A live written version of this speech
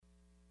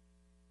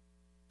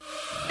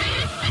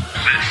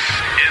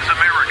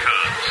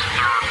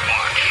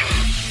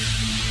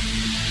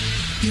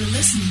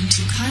listening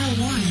to Kyle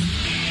Warren.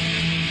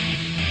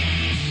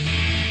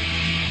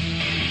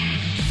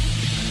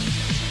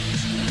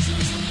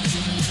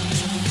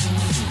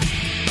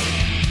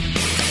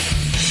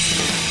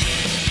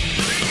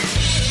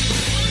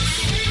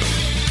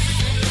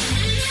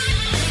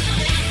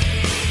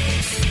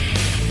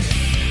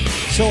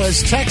 So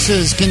as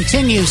Texas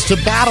continues to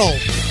battle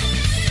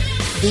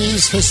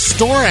these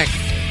historic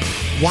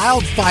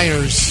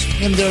wildfires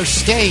in their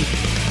state,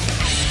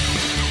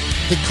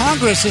 the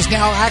Congress has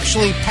now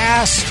actually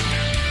passed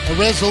a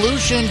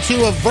resolution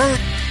to avert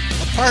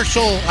a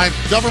partial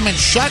government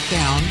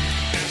shutdown.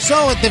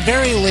 So at the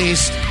very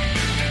least,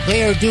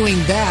 they are doing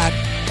that.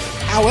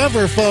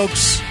 However,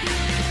 folks,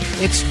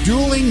 it's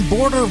dueling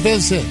border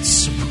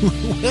visits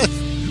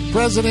with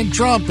President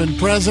Trump and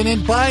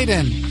President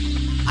Biden.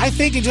 I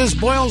think it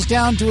just boils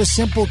down to a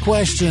simple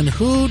question.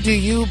 Who do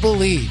you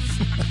believe?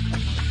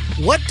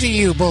 What do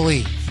you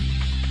believe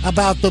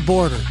about the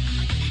border?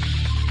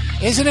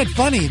 Isn't it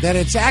funny that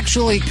it's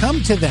actually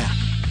come to that?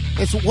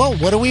 It's, well,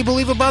 what do we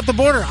believe about the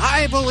border?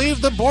 I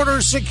believe the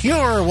border's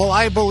secure. Well,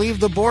 I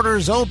believe the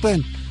border's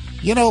open.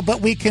 You know,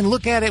 but we can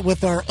look at it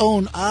with our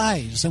own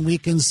eyes, and we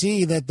can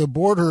see that the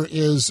border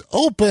is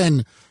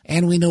open,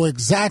 and we know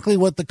exactly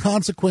what the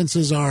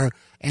consequences are,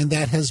 and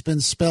that has been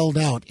spelled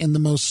out in the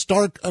most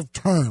stark of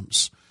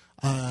terms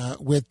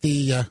with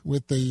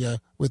the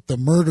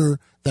murder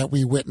that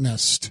we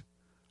witnessed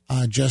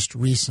just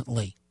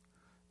recently.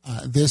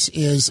 This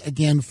is,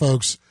 again,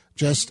 folks,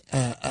 just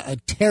a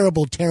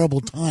terrible,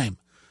 terrible time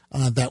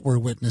that we're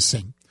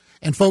witnessing.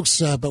 And, folks,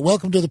 but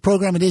welcome to the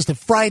program. It is the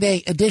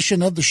Friday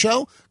edition of the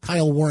show.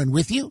 Kyle Warren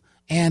with you.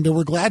 And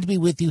we're glad to be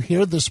with you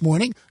here this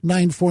morning.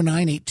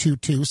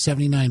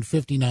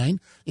 949-822-7959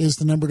 is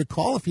the number to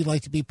call if you'd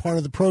like to be part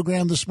of the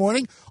program this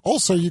morning.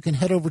 Also, you can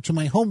head over to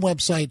my home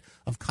website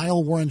of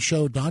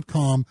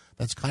KyleWarrenShow.com.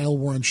 That's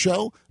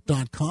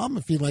KyleWarrenShow.com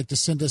if you'd like to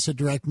send us a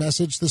direct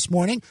message this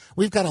morning.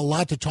 We've got a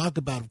lot to talk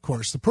about, of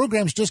course. The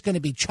program's just going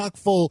to be chock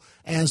full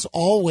as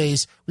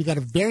always. We've got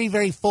a very,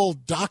 very full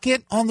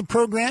docket on the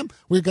program.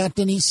 We've got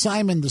Denise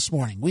Simon this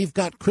morning. We've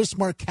got Chris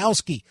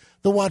Markowski,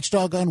 the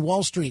watchdog on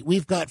Wall Street.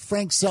 We've got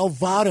Frank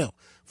Salvato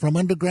from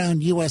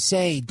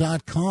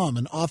UndergroundUSA.com,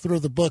 and author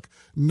of the book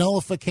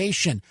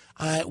Nullification.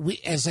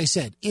 As I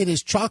said, it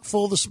is chock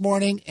full this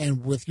morning,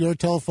 and with your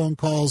telephone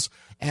calls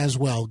as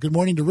well. Good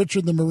morning to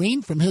Richard the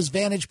Marine from his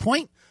vantage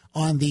point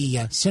on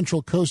the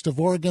central coast of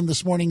Oregon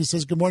this morning. He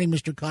says, good morning,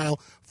 Mr. Kyle.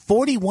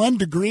 41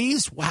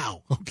 degrees.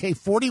 Wow. Okay,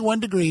 41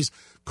 degrees.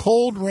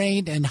 Cold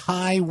rain and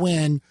high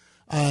wind.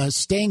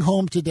 Staying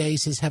home today.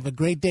 Says, have a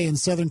great day in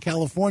Southern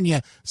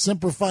California.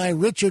 Semper Fi,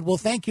 Richard. Well,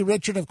 thank you,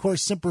 Richard. Of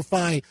course, Semper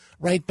Fi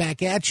right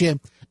back at you.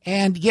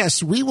 And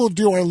yes, we will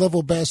do our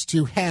level best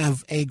to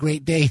have a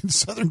great day in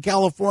Southern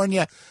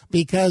California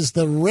because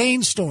the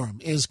rainstorm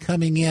is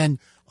coming in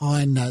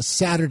on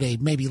Saturday,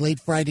 maybe late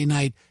Friday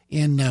night.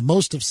 In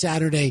most of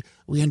Saturday,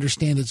 we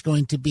understand it's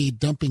going to be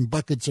dumping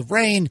buckets of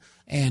rain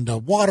and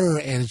water,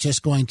 and it's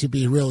just going to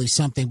be really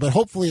something. But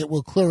hopefully it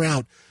will clear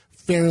out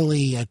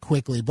fairly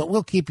quickly. But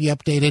we'll keep you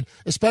updated,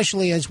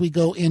 especially as we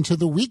go into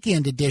the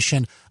weekend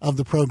edition of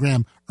the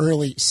program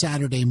early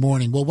Saturday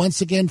morning. Well,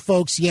 once again,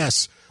 folks,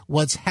 yes,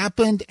 what's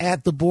happened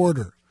at the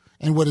border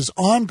and what is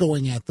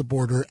ongoing at the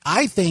border,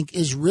 I think,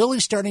 is really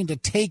starting to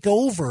take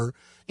over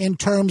in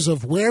terms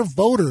of where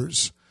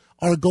voters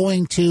are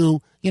going to,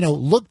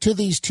 look to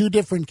these two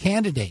different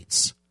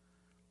candidates.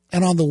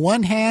 And on the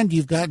one hand,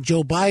 you've got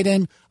Joe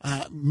Biden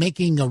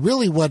making a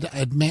really what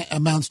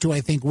amounts to,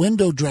 I think,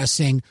 window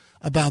dressing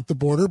about the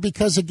border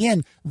because,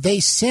 again, they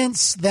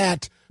sense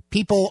that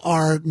people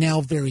are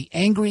now very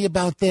angry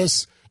about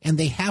this and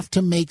they have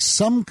to make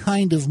some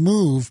kind of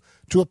move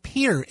to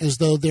appear as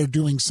though they're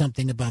doing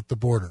something about the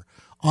border.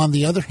 On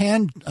the other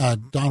hand,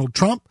 Donald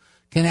Trump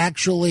can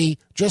actually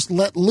just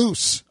let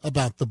loose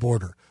about the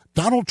border.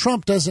 Donald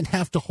Trump doesn't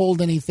have to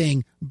hold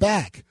anything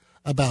back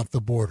about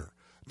the border.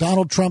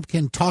 Donald Trump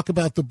can talk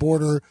about the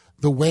border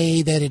the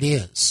way that it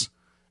is.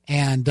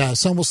 And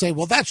some will say,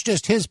 well, that's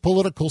just his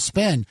political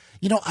spin.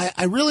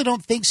 I really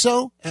don't think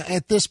so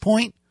at this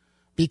point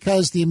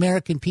because the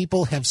American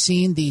people have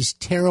seen these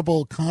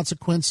terrible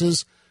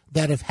consequences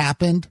that have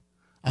happened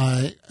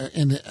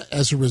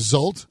as a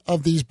result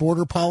of these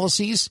border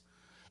policies.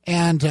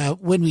 And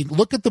when we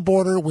look at the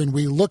border, when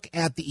we look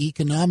at the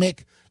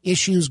economic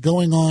issues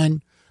going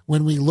on,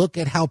 when we look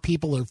at how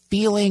people are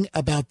feeling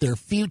about their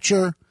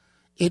future,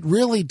 it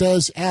really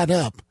does add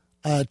up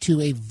to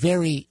a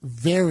very,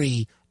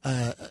 very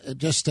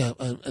just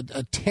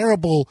a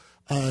terrible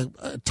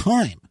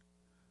time.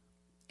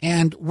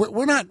 And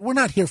we're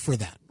not here for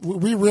that.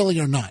 We really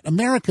are not.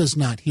 America's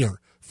not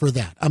here for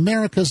that.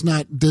 America's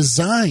not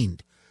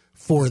designed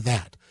for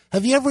that.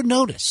 Have you ever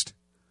noticed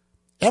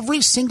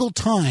every single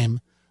time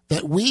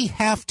that we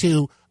have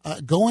to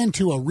go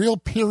into a real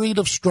period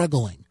of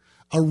struggling,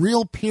 a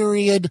real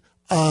period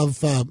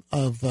of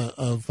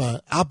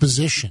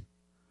opposition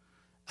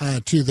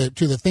to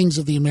the things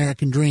of the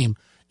American dream,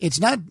 it's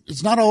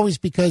not always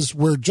because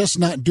we're just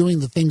not doing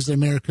the things that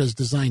America is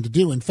designed to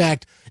do. In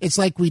fact, it's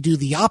like we do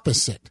the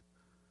opposite.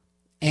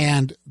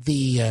 and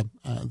the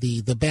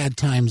bad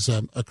times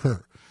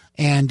occur.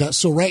 And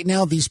so right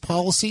now, these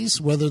policies,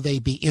 whether they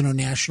be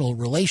international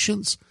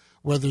relations,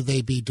 whether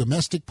they be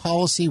domestic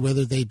policy,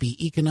 whether they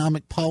be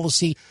economic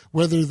policy,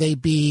 whether they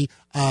be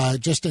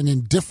just an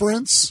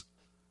indifference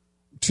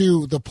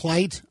to the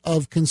plight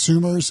of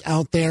consumers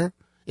out there,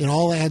 it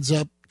all adds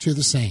up to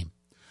the same.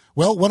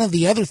 Well, one of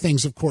the other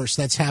things, of course,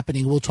 that's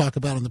happening, we'll talk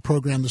about on the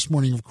program this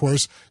morning, of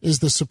course, is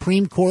the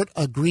Supreme Court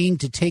agreeing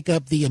to take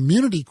up the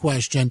immunity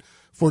question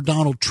for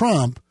Donald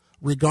Trump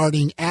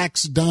regarding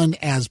acts done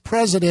as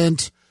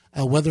president,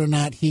 whether or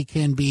not he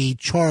can be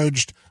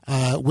charged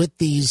with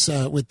these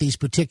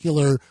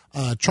particular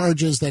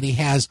charges that he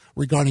has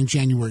regarding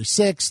January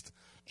 6th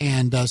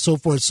and so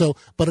forth. So,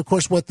 but of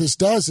course, what this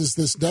does is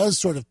this does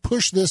sort of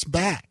push this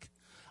back.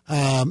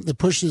 It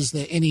pushes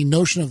any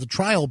notion of the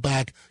trial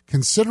back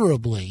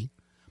considerably.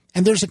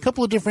 And there's a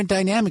couple of different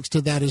dynamics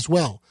to that as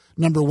well.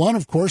 Number one,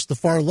 of course, the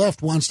far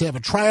left wants to have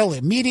a trial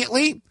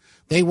immediately.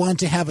 They want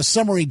to have a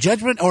summary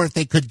judgment, or if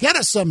they could get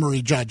a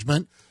summary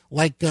judgment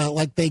like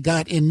they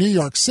got in New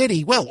York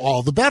City, well,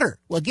 all the better.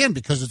 Well, again,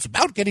 because it's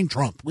about getting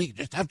Trump. We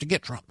just have to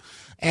get Trump.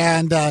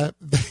 And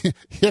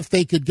if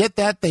they could get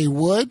that, they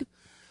would.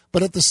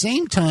 But at the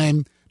same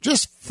time,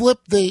 just flip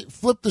the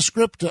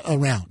script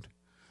around.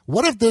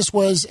 What if this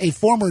was a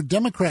former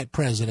Democrat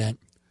president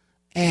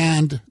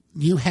and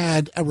you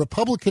had a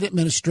Republican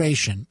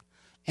administration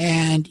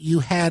and you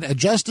had a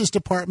Justice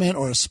Department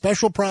or a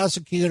special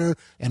prosecutor,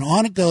 and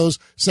on it goes,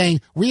 saying,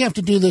 we have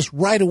to do this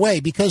right away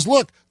because,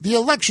 look, the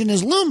election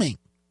is looming.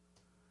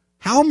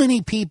 How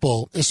many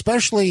people,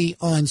 especially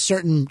on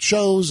certain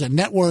shows and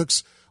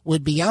networks,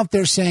 would be out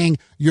there saying,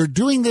 you're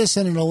doing this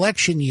in an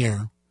election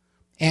year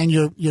and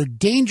you're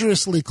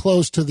dangerously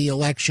close to the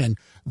election.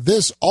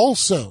 This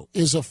also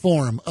is a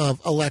form of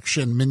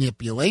election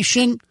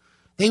manipulation.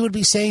 They would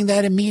be saying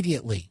that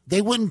immediately.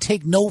 They wouldn't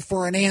take no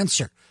for an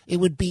answer. It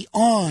would be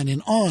on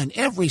and on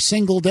every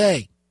single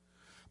day.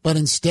 But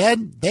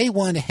instead, they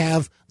want to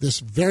have this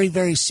very,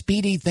 very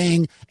speedy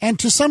thing. And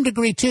to some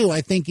degree, too,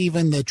 I think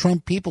even the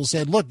Trump people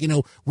said, look,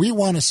 we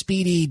want a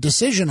speedy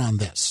decision on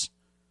this.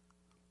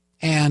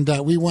 And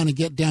we want to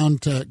get down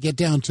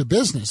to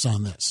business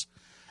on this.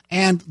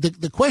 And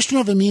the question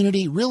of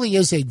immunity really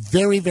is a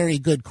very, very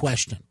good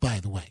question, by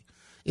the way.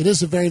 It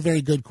is a very,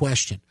 very good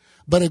question.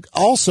 But it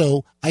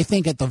also, I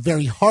think at the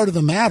very heart of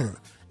the matter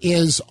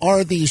is,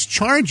 are these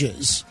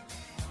charges,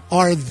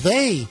 are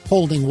they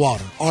holding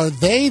water? Are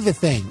they the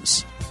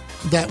things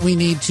that we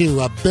need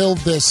to build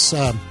this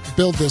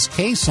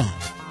case on?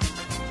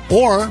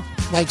 Or,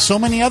 like so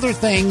many other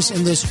things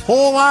in this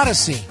whole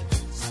odyssey,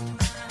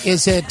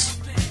 is it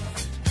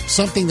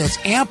something that's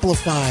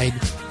amplified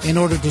in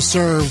order to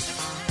serve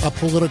a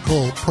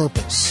political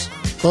purpose?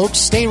 Folks,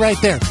 stay right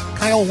there.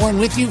 Kyle Warren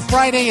with you.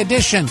 Friday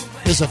edition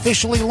is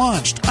officially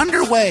launched,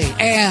 underway,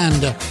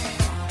 and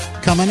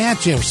coming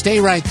at you. Stay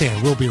right there.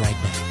 We'll be right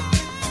back.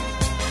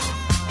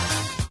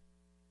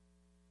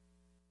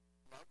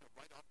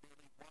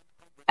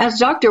 As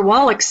Dr.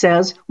 Wallach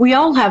says, we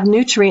all have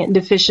nutrient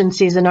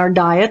deficiencies in our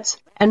diets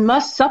and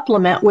must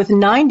supplement with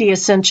 90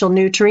 essential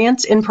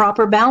nutrients in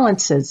proper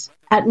balances.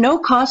 At no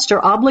cost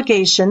or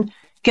obligation,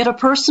 get a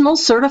personal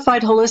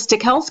certified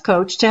holistic health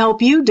coach to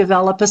help you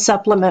develop a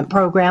supplement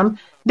program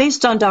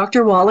based on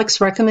Dr.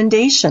 Wallach's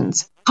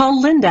recommendations.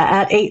 Call Linda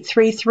at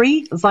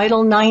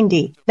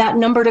 833-VITAL-90. That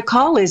number to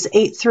call is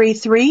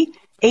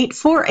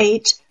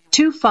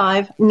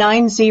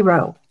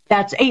 833-848-2590.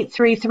 That's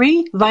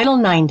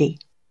 833-VITAL-90.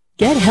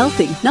 Get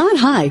healthy, not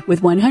high,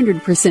 with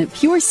 100%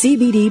 pure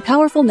CBD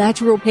powerful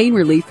natural pain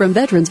relief from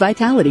Veterans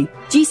Vitality.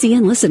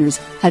 GCN listeners,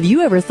 have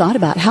you ever thought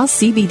about how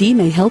CBD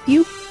may help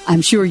you?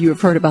 I'm sure you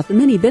have heard about the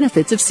many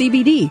benefits of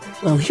CBD.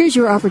 Well, here's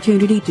your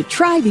opportunity to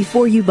try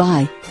before you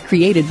buy.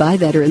 Created by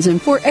veterans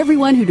and for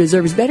everyone who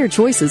deserves better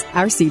choices,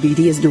 our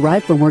CBD is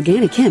derived from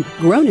organic hemp,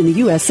 grown in the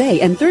USA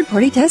and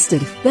third-party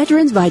tested.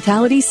 Veterans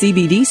Vitality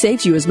CBD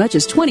saves you as much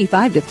as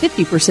 25 to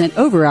 50%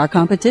 over our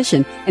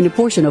competition, and a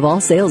portion of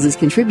all sales is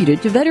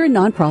contributed to veteran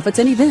nonprofits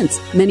and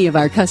events. Many of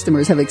our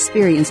customers have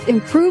experienced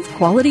improved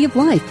quality of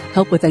life,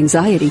 help with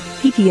anxiety,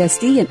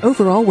 PTSD, and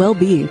overall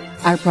well-being.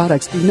 Our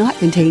products do not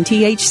contain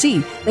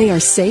THC. They are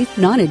safe,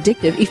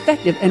 non-addictive,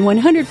 effective, and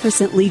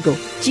 100% legal.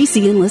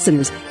 GCN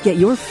listeners, get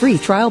your free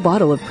trial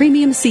bottle of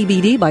premium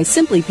CBD by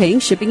simply paying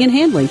shipping and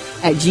handling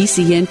at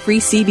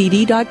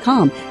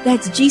GCNFreeCBD.com.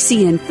 That's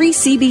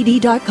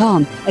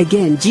GCNFreeCBD.com.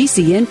 Again,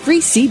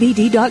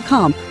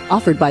 GCNFreeCBD.com.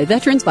 Offered by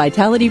Veterans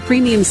Vitality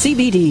Premium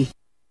CBD.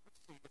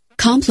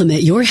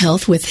 Complement your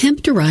health with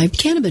hemp-derived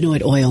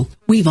cannabinoid oil.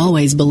 We've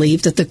always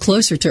believed that the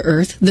closer to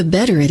Earth, the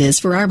better it is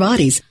for our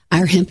bodies.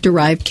 Our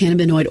hemp-derived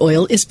cannabinoid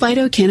oil is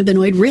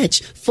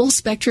phytocannabinoid-rich,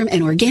 full-spectrum,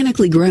 and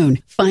organically grown.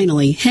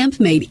 Finally, hemp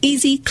made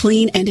easy,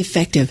 clean, and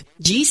effective.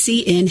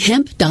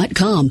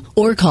 GCNHemp.com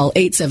or call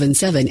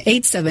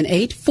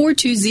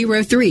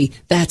 877-878-4203.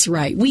 That's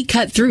right, we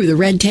cut through the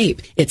red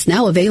tape. It's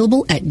now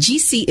available at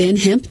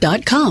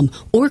GCNHemp.com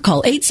or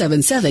call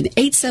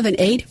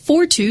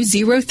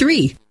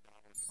 877-878-4203.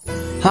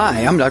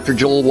 Hi, I'm Dr.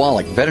 Joel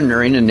Wallach,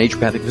 veterinarian and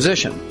naturopathic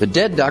physician. The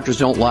Dead Doctors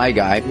Don't Lie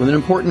guy with an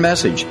important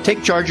message.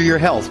 Take charge of your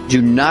health.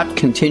 Do not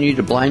continue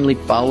to blindly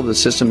follow the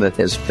system that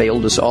has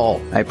failed us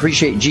all. I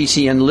appreciate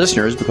GCN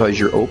listeners because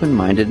you're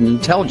open-minded and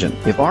intelligent.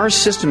 If our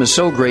system is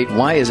so great,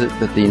 why is it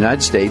that the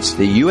United States,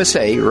 the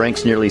USA,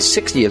 ranks nearly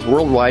 60th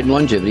worldwide in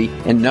longevity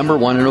and number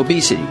 1 in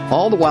obesity?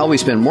 All the while we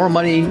spend more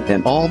money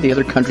than all the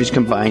other countries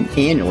combined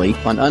annually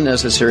on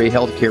unnecessary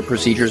healthcare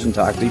procedures and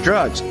toxic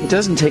drugs. It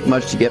doesn't take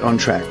much to get on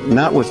track.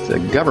 Not with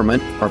the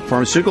government or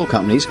pharmaceutical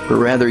companies, but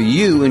rather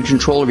you in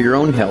control of your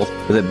own health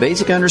with a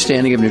basic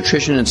understanding of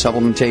nutrition and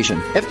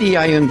supplementation.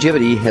 FDI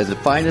Longevity has the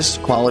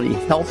finest quality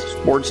health,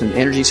 sports, and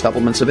energy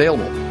supplements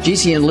available.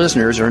 GCN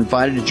listeners are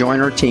invited to join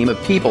our team of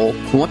people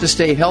who want to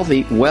stay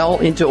healthy well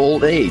into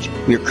old age.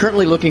 We are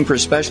currently looking for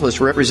specialists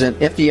to represent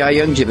FDI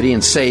Longevity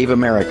and Save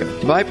America.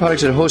 To buy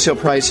products at wholesale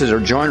prices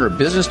or join our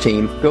business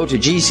team, go to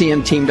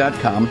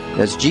GCNteam.com.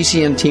 That's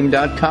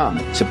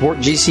GCNteam.com. Support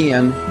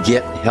GCN.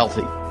 Get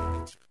healthy.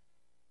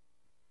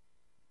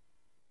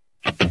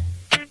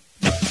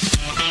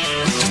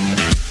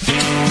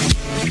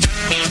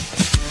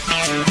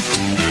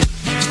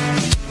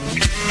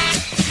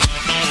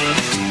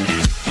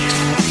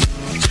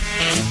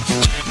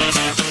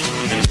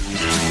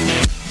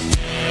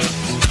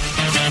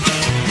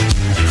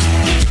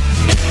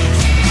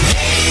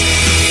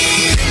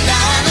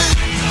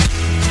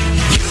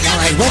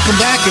 Welcome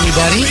back,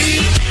 everybody.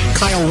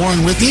 Kyle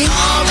Warren with you.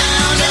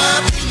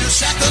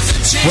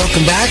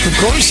 Welcome back, of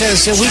course,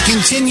 as we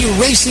continue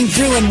racing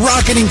through and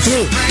rocketing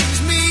through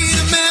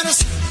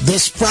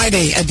this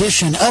Friday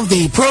edition of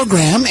the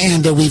program,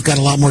 and we've got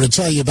a lot more to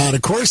tell you about,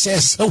 of course,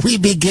 as we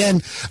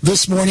begin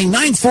this morning.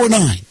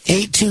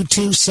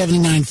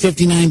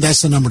 949-822-7959.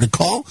 That's the number to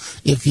call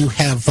if you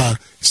have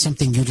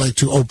something you'd like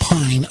to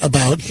opine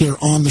about here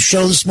on the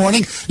show this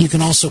morning. You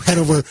can also head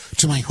over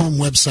to my home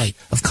website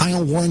of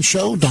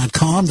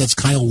KyleWarrenShow.com. That's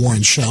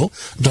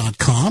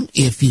KyleWarrenShow.com.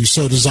 If you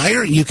so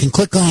desire, you can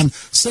click on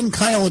Send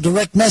Kyle a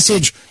Direct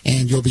Message,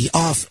 and you'll be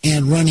off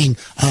and running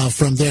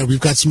from there.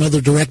 We've got some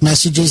other direct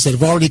messages that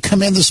have already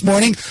come in this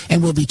morning,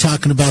 and we'll be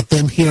talking about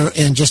them here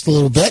in just a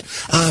little bit.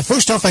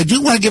 First off, I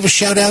do want to give a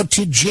shout-out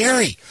to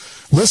Jerry,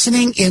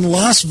 listening in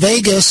Las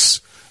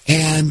Vegas,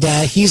 and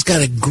he's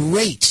got a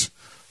great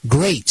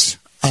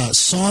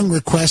song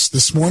request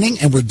this morning,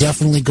 and we're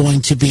definitely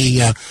going to be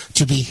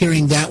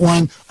hearing that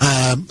one.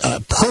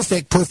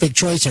 Perfect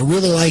choice. I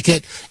really like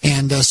it,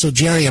 and so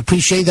Jerry, I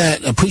appreciate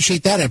that. I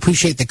appreciate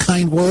the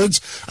kind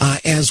words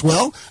as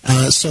well.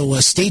 So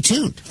stay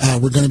tuned.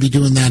 We're going to be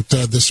doing that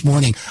this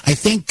morning. I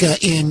think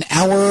in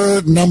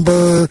hour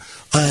number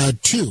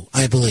 2,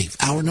 I believe.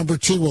 Hour number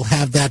 2 will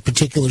have that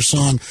particular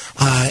song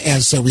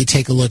as we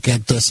take a look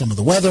at some of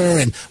the weather,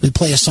 and we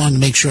play a song to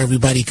make sure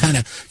everybody kind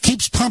of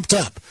keeps pumped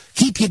up,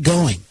 keep you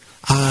going,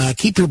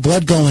 keep your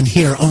blood going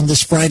here on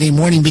this Friday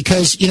morning,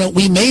 because,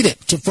 we made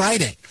it to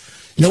Friday.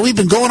 We've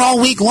been going all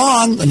week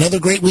long, another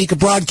great week of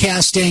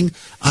broadcasting,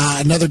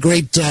 another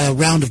great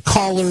round of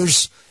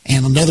callers,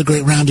 and another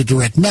great round of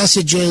direct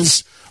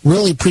messages.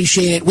 Really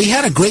appreciate it. We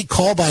had a great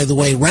call, by the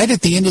way, right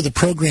at the end of the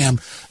program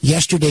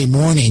yesterday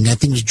morning. I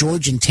think it was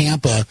George in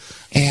Tampa,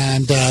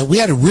 and we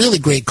had a really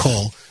great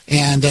call.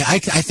 And I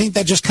think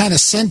that just kind of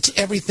sent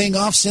everything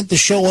off, sent the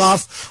show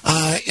off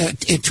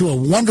to a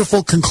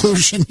wonderful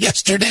conclusion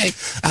yesterday.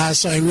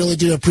 So I really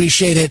do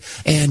appreciate it.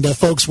 And,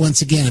 folks,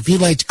 once again, if you'd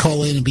like to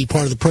call in and be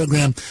part of the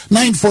program,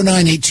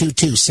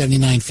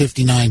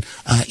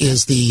 949-822-7959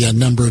 is the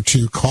number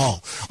to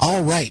call.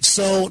 All right.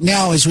 So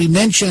now, as we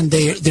mentioned,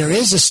 there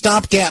is a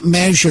stopgap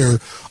measure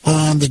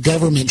on the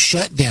government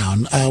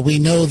shutdown. We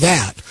know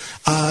that.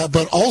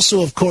 But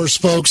also, of course,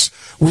 folks,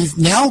 we've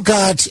now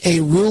got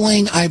a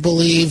ruling, I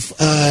believe,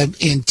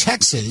 in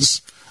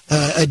Texas.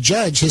 A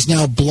judge has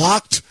now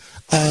blocked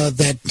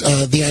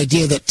the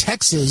idea that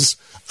Texas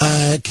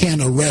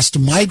can arrest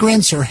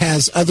migrants or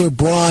has other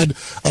broad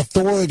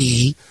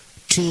authority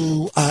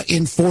to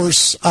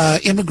enforce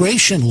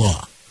immigration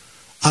law.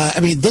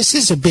 This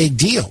is a big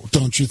deal,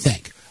 don't you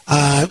think?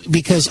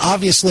 Because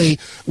obviously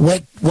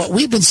what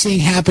we've been seeing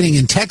happening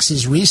in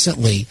Texas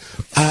recently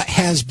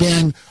has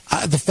been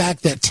the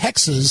fact that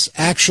Texas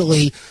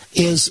actually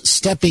is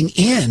stepping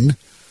in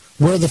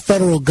where the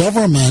federal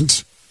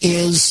government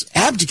is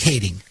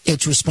abdicating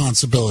its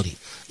responsibility,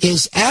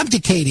 is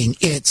abdicating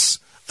its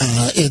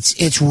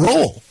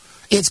role,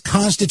 its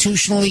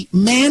constitutionally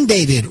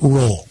mandated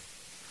role.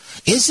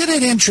 Isn't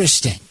it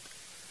interesting?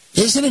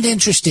 Isn't it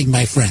interesting,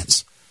 my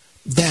friends,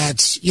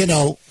 that,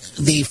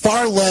 the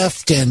far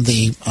left and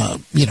the,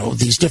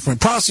 these different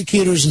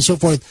prosecutors and so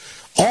forth,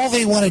 all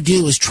they want to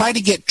do is try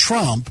to get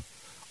Trump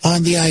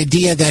on the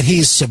idea that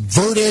he's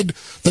subverted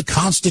the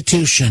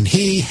Constitution.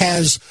 He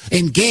has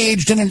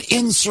engaged in an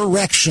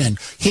insurrection.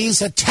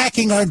 He's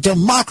attacking our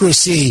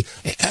democracy,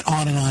 and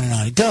on and on and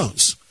on it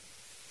goes.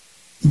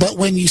 But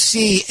when you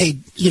see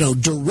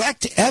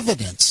direct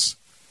evidence,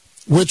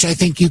 which I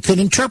think you could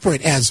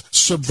interpret as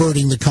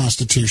subverting the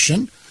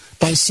Constitution,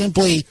 by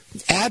simply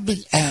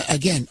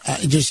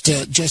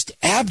just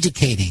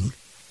abdicating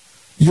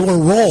your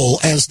role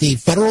as the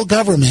federal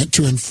government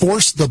to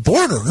enforce the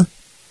border,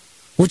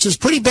 which is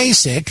pretty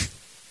basic,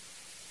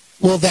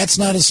 well, that's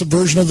not a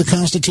subversion of the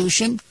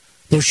Constitution.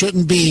 There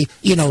shouldn't be,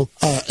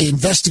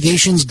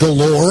 investigations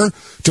galore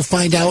to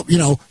find out,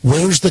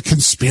 where's the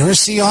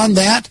conspiracy on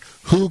that?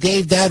 Who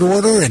gave that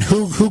order and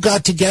who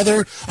got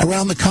together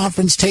around the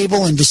conference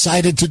table and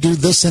decided to do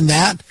this and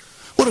that?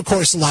 Well, of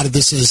course, a lot of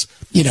this is,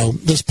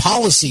 this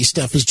policy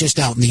stuff is just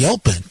out in the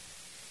open.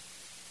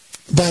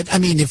 But, I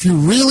mean, if you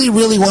really,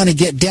 really want to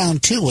get down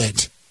to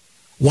it,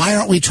 why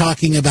aren't we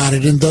talking about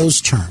it in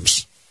those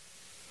terms?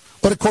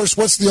 But, of course,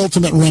 what's the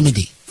ultimate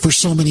remedy for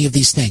so many of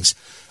these things?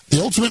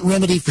 The ultimate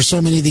remedy for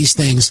so many of these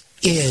things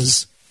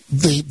is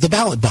the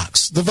ballot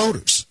box, the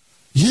voters.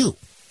 You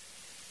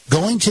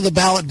going to the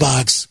ballot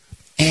box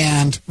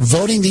and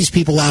voting these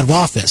people out of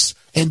office,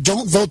 and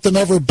don't vote them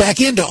ever back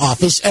into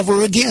office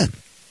ever again.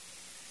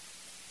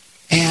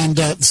 And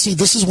see,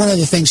 this is one of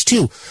the things,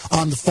 too.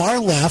 On the far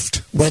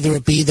left, whether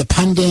it be the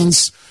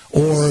pundits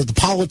or the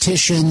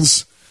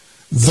politicians,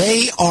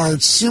 they are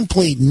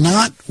simply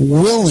not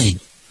willing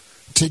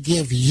to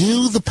give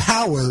you the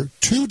power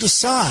to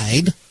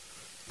decide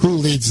who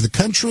leads the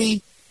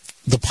country,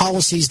 the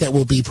policies that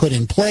will be put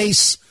in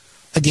place,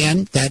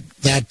 again, that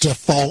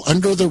fall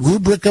under the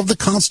rubric of the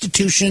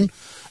Constitution,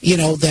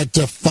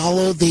 that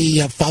follow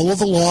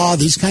the law,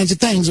 these kinds of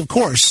things, of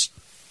course.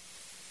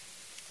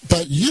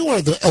 But you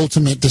are the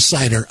ultimate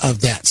decider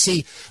of that.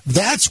 See,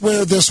 that's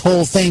where this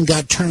whole thing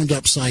got turned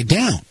upside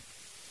down.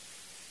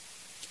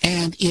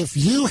 And if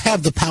you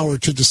have the power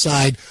to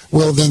decide,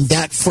 well, then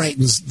that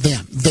frightens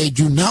them. They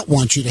do not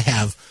want you to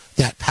have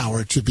that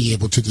power to be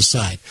able to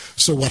decide.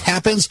 So what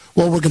happens?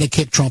 Well, we're going to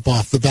kick Trump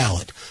off the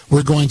ballot.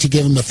 We're going to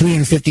give him a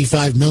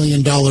 $355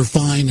 million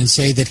fine and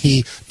say that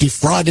he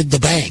defrauded the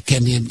bank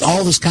and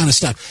all this kind of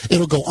stuff.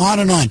 It'll go on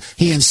and on.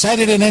 He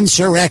incited an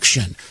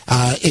insurrection,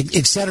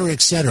 et cetera,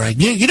 et cetera.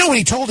 You know what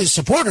he told his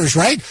supporters,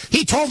 right?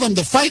 He told them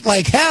to fight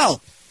like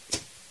hell.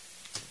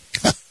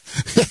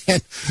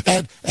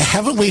 And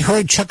haven't we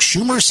heard Chuck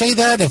Schumer say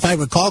that, if I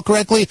recall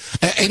correctly?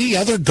 Any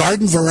other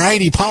garden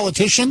variety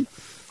politician?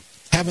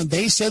 Haven't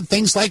they said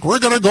things like, we're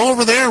going to go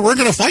over there, we're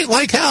going to fight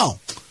like hell?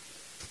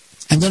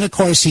 And then, of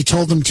course, he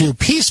told them to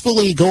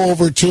peacefully go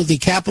over to the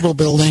Capitol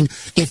building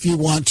if you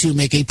want to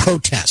make a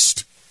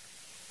protest.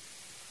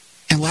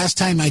 And last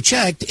time I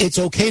checked, it's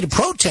okay to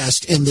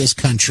protest in this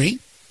country.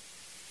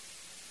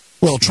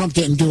 Well, Trump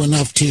didn't do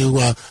enough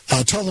to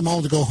tell them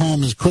all to go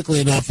home as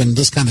quickly enough and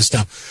this kind of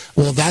stuff.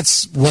 Well,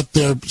 that's what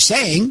they're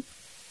saying.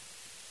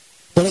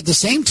 But at the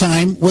same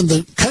time, when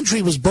the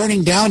country was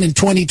burning down in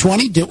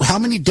 2020, how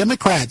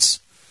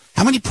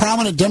many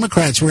prominent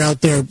Democrats were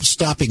out there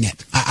stopping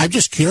it? I'm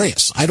just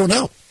curious. I don't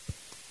know.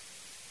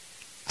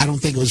 I don't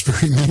think it was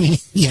very many,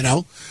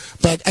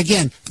 But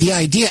again, the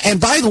idea, and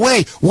by the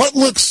way, what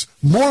looks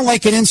more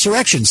like an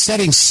insurrection?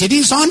 Setting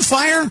cities on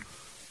fire?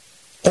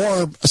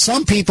 Or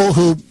some people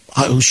who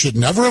should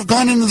never have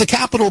gone into the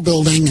Capitol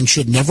building and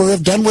should never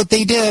have done what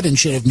they did and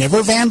should have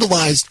never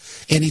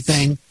vandalized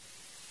anything?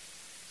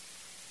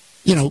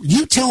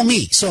 You tell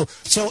me. So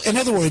in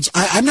other words,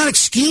 I'm not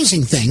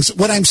excusing things.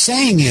 What I'm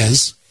saying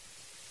is,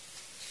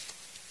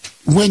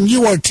 when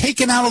you are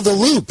taken out of the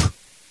loop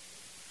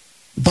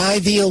by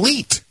the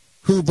elite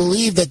who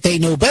believe that they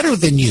know better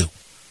than you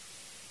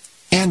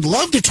and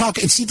love to talk,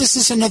 and see, this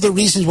is another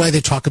reason why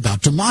they talk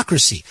about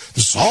democracy.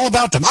 This is all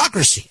about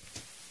democracy.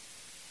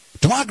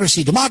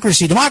 Democracy,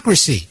 democracy,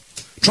 democracy.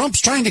 Trump's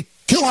trying to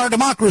kill our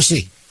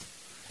democracy,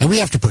 and we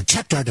have to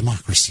protect our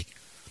democracy.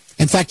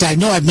 In fact, I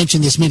know I've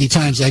mentioned this many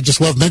times. I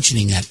just love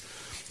mentioning it.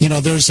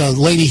 There's a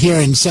lady here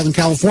in Southern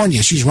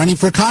California. She's running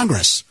for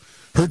Congress.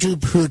 Her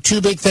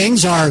two big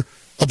things are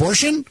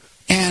abortion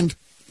and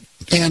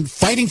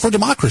fighting for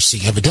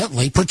democracy,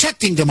 evidently,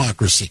 protecting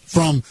democracy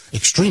from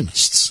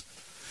extremists.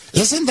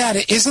 Isn't that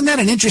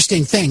an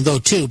interesting thing, though,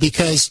 too?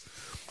 Because,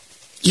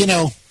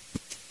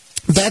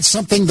 that's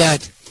something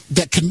that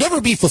can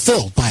never be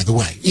fulfilled, by the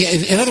way.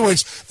 In other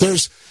words,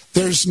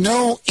 there's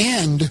no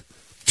end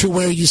to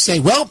where you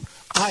say, well,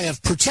 I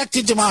have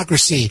protected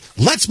democracy.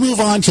 Let's move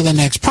on to the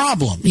next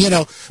problem,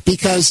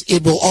 because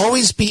it will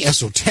always be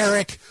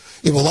esoteric.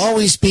 It will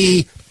always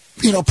be,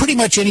 pretty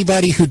much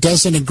anybody who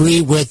doesn't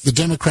agree with the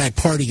Democrat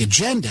Party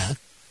agenda,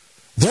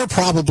 they're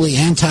probably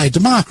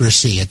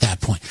anti-democracy at that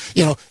point.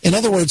 In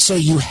other words, so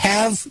you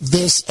have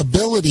this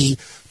ability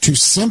to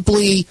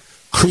simply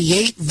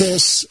create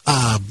this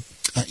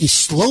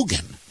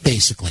slogan,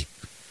 basically,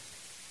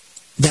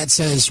 that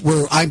says,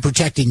 I'm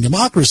protecting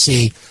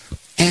democracy,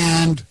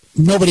 and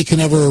nobody can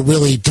ever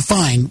really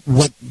define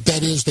what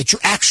that is that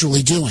you're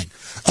actually doing,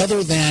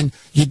 other than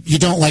you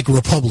don't like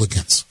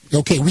Republicans.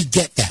 Okay, we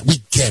get that.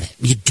 We get it.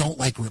 You don't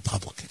like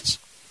Republicans.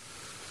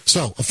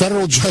 So, a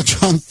federal judge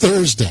on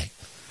Thursday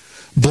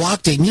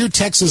blocked a new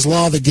Texas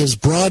law that gives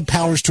broad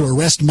powers to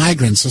arrest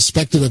migrants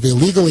suspected of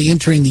illegally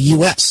entering the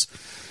U.S.,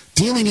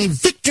 dealing a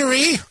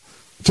victory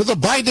to the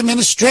Biden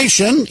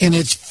administration in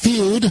its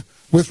feud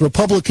with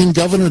Republican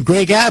Governor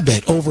Greg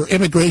Abbott over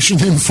immigration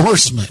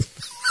enforcement.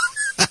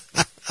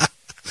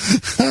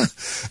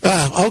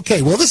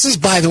 Okay, well, this is,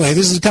 by the way,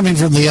 this is coming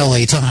from the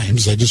LA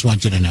Times. I just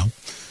want you to know.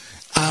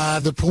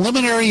 The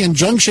preliminary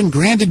injunction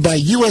granted by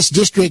U.S.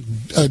 District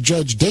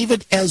Judge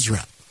David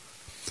Ezra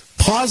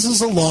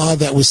pauses a law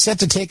that was set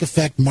to take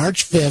effect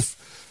March 5th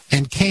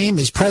and came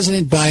as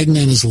President Biden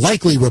and his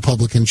likely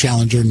Republican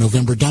challenger in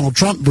November, Donald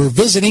Trump, were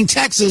visiting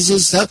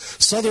Texas's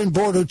southern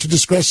border to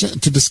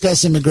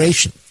discuss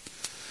immigration.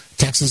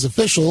 Texas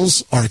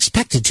officials are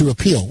expected to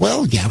appeal.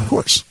 Well, yeah, of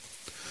course.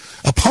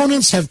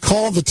 Opponents have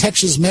called the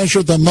Texas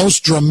measure the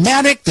most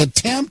dramatic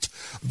attempt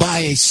by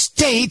a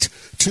state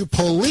to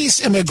police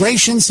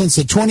immigration since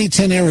the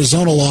 2010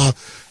 Arizona law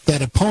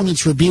that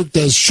opponents rebuked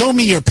as "Show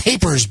me your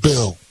papers"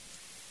 bill.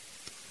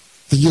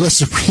 The U.S.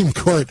 Supreme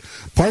Court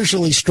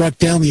partially struck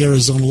down the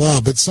Arizona law,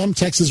 but some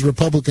Texas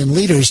Republican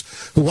leaders,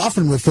 who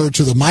often refer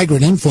to the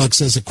migrant influx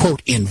as a,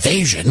 quote,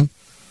 invasion,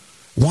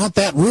 want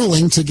that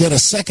ruling to get a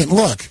second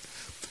look.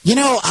 You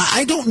know,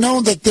 I don't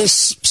know that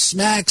this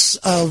smacks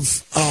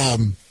of,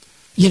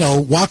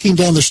 walking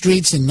down the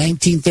streets in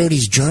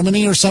 1930s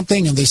Germany or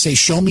something, and they say,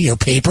 "Show me your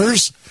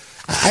papers."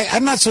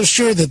 I'm not so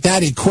sure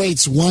that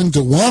equates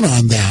 1-to-1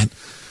 on that.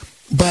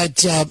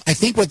 But I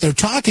think what they're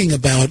talking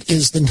about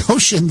is the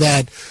notion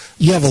that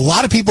you have a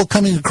lot of people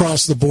coming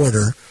across the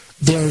border.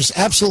 There's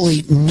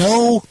absolutely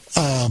no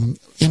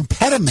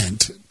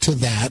impediment to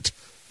that,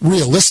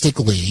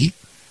 realistically.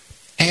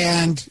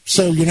 And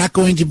so you're not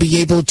going to be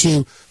able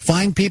to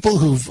find people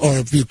or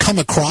if you come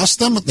across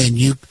them, then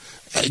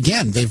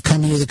they've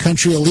come into the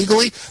country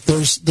illegally.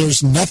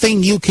 There's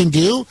nothing you can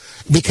do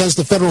because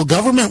the federal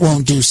government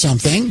won't do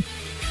something.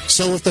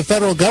 So if the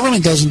federal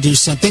government doesn't do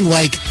something,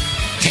 like,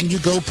 can you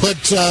go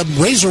put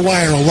razor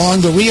wire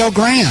along the Rio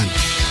Grande?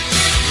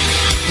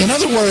 In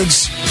other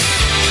words,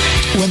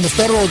 when the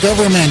federal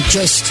government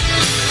just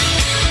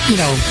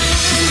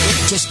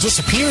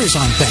disappears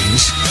on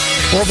things,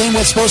 well, then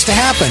what's supposed to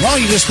happen? Oh,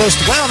 you're just supposed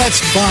to, well,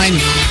 that's fine.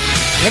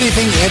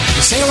 Anything,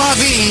 c'est la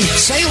vie,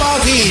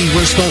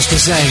 we're supposed to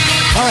say.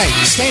 All right,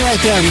 stay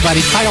right there, everybody.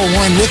 Kyle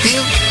Warren with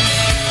you.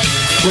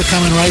 We're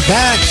coming right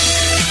back.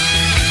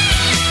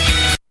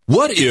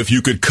 What if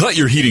you could cut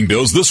your heating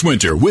bills this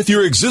winter with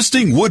your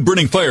existing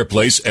wood-burning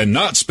fireplace and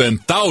not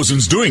spend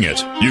thousands doing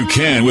it? You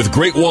can with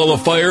Great Wall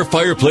of Fire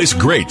fireplace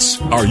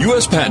grates. Our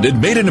U.S.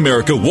 patented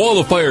made-in-America Wall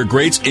of Fire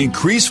grates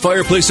increase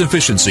fireplace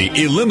efficiency,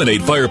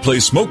 eliminate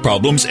fireplace smoke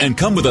problems, and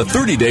come with a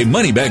 30-day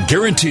money-back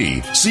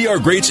guarantee. See our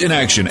grates in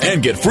action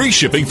and get free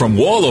shipping from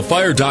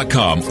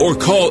walloffire.com or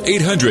call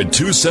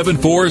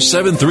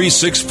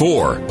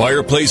 800-274-7364.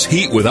 Fireplace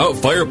heat without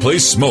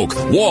fireplace smoke.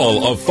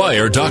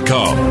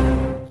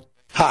 walloffire.com.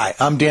 Hi,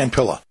 I'm Dan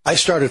Pilla. I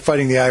started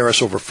fighting the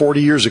IRS over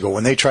 40 years ago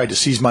when they tried to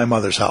seize my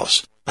mother's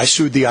house. I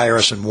sued the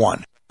IRS and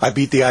won. I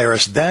beat the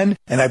IRS then,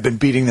 and I've been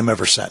beating them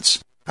ever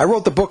since. I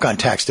wrote the book on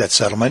tax debt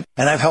settlement,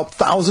 and I've helped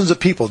thousands of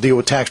people deal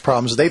with tax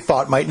problems they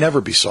thought might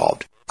never be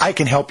solved. I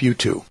can help you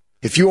too.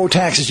 If you owe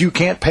taxes you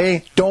can't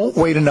pay, don't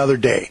wait another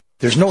day.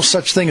 There's no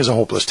such thing as a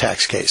hopeless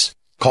tax case.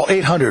 Call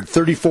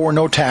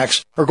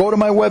 800-34-NO-TAX or go to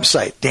my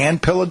website,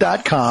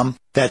 danpilla.com.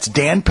 That's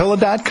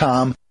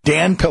danpilla.com,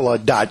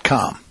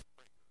 danpilla.com.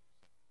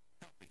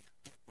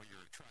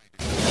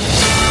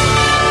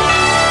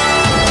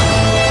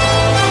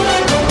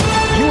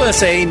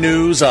 USA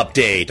News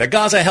Update. A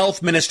Gaza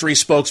Health Ministry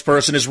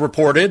spokesperson has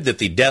reported that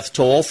the death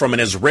toll from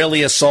an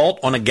Israeli assault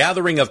on a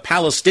gathering of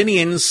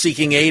Palestinians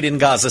seeking aid in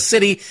Gaza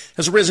City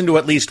has risen to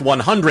at least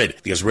 100.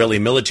 The Israeli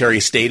military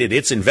stated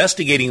it's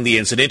investigating the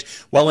incident,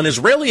 while an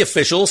Israeli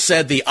official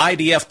said the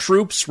IDF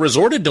troops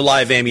resorted to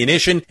live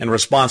ammunition in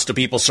response to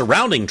people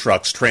surrounding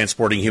trucks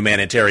transporting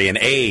humanitarian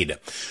aid.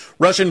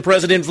 Russian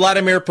President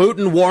Vladimir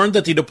Putin warned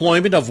that the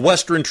deployment of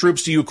Western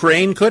troops to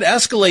Ukraine could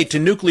escalate to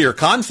nuclear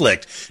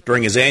conflict.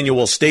 During his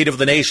annual State of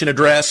the Nation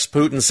address,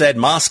 Putin said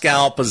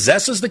Moscow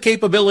possesses the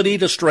capability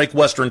to strike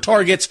Western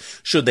targets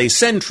should they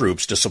send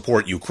troops to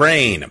support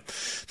Ukraine.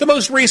 The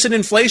most recent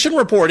inflation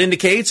report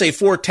indicates a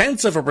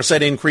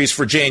 0.4% increase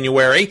for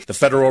January. The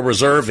Federal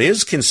Reserve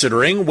is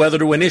considering whether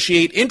to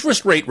initiate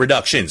interest rate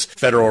reductions.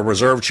 Federal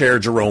Reserve Chair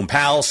Jerome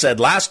Powell said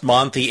last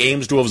month he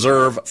aims to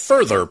observe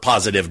further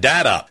positive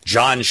data.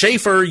 John Schaefer,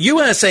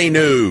 USA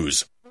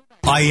News.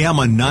 I am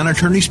a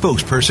non-attorney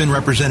spokesperson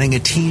representing a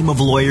team of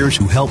lawyers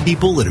who help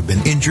people that have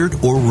been injured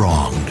or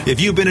wronged.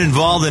 If you've been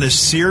involved in a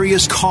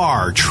serious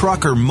car,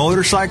 truck, or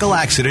motorcycle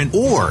accident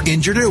or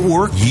injured at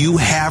work, you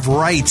have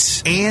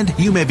rights, and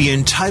you may be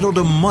entitled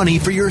to money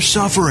for your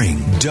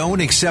suffering.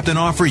 Don't accept an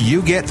offer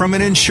you get from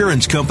an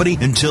insurance company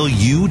until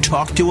you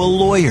talk to a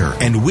lawyer,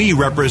 and we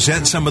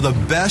represent some of the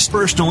best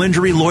personal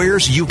injury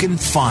lawyers you can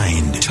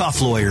find. Tough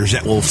lawyers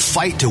that will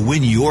fight to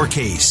win your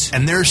case,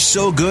 and they're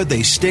so good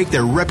they stake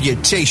their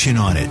reputation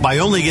on it by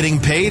only getting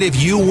paid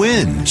if you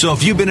win. So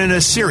if you've been in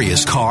a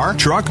serious car,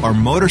 truck, or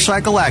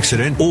motorcycle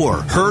accident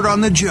or hurt on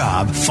the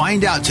job,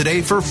 find out today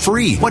for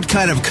free what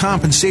kind of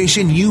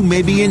compensation you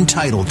may be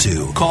entitled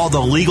to. Call the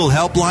legal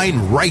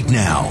helpline right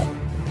now.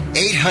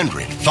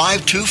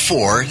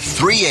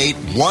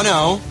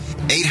 800-524-3810.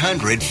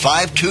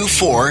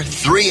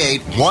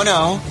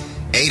 800-524-3810.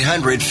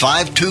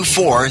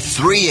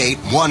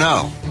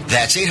 800-524-3810.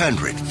 That's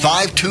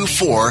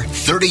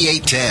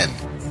 800-524-3810.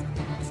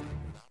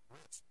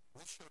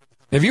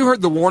 Have you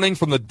heard the warning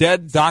from the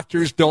dead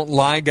doctors don't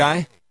lie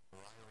guy?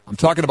 I'm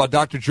talking about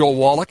Dr. Joel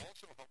Wallach.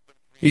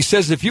 He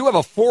says if you have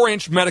a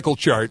 4-inch medical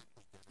chart,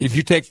 if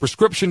you take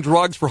prescription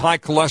drugs for high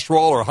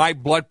cholesterol or high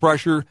blood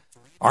pressure,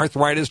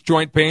 arthritis,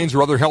 joint pains,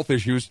 or other health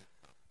issues,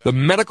 the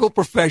medical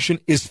profession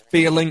is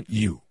failing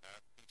you.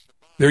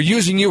 They're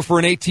using you for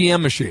an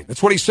ATM machine.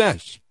 That's what he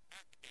says.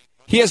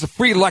 He has a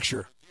free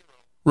lecture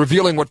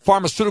revealing what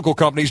pharmaceutical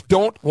companies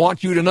don't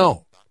want you to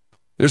know.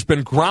 There's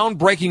been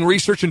groundbreaking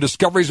research and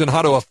discoveries on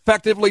how to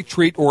effectively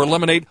treat or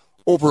eliminate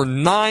over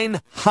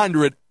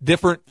 900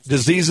 different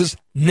diseases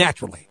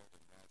naturally.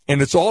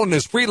 And it's all in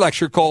his free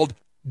lecture called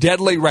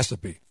Deadly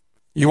Recipe.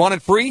 You want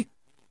it free?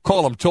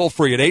 Call him toll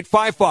free at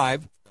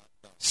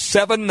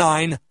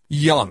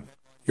 855-79-YOUNG.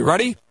 You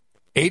ready?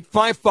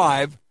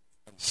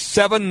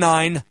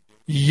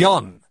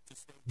 855-79-YOUNG.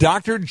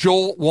 Dr.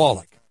 Joel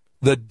Wallach,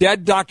 the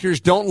Dead Doctors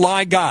Don't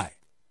Lie guy,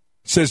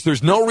 says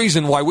there's no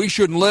reason why we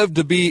shouldn't live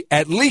to be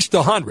at least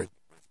 100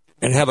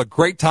 and have a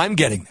great time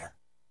getting there.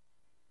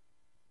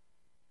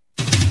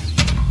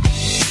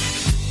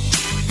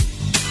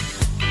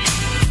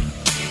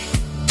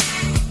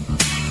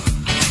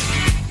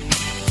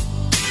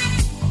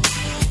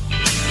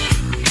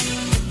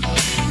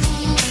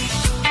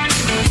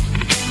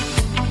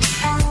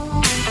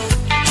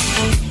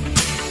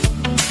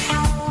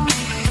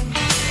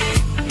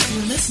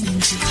 You're listening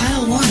to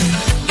Kyle Warren.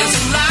 There's a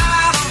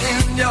light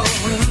in your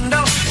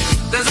window.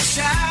 There's a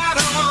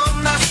shadow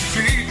on the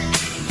street.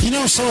 You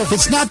know, so if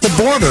it's not the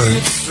border,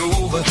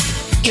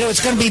 you know,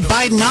 it's going to be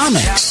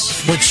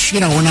Bidenomics, which,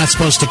 you know, we're not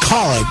supposed to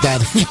call it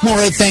that anymore,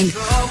 I think.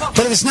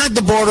 But if it's not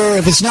the border,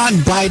 if it's not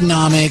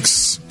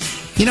Bidenomics,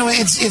 you know,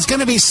 it's going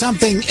to be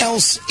something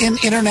else in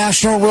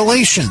international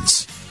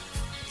relations.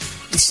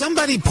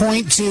 Somebody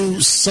point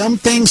to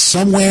something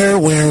somewhere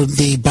where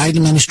the Biden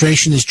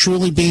administration is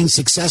truly being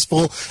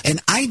successful,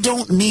 and I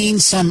don't mean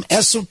some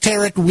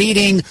esoteric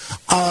reading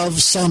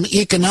of some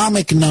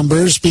economic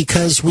numbers,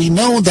 because we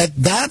know that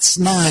that's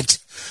not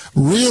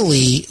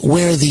really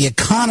where the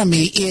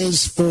economy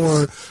is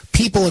for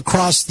people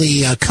across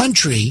the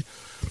country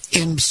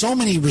in so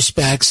many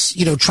respects,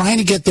 you know, trying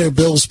to get their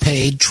bills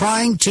paid,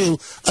 trying to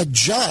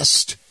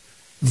adjust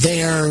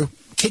their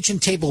kitchen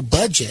table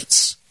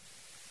budgets,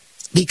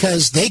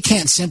 because they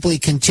can't simply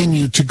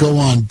continue to go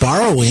on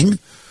borrowing.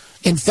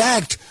 In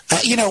fact,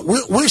 you know,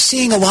 we're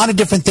seeing a lot of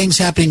different things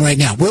happening right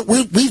now.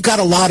 We've got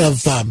a lot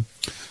of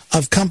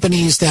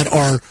companies that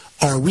are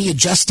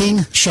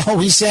readjusting, shall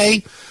we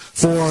say,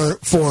 for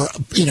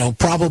you know,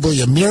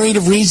 probably a myriad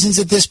of reasons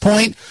at this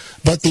point.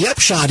 But the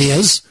upshot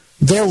is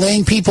they're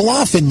laying people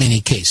off in many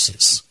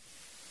cases.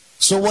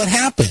 So what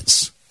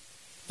happens?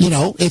 You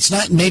know, it's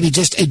not maybe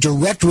just a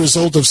direct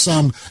result of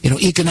some, you know,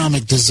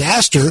 economic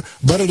disaster,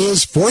 but it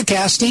is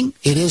forecasting.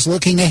 It is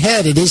looking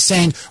ahead. It is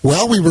saying,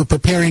 well, we were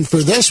preparing for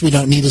this. We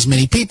don't need as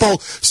many people,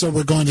 so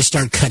we're going to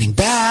start cutting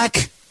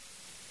back.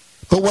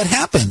 But what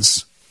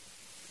happens?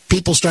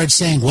 People start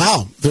saying,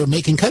 wow, they're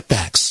making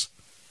cutbacks.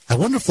 I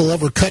wonder if they'll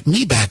ever cut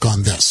me back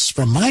on this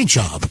from my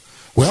job.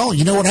 Well,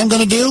 you know what I'm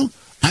going to do?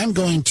 I'm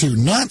going to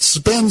not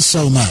spend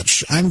so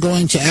much. I'm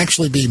going to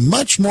actually be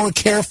much more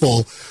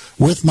careful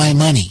with my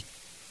money.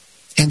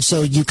 And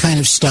so you kind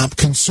of stop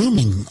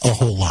consuming a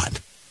whole lot.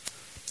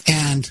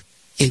 And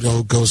it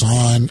goes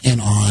on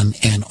and on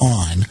and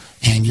on.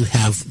 And you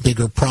have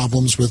bigger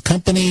problems with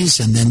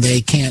companies, and then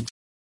they can't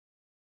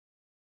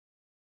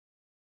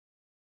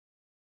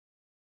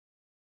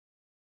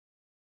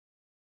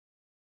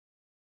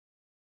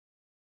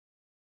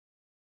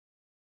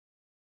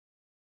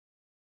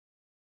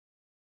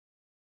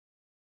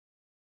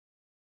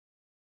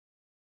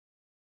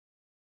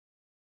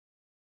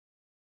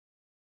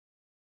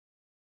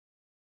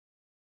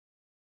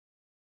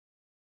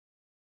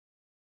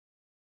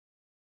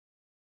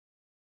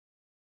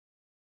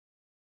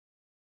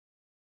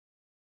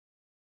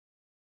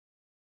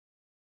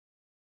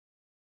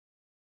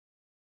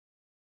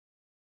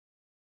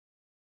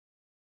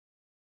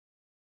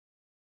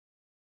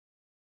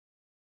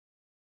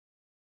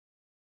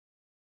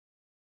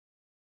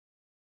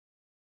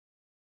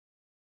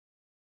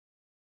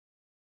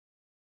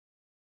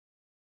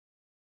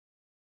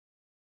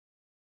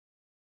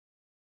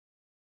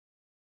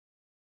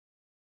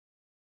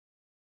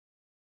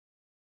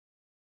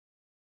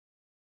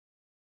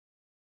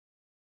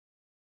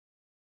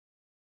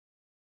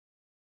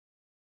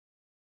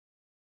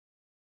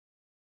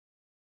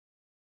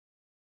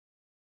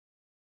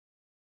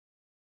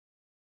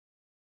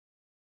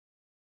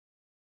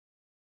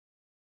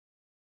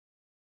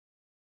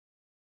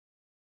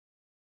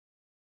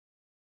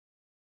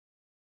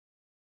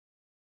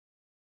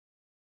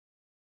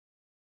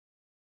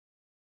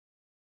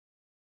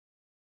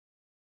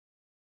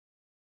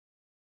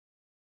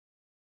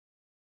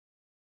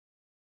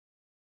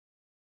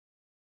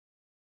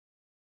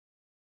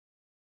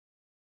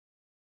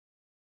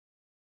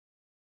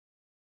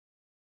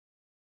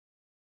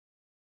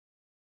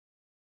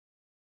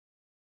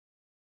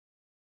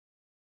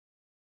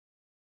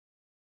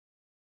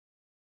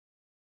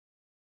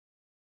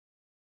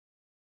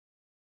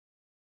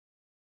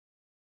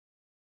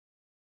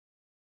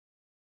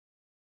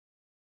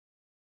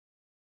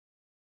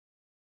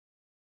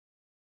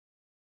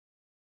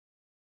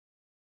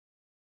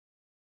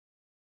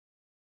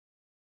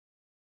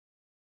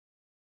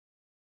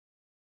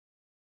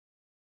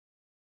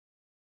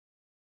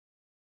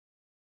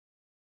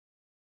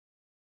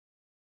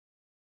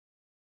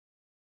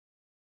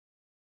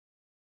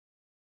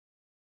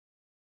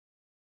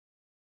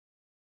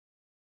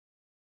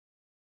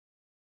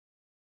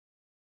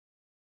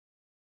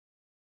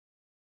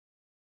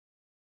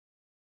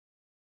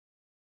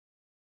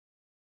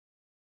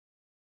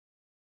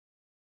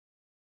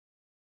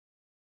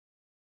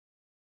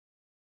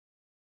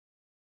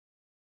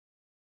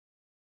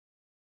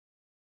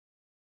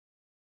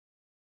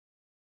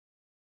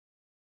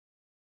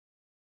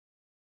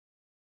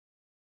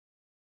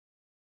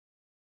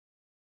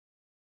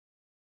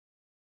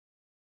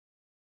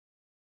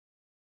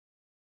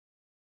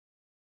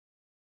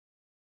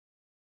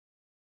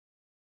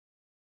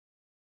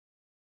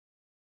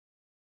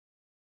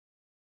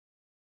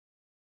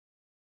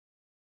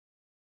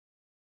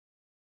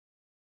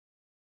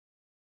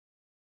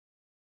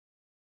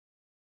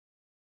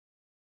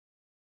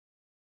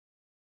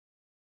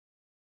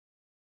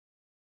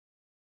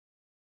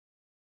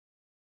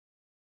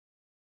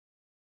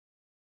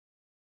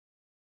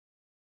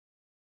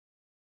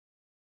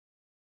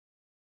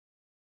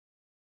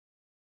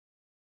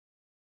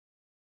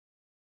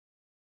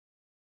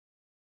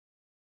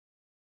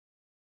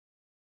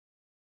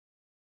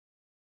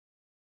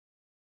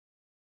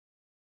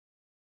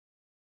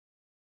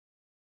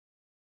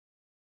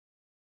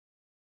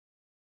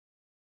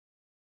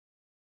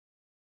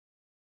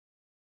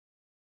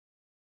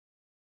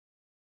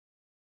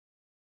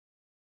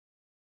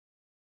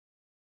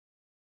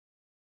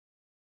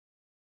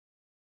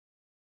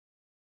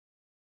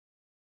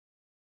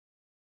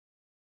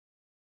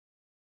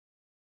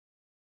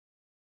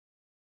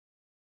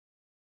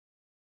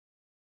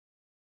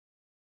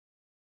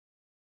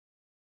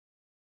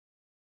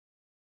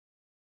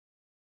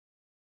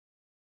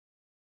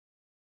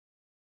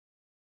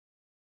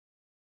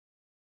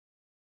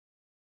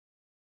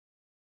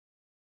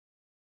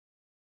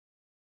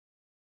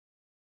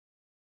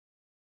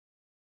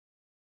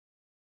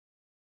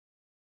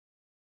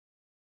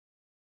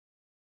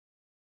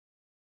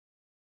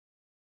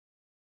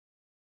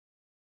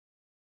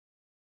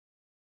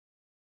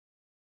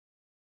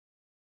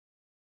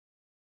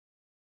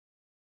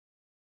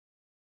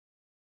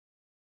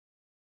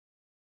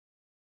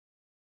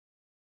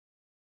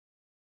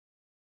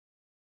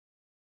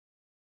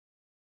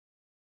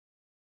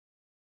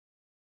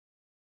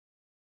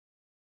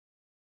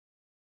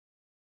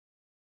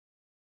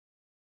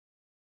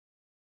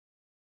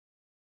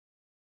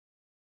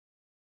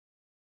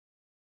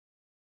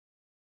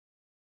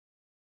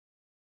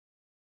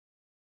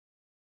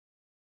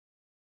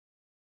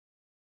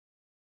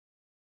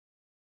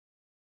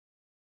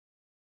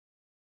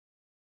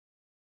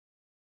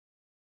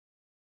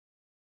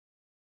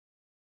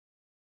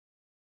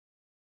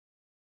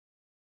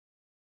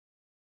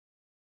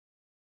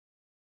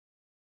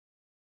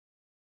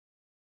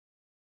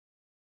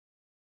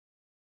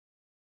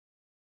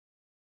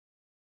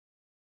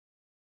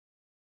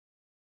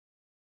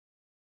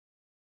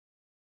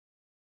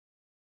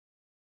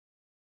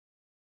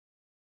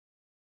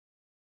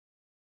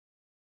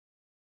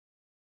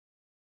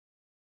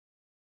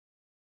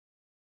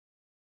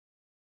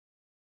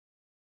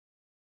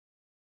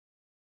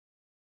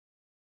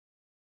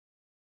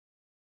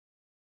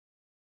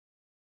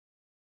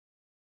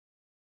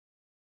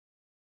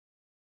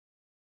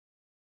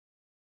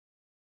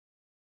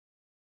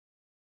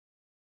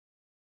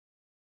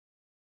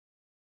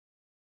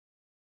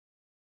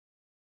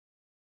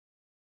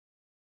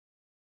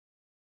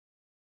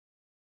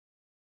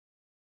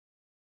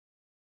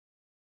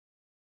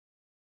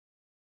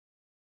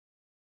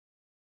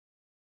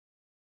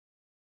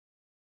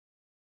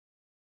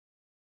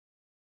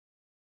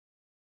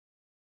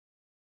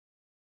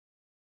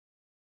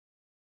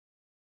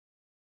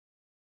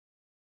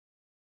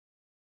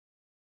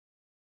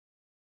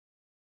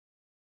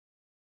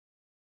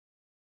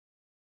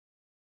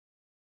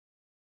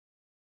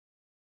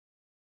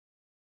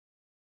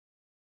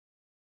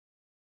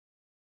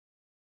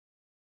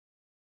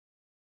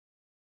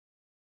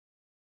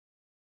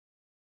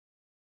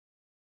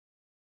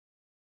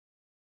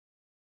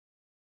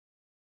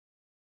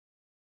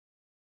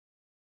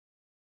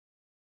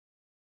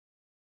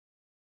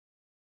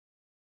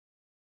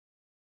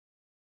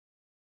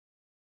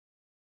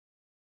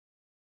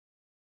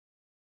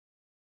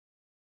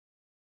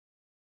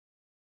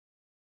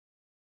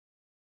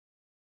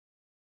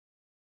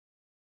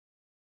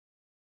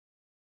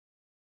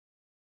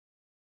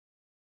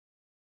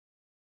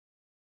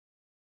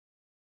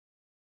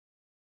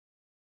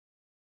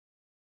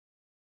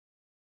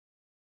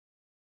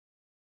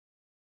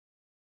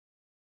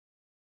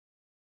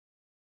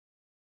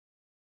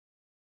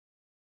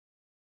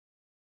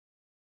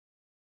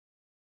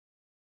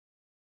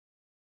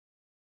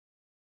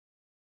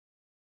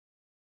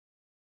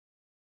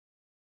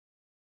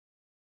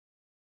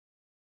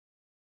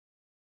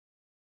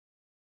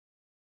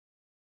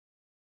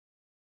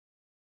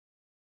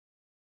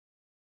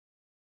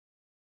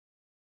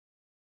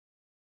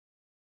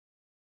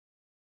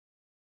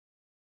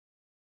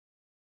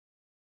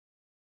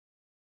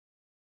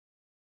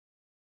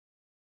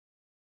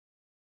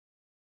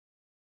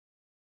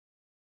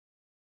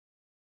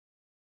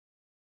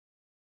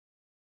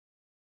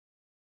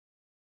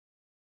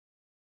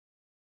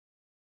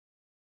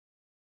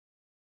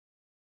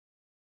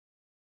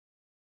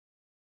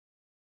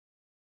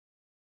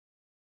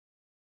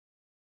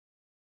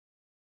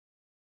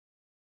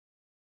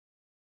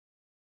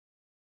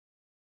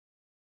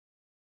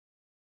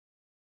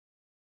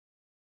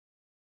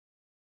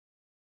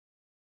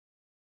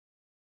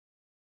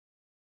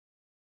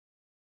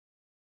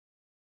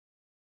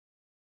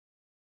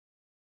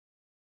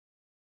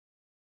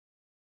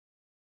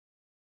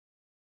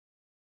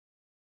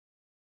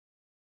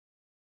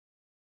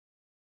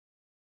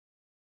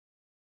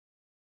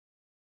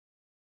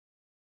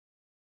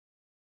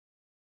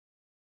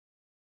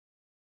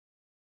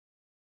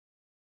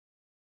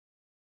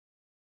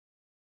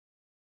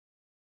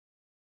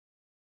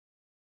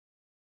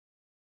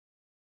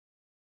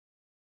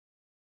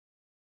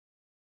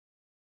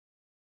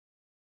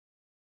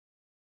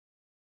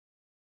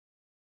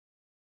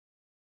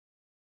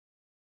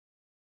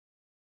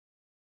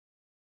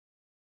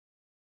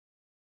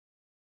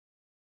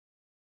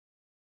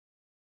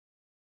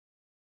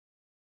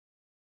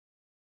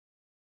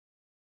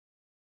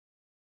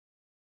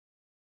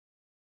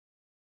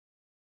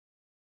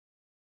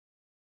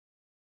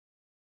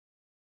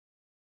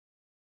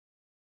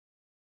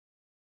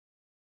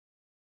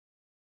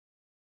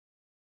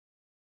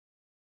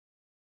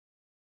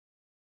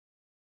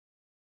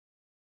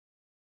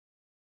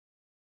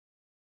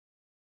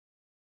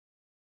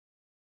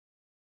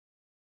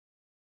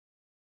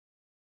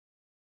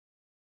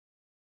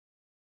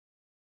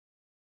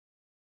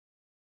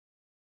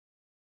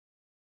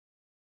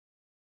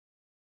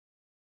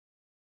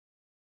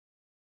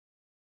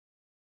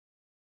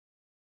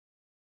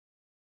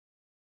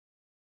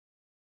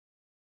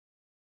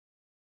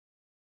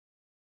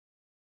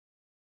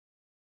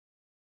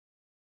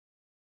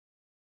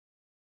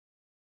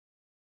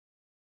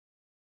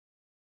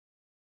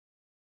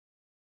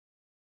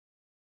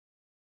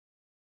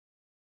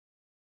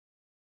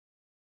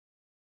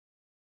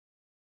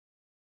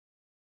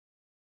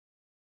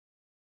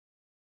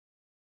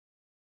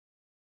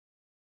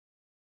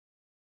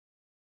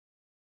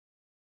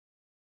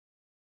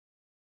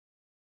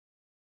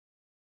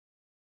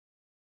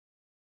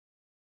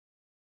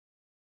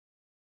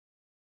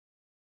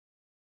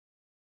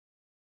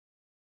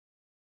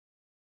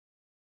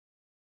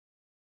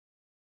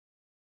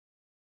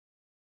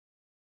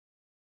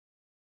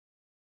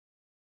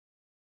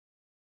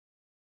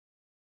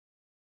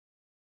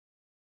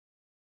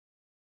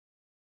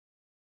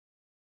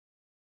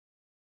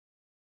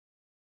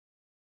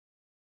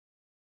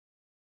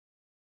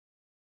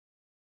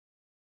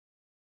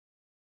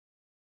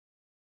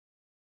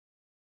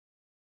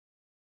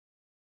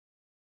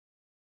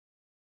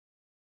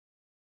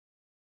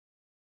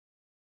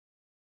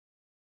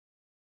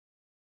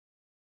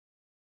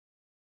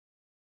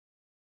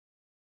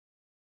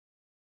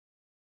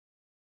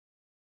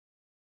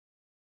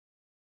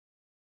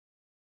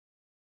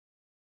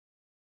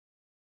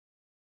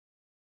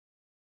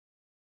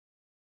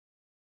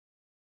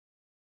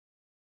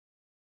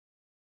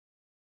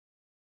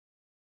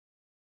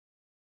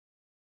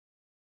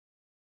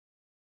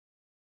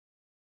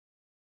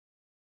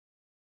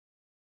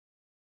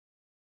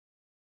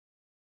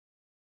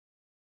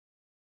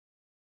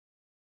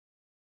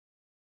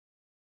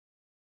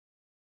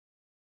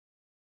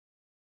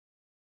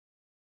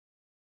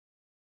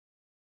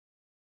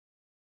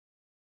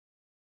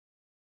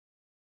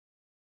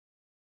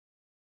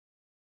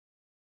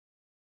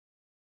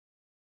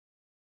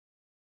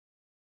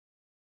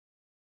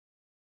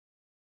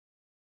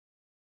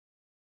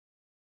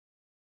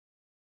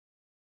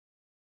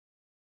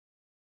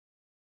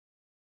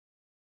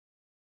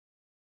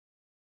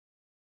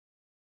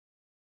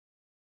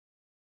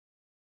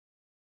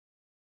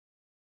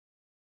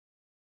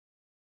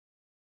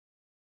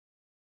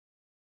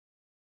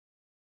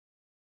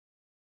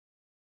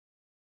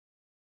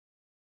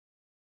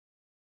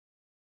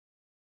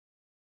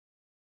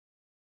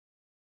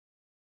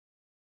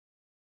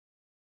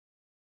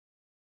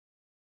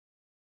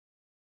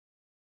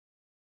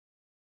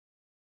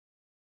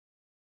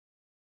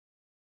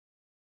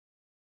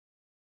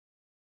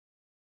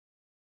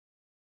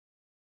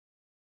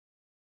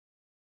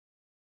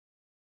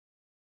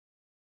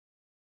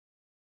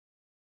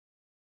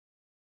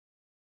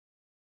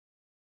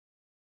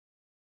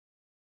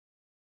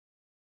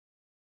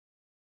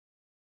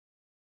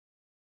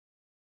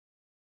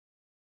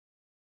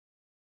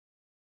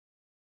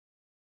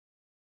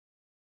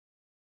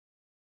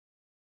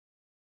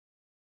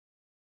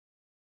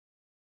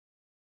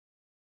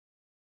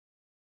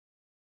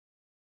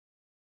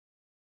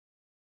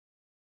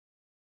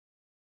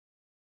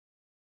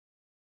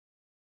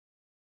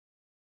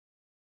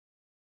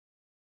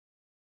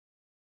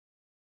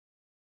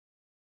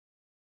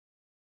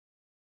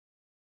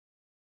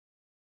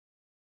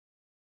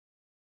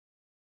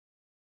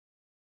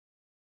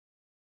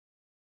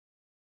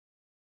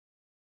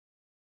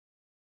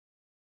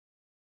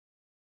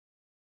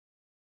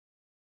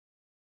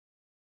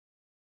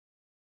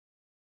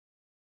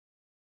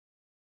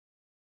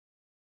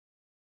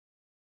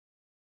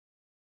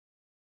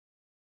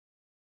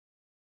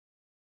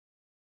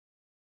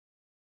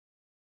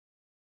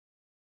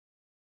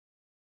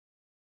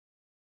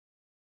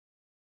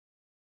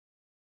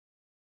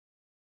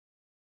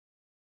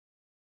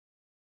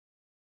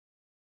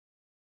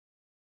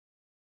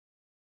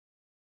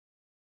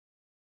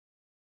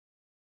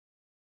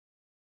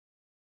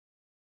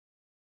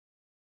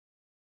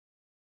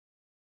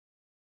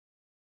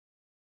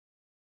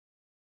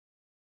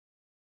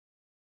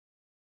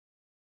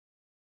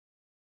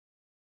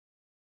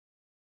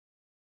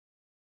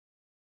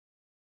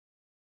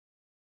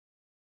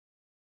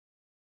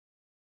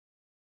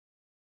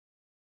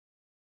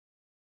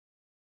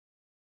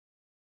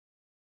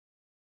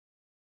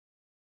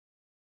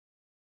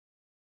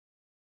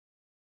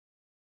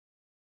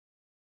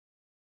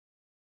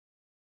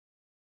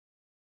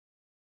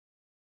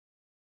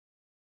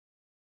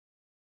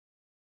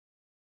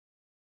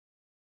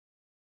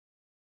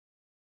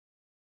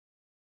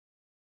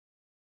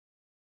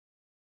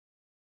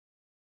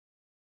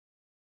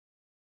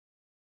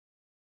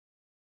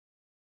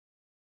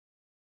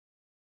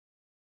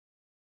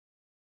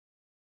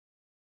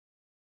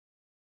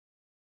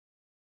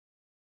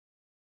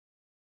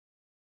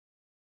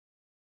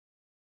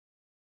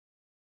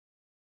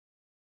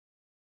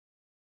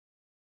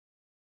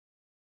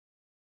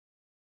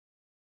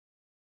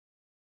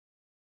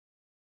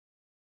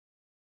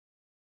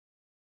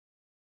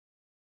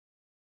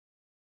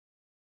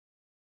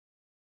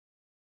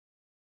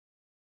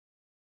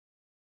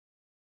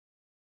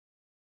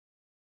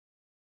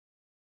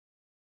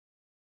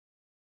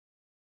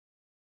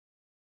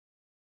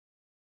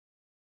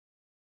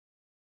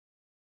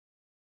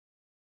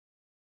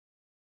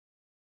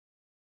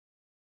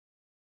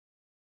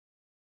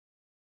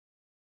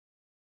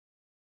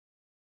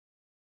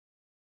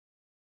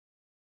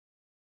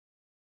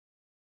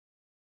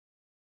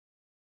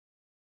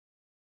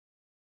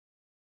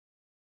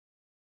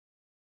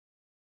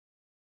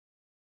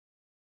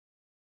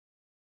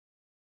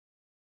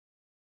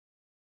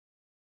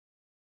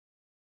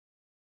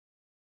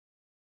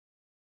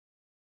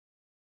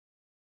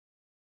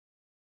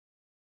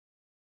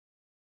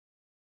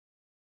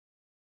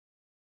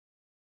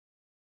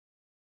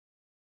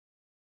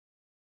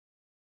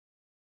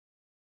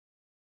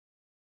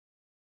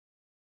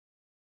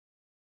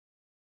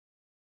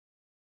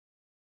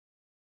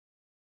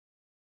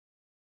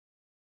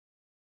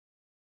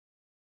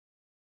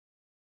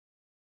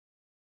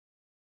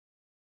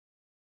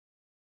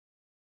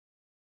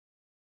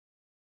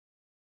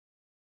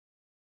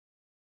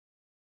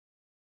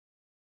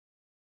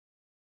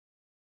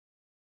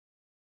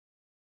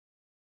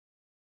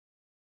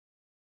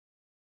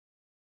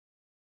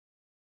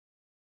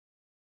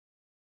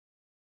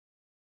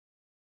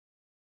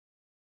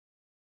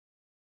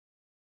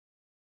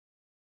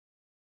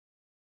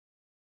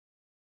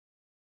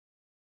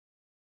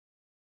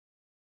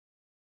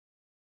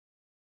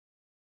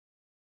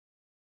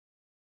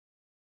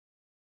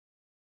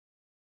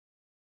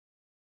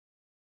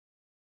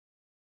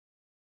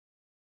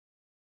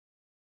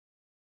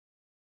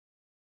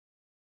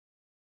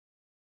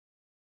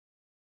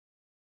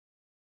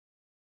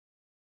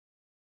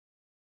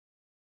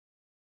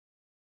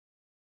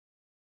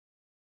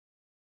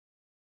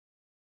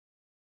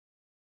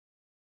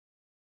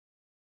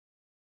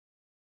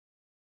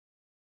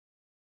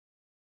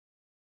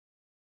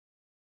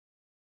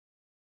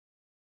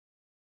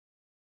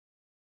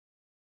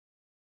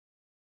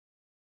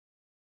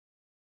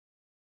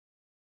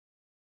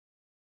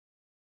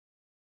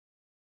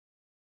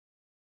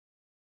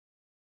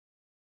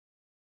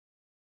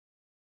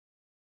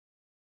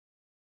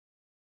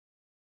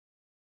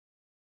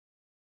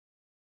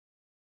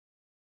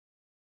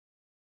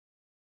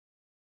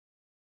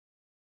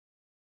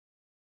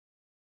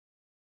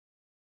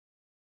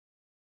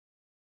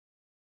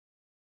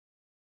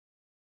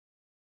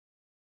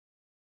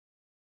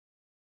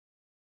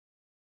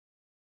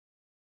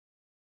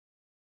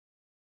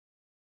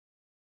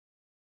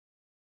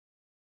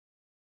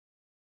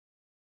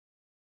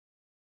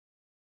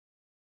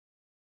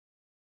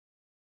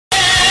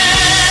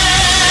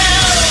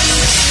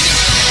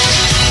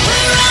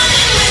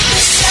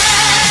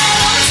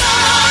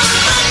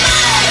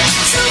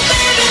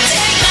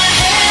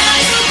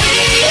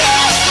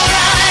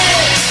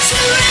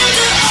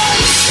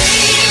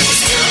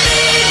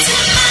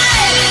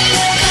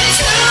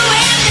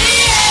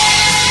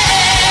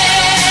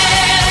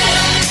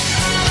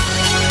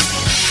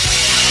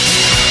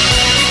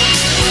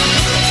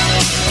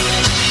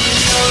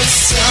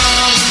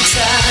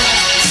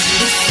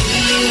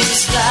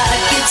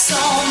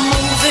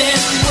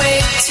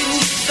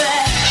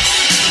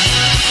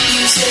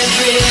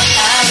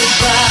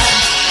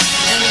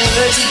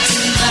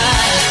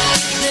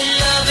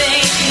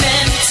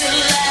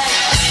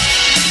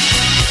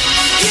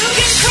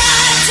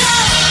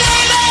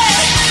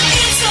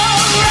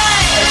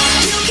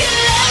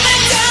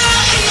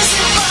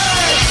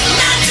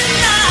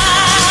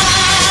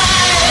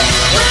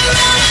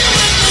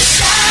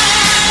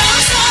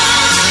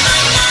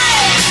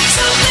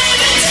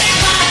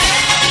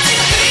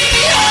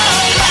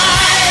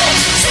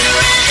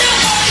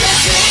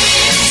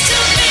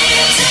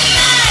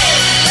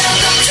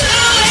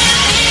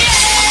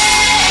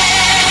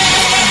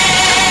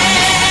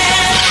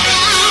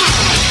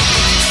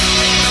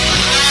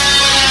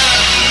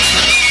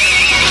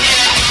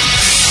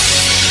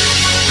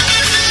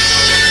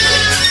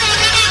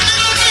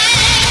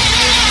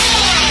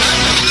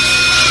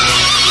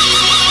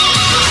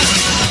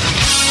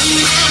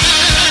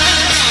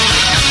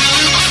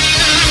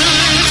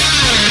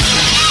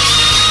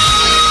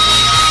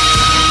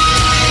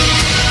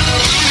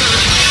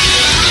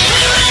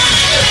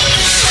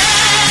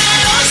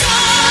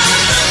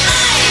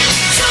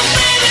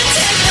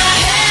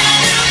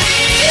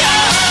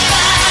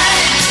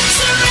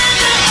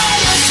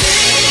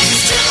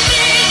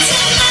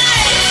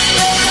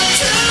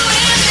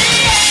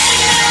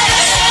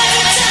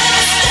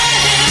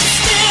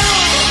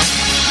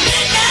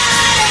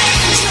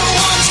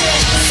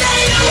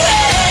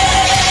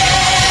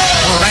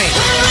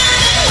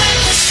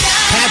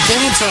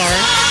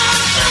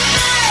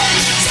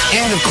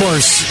And, of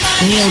course,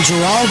 Neil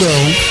Giraldo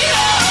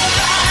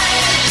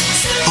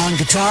on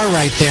guitar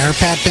right there.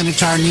 Pat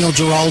Benatar, Neil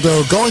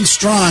Giraldo going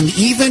strong,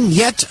 even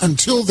yet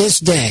until this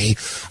day.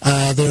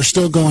 They're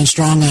still going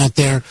strong out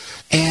there.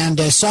 And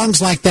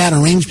songs like that,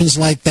 arrangements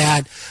like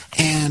that,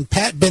 and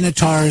Pat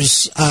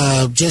Benatar's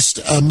just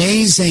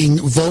amazing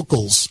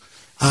vocals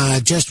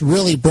just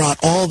really brought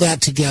all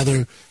that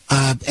together.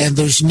 And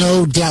there's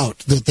no doubt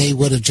that they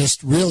would have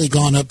just really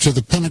gone up to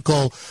the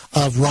pinnacle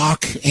of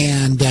rock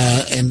and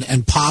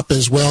pop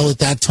as well at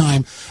that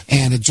time.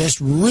 And it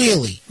just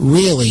really,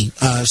 really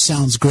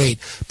sounds great.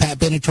 Pat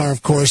Benatar,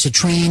 of course, a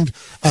trained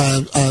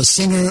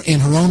singer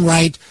in her own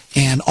right,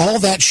 and all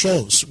that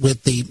shows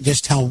with the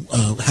just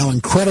how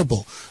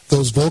incredible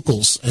those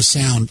vocals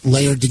sound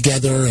layered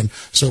together and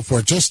so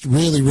forth. Just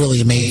really, really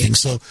amazing.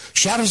 So,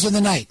 Shadows of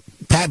the Night.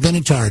 Pat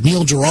Benatar,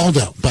 Neil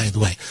Giraldo, by the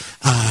way,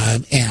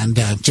 and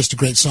just a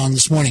great song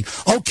this morning.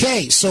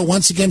 Okay, so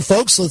once again,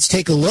 folks, let's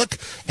take a look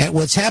at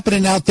what's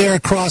happening out there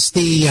across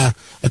the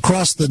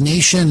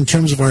nation in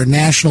terms of our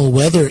national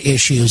weather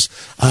issues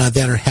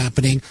that are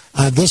happening.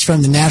 This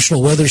from the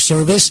National Weather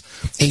Service: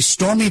 a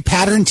stormy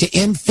pattern to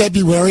end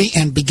February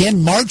and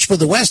begin March for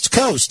the West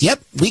Coast.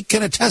 Yep, we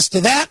can attest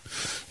to that,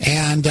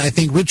 and I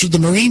think Richard the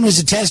Marine was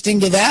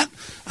attesting to that.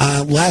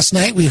 Last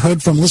night we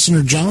heard from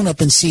listener Joan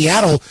up in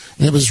Seattle,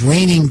 and it was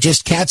raining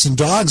just cats and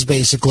dogs,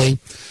 basically.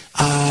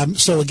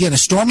 So again, a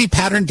stormy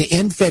pattern to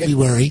end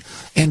February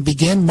and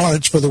begin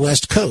March for the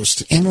West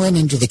Coast, inland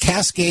into the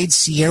Cascades,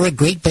 Sierra,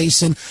 Great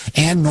Basin,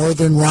 and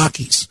Northern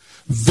Rockies.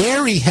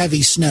 Very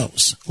heavy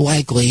snows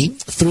likely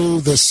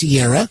through the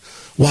Sierra,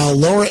 while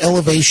lower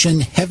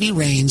elevation heavy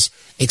rains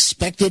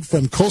expected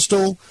from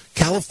coastal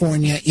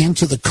California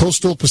into the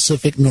coastal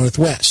Pacific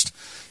Northwest.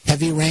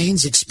 Heavy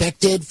rains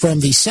expected from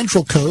the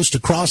central coast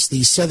across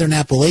the southern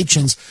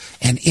Appalachians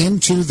and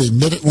into the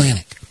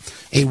mid-Atlantic.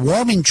 A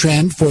warming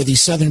trend for the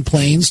southern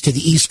plains to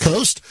the east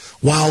coast,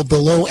 while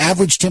below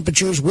average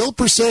temperatures will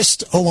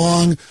persist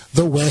along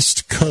the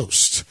west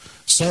coast.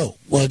 So,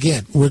 well,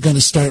 again, we're going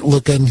to start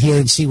looking here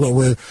and see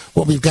what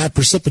we've got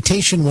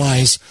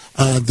precipitation-wise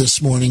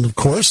this morning, of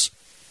course.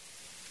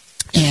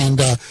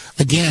 And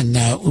again,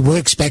 we're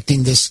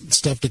expecting this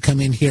stuff to come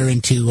in here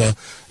into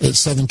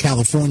Southern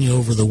California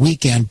over the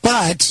weekend.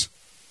 But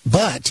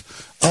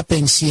up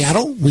in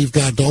Seattle, we've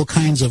got all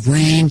kinds of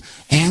rain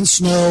and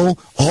snow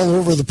all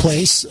over the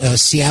place.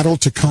 Seattle,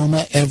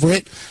 Tacoma,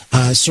 Everett,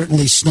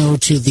 certainly snow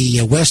to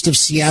the west of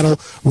Seattle,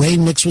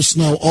 rain mixed with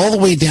snow all the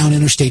way down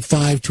Interstate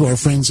 5 to our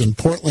friends in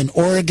Portland,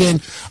 Oregon.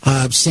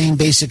 Same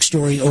basic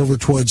story over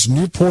towards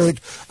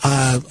Newport,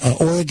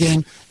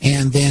 Oregon,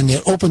 and then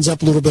it opens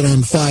up a little bit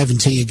on 5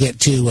 until you get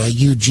to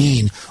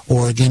Eugene,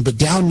 Oregon. But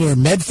down near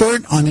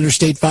Medford on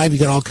Interstate 5, you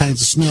got all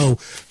kinds of snow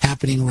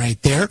happening right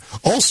there.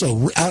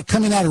 Also,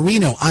 coming out of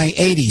Reno,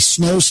 I-80,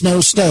 snow,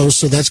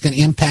 so that's going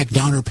to impact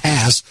Donner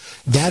Pass.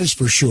 That is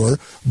for sure.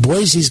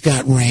 Boise's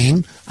got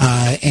rain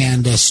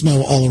and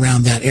snow all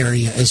around that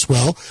area as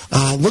well.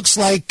 Looks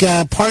like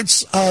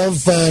parts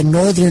of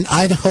northern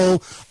Idaho.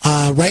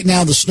 Right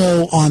now, the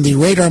snow on the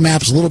radar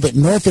map is a little bit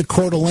north of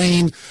Coeur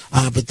d'Alene,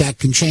 but that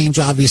can change,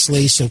 obviously.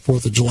 So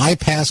 4th of July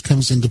Pass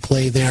comes into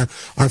play there.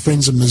 Our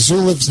friends in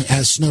Missoula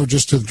has snow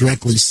just to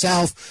directly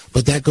south,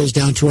 but that goes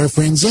down to our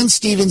friends in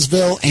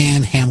Stevensville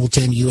and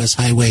Hamilton, U.S.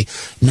 Highway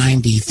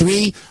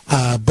 93.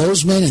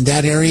 Bozeman in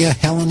that area,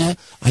 Helena,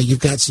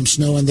 you've got some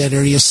snow in that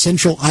area.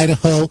 Central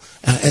Idaho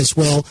as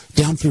well.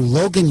 Down through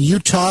Logan,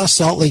 Utah,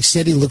 Salt Lake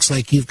City, looks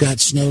like you've got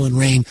snow and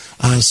rain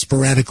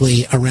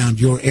sporadically around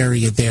your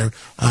area there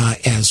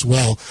as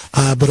well.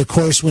 But of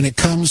course, when it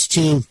comes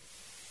to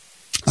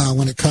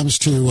When it comes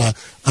to,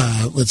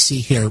 let's see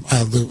here,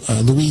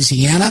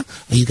 Louisiana,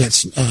 you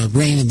got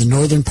rain in the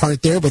northern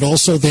part there, but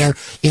also there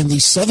in the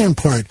southern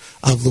part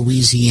of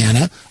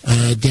Louisiana,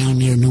 down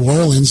near New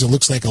Orleans. It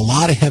looks like a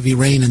lot of heavy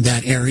rain in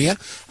that area.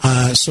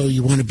 So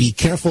you want to be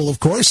careful, of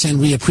course, and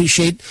we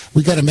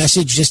got a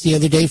message just the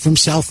other day from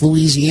South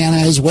Louisiana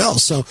as well.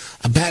 So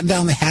batten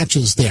down the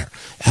hatches there.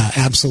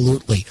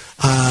 Absolutely.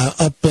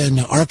 Up in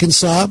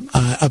Arkansas,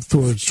 up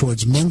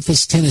towards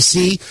Memphis,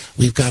 Tennessee,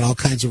 we've got all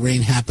kinds of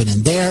rain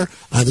happening there.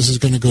 This is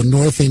going to go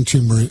north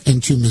into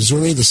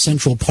Missouri, the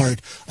central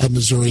part of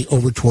Missouri,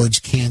 over towards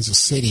Kansas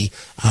City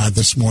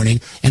this morning.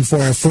 And for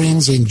our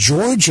friends in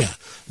Georgia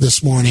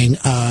this morning,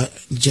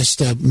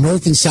 just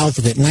north and south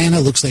of Atlanta,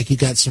 looks like you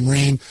got some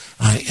rain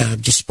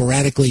just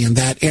sporadically in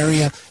that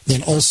area.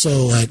 Then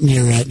also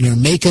near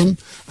Macon,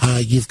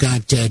 you've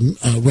got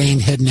rain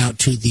heading out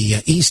to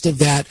the east of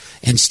that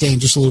and staying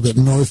just a little bit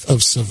north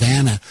of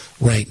Savannah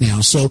right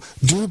now. So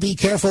do be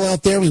careful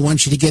out there. We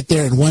want you to get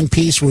there in one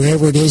piece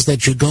wherever it is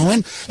that you're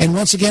going. And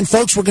once again,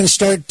 folks, we're going to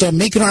start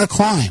making our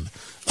climb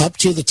up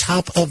to the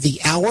top of the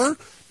hour.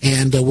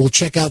 And we'll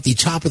check out the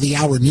top of the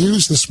hour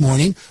news this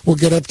morning. We'll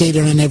get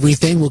updated on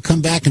everything. We'll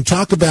come back and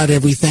talk about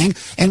everything.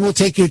 And we'll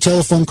take your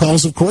telephone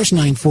calls, of course,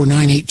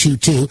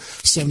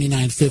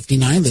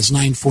 949-822-7959. That's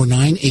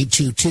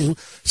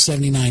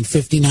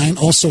 949-822-7959.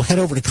 Also, head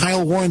over to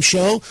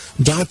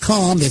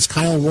KyleWarrenShow.com. That's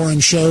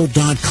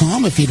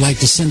KyleWarrenShow.com. If you'd like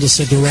to send us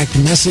a direct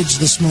message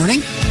this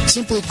morning,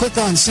 simply click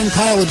on Send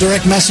Kyle a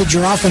Direct Message.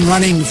 You're off and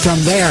running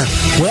from there.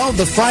 Well,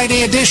 the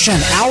Friday edition,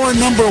 hour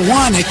number 1.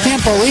 I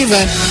can't believe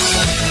it.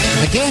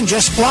 Again,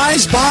 just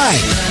flies by.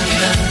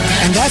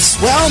 And that's,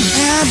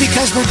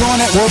 because we're going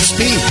at warp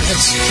speed.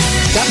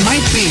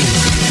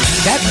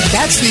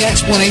 That's the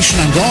explanation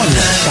I'm going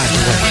with, by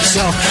the way.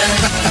 So,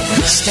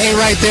 stay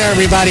right there,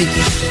 everybody.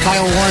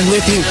 Kyle Warren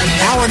with you.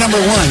 Hour number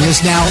 1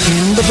 is now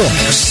in the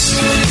books.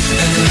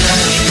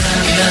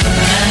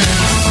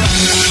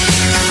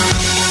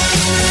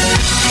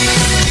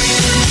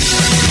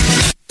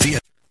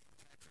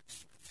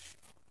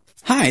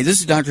 Hi, this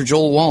is Dr.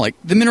 Joel Wallach,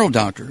 the Mineral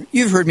Doctor.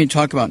 You've heard me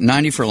talk about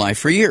 90 for Life for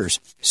years.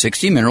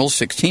 60 minerals,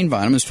 16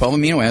 vitamins, 12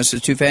 amino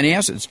acids, 2 fatty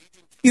acids.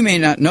 You may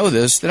not know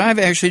this, that I've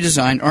actually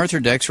designed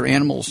Arthrodex for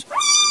animals.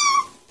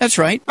 That's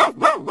right.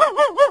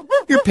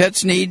 Your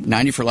pets need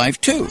 90 for Life,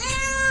 too.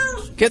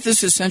 Get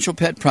this essential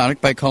pet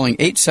product by calling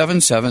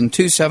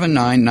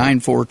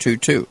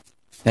 877-279-9422.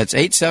 That's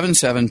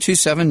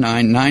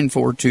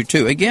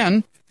 877-279-9422.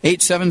 Again,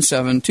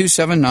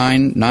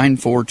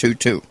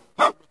 877-279-9422.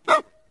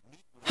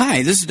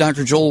 Hi, this is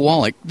Dr. Joel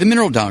Wallach, the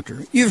Mineral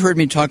Doctor. You've heard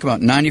me talk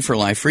about 90 for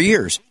Life for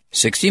years.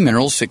 60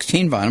 minerals,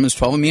 16 vitamins,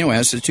 12 amino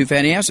acids, 2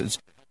 fatty acids.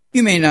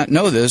 You may not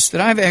know this, that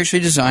I've actually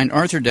designed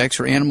Arthrodex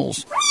for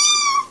animals.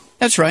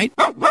 That's right.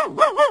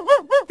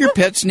 Your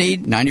pets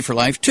need 90 for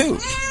Life, too.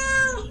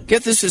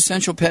 Get this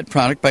essential pet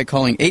product by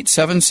calling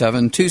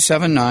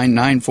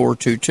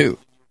 877-279-9422.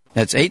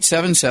 That's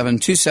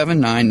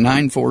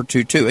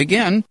 877-279-9422.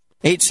 Again,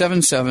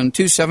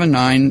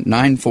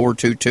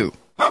 877-279-9422.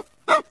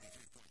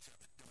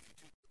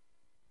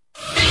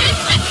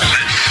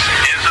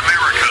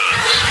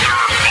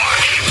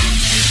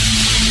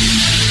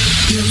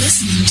 You're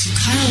listening to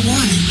Kyle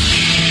Warren.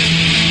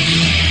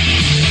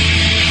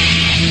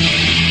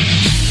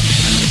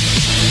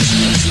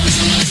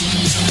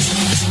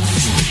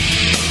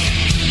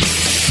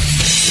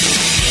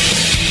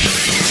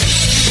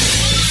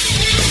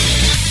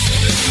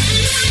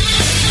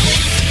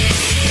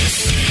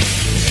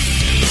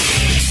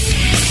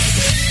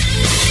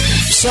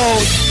 So,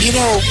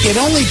 it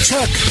only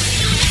took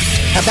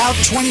about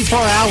 24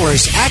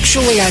 hours.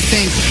 Actually, I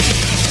think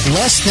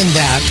less than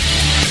that,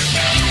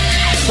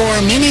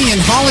 for many in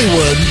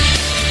Hollywood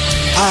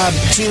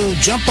to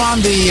jump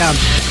on the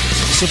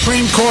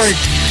Supreme Court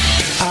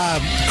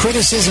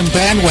criticism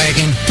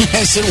bandwagon,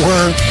 as it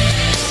were.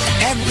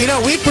 And,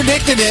 we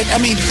predicted it. I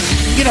mean,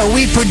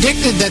 we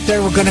predicted that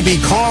there were going to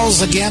be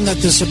calls again that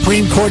the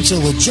Supreme Court's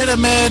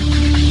illegitimate,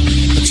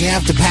 that you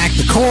have to pack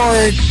the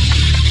court,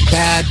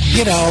 that,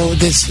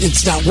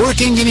 it's not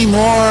working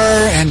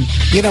anymore, and,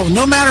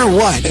 no matter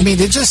what. I mean,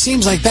 it just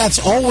seems like that's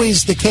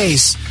always the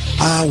case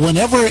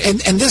whenever,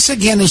 and this,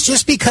 again, is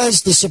just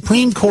because the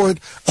Supreme Court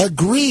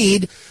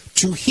agreed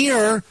to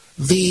hear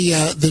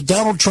the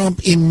Donald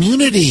Trump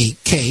immunity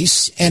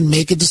case and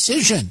make a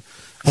decision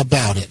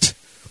about it.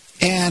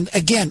 And,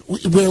 again,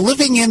 we're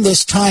living in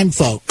this time,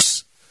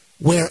 folks,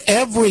 where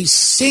every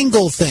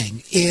single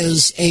thing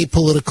is a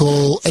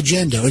political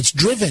agenda. It's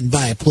driven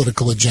by a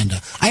political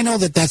agenda. I know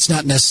that that's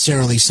not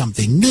necessarily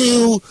something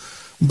new,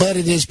 but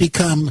it has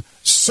become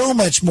so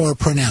much more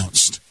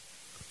pronounced.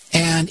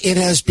 And it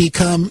has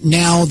become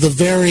now the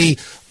very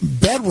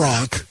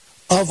bedrock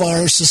of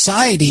our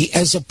society,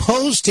 as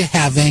opposed to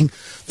having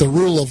the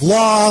rule of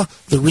law,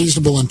 the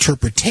reasonable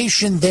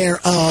interpretation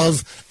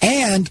thereof,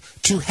 and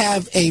to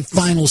have a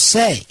final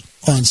say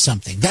on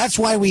something. That's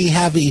why we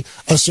have a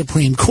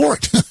Supreme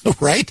Court,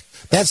 right?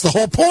 That's the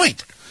whole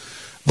point.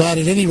 But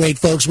at any rate,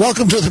 folks,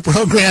 welcome to the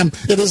program.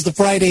 It is the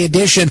Friday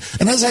edition.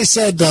 And as I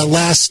said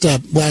last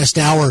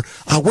hour,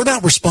 we're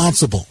not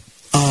responsible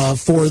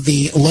for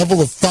the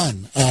level of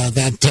fun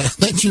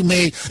that you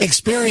may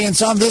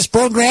experience on this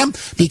program,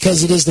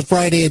 because it is the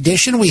Friday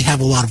edition. We have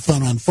a lot of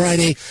fun on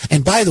Friday.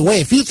 And by the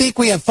way, if you think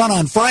we have fun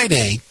on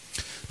Friday,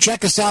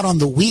 check us out on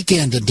the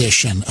weekend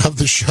edition of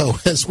the show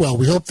as well.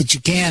 We hope that you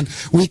can.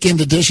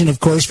 Weekend edition, of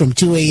course, from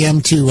 2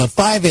 a.m. to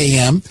 5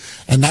 a.m.,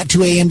 and not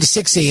 2 a.m. to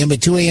 6 a.m.,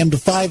 but 2 a.m. to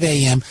 5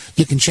 a.m.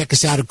 You can check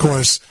us out, of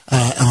course,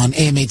 on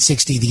AM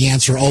 860, The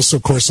Answer. Also,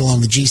 of course,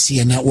 along the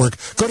GCN network.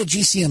 Go to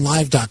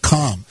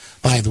GCNlive.com.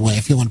 By the way,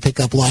 if you want to pick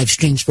up live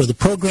streams for the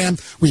program,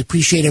 we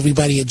appreciate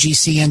everybody at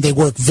GCN. They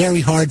work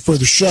very hard for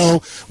the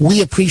show.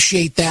 We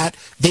appreciate that.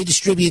 They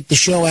distribute the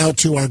show out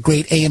to our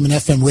great AM and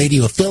FM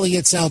radio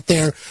affiliates out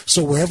there.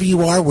 So wherever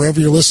you are, wherever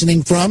you're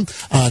listening from,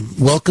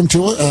 welcome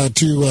to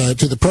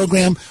the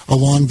program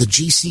along the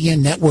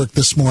GCN network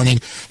this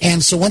morning.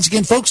 And so once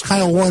again, folks,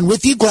 Kyle Warren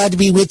with you. Glad to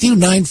be with you.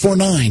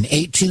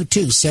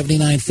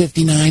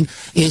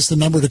 949-822-7959 is the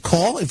number to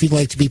call if you'd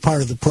like to be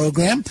part of the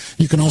program.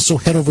 You can also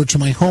head over to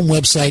my home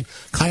website,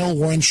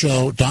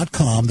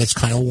 KyleWarrenShow.com. That's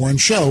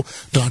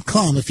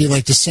KyleWarrenShow.com if you'd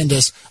like to send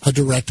us a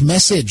direct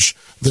message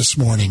this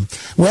morning.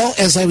 Well,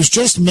 as I was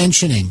just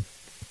mentioning,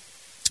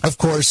 of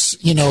course,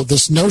 you know,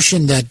 this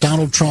notion that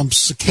Donald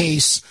Trump's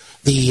case,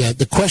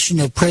 the question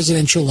of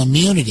presidential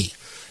immunity,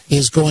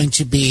 is going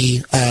to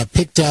be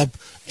picked up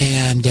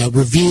and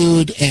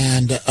reviewed,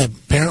 and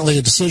apparently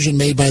a decision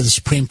made by the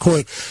Supreme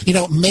Court. You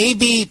know,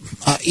 maybe,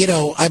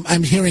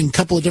 I'm hearing a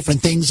couple of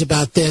different things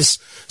about this,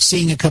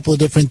 seeing a couple of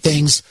different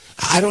things.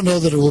 I don't know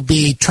that it will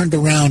be turned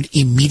around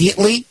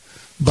immediately,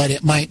 but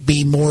it might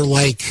be more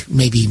like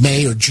maybe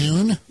May or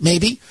June,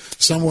 maybe,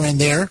 somewhere in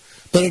there.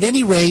 But at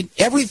any rate,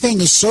 everything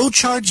is so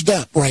charged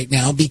up right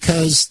now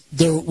because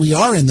we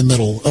are in the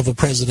middle of a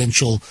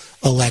presidential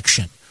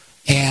election.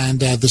 And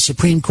the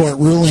Supreme Court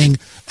ruling,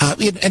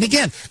 and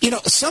again, you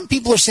know, some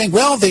people are saying,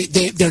 well,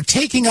 they're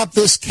taking up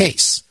this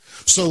case,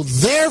 so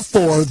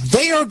therefore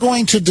they are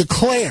going to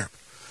declare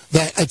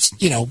that it's,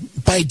 you know,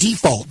 by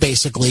default,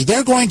 basically,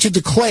 they're going to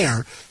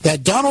declare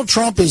that Donald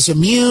Trump is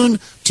immune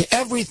to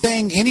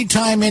everything,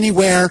 anytime,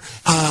 anywhere.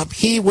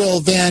 He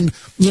will then,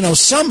 you know,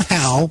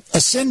 somehow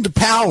ascend to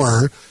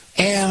power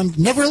and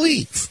never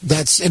leave.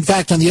 That's, in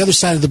fact, on the other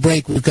side of the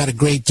break, we've got a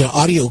great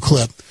audio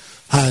clip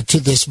to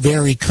this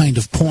very kind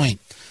of point.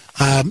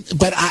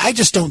 But I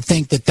just don't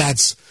think that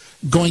that's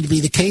going to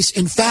be the case.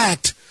 In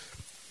fact,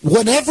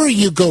 whenever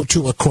you go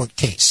to a court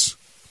case,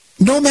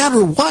 no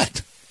matter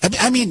what,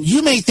 I mean,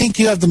 you may think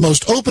you have the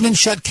most open and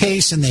shut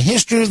case in the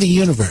history of the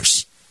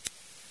universe,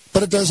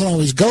 but it doesn't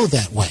always go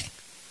that way.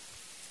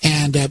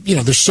 And, you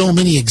know, there's so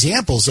many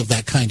examples of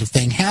that kind of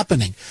thing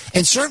happening.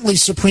 And certainly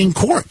Supreme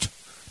Court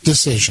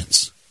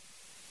decisions.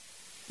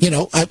 You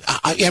know,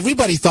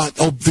 everybody thought,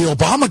 the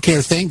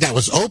Obamacare thing, that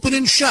was open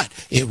and shut.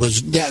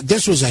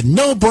 This was a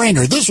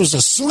no-brainer. This was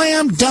a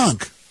slam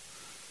dunk.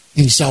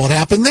 And you saw what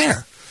happened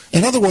there.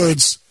 In other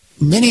words,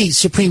 many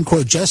Supreme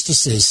Court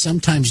justices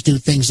sometimes do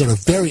things that are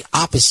very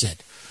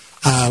opposite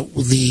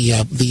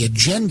the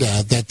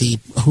agenda that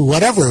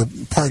whatever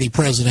party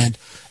president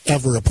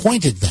ever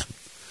appointed them.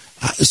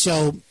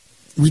 So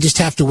we just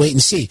have to wait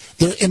and see.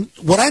 And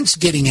what I'm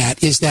getting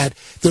at is that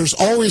there's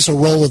always a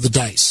roll of the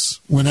dice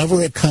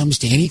whenever it comes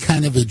to any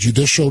kind of a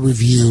judicial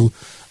review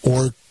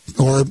or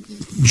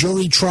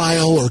jury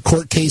trial or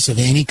court case of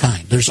any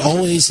kind. There's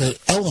always an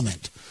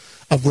element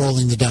of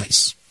rolling the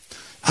dice.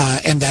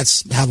 And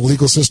that's how the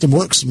legal system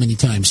works many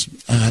times.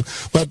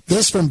 But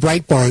this from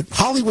Breitbart: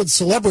 Hollywood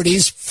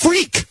celebrities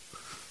freak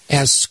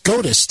as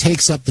SCOTUS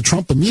takes up the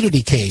Trump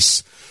immunity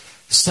case.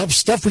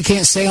 Stuff we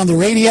can't say on the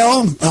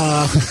radio.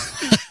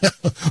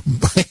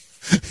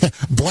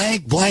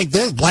 Blank, blank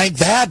this, blank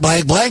that,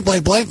 blank, blank,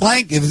 blank, blank,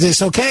 blank.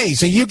 It's okay.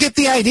 So you get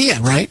the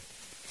idea, right?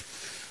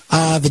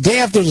 The day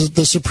after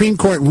the Supreme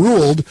Court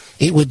ruled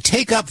it would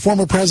take up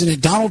former President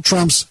Donald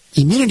Trump's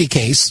immunity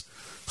case,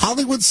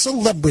 Hollywood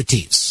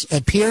celebrities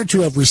appear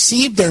to have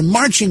received their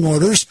marching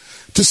orders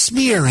to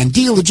smear and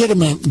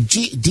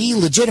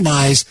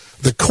delegitimize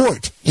the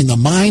court in the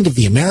mind of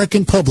the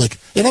American public.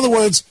 In other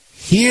words,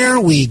 here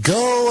we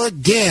go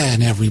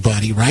again,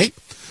 everybody, right?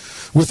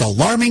 With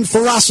alarming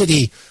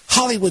ferocity,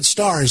 Hollywood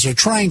stars are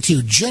trying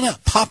to gin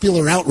up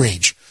popular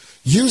outrage,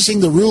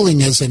 using the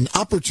ruling as an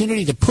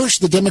opportunity to push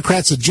the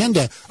Democrats'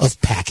 agenda of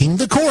packing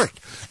the court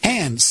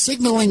and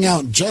signaling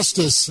out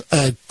Justice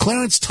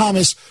Clarence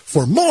Thomas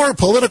for more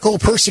political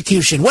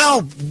persecution.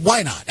 Well,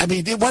 why not? I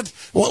mean,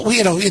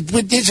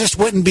 it just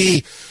wouldn't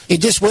be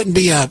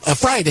a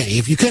Friday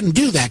if you couldn't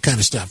do that kind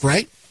of stuff,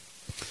 right?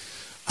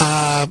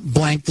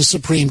 Blank the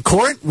Supreme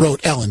Court,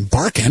 wrote Ellen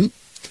Barkin.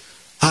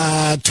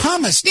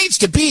 Thomas needs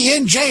to be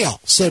in jail,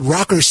 said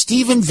rocker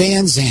Stephen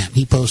Van Zandt.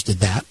 He posted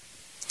that.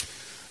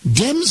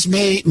 Dems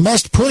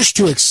must push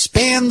to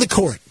expand the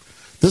court.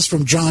 This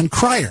from John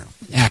Cryer,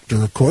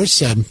 actor, of course,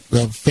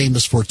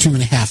 famous for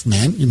 2.5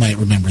 Men. You might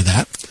remember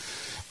that.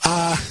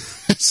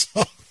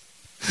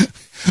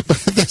 But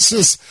this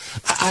is,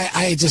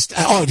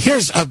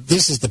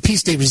 this is the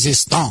piece de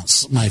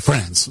resistance, my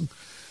friends.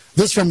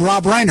 This from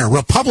Rob Reiner.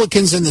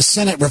 Republicans in the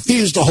Senate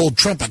refuse to hold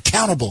Trump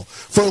accountable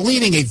for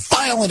leading a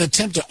violent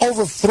attempt to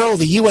overthrow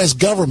the U.S.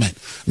 government.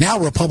 Now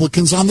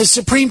Republicans on the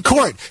Supreme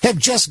Court have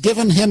just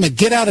given him a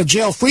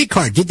get-out-of-jail-free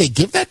card. Did they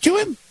give that to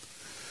him?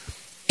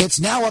 It's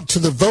now up to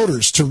the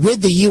voters to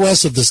rid the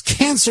U.S. of this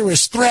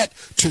cancerous threat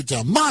to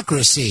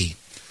democracy.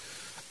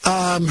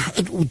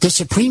 The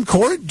Supreme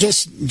Court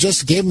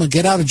just gave him a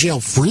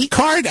get-out-of-jail-free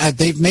card?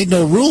 They've made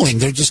no ruling.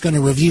 They're just going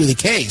to review the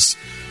case.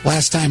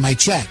 Last time I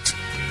checked.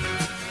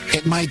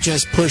 It might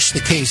just push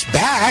the case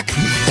back.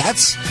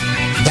 That's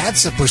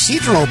a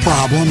procedural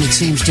problem, it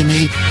seems to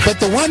me. But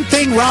the one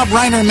thing Rob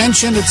Reiner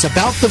mentioned, it's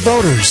about the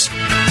voters.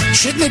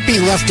 Shouldn't it be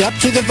left up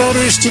to the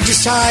voters to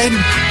decide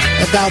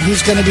about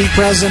who's going to be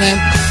president?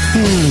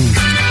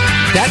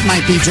 That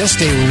might be just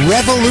a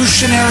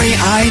revolutionary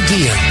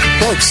idea.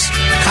 Folks,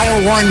 Kyle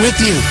Warren with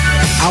you.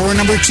 Hour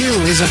number 2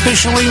 is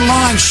officially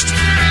launched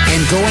and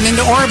going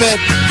into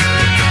orbit.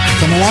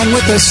 Come along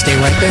with us. Stay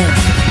right there.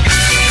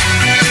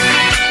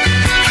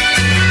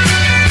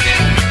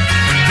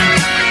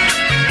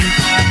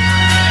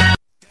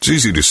 It's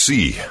easy to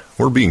see.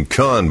 We're being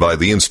conned by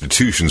the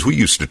institutions we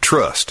used to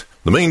trust.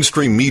 The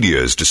mainstream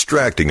media is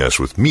distracting us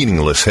with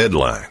meaningless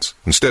headlines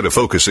instead of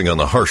focusing on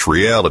the harsh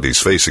realities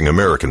facing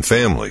American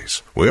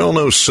families. We all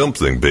know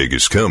something big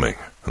is coming,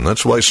 and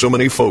that's why so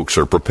many folks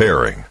are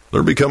preparing.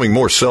 They're becoming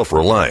more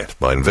self-reliant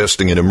by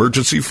investing in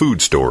emergency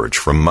food storage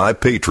from My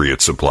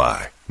Patriot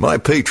Supply. My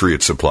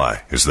Patriot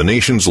Supply is the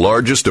nation's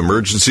largest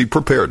emergency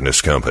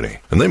preparedness company,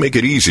 and they make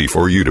it easy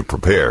for you to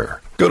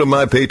prepare. Go to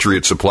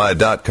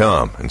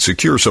MyPatriotSupply.com and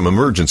secure some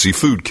emergency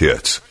food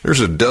kits.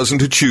 There's a dozen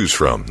to choose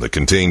from that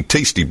contain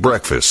tasty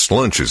breakfasts,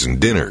 lunches, and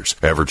dinners,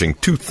 averaging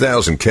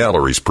 2,000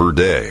 calories per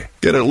day.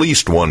 Get at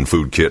least one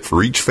food kit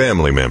for each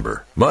family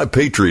member. My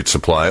Patriot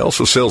Supply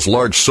also sells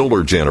large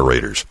solar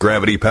generators,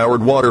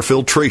 gravity-powered water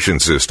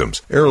filtration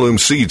systems, heirloom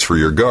seeds for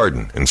your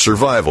garden, and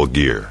survival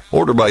gear.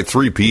 Order by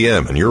 3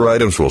 p.m. and your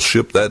items will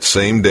ship that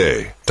same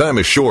day. Time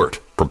is short.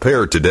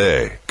 Prepare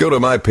today. Go to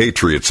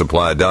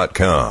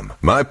MyPatriotSupply.com.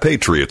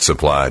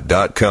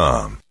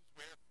 MyPatriotSupply.com.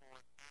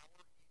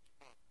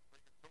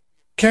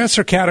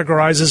 Cancer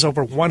categorizes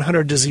over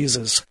 100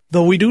 diseases.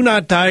 Though we do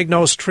not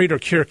diagnose, treat, or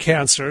cure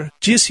cancer,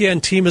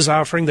 GCN team is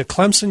offering the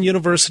Clemson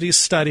University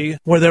study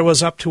where there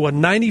was up to a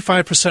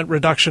 95%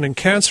 reduction in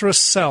cancerous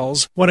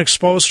cells when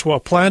exposed to a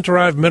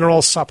plant-derived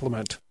mineral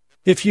supplement.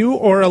 If you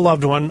or a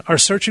loved one are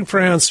searching for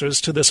answers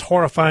to this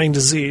horrifying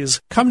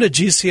disease, come to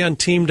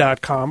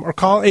GCNteam.com or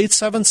call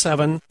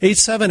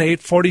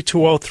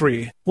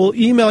 877-878-4203. We'll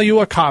email you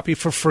a copy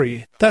for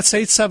free. That's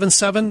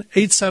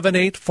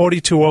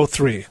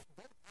 877-878-4203.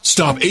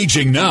 Stop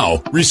aging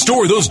now.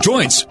 Restore those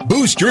joints.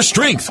 Boost your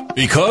strength.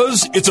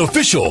 Because it's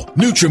official.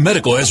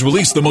 NutriMedical has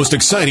released the most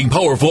exciting,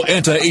 powerful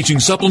anti-aging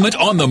supplement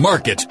on the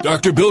market.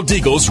 Dr. Bill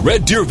Deagle's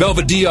Red Deer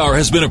Velvet DR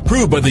has been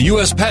approved by the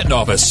U.S. Patent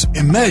Office.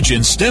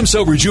 Imagine stem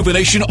cell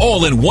rejuvenation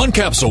all in one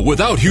capsule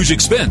without huge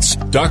expense.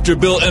 Dr.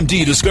 Bill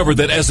MD discovered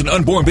that as an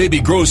unborn baby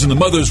grows in the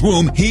mother's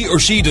womb, he or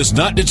she does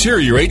not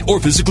deteriorate or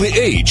physically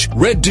age.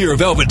 Red Deer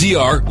Velvet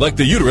DR, like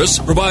the uterus,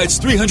 provides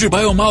 300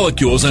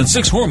 biomolecules and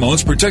 6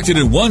 hormones protected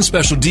in one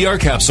special DR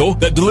capsule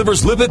that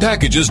delivers lipid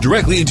packages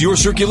directly into your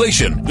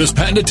circulation. This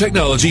patented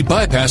technology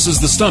bypasses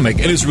the stomach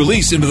and is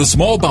released into the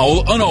small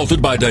bowel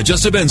unaltered by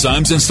digestive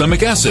enzymes and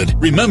stomach acid.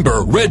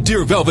 Remember, Red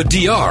Deer Velvet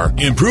DR.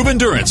 Improve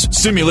endurance,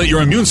 stimulate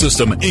your immune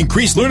system,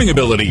 increase learning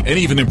ability, and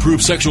even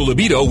improve sexual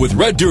libido with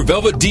Red Deer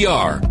Velvet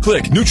DR.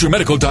 Click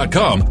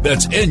NutriMedical.com,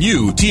 that's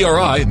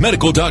N-U-T-R-I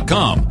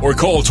medical.com, or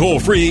call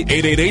toll-free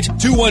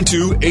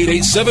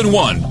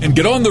 888-212-8871 and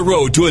get on the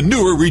road to a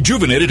newer,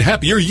 rejuvenated,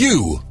 happier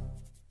you.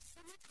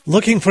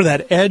 Looking for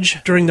that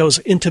edge during those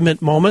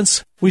intimate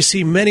moments? We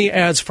see many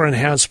ads for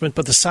enhancement,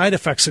 but the side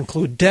effects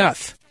include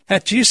death.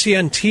 At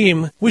GCN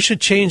Team, we should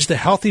change the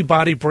Healthy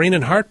Body, Brain,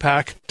 and Heart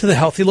Pack to the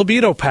Healthy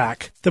Libido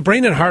Pack. The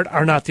brain and heart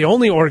are not the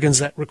only organs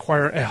that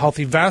require a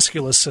healthy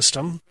vascular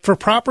system. For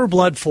proper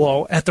blood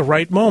flow at the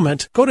right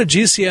moment, go to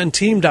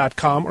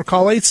GCNteam.com or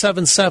call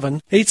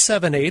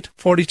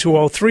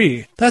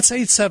 877-878-4203. That's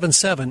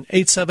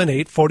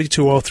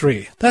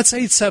 877-878-4203. That's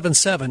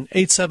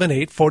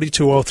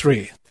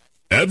 877-878-4203.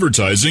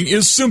 Advertising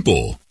is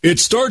simple. It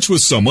starts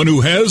with someone who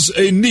has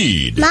a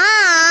need.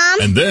 Mom!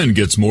 And then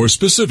gets more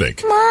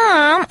specific.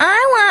 Mom,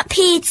 I want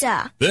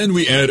pizza. Then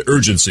we add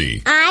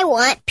urgency. I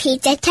want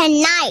pizza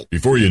tonight.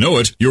 Before you know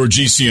it, your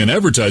GCN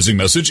advertising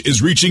message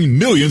is reaching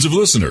millions of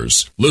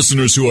listeners.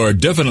 Listeners who are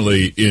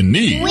definitely in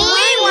need. We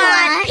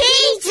want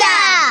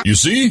pizza! You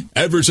see,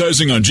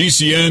 advertising on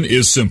GCN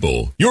is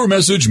simple. Your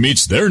message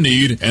meets their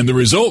need, and the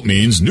result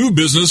means new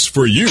business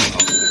for you.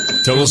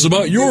 Tell us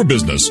about your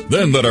business.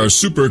 Then let our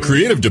super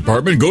creative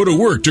department go to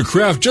work to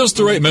craft just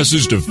the right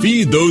message to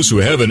feed those who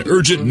have an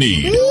urgent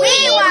need. We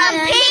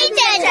want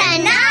pizza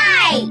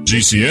tonight!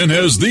 GCN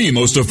has the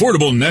most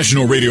affordable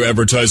national radio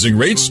advertising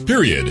rates,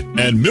 period.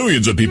 And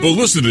millions of people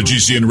listen to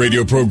GCN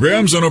radio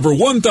programs on over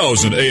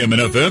 1,000 AM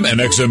and FM and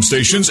XM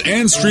stations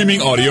and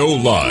streaming audio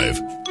live.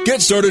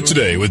 Get started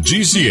today with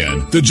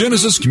GCN, the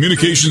Genesis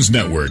Communications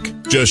Network.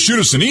 Just shoot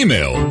us an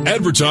email,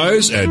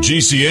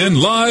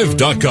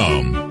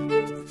 advertise@gcnlive.com.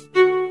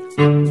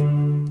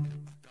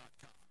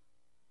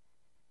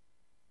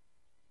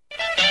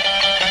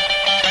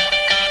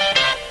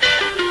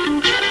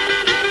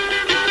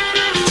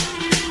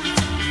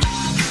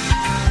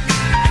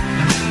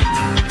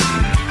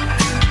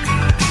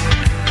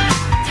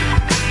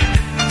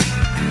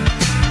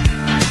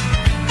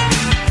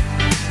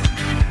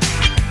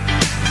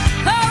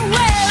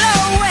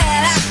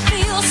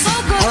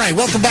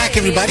 Welcome back,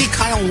 everybody.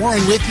 Kyle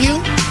Warren with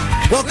you.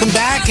 Welcome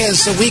back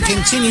as we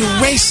continue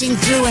racing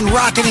through and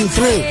rocketing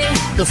through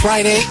the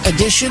Friday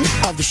edition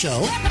of the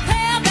show.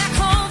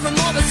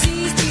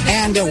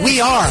 And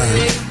we are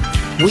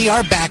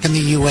back in the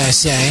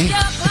USA.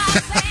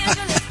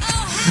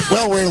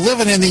 Well, we're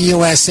living in the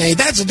USA.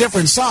 That's a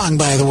different song,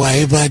 by the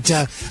way. But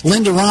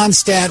Linda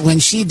Ronstadt, when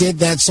she did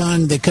that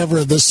song, the cover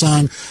of this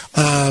song,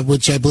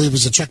 which I believe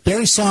was a Chuck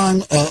Berry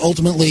song,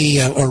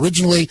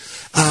 originally,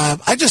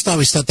 I just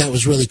always thought that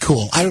was really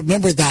cool. I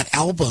remember that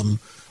album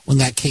when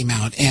that came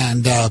out,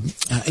 and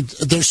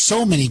there's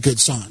so many good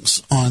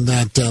songs on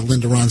that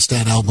Linda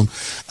Ronstadt album.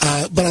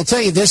 But I'll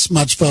tell you this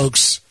much,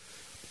 folks.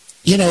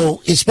 You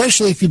know,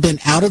 especially if you've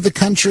been out of the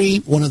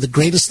country, one of the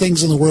greatest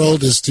things in the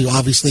world is to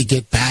obviously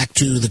get back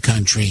to the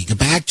country, get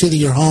back to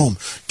your home,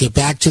 get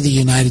back to the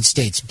United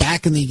States,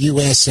 back in the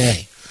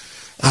USA.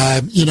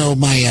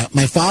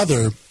 My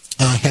father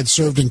had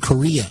served in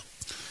Korea,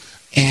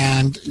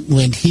 and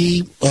when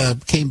he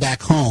came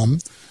back home,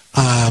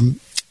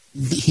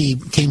 he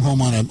came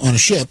home on a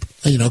ship,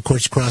 of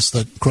course, across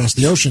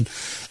the ocean,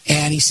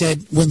 and he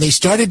said when they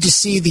started to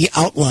see the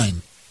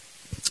outline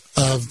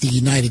of the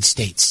United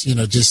States,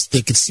 just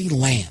they could see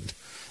land,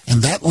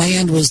 and that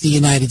land was the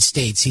United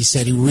States. He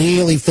said he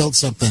really felt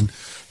something.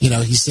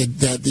 He said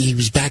that he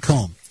was back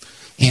home,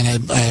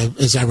 and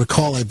as I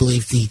recall, I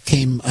believe he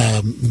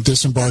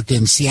disembarked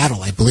in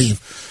Seattle, I believe,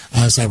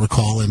 as I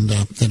recall, and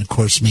then of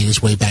course made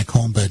his way back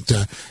home. But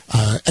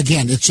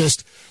again, it's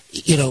just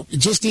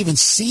just even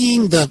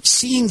seeing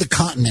the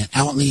continent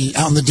out in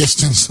the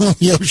distance on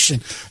the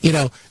ocean,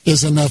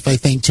 is enough, I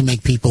think, to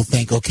make people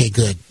think, okay,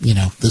 good,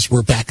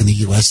 we're back in the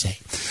USA.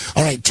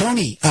 All right,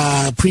 Tony,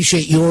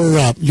 appreciate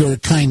your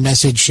kind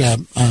message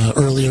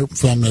earlier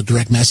from a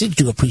direct message.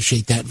 Do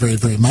appreciate that very,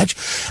 very much.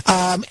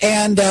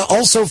 And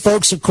also,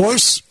 folks, of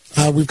course,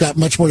 we've got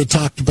much more to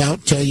tell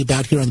you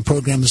about here on the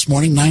program this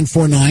morning.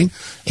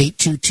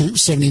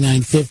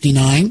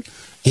 949-822-7959.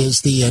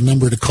 Is the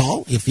number to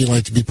call if you'd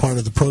like to be part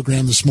of the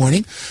program this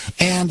morning.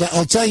 And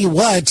I'll tell you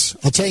what,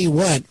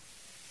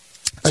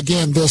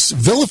 again, this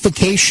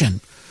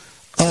vilification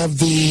of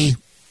the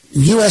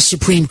U.S.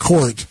 Supreme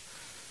Court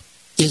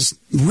is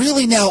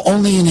really now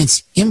only in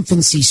its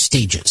infancy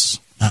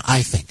stages,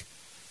 I think.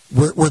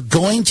 We're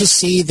going to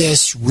see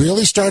this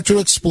really start to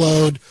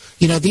explode.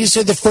 These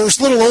are the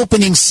first little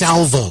opening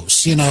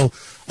salvos,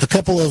 a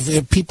couple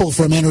of people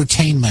from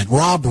entertainment,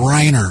 Rob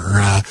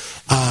Reiner,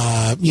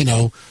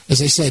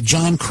 as I said,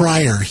 John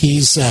Cryer.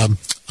 He's, again,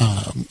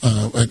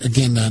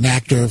 an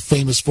actor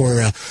famous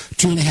for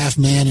 2.5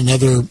 Men and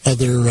other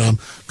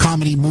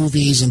comedy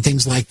movies and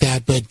things like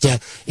that. But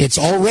it's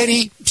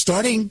already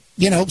starting,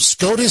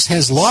 SCOTUS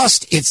has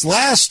lost its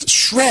last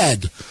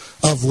shred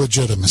of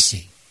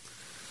legitimacy.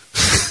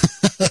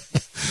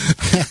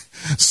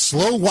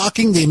 Slow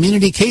walking the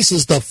immunity case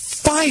is the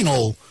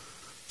final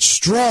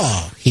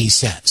straw, he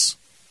says.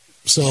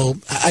 So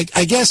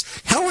I guess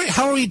how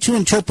are we to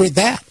interpret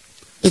that?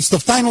 It's the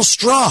final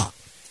straw.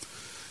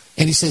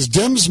 And he says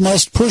Dems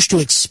must push to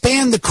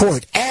expand the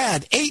court,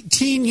 add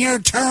 18-year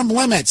term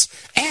limits,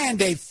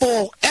 and a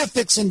full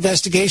ethics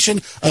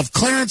investigation of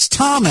Clarence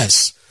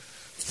Thomas.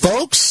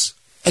 Folks,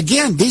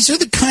 again, these are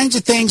the kinds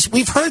of things,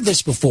 we've heard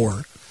this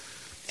before,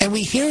 and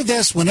we hear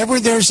this whenever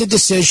there's a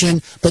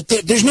decision, but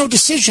there's no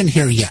decision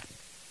here yet.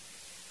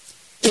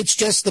 It's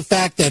just the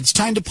fact that it's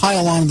time to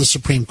pile on the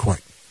Supreme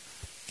Court.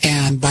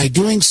 And by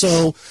doing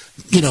so,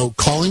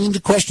 calling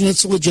into question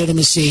its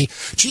legitimacy,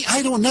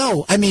 I don't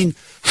know. I mean,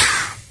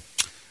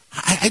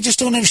 I just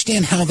don't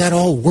understand how that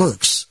all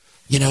works.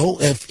 Is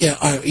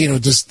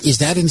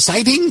that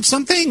inciting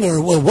something,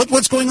 or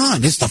what's going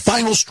on? It's the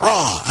final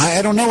straw.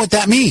 I don't know what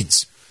that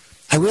means.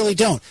 I really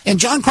don't. And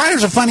John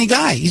Cryer's a funny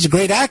guy. He's a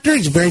great actor.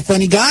 He's a very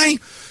funny guy.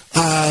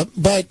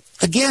 But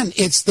again,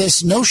 it's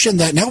this notion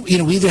that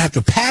we either have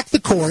to pack the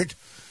court,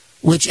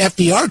 which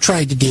FDR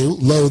tried to do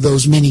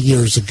those many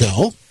years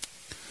ago,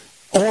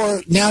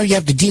 or now you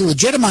have to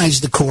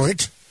delegitimize the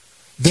court.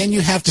 Then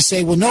you have to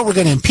say, well, no, we're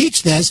going to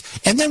impeach this,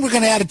 and then we're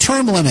going to add a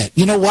term limit.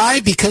 You know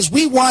why? Because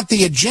we want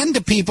the agenda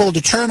people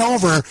to turn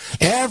over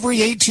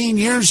every 18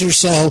 years or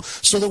so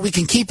that we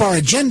can keep our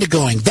agenda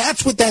going.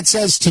 That's what that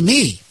says to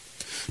me.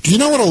 Do you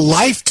know what a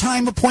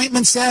lifetime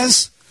appointment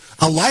says?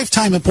 A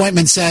lifetime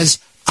appointment says,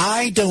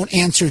 I don't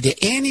answer to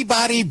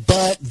anybody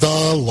but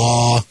the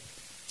law.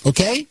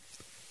 Okay?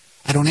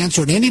 I don't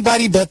answer to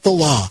anybody but the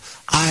law.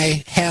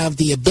 I have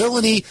the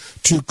ability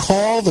to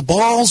call the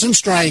balls and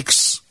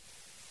strikes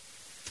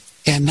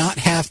and not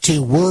have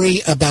to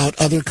worry about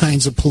other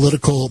kinds of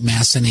political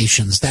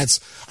machinations. That's,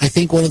 I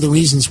think, one of the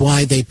reasons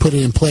why they put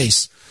it in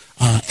place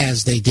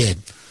as they did.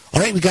 All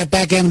right, we got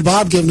Backgammon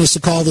Bob giving us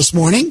a call this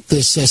morning,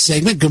 this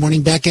segment. Good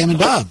morning, Backgammon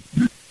Bob.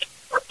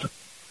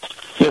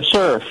 Yes,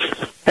 sir.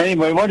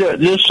 Anyway,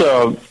 this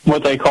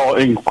what they call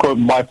in quote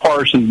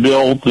bipartisan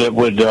bill that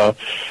would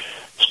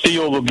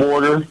seal the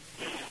border,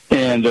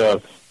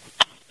 and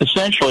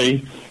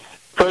essentially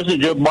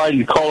President Joe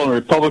Biden called on the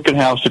Republican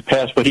House to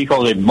pass what he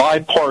calls a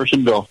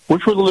bipartisan bill,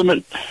 which would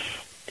limit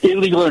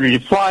illegal entry to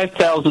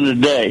 5,000 a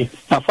day.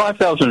 Now,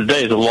 5,000 a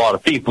day is a lot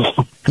of people.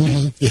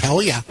 Mm-hmm.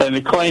 Hell yeah. And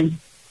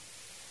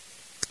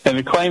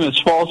the claim is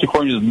false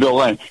according to the bill.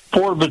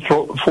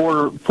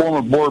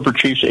 Former border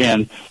chiefs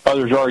and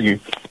others argue.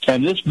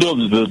 And this bill,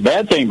 the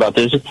bad thing about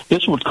this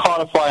would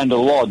codify into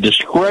law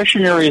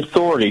discretionary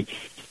authority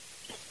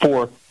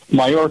for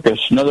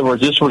Mayorkas. In other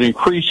words, this would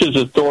increase his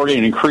authority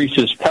and increase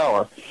his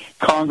power.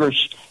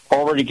 Congress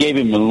already gave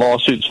him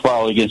lawsuits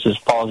filed against his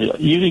policy.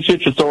 Using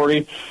such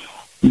authority,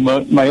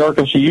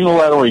 Mayorkas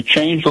unilaterally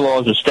changed the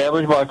laws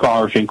established by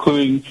Congress,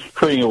 including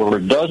creating over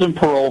a dozen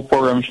parole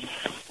programs,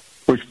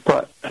 which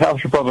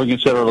House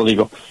Republicans said are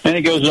illegal. And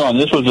it goes on.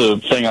 This was a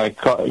thing I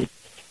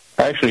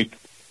actually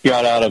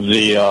got out of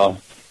the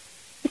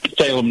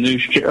Salem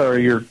News or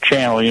your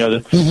channel,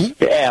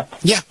 the app.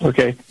 Yeah.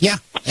 Okay. Yeah,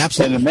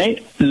 absolutely.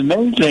 And the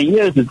main thing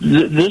is that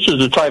this is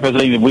the type of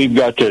thing that we've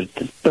got to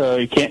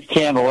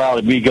can't allow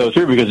to go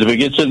through, because if it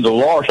gets into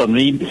law or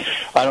something,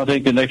 I don't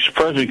think the next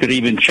president could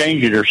even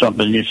change it or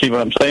something. You see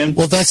what I'm saying?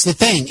 Well, that's the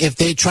thing. If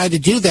they try to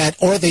do that,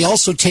 or they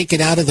also take it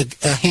out of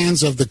the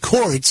hands of the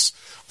courts,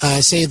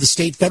 say the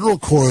state federal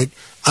court,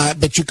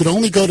 but you could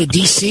only go to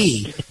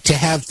D.C. to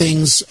have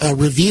things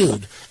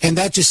reviewed, and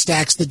that just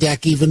stacks the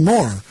deck even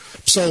more.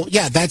 So,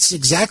 yeah, that's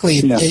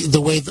exactly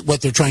the way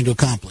what they're trying to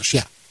accomplish,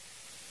 yeah.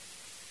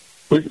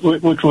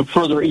 Which would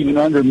further even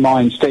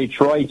undermine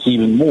states' rights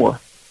even more.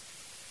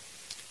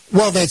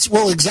 Well,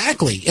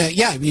 exactly.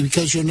 Yeah,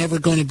 because you're never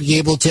going to be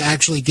able to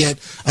actually get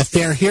a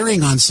fair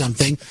hearing on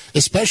something,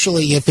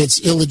 especially if it's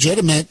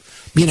illegitimate,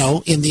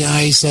 in the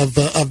eyes of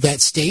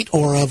that state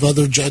or of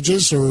other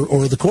judges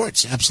or the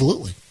courts.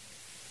 Absolutely.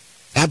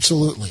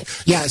 Absolutely.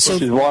 Yeah. So,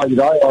 which is why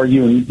I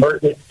argue,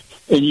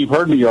 and you've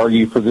heard me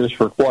argue for this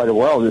for quite a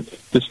while, that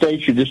the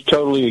state should just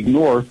totally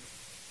ignore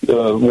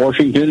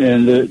Washington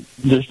and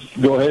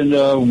just go ahead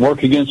and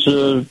work against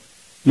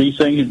these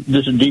things,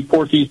 just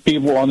deport these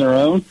people on their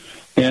own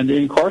and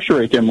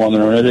incarcerate them on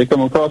their own as they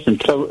come across,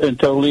 and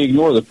totally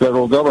ignore the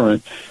federal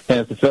government. And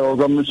if the federal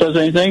government says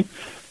anything,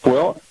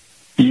 well,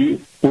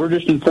 we're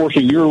just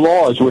enforcing your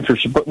laws, which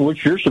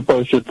you're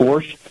supposed to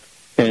enforce.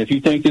 And if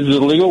you think this is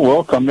illegal,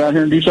 well, come down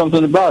here and do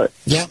something about it.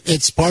 Yeah,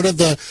 it's part of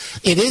it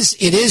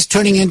is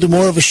turning into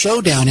more of a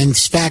showdown. In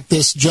fact,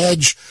 this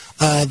judge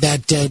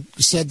that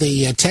said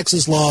the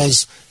Texas law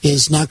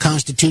is not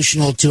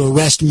constitutional to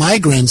arrest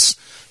migrants,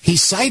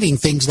 he's citing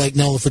things like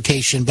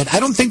nullification. But I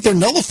don't think they're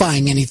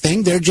nullifying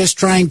anything. They're just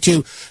trying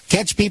to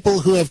catch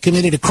people who have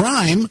committed a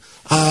crime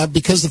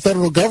because the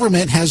federal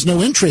government has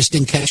no interest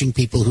in catching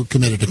people who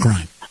committed a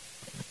crime.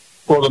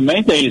 Well, the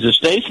main thing is the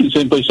states can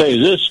simply say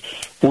this: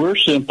 we're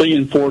simply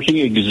enforcing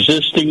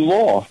existing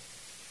law.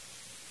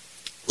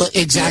 Well,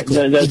 exactly.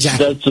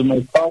 That's the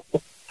most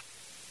powerful.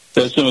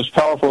 That's the most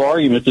powerful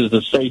argument that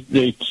the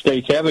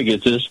states have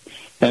against this,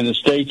 and the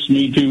states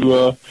need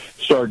to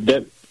start.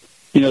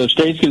 The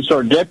states can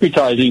start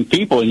deputizing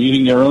people and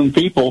using their own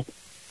people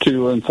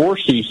to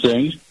enforce these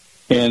things,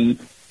 and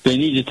they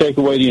need to take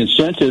away the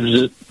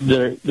incentives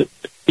that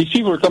these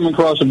people are coming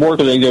across the border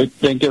because they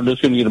think they're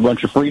just going to get a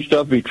bunch of free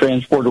stuff, be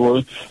transported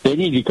over. They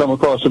need to come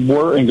across the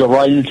border and go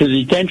right into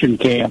detention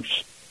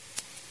camps.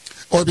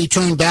 Or be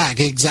turned back,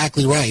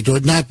 exactly right, or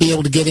not be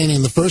able to get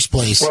in the first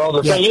place. Well,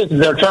 the thing is, if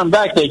they're turned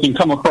back, they can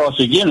come across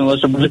again,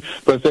 but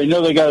if they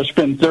know they got to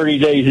spend 30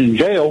 days in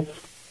jail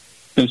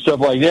and stuff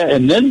like that,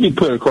 and then be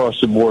put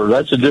across the border,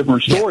 that's a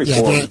different story for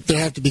them. There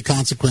have to be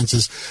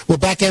consequences. Well,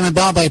 Backgammon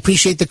Bob, I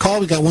appreciate the call.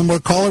 We got one more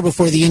caller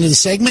before the end of the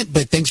segment,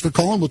 but thanks for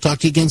calling. We'll talk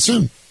to you again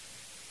soon.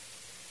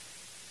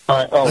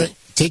 All right.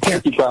 Take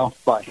care. Thank you, Kyle.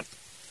 Bye.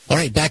 All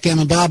right,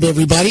 Backgammon Bob,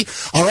 everybody.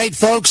 All right,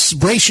 folks,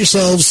 brace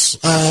yourselves.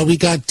 We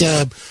got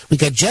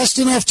just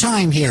enough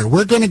time here.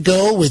 We're going to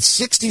go with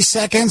 60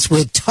 seconds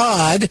with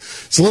Todd.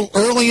 It's a little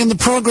early in the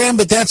program,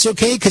 but that's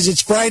okay because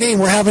it's Friday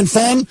and we're having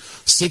fun.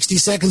 60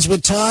 seconds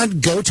with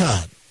Todd. Go,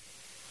 Todd.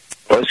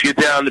 Let's get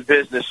down to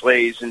business,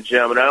 ladies and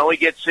gentlemen. I only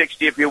get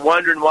 60. If you're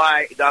wondering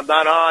why I'm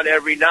not on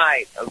every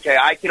night, okay,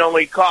 I can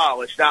only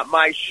call. It's not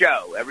my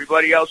show.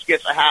 Everybody else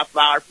gets a half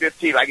hour,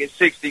 15. I get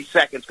 60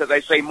 seconds because I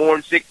say more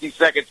in 60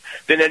 seconds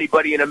than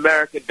anybody in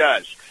America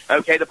does.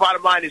 Okay, the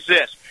bottom line is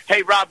this.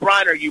 Hey, Rob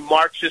Reiner, you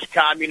Marxist,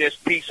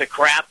 communist piece of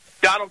crap.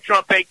 Donald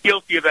Trump ain't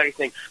guilty of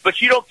anything.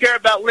 But you don't care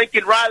about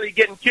Lincoln Riley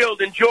getting killed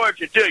in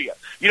Georgia, do you?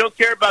 You don't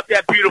care about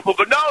that beautiful.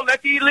 But no,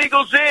 let the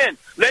illegals in.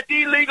 Let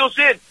the illegals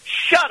in.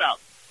 Shut up.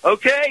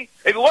 okay?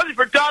 If it wasn't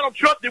for Donald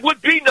Trump, there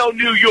would be no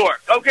New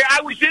York, okay?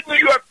 I was in New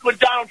York when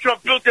Donald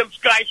Trump built them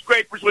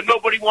skyscrapers when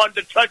nobody wanted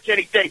to touch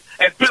anything,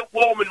 and built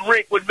Woolman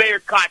Rink with Mayor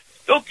Koch.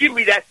 Don't give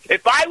me that.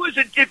 If I was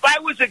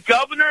a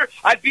governor,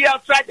 I'd be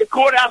outside the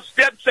courthouse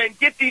steps saying,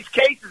 get these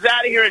cases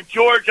out of here in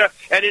Georgia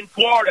and in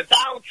Florida.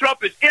 Donald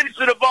Trump is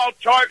innocent of all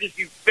charges,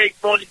 you fake,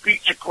 phony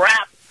piece of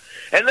crap.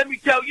 And let me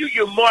tell you,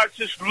 you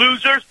Marxist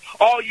losers,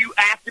 all you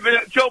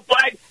activists, Joe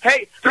Biden,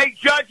 hey,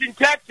 judge in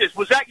Texas,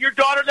 was that your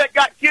daughter that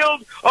got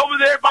killed over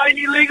there by an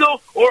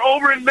illegal, or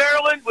over in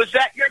Maryland? Was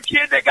that your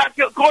kid that got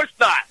killed? Of course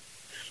not.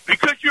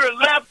 Because you're a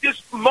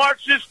leftist,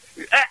 Marxist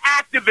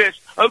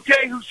activist,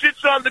 okay, who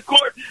sits on the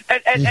court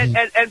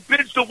and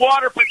bids the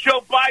water for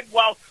Joe Biden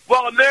while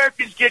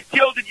Americans get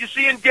killed. Did you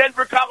see in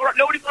Denver, Colorado?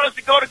 Nobody wants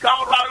to go to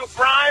Colorado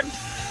Prime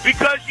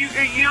because you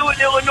in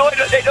Illinois,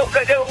 they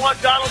don't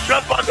want Donald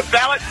Trump on the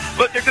ballot,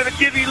 but they're going to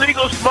give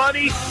illegals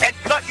money and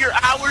cut your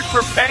hours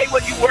for pay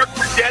when you work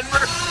for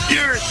Denver.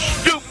 You're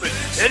stupid.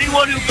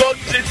 Anyone who goes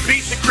to this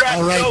piece of crap,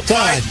 all right, Joe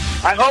Biden,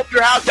 I hope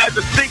your house has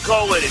a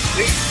sinkhole in it.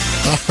 See?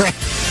 All right.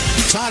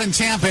 Todd in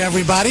Tampa,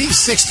 everybody.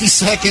 60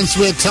 Seconds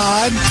with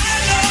Todd.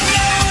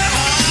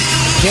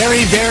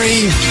 Very,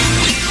 very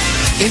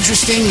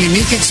interesting,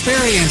 unique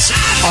experience.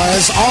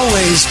 As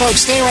always,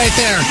 folks, stay right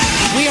there.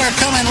 We are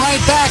coming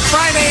right back.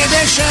 Friday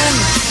edition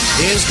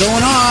is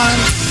going on.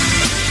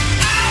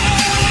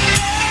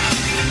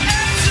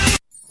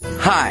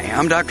 Hi,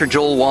 I'm Dr.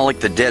 Joel Wallach,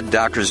 the Dead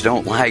Doctors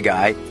Don't Lie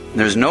guy.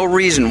 There's no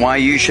reason why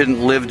you shouldn't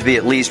live to be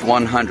at least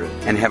 100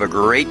 and have a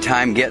great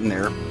time getting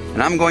there.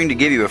 And I'm going to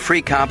give you a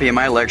free copy of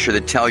my lecture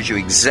that tells you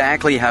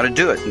exactly how to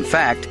do it. In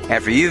fact,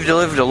 after you've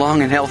lived a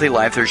long and healthy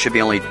life, there should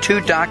be only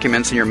 2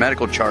 documents in your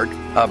medical chart,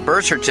 a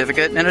birth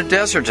certificate and a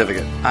death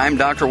certificate. I'm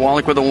Dr.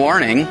 Wallach with a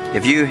warning.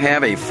 If you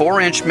have a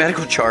 4-inch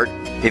medical chart,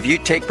 if you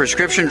take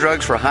prescription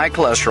drugs for high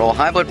cholesterol,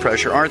 high blood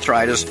pressure,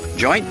 arthritis,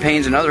 joint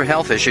pains, and other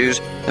health issues,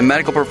 the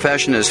medical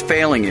profession is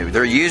failing you.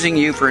 They're using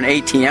you for an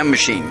ATM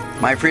machine.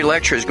 My free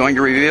lecture is going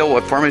to reveal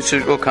what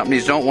pharmaceutical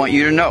companies don't want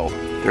you to know.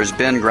 There's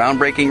been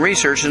groundbreaking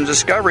research and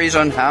discoveries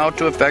on how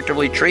to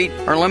effectively treat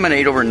or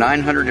eliminate over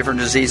 900 different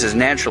diseases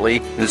naturally,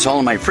 and it's all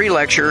in my free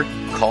lecture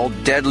called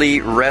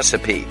Deadly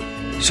Recipe.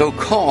 So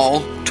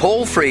call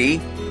toll-free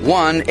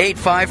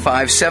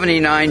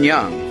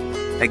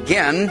 1-855-79-YOUNG.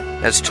 Again,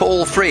 that's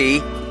toll-free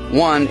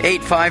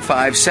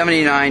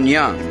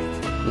 1-855-79-YOUNG.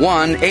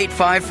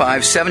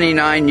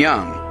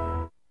 1-855-79-YOUNG.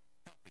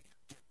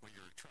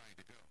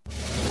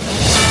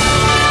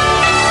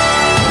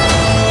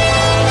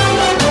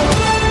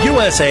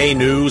 USA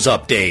News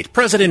Update.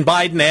 President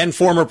Biden and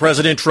former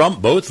President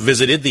Trump both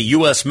visited the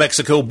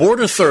U.S.-Mexico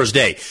border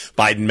Thursday.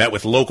 Biden met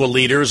with local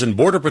leaders and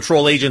Border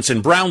Patrol agents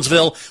in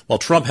Brownsville, while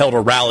Trump held a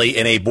rally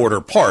in a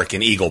border park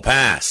in Eagle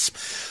Pass.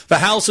 The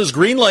House is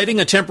greenlighting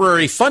a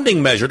temporary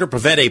funding measure to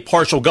prevent a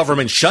partial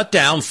government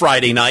shutdown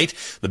Friday night.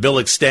 The bill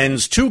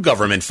extends 2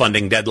 government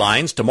funding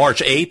deadlines to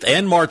March 8th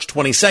and March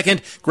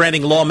 22nd,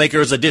 granting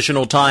lawmakers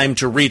additional time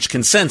to reach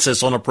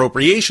consensus on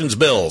appropriations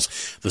bills.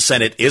 The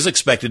Senate is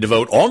expected to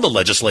vote on the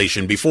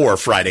legislation before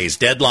Friday's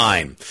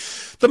deadline.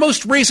 The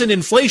most recent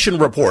inflation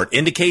report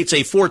indicates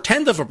a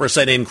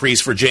 0.4%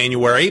 increase for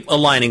January,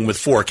 aligning with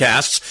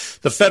forecasts.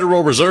 The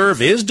Federal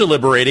Reserve is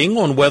deliberating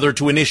on whether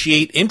to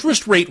initiate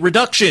interest rate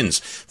reductions.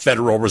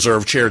 Federal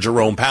Reserve Chair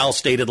Jerome Powell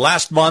stated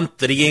last month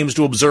that he aims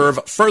to observe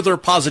further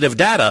positive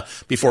data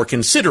before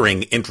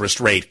considering interest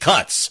rate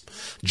cuts.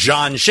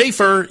 John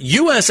Schaefer,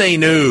 USA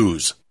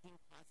News.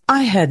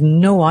 I had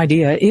no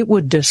idea it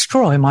would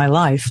destroy my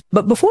life.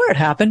 But before it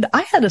happened,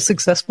 I had a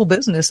successful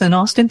business in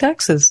Austin,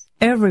 Texas.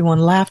 Everyone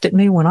laughed at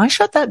me when I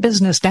shut that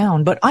business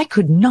down, but I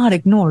could not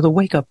ignore the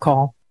wake-up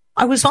call.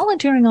 I was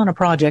volunteering on a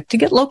project to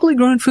get locally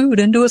grown food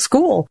into a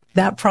school.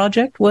 That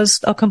project was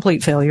a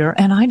complete failure,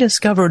 and I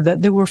discovered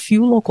that there were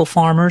few local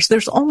farmers.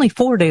 There's only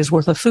 4 days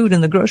worth of food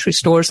in the grocery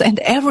stores, and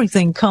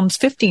everything comes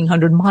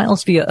 1,500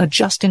 miles via a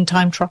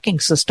just-in-time trucking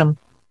system.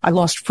 I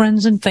lost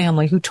friends and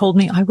family who told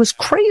me I was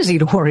crazy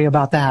to worry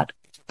about that.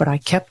 But I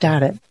kept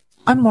at it.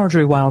 I'm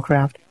Marjorie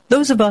Wildcraft.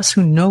 Those of us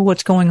who know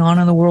what's going on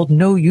in the world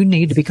know you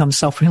need to become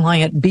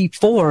self-reliant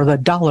before the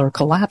dollar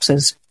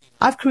collapses.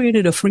 I've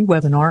created a free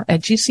webinar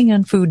at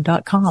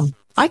gcnfood.com.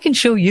 I can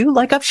show you,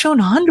 like I've shown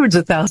hundreds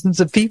of thousands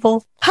of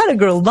people, how to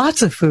grow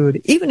lots of food,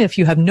 even if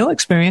you have no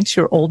experience,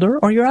 you're older,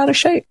 or you're out of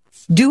shape.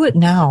 Do it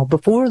now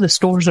before the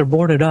stores are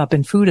boarded up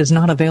and food is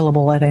not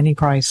available at any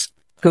price.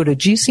 Go to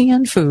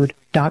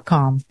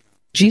gcnfood.com.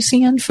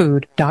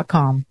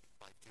 gcnfood.com.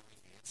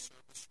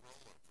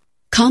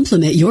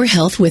 Complement your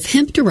health with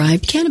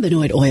hemp-derived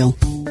cannabinoid oil.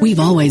 We've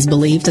always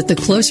believed that the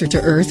closer to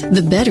Earth,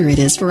 the better it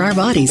is for our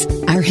bodies.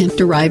 Our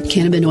hemp-derived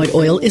cannabinoid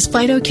oil is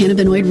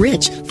phytocannabinoid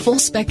rich, full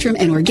spectrum,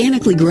 and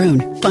organically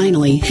grown.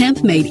 Finally,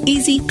 hemp made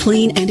easy,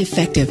 clean, and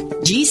effective.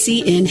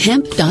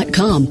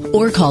 GCNhemp.com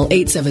or call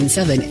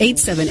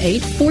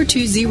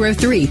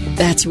 877-878-4203.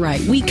 That's right,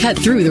 we cut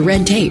through the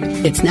red tape.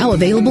 It's now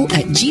available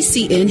at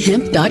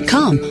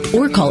GCNhemp.com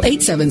or call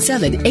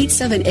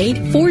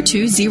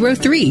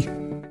 877-878-4203.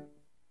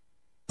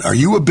 Are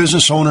you a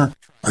business owner?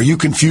 Are you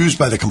confused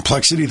by the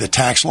complexity of the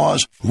tax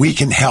laws? We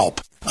can help.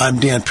 I'm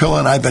Dan Pilla,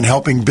 and I've been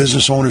helping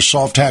business owners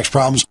solve tax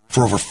problems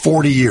for over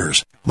 40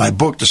 years. My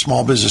book, The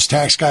Small Business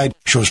Tax Guide,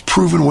 shows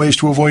proven ways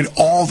to avoid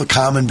all the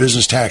common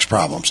business tax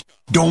problems.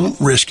 Don't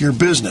risk your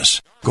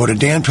business. Go to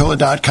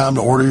danpilla.com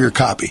to order your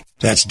copy.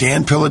 That's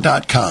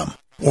danpilla.com.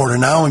 Order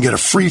now and get a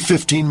free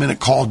 15-minute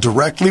call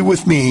directly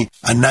with me,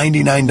 a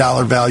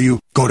 $99 value.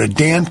 Go to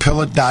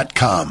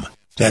danpilla.com.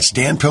 That's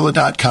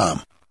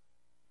danpilla.com.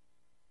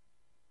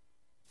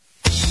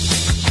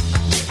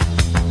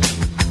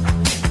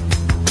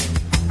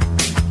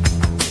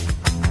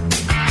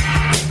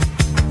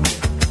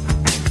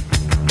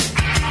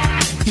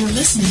 You're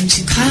listening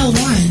to Kyle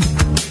Warren.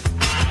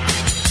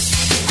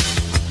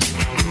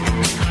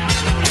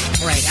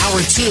 All right,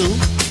 hour 2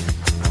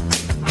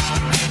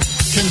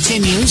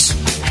 continues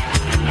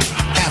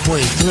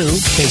halfway through,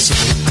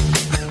 basically.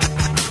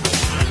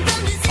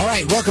 All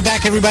right, welcome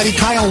back, everybody.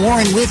 Kyle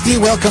Warren with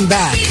you. Welcome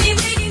back.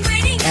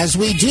 As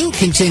we do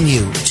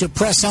continue to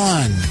press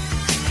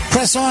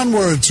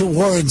onward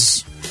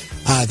towards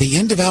the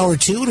end of hour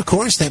 2, and of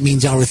course, that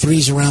means hour 3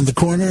 is around the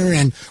corner.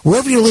 And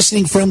wherever you're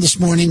listening from this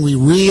morning, we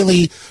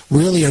really,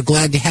 really are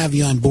glad to have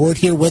you on board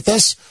here with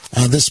us.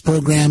 This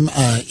program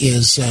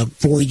is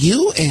for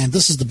you, and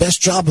this is the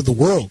best job of the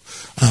world,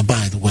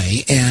 by the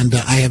way. And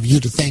I have you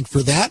to thank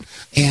for that.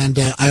 And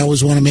I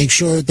always want to make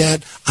sure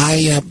that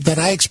I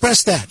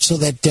express that so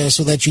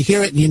that you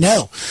hear it and you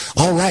know.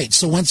 All right.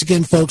 So once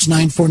again, folks,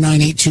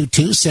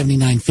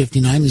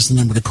 949-822-7959 is the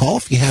number to call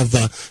if you have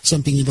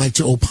something you'd like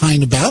to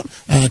opine about.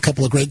 A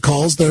couple of great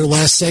calls there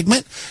last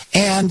segment.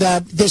 And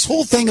this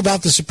whole thing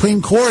about the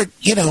Supreme Court,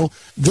 you know,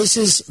 this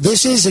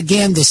is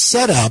again the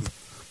setup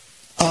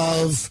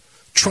of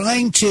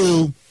trying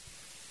to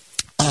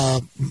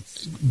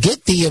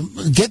get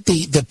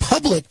the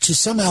public to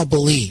somehow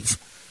believe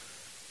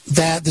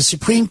that the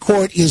Supreme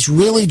Court is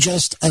really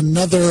just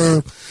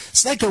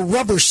it's like a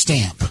rubber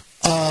stamp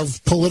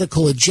of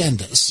political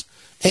agendas.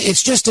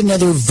 It's just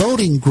another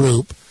voting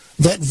group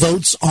that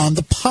votes on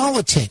the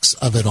politics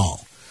of it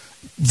all,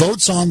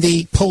 votes on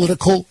the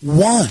political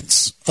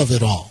wants of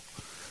it all.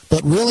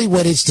 But really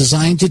what it's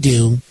designed to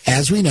do,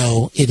 as we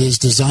know, it is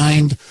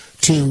designed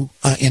to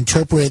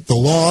interpret the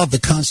law, the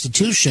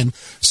Constitution,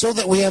 so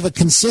that we have a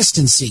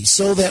consistency,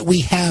 so that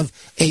we have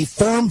a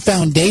firm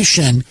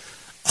foundation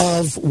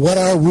of what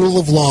our rule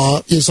of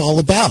law is all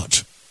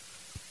about.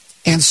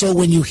 And so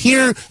when you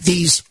hear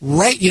these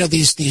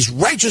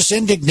righteous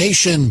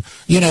indignation,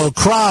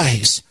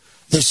 cries,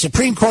 the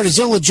Supreme Court is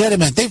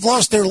illegitimate, they've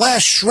lost their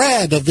last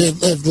shred of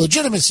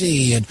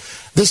legitimacy and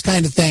this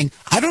kind of thing,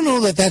 I don't know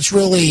that that's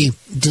really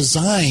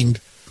designed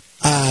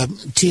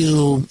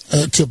to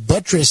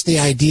buttress the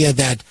idea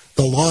that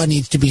the law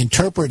needs to be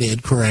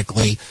interpreted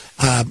correctly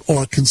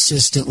or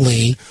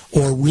consistently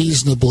or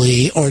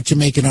reasonably, or to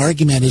make an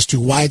argument as to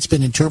why it's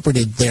been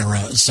interpreted there,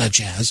 such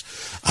as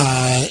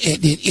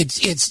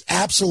it's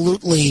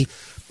absolutely,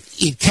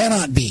 it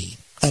cannot be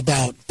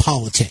about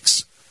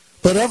politics.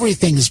 But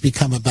everything has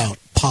become about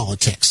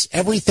politics.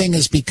 Everything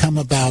has become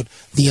about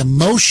the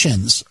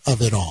emotions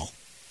of it all.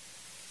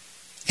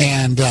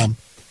 And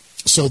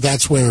so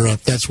that's where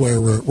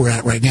we're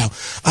at right now.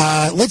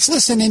 Let's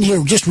listen in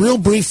here just real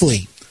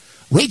briefly.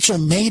 Rachel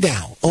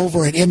Maddow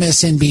over at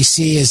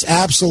MSNBC is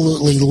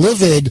absolutely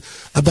livid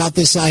about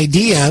this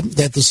idea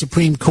that the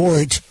Supreme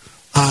Court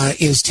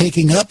is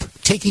taking up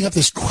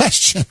this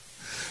question.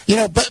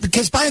 But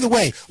because, by the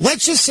way,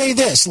 let's just say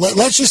this.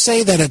 Let's just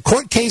say that a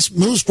court case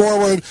moves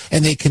forward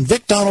and they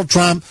convict Donald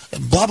Trump,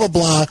 blah, blah,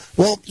 blah.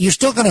 Well, you're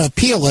still going to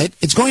appeal it.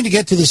 It's going to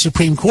get to the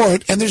Supreme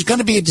Court, and there's going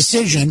to be a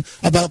decision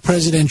about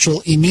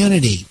presidential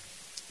immunity.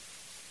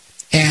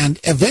 And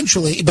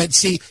eventually, but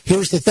see,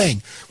 here's the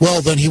thing.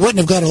 Well, then he wouldn't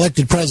have got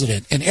elected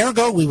president, and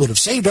ergo, we would have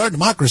saved our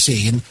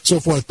democracy and so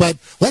forth. But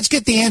let's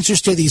get the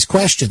answers to these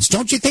questions.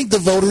 Don't you think the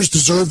voters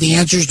deserve the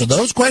answers to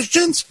those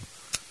questions?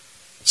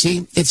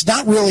 See, it's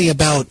not really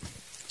about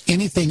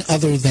anything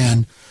other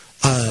than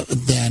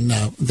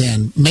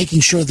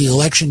making sure the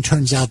election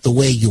turns out the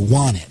way you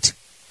want it.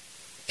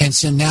 And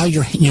so now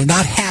you're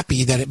not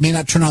happy that it may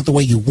not turn out the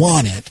way you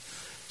want it.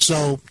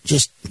 So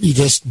you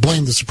just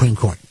blame the Supreme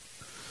Court.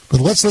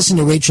 But let's listen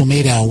to Rachel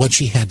Maddow, what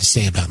she had to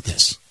say about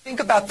this. Think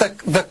about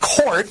the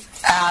court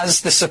as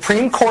the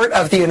Supreme Court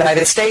of the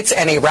United States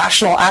and a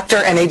rational actor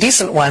and a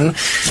decent one.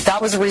 That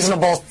was a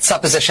reasonable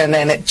supposition,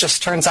 and it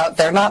just turns out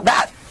they're not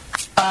that.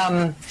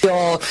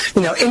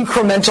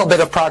 Incremental bit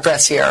of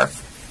progress here.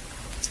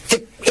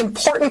 The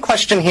important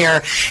question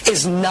here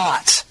is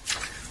not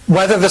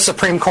whether the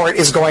Supreme Court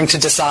is going to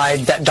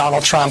decide that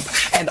Donald Trump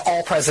and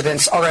all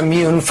presidents are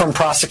immune from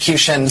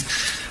prosecution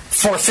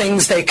for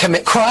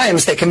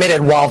crimes they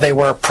committed while they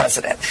were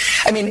president.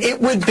 I mean,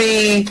 it would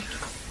be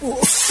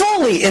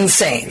fully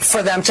insane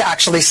for them to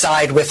actually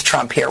side with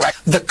Trump here, right?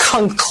 The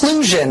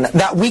conclusion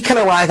that we can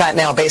arrive at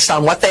now based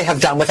on what they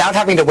have done without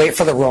having to wait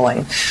for the ruling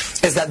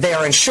is that they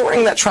are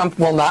ensuring that Trump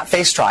will not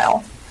face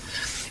trial,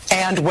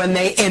 And when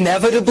they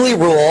inevitably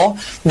rule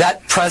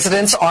that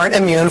presidents aren't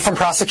immune from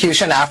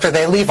prosecution after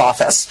they leave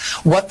office,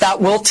 what that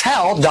will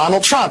tell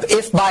Donald Trump,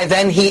 if by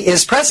then he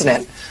is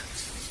president,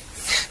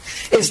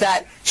 is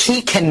that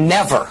he can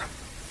never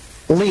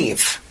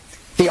leave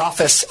the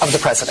office of the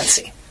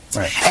presidency.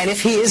 Right. And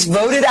if he is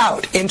voted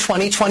out in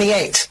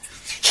 2028,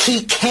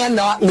 he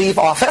cannot leave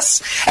office,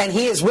 and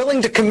he is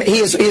willing to he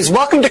is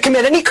welcome to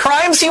commit any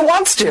crimes he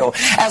wants to,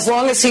 as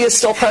long as he is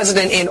still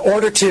president, in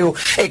order to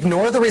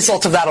ignore the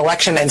result of that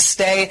election and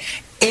stay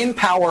in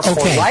power for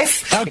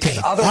life. Okay.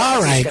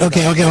 All right.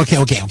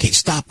 Okay.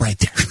 Stop right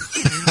there.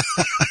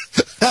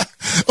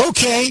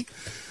 Okay.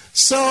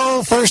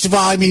 So, first of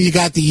all, I mean, you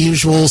got the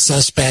usual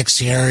suspects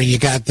here. You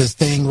got this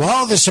thing,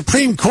 well, the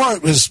Supreme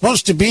Court was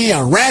supposed to be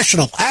a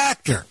rational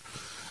actor,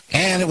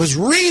 and it was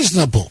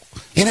reasonable.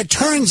 And it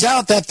turns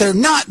out that they're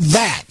not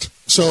that.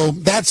 So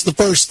that's the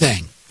first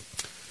thing.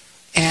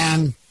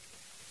 And,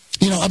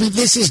 you know, I mean,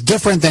 this is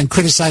different than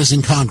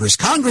criticizing Congress.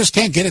 Congress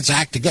can't get its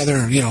act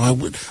together. You know,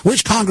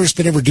 which Congress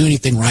could ever do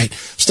anything right?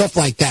 Stuff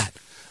like that.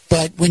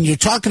 But when you're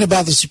talking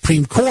about the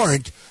Supreme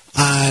Court,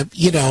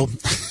 you know,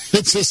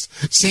 it just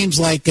seems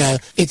like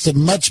it's a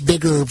much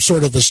bigger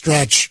sort of a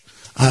stretch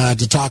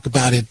to talk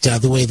about it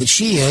the way that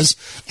she is.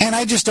 And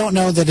I just don't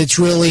know that it's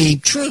really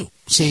true.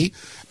 See?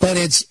 But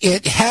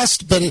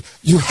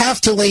you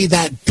have to lay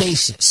that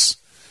basis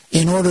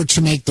in order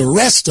to make the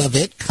rest of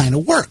it kind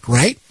of work,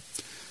 right?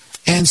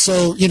 And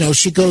so, you know,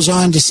 she goes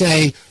on to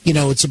say, you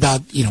know, it's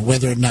about, you know,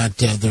 whether or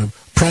not all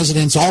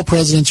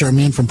presidents are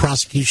immune from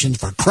prosecution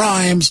for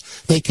crimes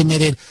they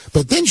committed.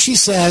 But then she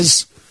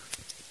says,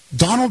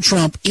 Donald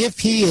Trump, if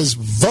he is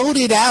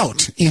voted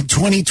out in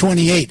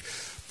 2028,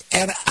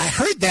 and I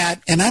heard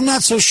that, and I'm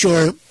not so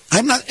sure.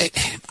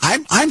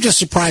 I'm just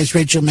surprised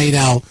Rachel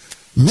Maddow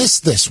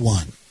missed this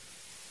one.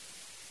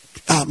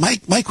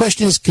 My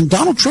question is, can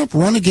Donald Trump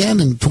run again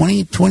in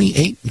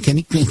 2028?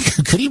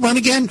 Could he run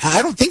again?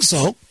 I don't think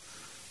so,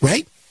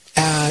 right?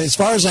 As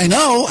far as I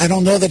know, I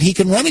don't know that he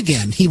can run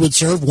again. He would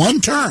serve one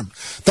term.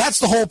 That's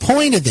the whole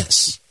point of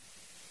this,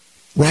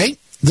 right?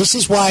 This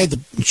is why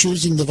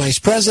choosing the vice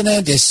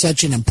president is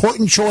such an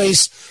important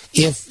choice.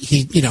 If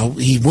he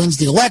wins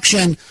the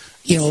election,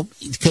 you know,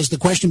 because the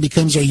question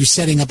becomes, are you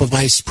setting up the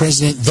vice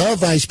president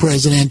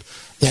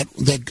that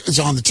is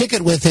on the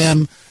ticket with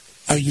him?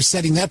 Are you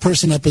setting that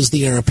person up as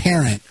the heir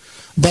apparent?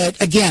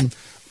 But again,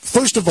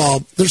 first of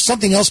all, there's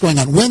something else going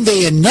on. When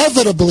they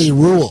inevitably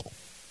rule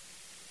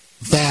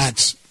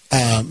that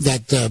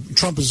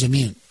Trump is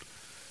immune,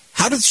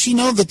 how does she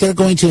know that they're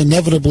going to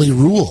inevitably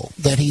rule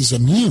that he's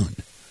immune?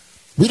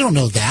 We don't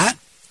know that.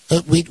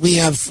 We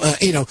have,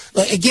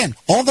 again,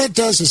 all that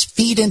does is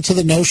feed into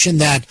the notion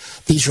that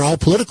these are all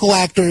political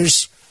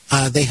actors.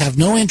 They have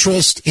no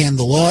interest in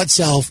the law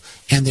itself,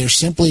 and they're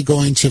simply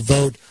going to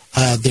vote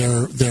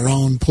their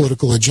own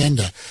political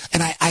agenda.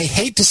 And I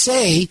hate to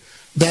say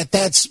that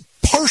that's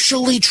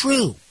partially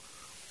true,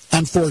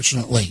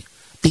 unfortunately,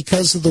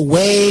 because of the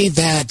way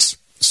that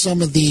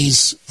some of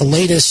these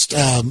latest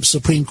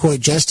Supreme Court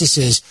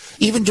justices,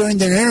 even during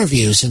their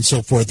interviews and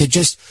so forth, it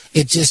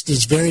just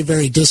is very,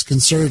 very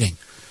disconcerting.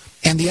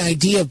 And the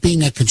idea of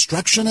being a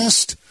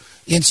constructionist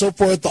and so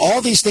forth,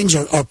 all these things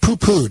are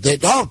poo-pooed.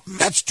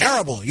 That's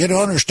terrible. You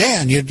don't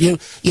understand. You're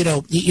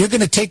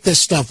going to take this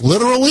stuff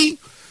literally?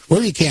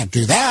 Well, you can't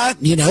do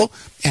that,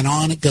 and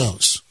on it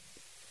goes.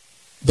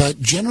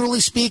 But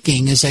generally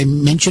speaking, as I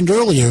mentioned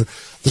earlier,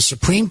 the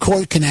Supreme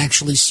Court can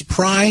actually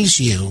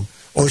surprise you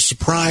or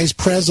surprise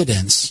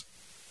presidents.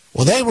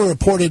 Well, they were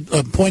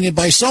appointed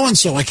by so and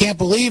so. I can't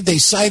believe they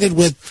sided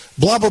with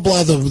blah blah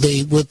blah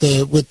with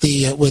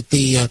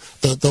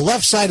the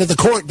left side of the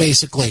court.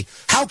 Basically,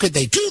 how could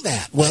they do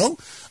that? Well,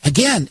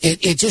 again,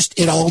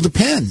 it all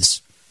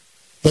depends.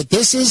 But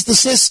this is the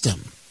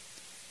system,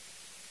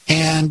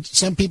 and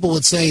some people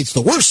would say it's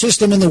the worst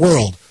system in the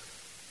world,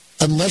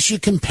 unless you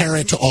compare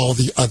it to all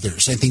the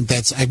others. I think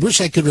I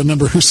wish I could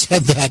remember who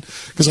said that,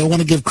 because I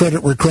want to give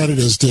credit where credit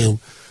is due.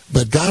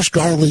 But gosh,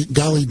 golly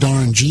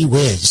darn, gee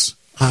whiz.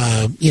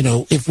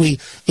 If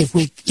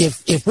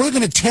we're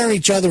going to tear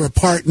each other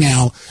apart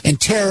now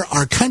and tear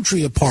our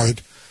country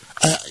apart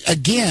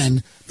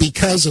again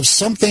because of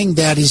something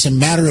that is a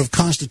matter of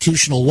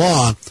constitutional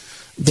law,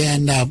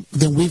 then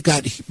we've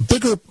got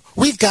bigger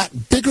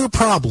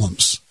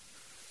problems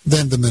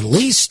than the Middle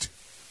East.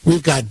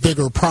 We've got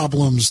bigger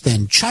problems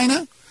than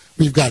China.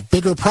 We've got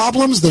bigger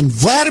problems than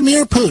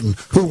Vladimir Putin,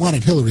 who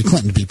wanted Hillary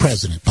Clinton to be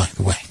president, by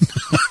the way.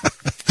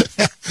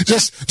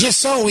 Just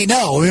so we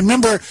know.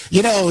 Remember,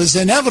 it was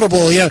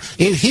inevitable.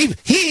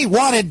 He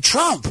wanted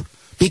Trump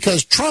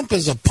because Trump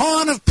is a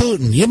pawn of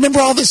Putin. You remember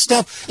all this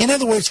stuff? In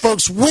other words,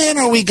 folks, when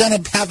are we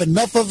going to have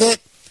enough of it?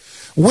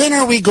 When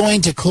are we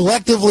going to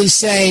collectively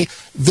say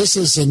this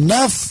is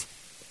enough?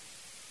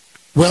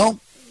 Well,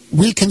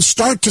 we can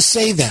start to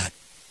say that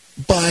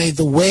by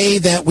the way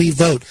that we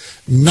vote,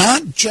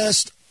 not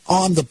just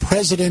on the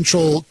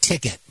presidential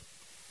ticket,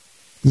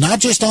 not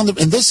just on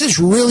and this is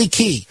really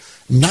key,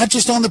 not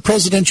just on the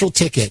presidential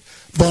ticket,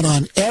 but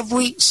on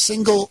every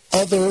single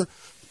other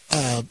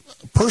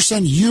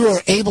person you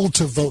are able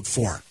to vote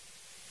for.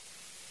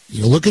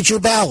 You look at your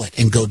ballot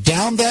and go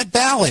down that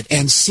ballot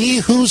and see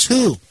who's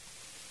who.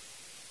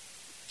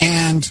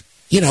 And,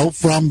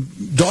 from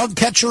dog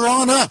catcher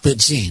on up,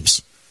 it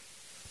seems.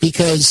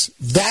 Because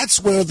that's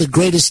where the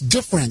greatest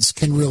difference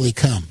can really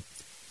come.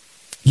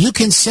 You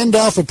can send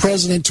off a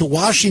president to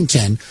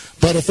Washington,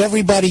 but if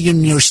everybody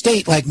in your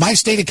state, like my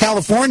state of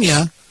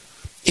California,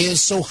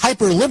 is so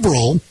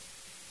hyper-liberal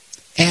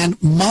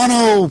and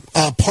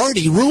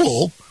mono-party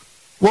rule,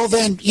 well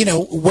then,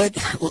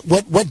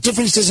 what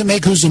difference does it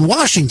make who's in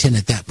Washington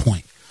at that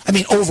point? I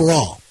mean,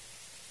 overall.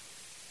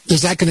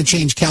 Is that going to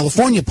change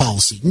California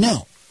policy?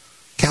 No.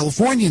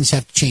 Californians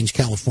have to change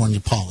California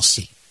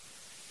policy,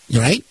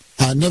 right?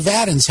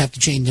 Nevadans have to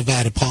change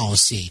Nevada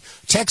policy.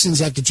 Texans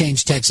have to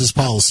change Texas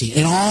policy,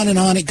 and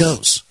on it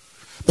goes.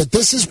 But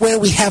this is where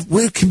we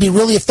can be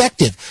really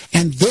effective.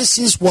 And this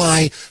is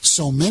why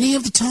so many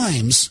of the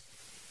times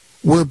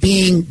we're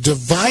being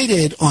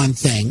divided on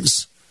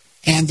things,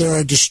 and there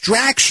are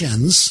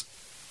distractions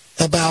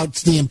about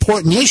the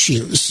important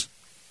issues,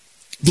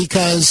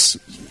 because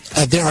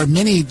there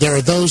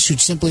are those who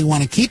simply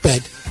want to keep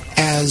it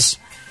as,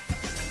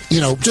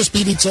 just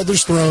beat each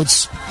other's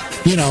throats.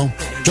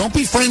 Don't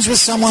be friends with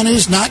someone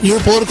who's not in your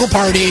political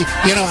party,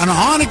 and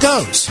on it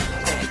goes.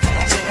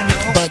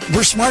 But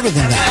we're smarter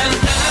than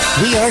that.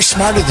 We are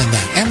smarter than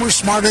that. And we're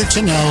smarter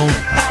to know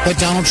that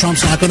Donald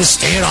Trump's not going to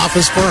stay in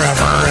office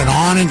forever, and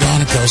on it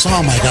goes.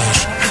 Oh, my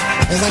gosh.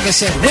 And like I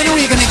said, when are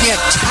we going to get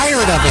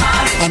tired of it?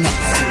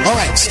 All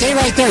right, stay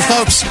right there,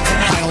 folks.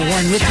 Kyle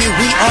Warren with you.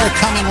 We are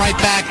coming right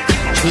back.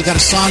 We got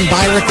a song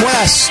by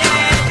request.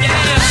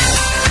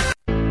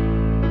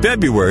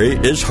 February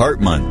is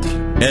Heart Month,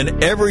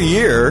 and every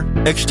year,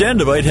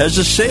 Extendivite has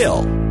a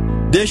sale.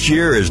 This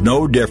year is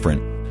no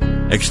different.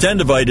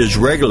 Extendivite is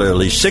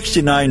regularly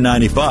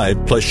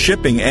 $69.95 plus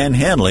shipping and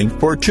handling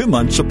for a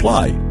 2-month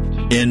supply.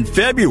 In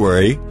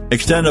February,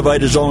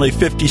 Extendivite is only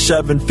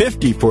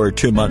 $57.50 for a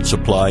 2-month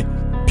supply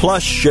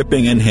plus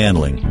shipping and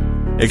handling.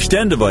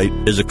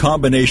 Extendivite is a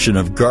combination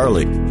of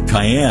garlic,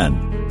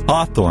 cayenne,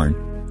 hawthorn,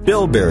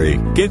 bilberry,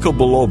 ginkgo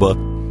biloba,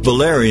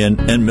 valerian,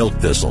 and milk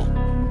thistle.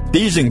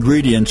 These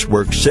ingredients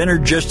work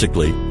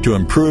synergistically to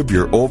improve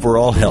your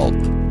overall health.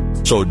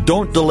 So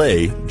don't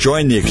delay.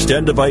 Join the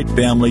Extendivite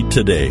family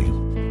today.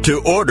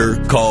 To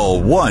order,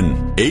 call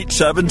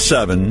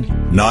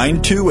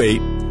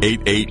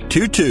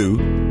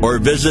 1-877-928-8822 or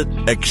visit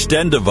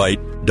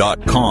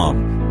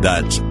extendivite.com.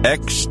 That's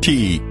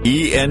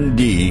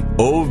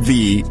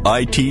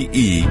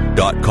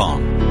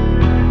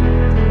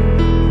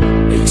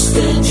XTENDOVITE.com.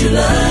 Extend your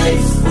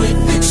life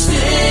with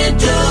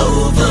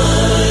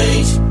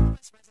Extendovite.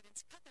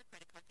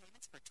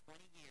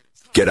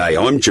 G'day,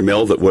 I'm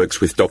Jamel that works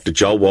with Dr.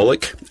 Joel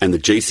Wallach and the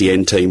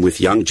GCN team with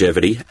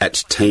Youngevity at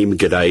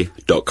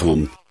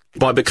teamg'day.com.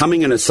 By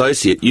becoming an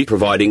associate, you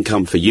provide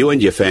income for you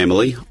and your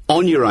family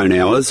on your own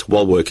hours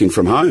while working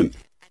from home.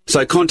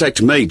 So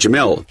contact me,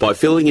 Jamel, by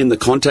filling in the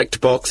contact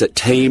box at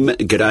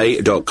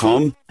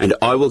teamg'day.com, and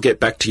I will get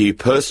back to you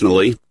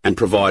personally and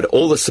provide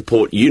all the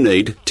support you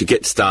need to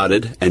get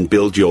started and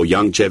build your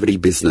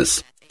Youngevity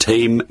business.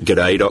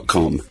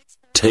 teamg'day.com.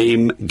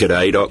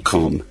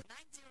 teamg'day.com.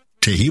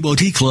 Tahibo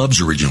Tea Club's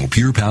original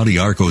Pure Pouty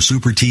Arco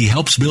Super Tea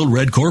helps build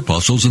red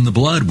corpuscles in the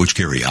blood, which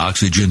carry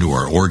oxygen to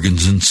our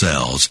organs and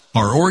cells.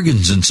 Our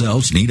organs and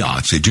cells need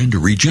oxygen to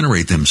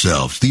regenerate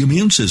themselves. The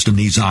immune system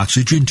needs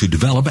oxygen to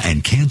develop,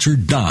 and cancer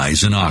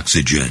dies in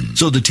oxygen.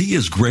 So the tea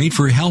is great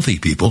for healthy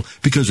people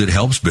because it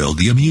helps build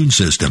the immune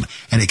system,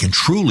 and it can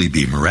truly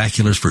be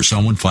miraculous for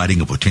someone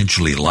fighting a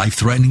potentially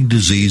life-threatening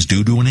disease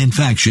due to an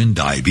infection,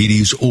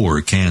 diabetes,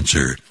 or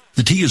cancer.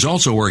 The tea is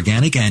also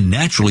organic and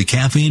naturally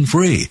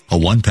caffeine-free. A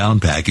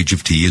 1-pound package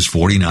of tea is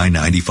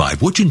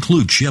 $49.95, which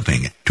includes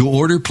shipping. To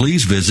order,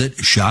 please visit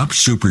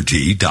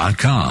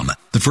shopsupertea.com.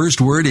 The first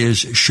word is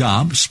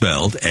shop,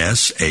 spelled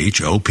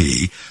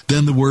S-H-O-P,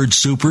 then the word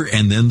super,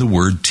 and then the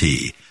word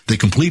tea. The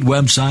complete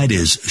website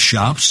is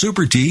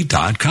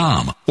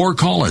shopsupertea.com, or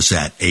call us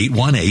at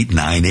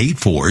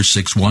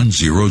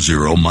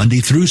 818-984-6100 Monday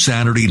through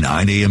Saturday,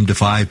 9 a.m. to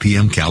 5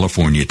 p.m.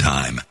 California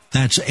time.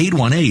 That's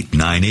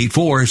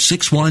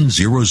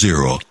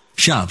 818-984-6100.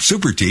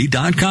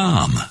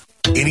 ShopSuperTea.com.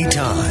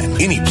 Anytime,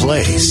 any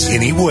place,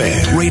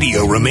 anywhere.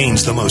 Radio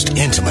remains the most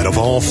intimate of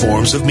all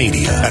forms of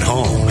media. At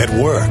home, at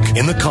work,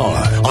 in the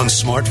car, on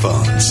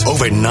smartphones.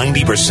 Over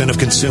 90% of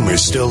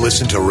consumers still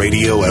listen to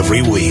radio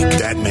every week.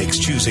 That makes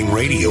choosing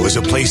radio as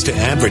a place to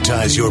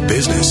advertise your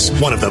business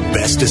one of the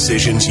best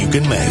decisions you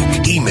can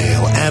make.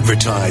 Email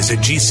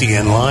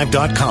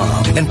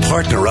advertise@gcnlive.com and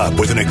partner up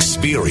with an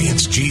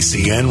experienced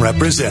GCN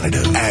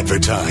representative.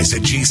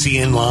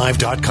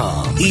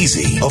 Advertise@gcnlive.com.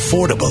 Easy,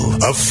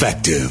 affordable,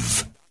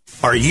 effective.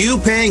 Are you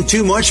paying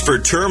too much for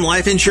term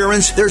life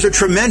insurance? There's a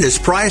tremendous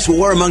price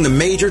war among the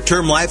major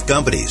term life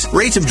companies.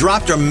 Rates have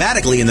dropped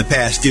dramatically in the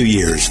past few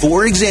years.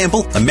 For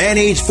example, a man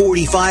age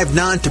 45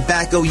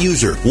 non-tobacco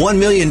user, $1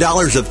 million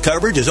of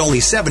coverage is only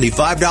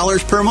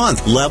 $75 per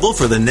month, level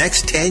for the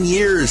next 10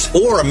 years.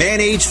 Or a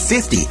man age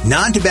 50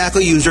 non-tobacco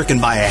user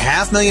can buy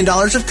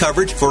 $500,000 of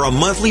coverage for a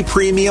monthly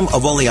premium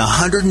of only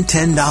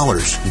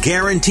 $110,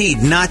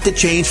 guaranteed not to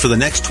change for the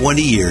next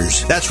 20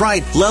 years. That's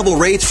right, level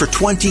rates for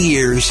 20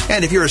 years.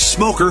 And if you're a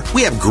smoker,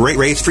 we have great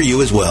rates for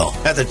you as well.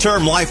 At the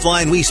Term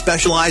Lifeline, we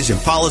specialize in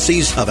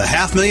policies of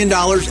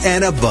 $500,000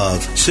 and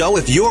above. So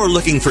if you're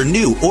looking for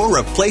new or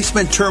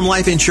replacement term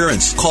life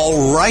insurance,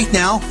 call right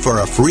now for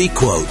a free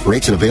quote.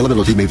 Rates and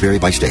availability may vary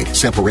by state.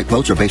 Sample rate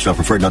quotes are based on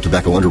preferred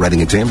non-tobacco underwriting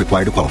exam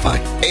required to qualify.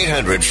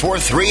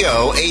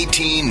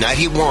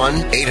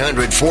 800-430-1891.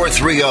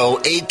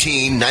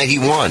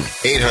 800-430-1891.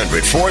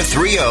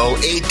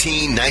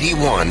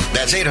 800-430-1891.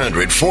 That's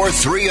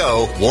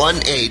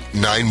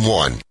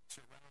 800-430-1891.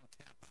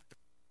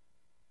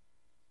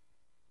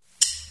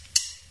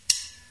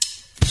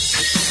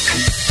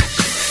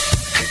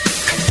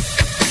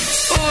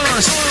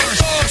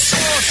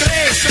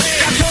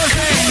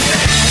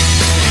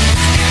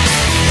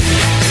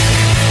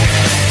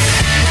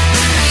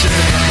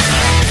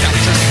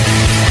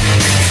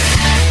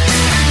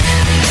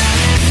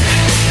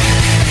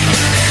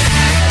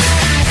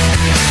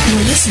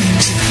 You're listening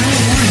to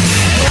Kyle Warren.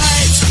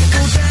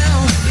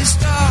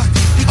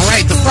 All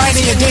right, the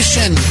Friday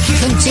edition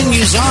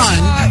continues on.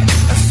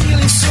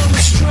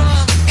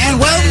 And,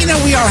 well, you know,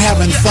 we are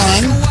having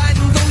fun.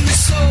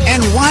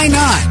 And why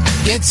not?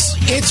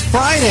 It's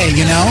Friday,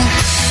 you know.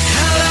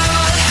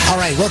 All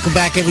right, welcome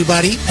back,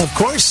 everybody. Of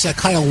course,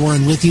 Kyle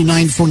Warren with you,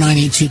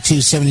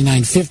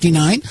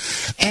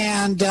 949-822-7959.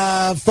 And,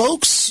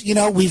 folks, you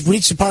know, we've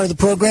reached the part of the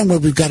program where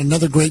we've got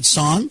another great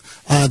song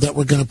that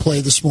we're going to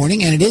play this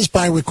morning, and it is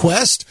by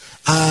request.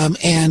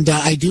 And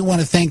I do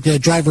want to thank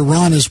driver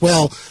Ron as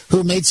well,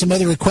 who made some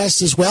other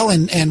requests as well.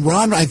 And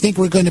Ron, I think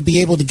we're going to be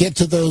able to get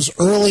to those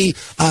early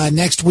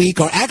next week.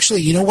 Or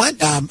actually, you know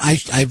what?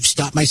 I've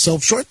stopped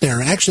myself short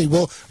there. Actually,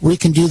 we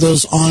can do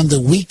those on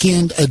the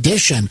weekend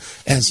edition,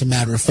 as a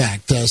matter of fact.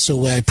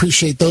 So I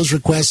appreciate those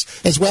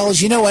requests, as well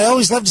as, you know, I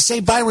always love to say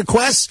by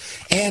requests,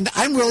 and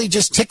I'm really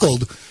just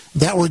tickled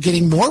that we're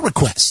getting more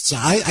requests.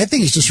 I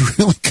think it's just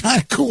really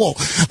kind of cool.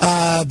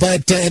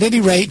 But at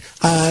any rate,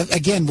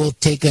 again, we'll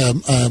take a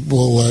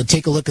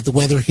look at the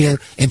weather here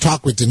and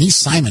talk with Denise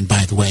Simon,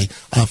 by the way,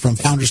 from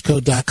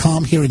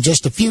founderscode.com here in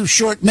just a few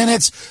short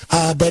minutes.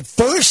 But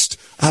first,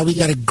 we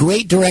got a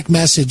great direct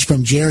message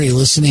from Jerry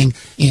listening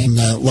in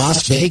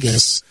Las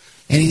Vegas.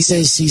 And he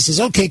says,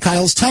 okay,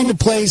 Kyle, it's time to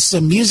play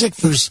some music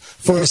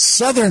for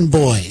Southern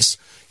boys.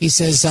 He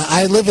says,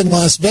 I live in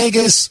Las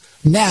Vegas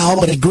now,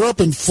 but I grew up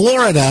in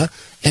Florida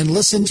and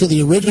listened to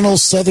the original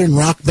Southern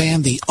rock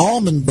band, the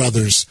Allman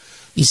Brothers.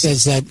 He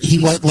says that he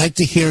would like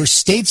to hear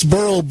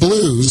Statesboro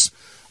Blues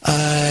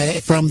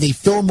from the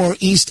Fillmore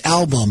East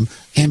album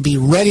and be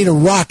ready to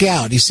rock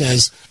out, he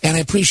says. And I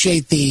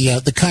appreciate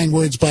the kind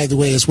words, by the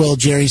way, as well,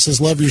 Jerry. He says,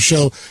 love your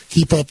show.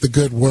 Keep up the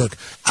good work.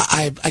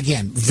 I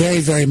again, very,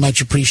 very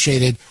much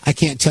appreciated. I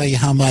can't tell you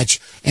how much.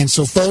 And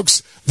so,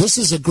 folks, this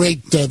is a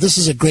great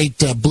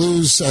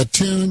blues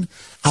tune.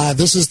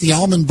 This is the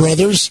Allman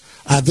Brothers.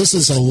 This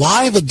is a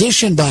live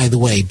edition, by the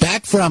way,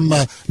 back from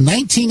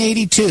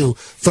 1982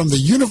 from the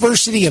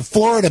University of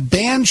Florida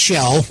band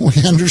shell,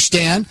 we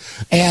understand.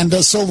 And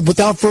so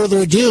without further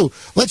ado,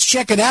 let's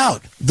check it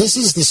out. This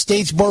is the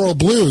Statesboro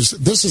Blues.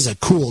 This is a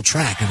cool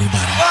track, everybody.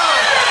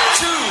 1,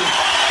 2,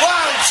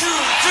 3.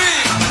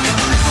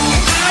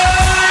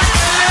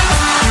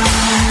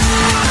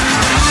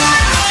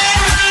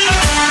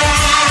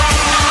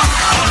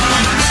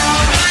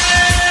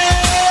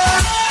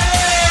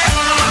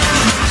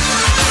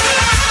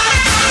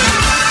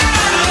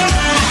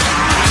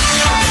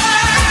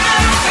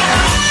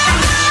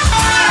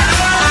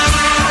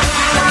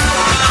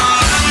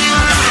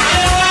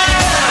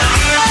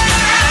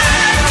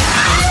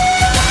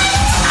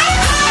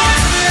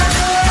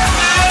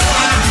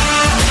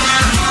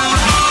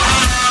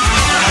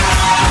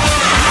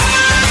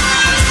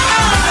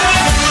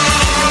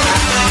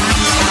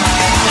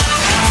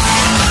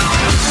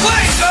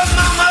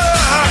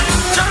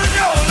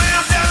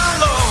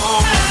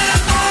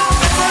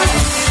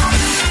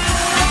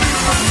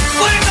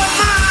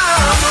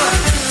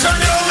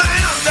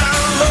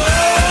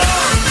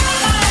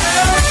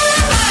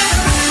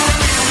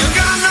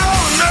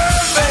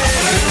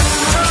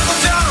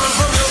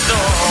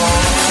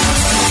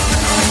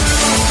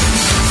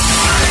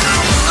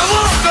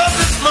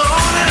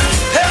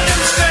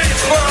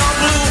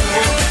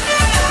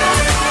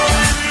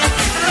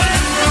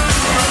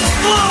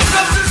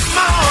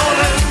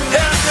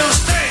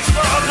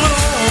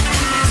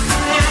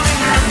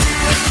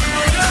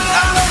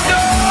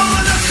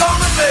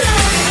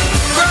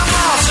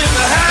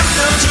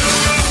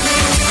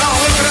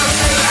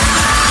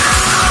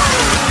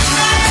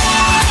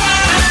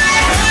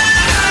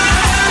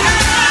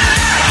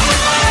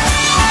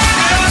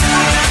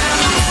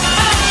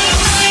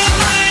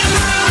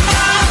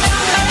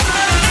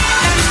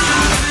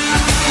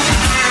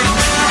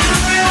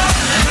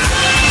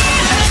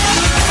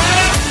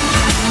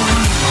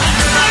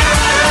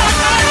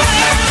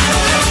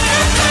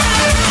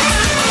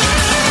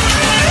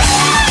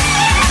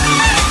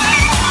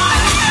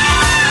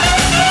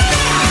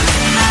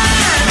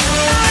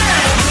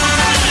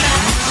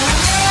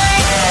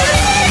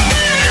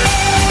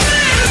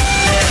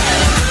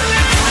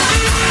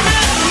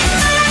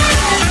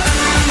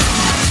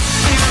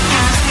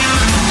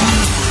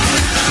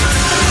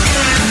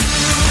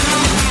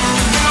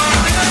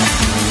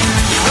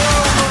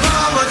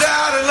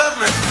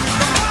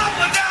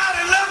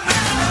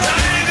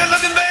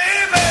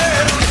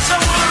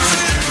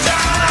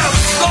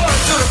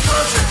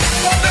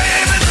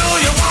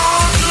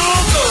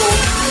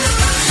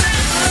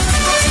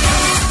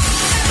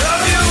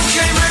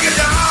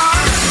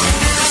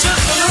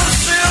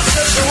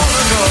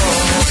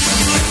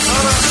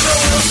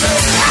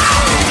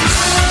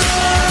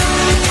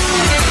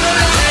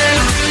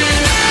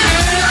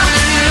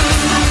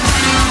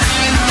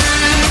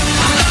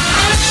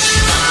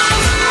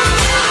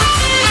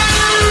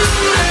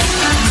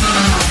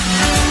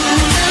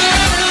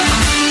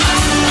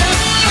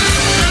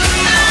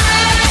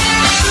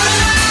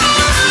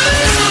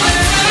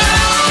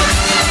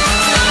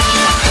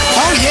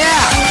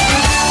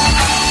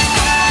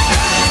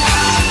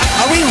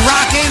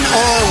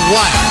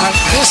 what?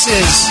 This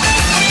is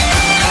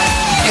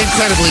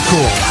incredibly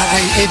cool.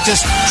 It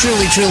just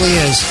truly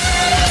is.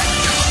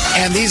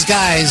 And these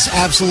guys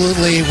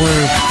absolutely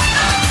were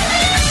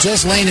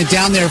just laying it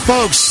down there.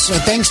 Folks,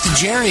 thanks to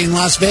Jerry in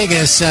Las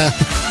Vegas.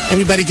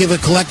 Everybody give a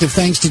collective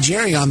thanks to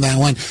Jerry on that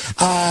one.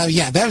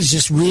 Yeah, that was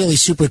just really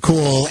super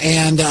cool.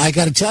 And I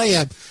got to tell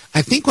you,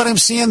 I think what I'm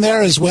seeing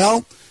there as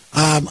well,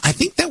 I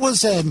think that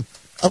was...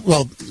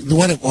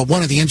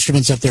 one of the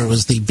instruments up there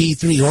was the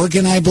B3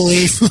 organ, I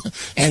believe.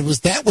 And was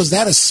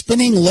that a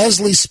spinning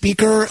Leslie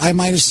speaker I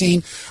might have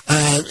seen?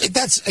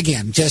 That's,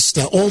 again, just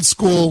old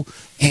school,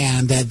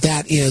 and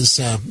that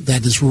is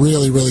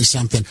really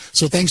something.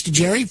 So thanks to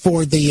Jerry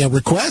for the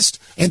request,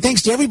 and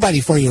thanks to everybody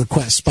for your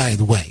requests, by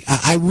the way.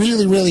 I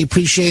really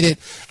appreciate it,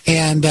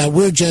 and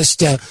we're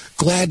just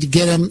glad to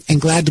get them and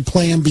glad to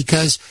play them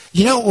because,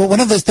 one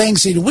of the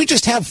things, we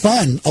just have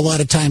fun a lot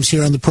of times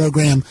here on the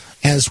program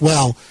as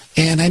well.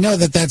 And I know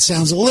that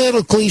sounds a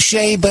little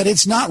cliche, but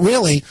it's not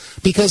really,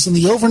 because in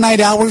the overnight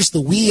hours,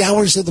 the wee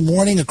hours of the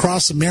morning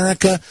across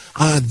America,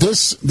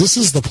 this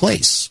is the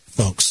place,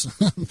 folks.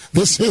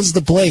 This is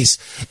the place.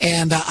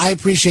 And I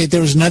appreciate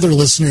there was another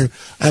listener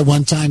at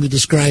one time who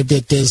described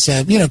it as,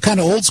 kind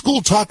of old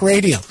school talk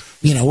radio,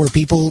 where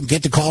people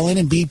get to call in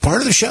and be part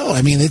of the show.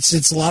 I mean,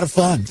 it's a lot of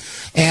fun.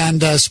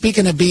 And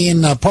speaking of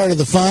being part of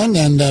the fun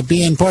and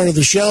being part of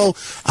the show,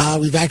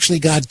 we've actually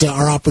got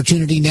our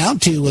opportunity now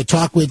to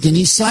talk with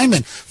Denise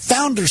Simon,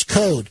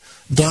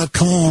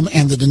 founderscode.com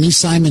and the Denise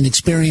Simon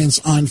Experience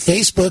on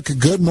Facebook.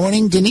 Good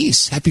morning,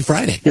 Denise. Happy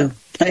Friday. Yeah.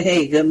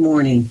 Hey, good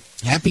morning.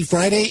 Happy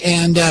Friday,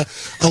 and a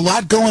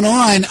lot going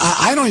on.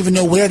 I don't even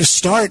know where to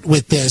start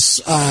with this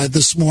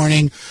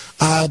morning,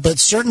 but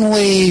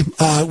certainly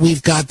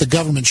we've got the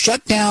government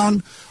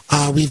shutdown.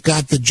 We've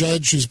got the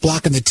judge who's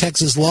blocking the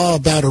Texas law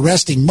about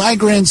arresting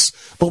migrants,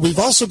 but we've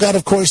also got,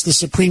 of course, the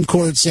Supreme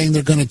Court saying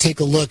they're going to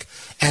take a look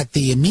at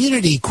the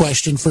immunity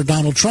question for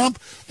Donald Trump,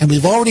 and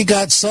we've already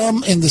got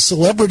some in the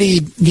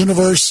celebrity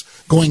universe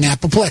going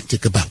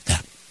apoplectic about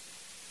that.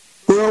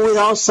 Well, we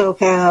also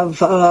have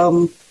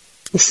the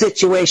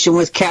situation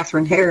with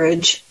Catherine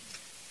Herridge.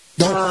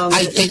 No,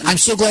 I'm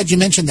so glad you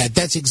mentioned that.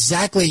 That's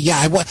exactly,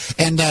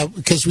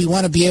 because we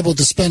want to be able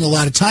to spend a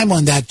lot of time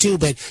on that too.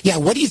 But yeah,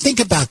 what do you think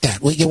about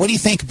that? What do you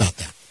think about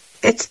that?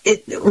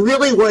 It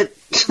really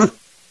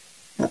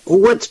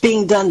what's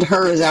being done to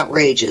her is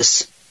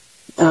outrageous.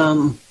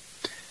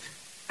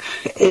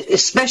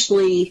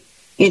 Especially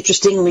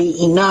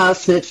interestingly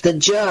enough, that the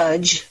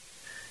judge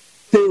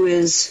who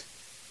is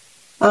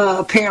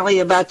apparently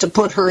about to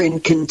put her in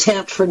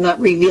contempt for not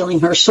revealing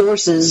her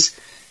sources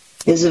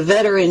is a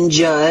veteran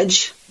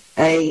judge,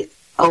 a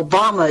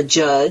Obama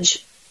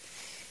judge,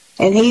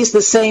 and he's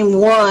the same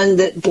one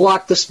that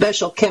blocked the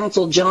special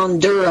counsel John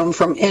Durham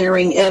from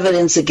entering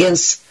evidence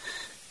against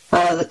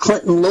the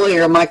Clinton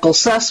lawyer Michael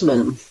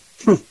Sussman.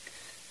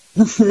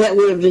 That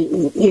would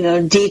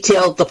have,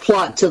 detailed the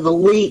plot to the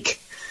leak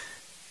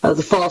of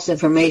the false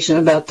information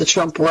about the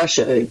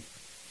Trump-Russia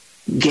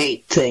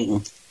gate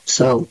thing.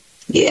 So,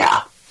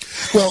 yeah.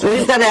 Well,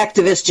 we've got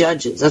activist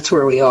judges. That's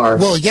where we are.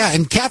 Well, yeah,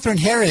 and Catherine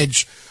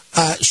Herridge,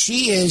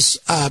 she is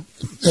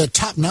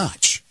top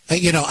notch.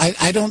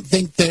 I don't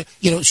think that,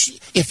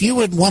 if you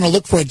would want to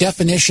look for a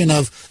definition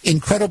of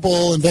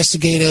incredible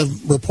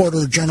investigative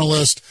reporter,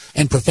 journalist,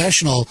 and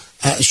professional,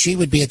 she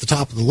would be at the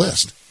top of the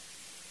list.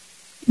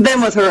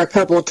 Been with her a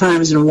couple of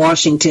times in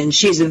Washington.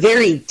 She's a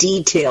very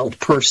detailed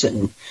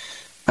person.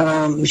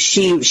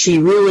 She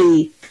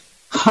really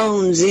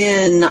hones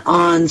in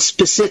on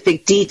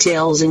specific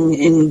details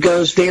and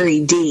goes very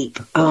deep.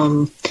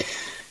 I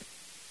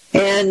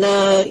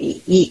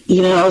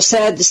was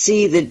sad to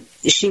see that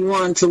she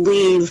wanted to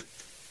leave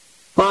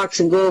Fox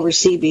and go over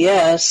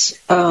CBS.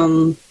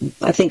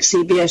 I think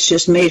CBS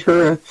just made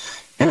her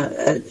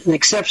an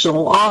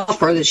exceptional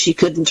offer that she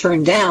couldn't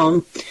turn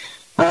down.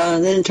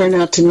 Then it turned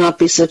out to not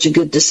be such a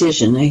good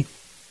decision, eh?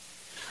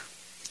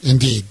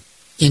 Indeed.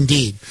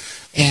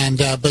 And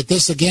but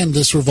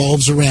this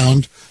revolves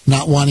around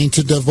not wanting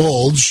to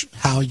divulge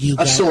how you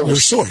got your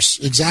source.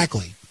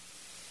 Exactly.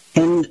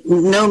 And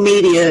no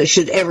media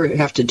should ever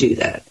have to do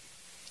that.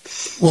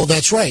 Well,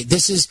 that's right.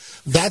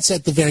 That's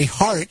at the very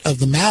heart of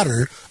the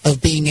matter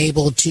of being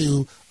able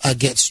to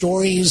get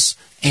stories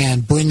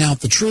and bring out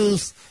the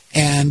truth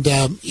and,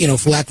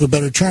 for lack of a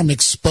better term,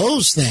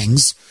 expose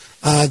things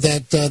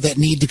that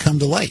need to come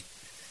to light.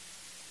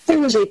 There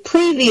was a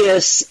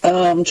previous,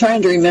 I'm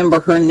trying to remember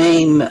her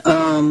name,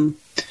 a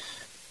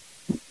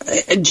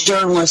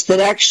journalist that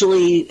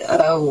actually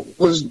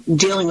was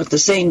dealing with the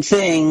same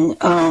thing.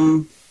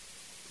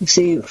 Let's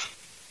see.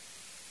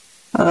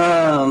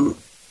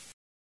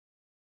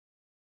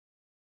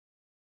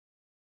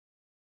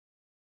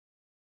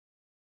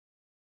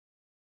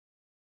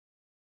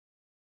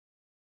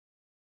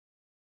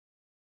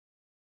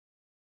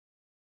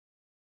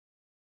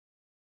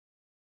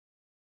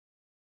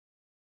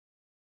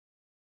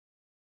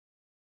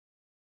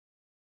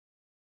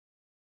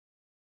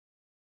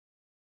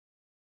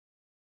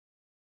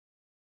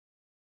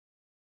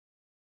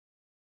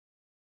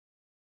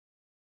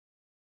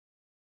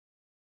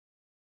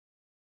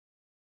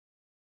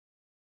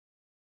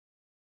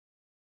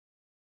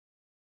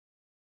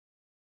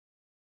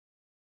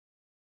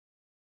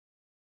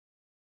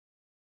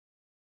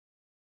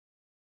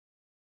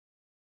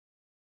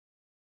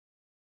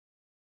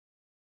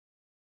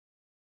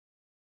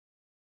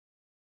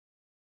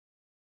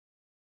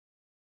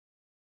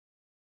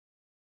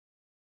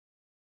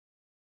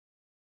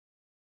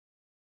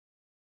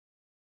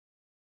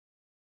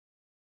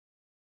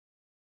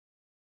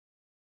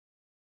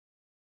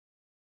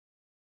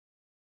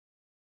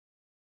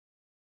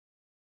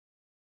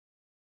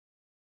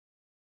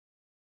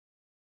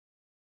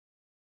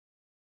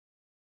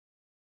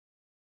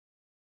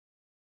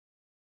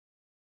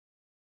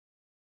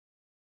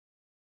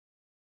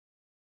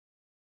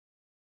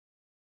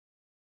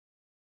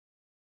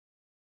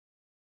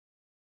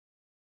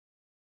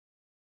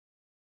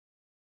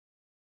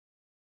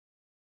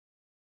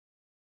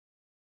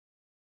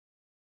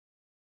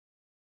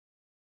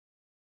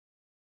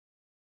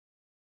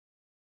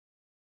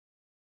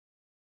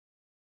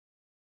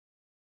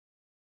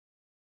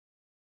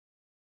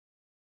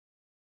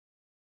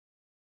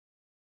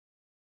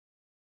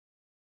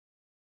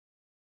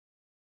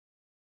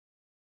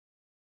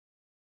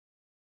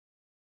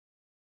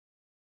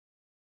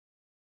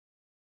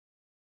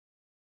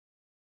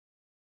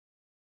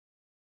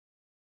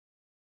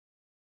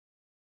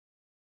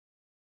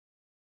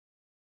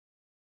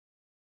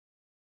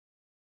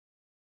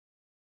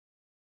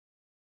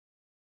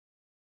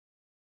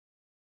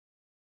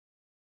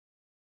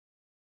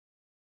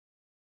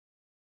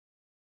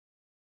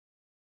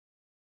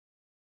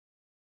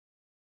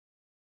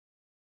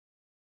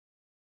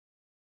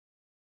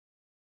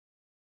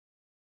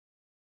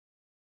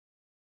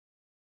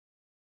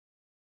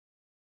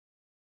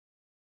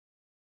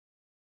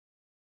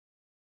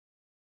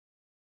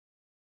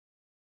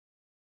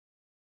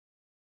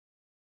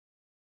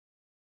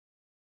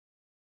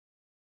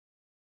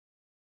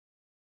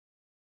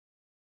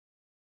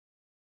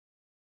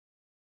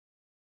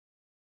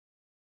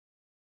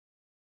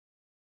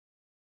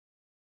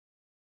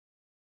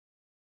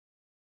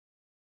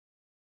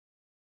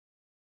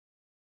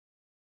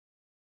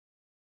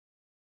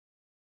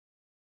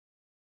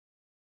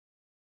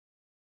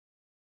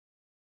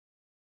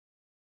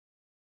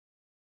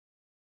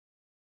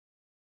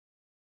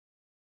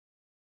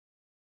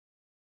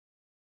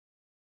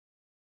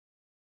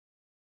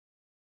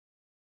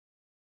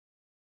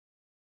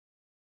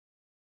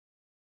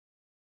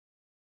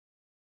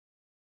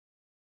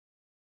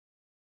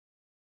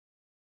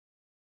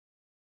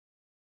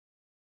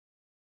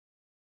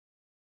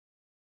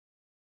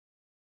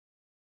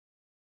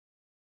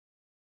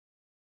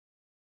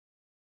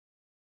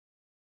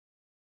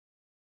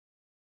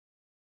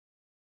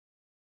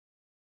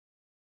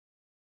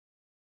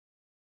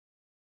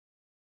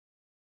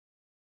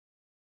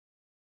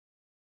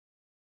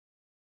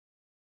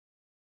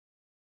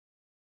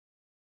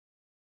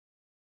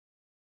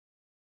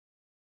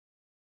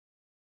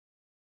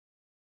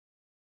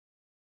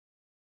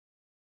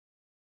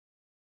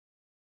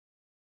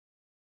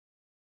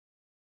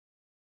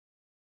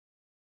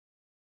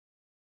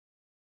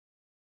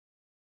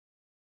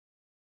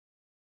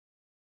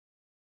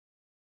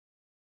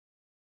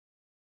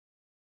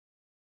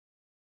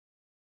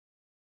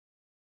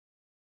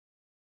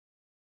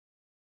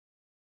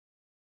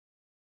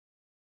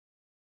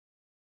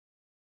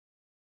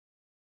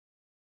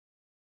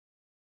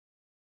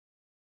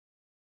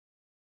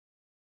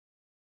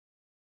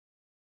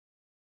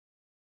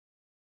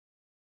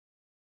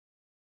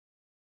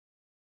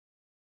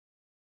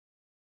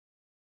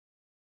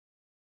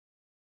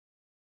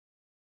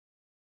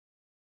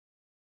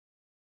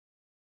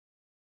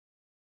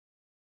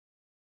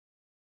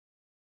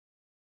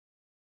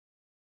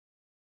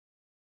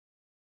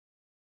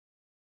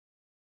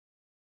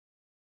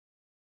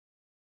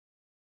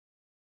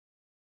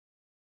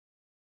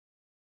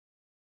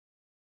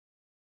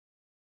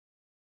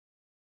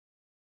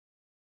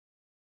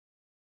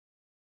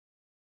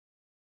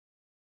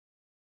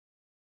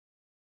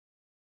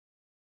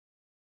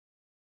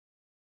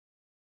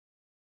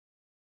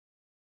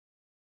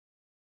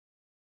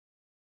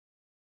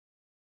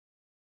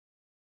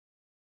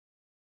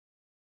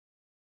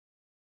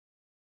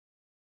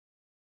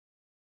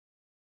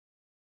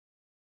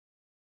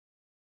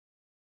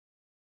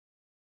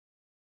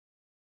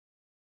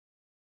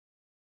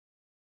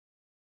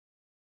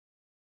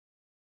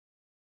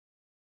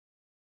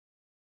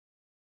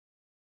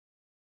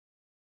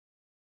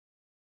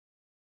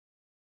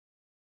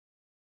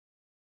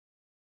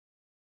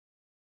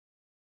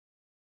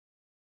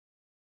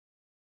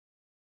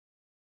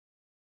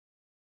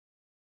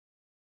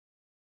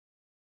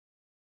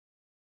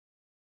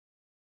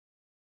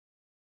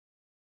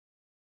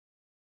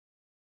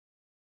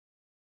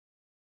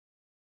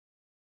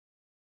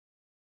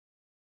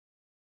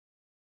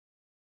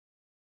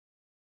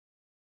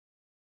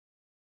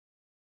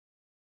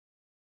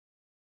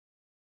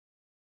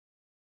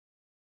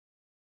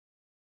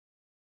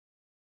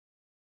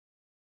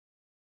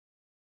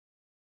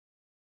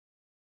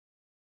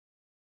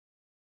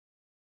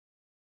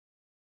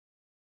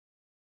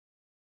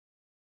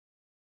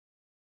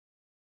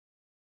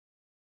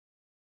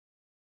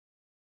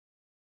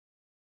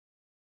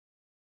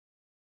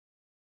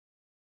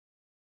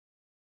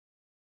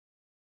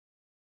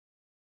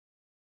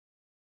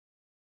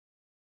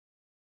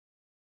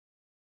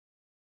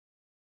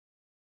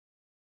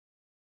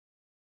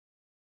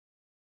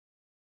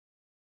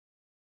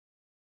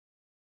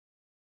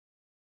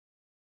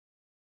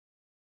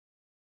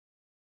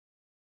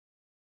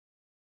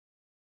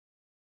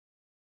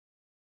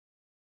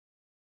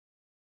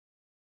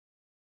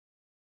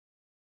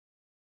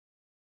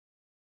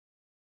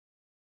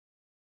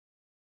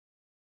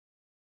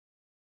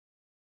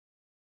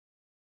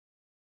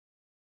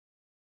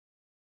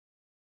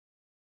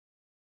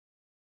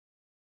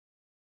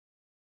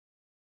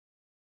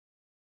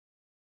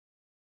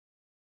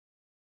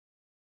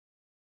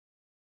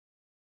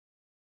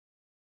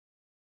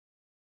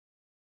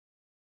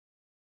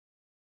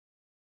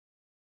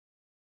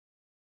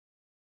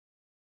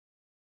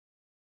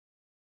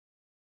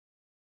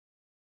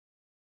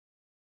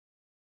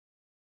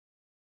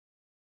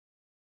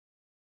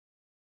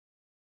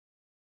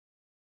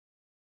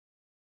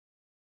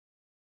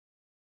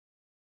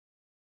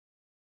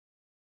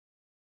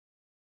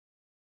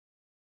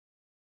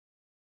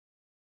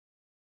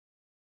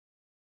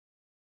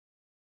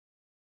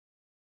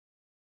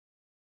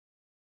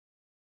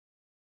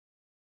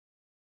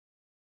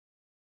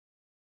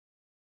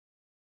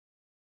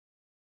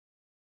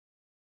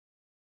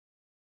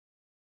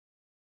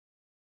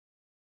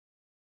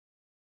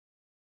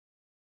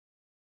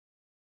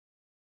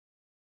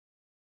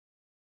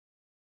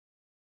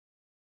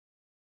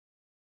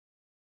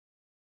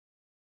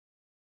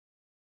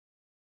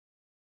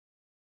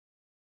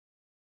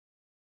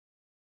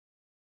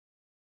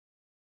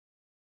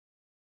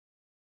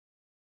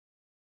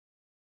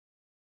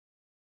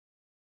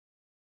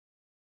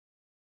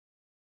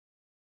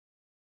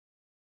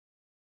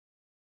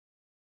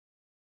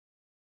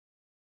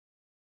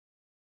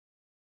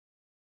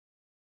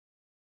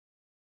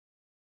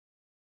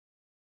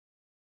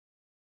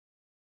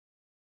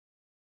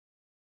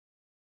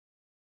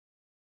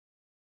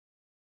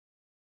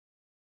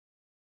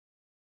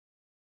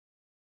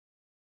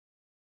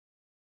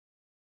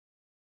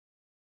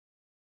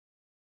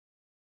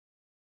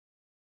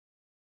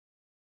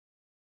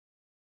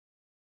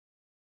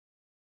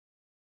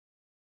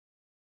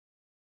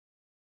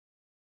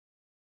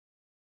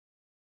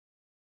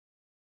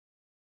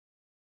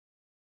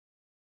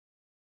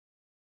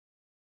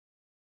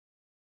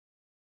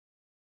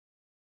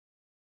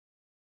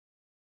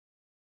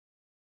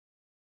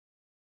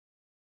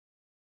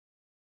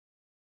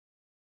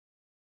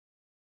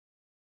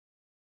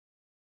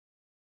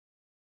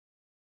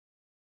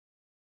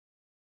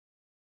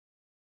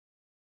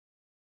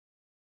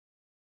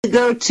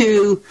 go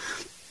to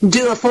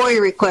do a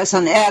FOIA request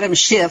on Adam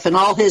Schiff and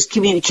all his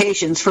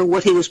communications for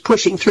what he was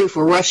pushing through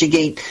for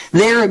Russiagate,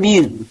 they're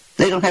immune.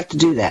 They don't have to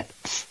do that.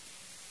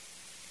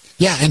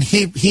 Yeah, and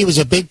he was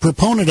a big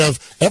proponent of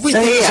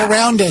everything is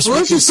around us. Well,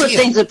 let's just put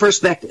things in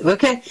perspective,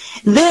 okay?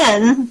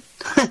 Then,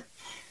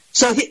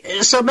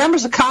 so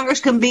members of Congress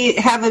can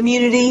have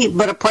immunity,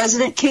 but a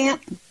president can't?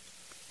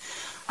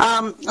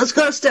 Let's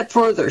go a step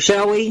further,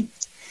 shall we?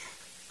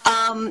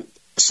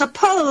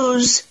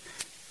 Suppose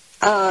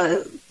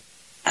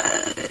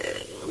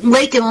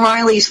Laken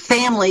Riley's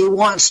family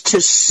wants to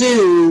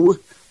sue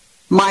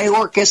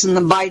Mayorkas and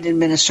the Biden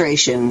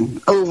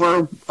administration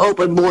over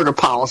open border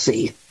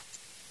policy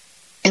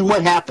and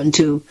what happened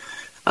to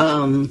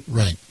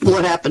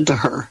what happened to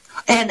her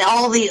and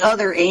all the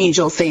other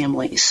angel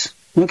families.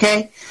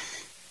 Okay,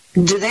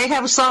 do they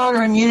have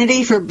sovereign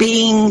immunity for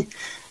being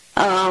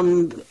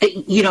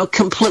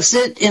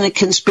complicit in a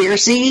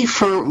conspiracy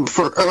for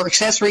or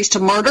accessories to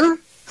murder?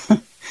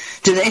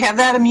 Do they have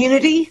that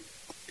immunity?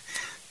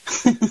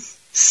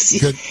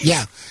 Good.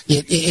 Yeah,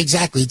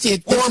 exactly.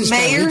 Or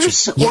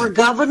mayors or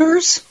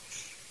governors?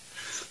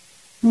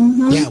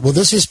 Mm-hmm. Yeah, well,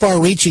 this is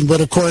far-reaching,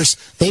 but of course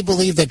they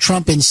believe that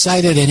Trump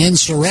incited an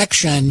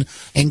insurrection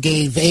and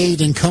gave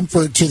aid and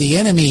comfort to the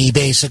enemy,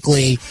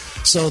 basically.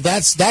 So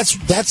that's the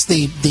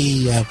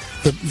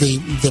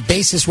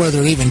basis where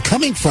they're even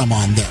coming from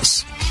on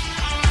this.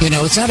 You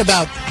know, it's not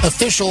about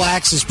official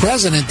acts as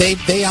president.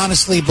 They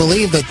honestly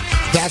believe that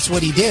that's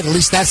what he did. At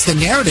least that's the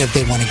narrative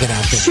they want to get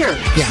out there. Sure.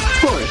 Yeah. Of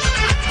course.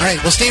 All right.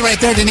 Well, stay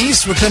right there,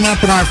 Denise. We're coming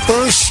up in our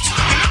first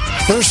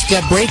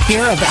break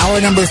here of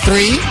hour number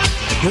 3.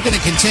 We're going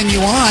to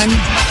continue on.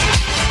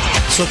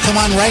 So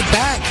come on right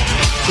back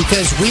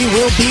because we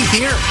will be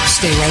here.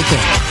 Stay right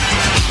there.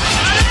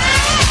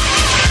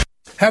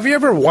 Have you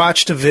ever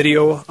watched a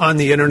video on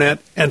the internet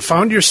and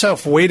found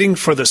yourself waiting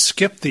for the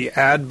skip the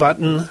ad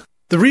button?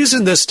 The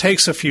reason this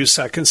takes a few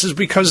seconds is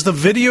because the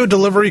video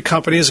delivery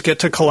companies get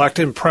to collect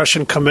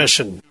impression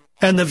commission,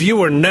 and the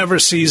viewer never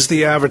sees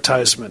the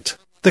advertisement.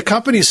 The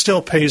company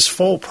still pays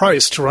full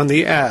price to run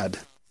the ad.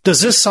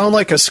 Does this sound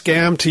like a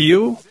scam to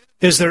you?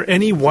 Is there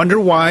any wonder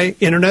why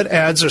internet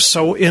ads are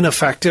so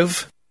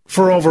ineffective?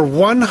 For over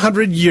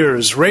 100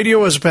 years,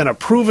 radio has been a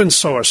proven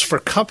source for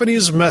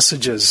companies'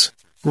 messages.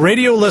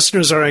 Radio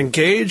listeners are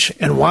engaged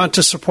and want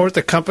to support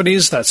the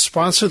companies that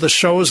sponsor the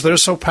shows they're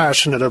so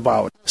passionate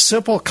about.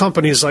 Simple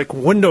companies like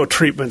window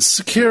treatments,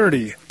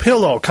 security,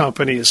 pillow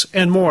companies,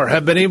 and more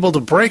have been able to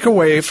break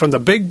away from the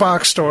big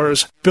box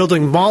stores,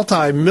 building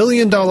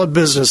multi-million-dollar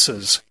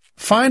businesses.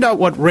 Find out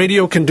what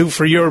radio can do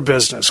for your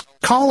business.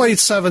 Call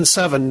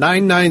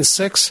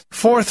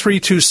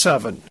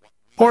 877-996-4327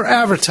 or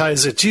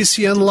advertise at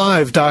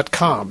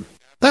gcnlive.com.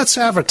 That's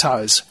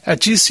advertise at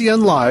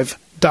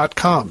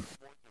gcnlive.com.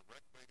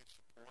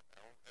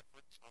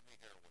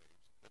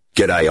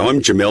 G'day,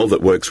 I'm Jamel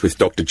that works with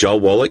Dr. Joel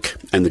Wallach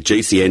and the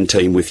GCN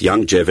team with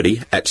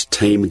Longevity at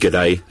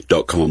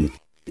teamg'day.com.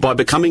 By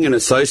becoming an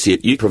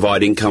associate, you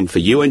provide income for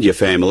you and your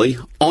family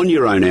on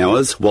your own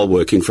hours while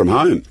working from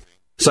home.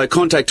 So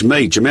contact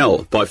me,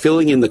 Jamel, by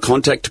filling in the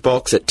contact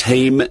box at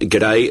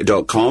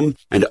teamg'day.com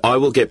and I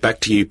will get back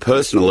to you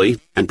personally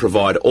and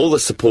provide all the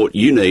support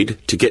you need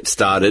to get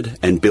started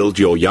and build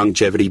your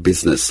longevity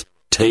business.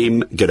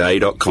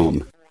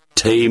 teamg'day.com.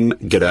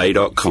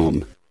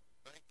 teamg'day.com.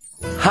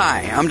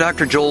 Hi, I'm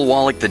Dr. Joel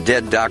Wallach, the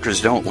Dead Doctors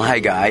Don't Lie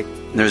guy.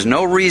 And there's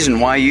no reason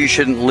why you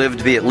shouldn't live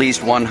to be at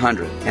least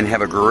 100 and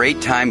have a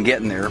great time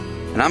getting there.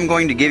 And I'm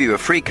going to give you a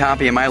free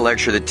copy of my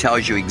lecture that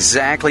tells you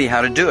exactly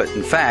how to do it.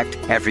 In fact,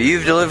 after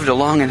you've lived a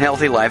long and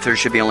healthy life, there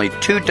should be only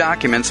 2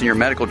 documents in your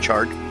medical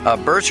chart, a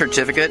birth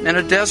certificate and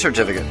a death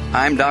certificate.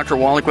 I'm Dr.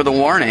 Wallach with a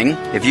warning.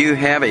 If you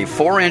have a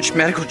 4-inch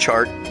medical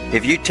chart,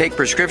 if you take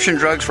prescription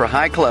drugs for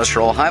high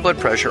cholesterol, high blood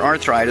pressure,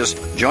 arthritis,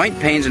 joint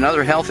pains, and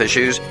other health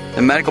issues,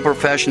 the medical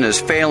profession is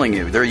failing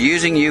you. They're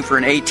using you for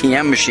an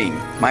ATM machine.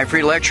 My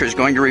free lecture is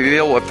going to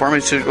reveal what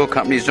pharmaceutical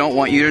companies don't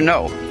want you to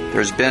know.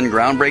 There's been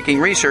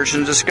groundbreaking research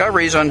and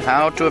discoveries on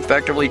how to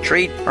effectively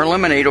treat or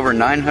eliminate over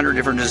 900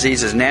 different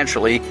diseases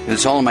naturally. And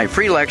it's all in my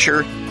free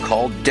lecture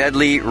called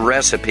Deadly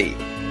Recipe.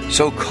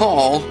 So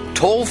call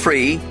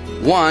toll-free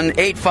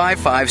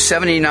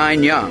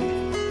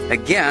 1-855-79-YOUNG.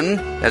 Again,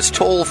 that's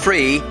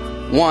toll-free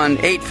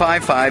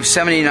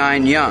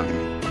 1-855-79-YOUNG.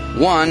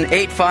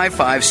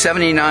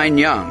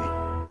 1-855-79-YOUNG.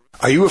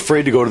 Are you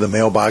afraid to go to the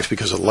mailbox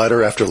because of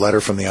letter after letter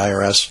from the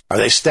IRS? Are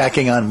they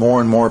stacking on more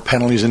and more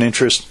penalties and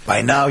interest?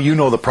 By now, you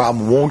know the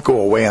problem won't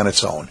go away on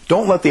its own.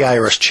 Don't let the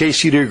IRS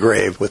chase you to your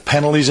grave with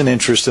penalties and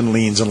interest and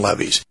liens and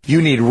levies.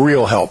 You need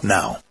real help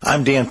now.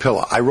 I'm Dan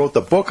Pilla. I wrote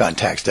the book on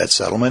tax debt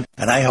settlement,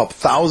 and I help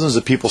thousands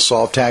of people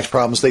solve tax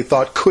problems they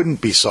thought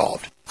couldn't be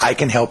solved. I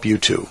can help you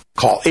too.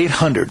 Call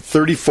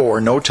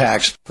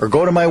 800-34-NO-TAX or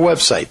go to my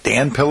website,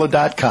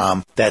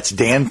 danpilla.com. That's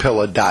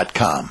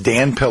danpilla.com.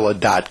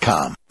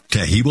 danpilla.com.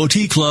 Tahibo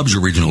Tea Club's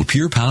original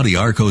Pure Pau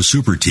Arco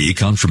Super Tea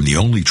comes from the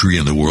only tree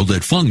in the world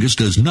that fungus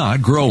does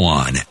not grow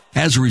on.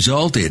 As a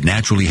result, it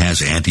naturally has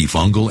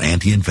antifungal,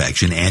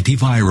 anti-infection,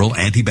 antiviral,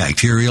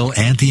 antibacterial,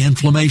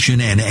 anti-inflammation,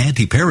 and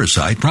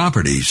anti-parasite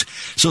properties.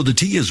 So the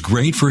tea is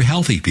great for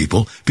healthy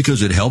people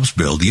because it helps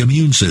build the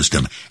immune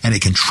system, and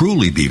it can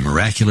truly be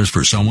miraculous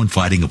for someone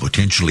fighting a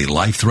potentially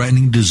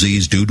life-threatening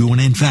disease due to an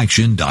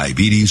infection,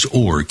 diabetes,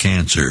 or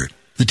cancer.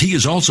 The tea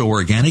is also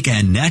organic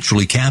and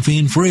naturally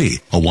caffeine-free.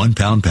 A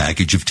 1-pound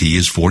package of tea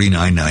is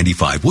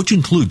 $49.95, which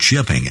includes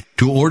shipping.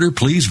 To order,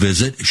 please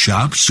visit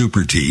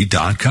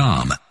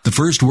shopsupertea.com. The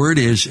first word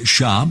is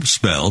shop,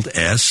 spelled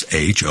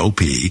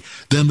S-H-O-P,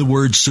 then the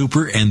word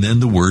super, and then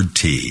the word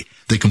tea.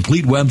 The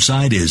complete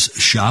website is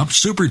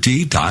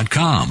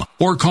shopsupertea.com,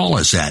 or call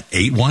us at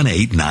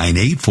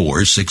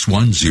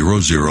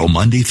 818-984-6100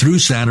 Monday through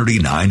Saturday,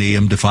 9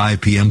 a.m. to 5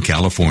 p.m.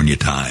 California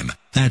time.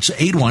 That's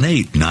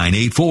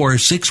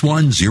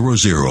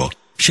 818-984-6100.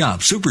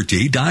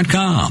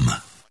 shopsupertea.com.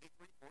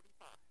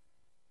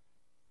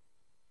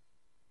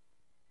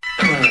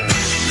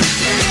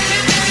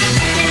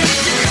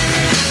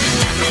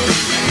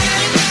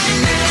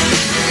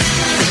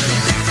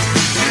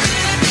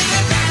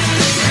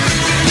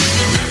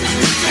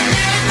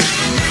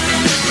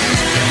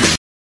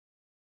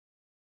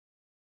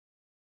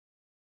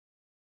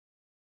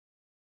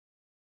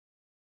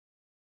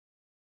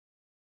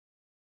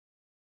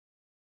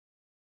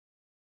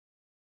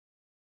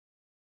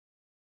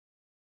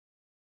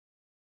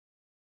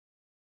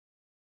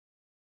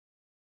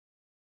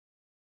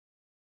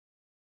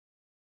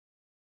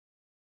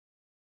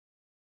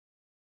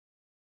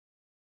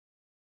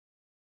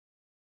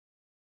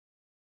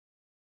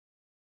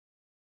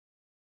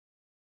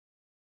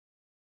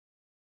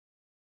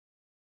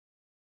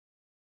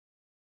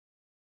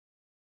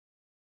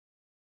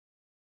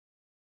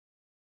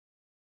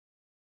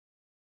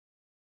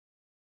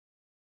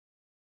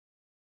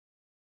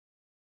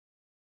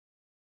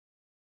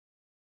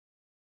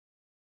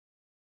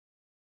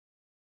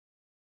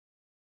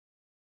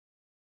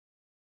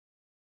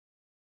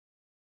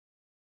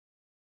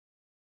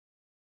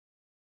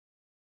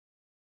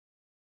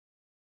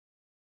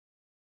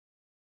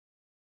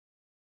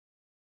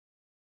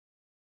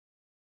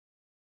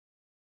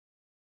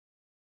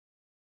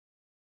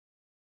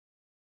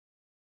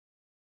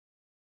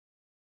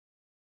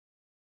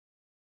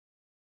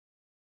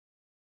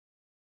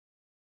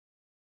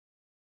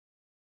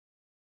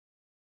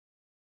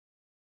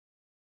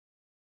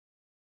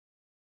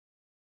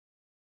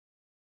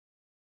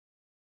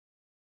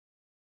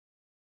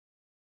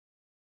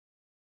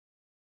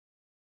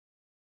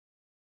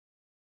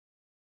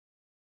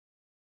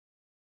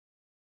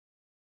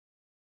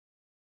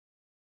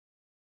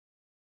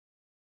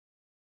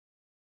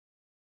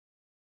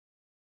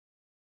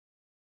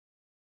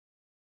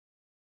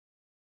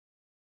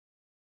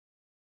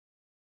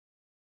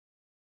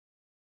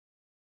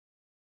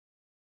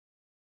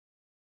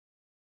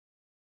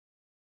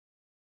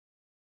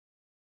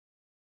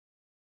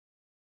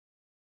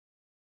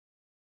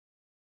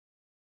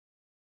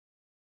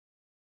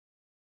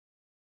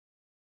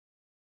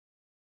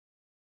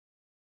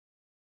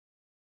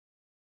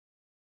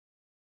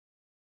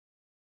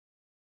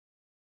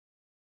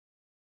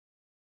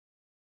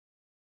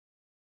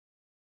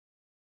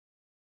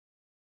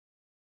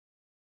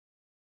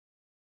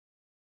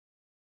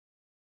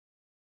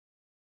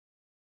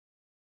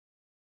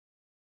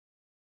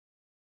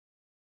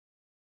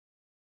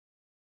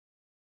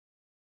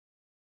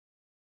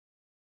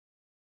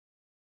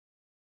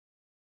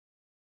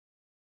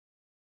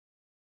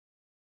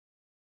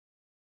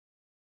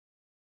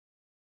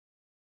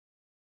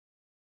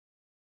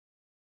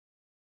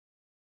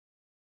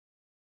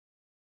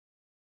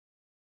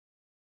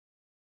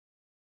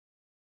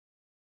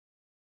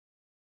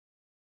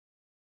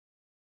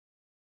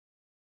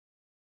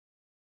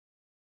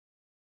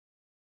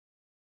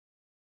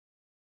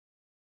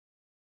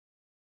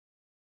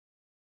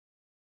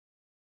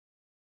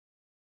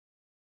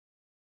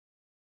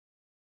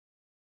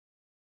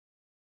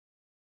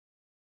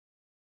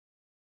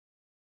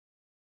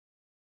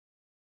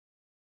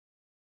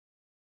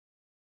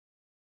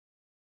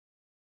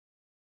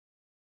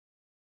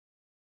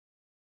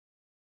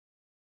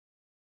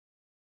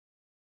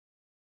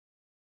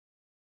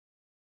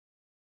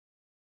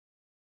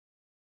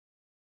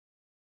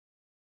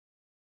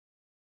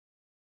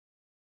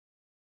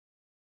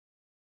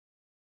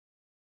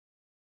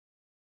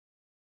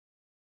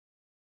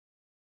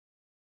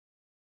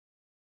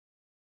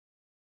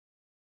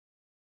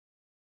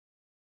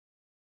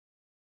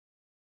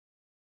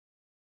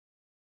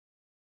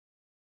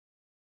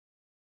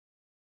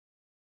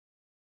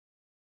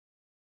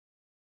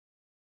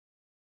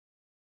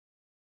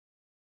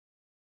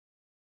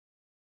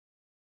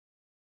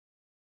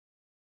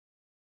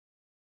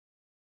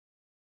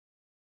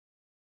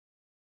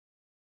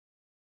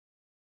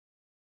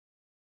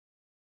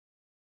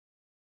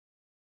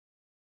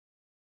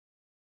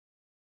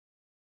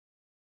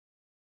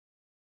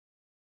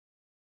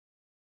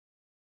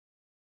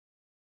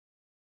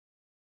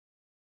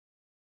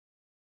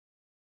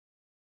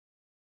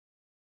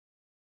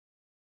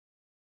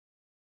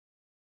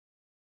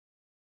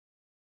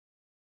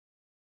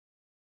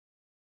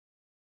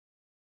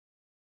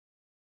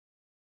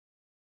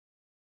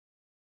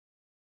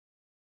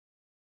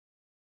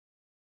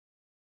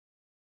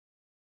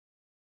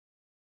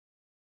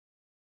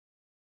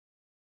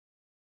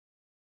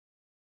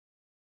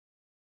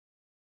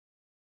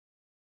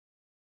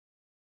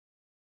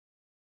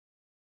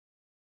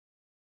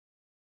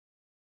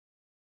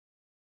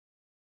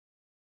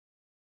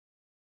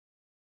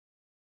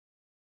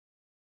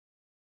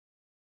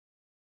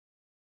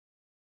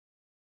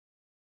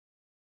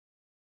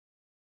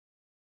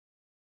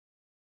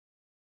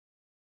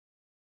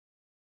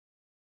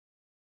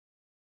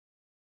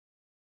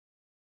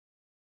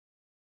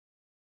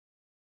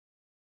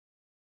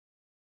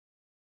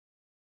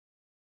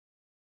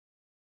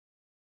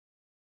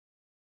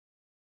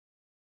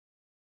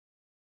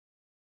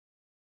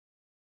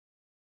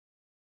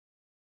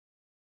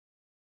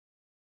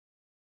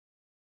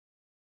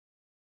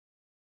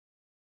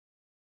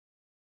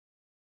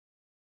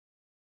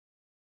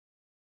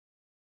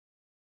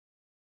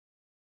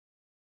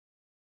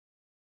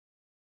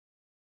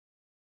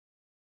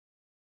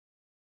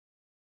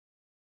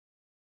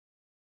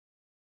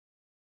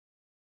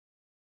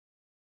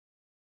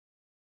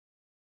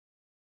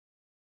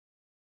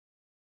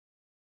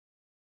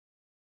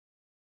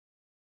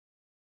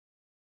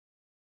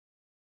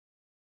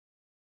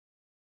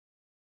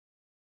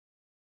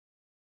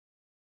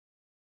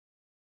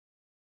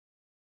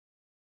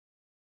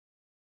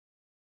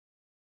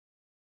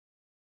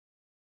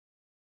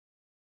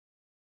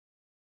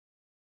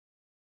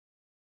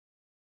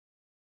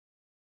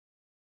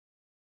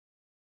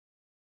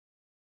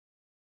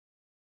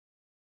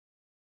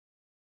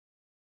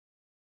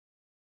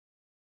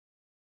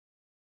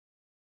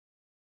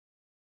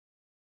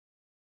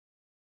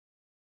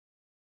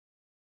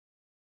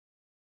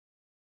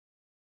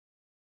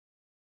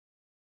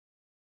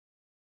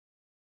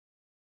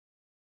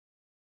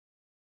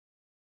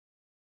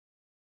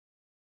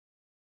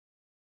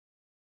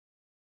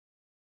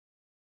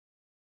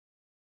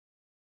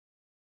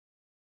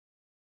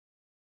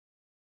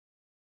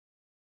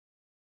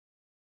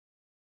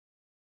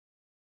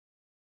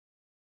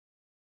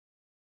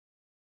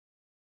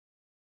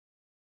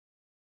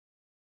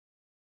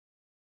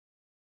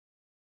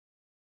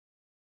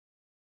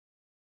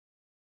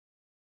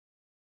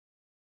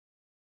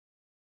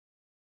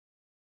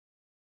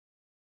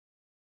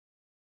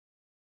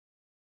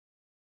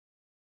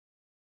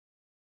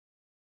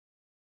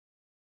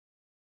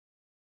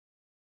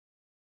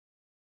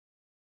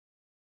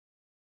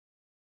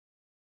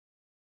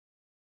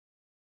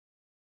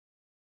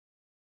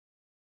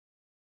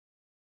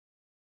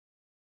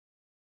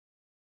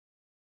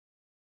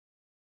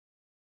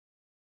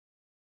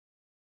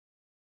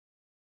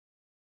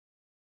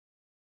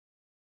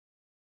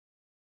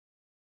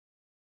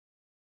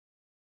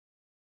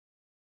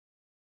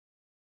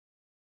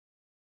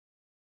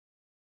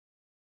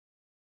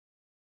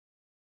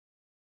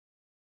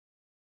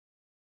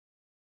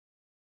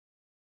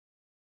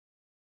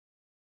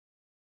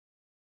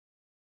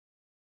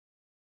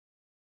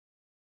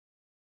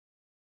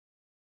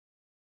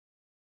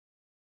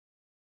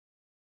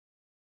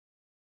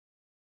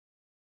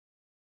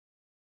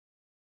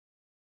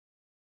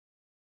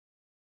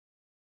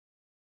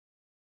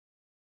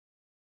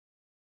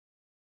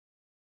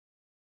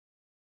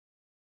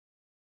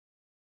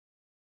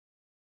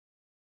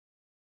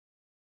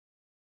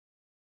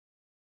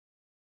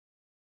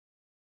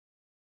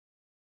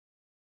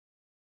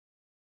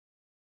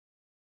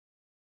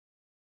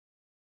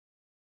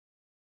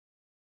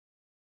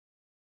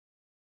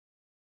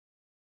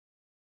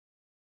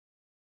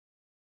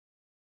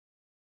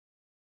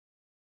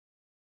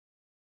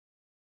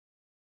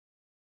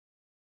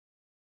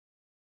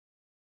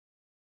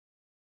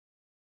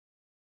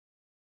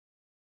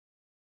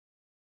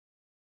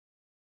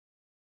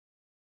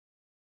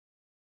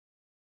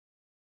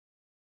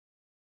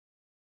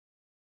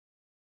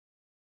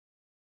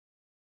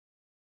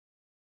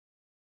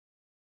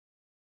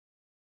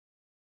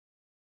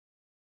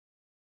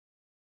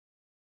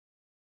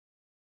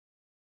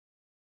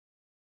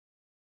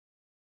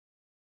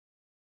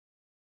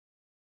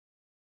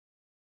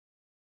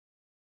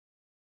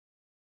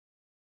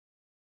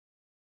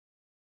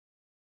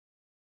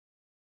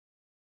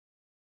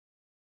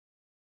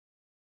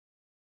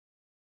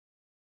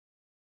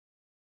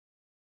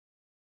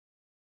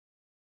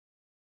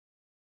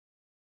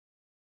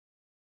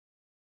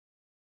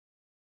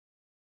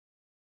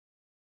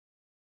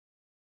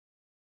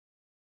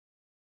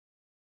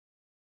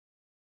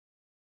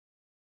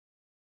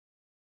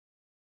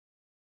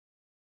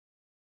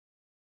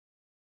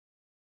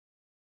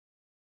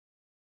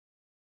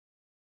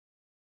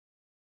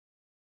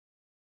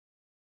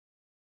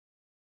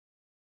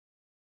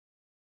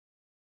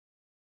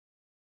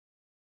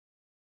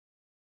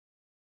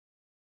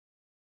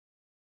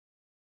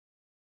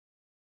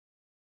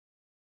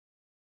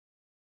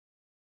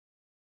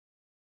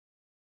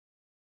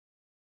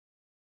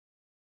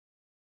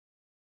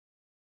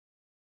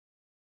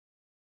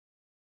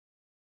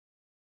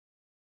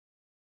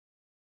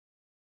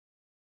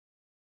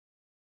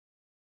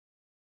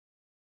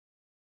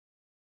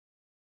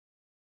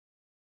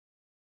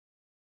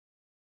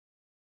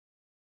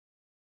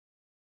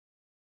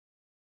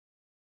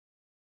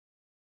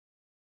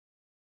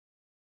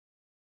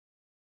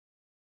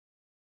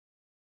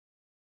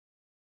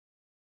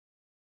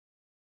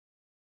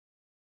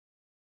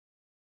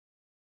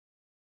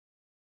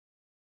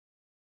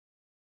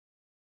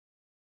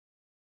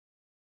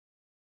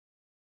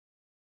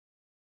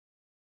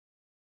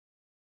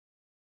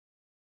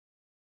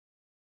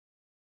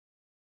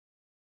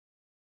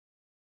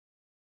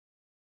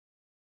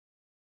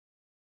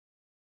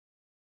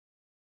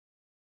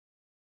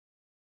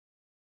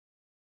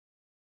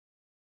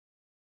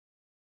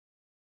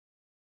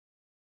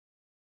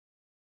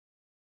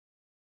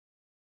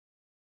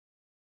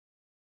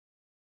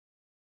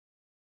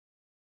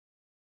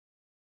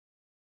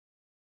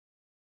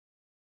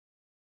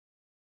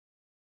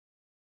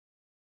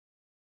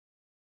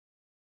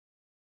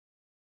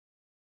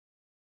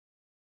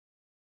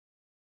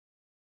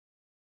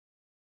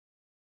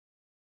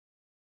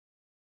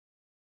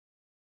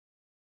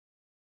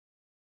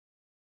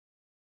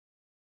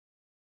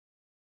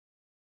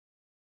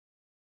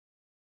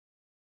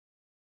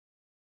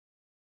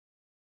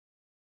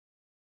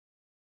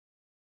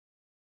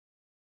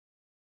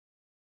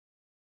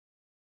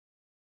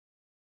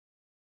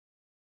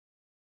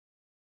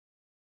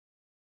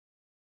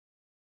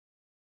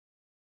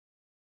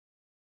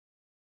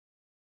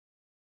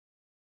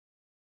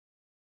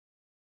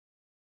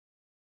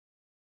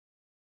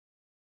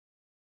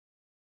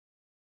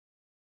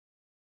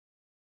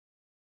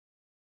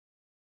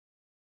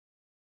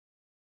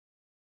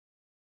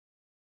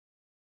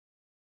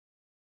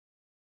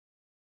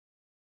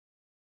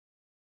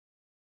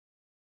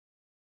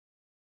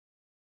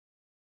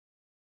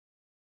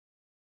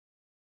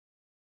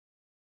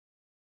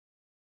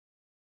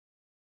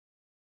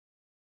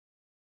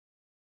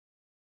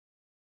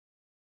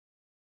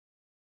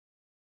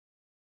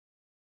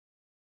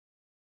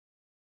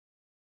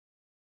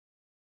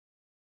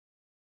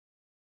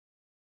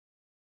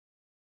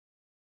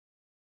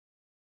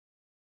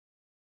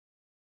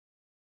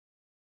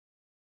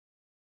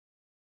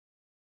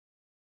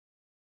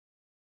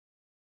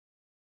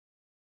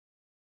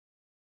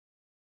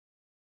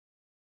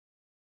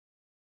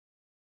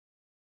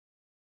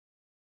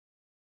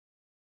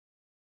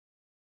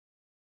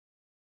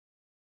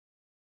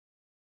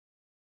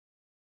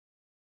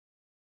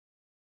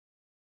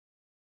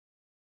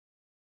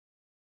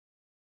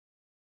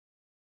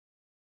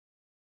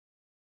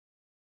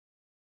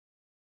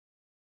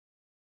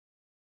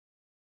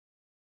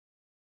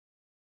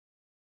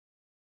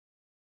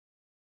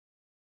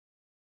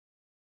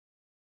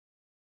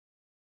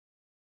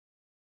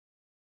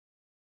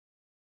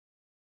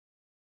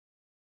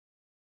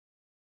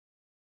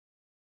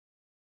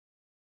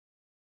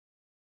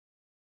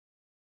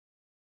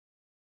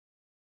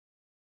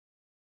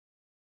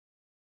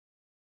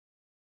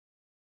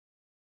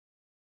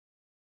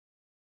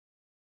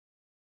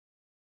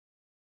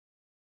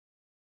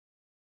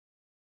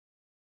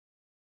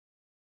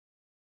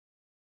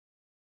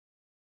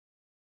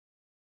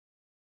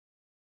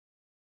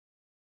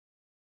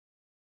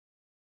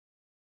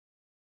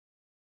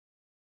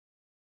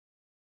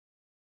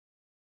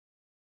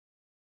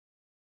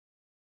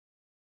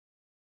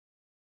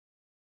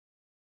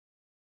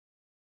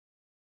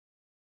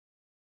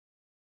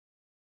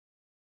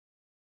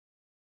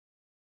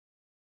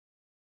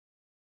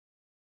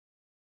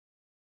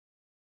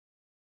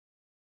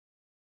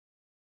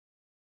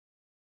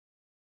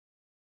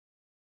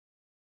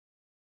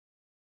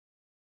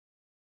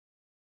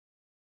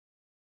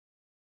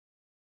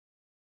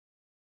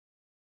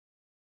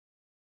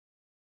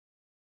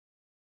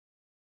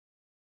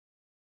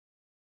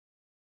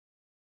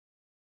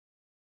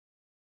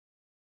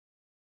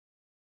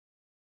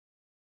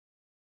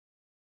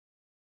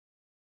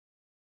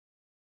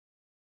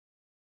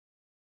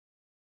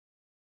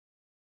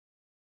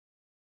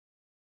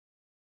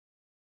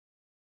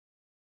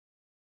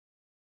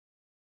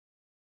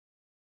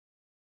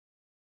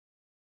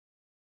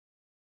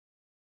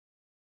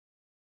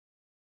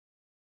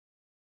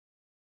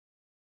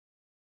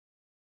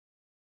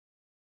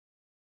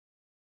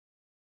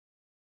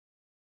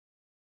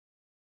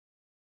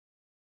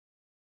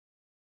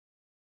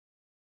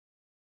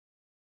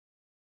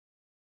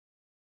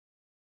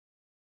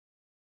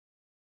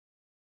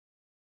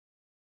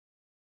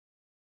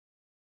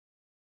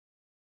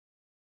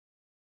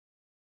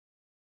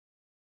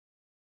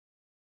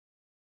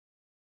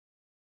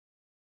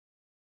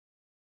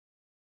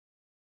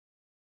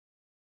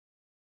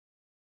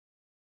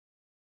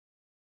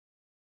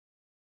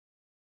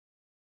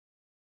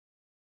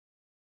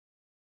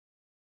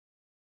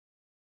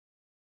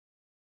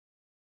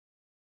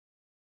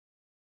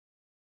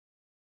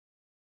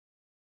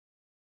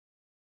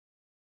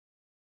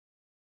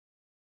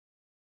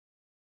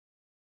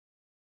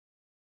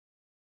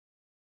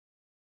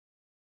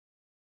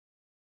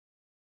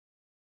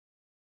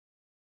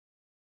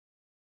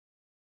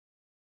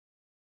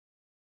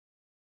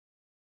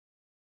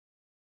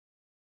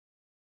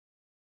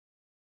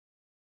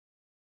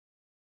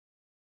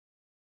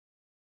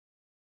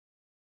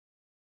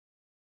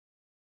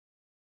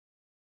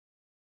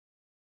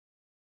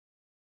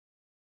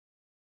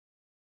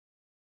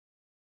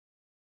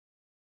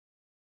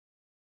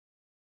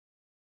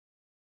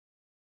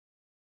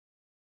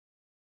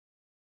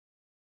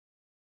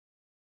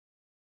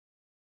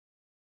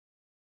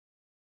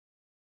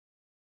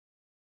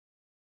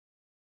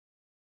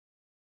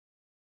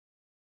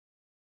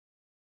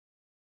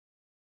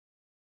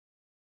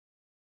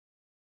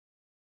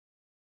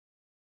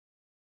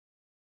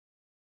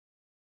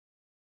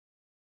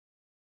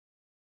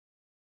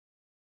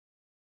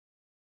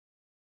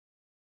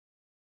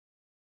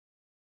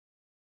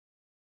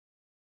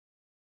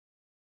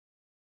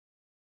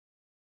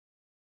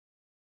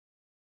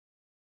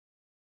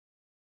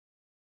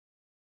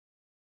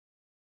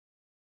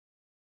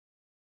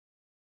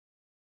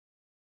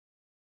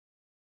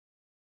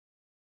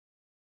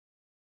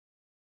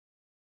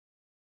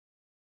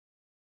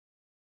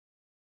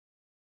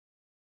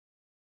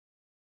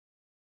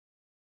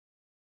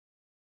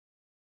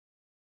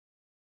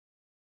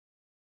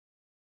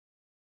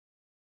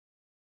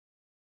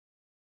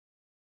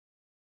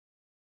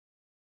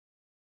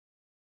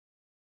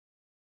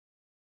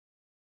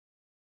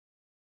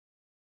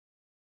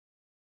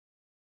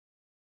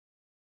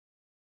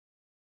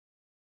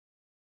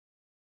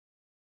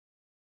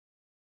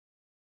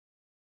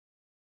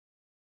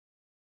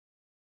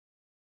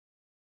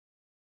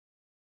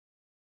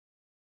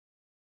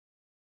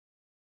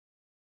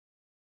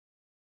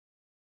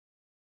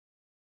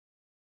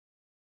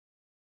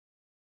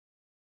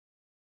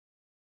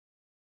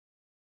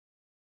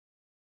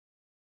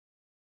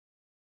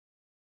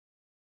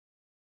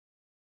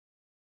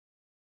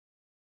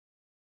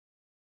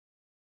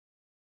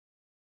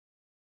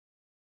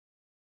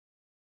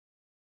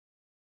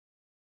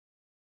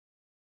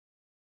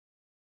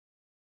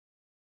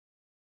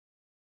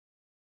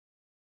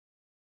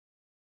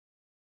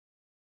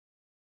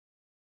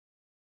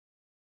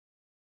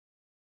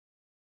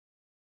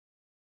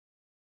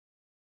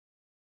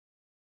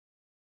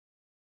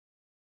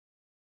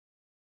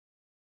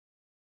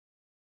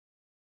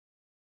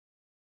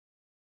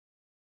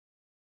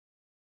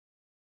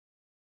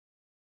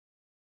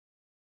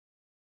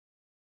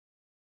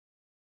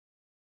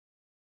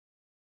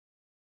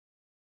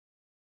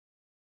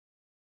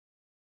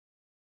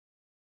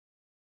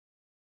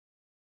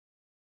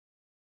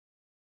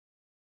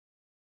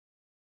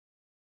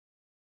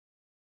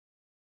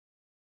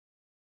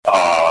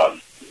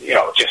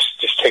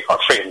 just take our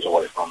freedoms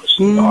away from us.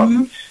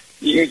 Mm-hmm.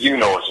 You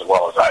know as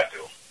well as I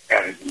do,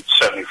 and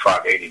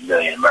 75, 80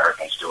 million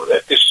Americans do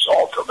that. This is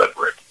all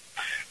deliberate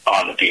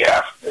on the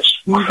behalf of this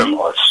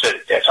criminal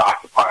that's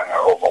occupying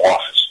our Oval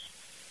Office.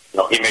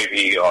 He may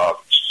be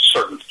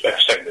certain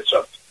segments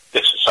of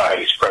this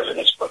society's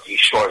presidents, but he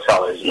sure as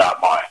hell is not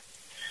mine.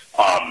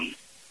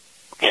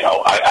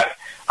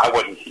 I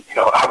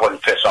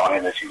wouldn't piss on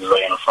him if he was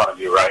laying in front of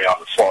you right on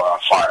the floor on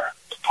fire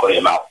to put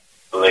him out.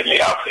 Believe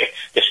me,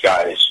 this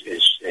guy is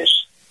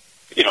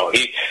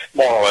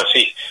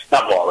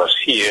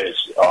he is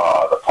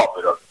the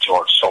puppet of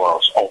George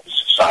Soros' Open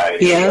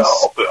Society, yes.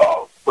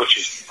 Which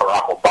is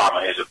Barack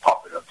Obama is a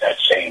puppet of that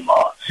same,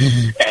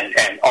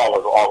 and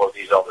all of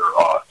these other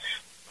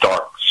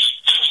dark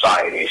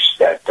societies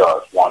that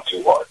want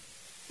to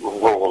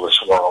rule this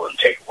world and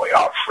take away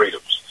our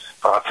freedoms.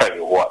 But I'll tell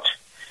you what,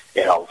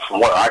 from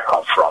where I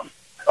come from,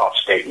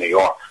 upstate New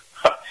York,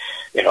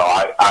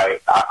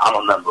 I'm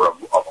a member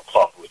of a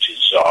club which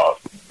is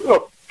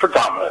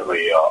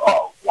predominantly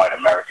white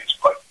Americans,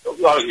 but a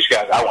lot of these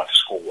guys I went to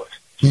school with,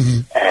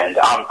 and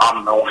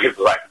I'm the only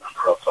black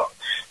member of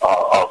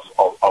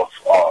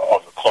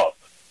the club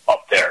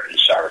up there in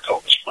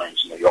Saratoga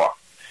Springs, New York.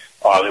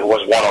 There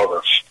was one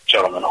other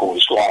gentleman who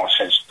was long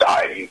since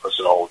died. He was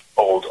an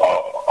old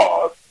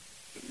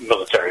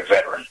military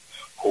veteran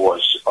who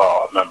was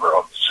a member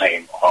of the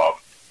same club,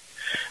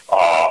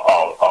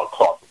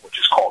 which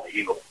is called the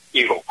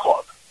Eagle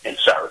Club in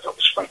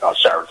Saratoga Springs on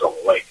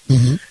Saratoga Lake.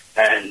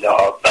 And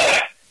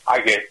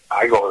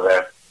I go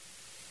there,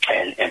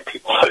 and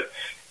people,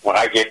 when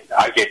I get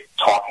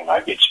talking,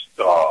 I get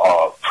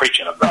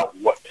preaching about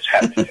what is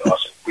happening to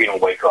us. If we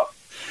don't wake up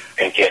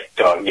and get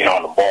on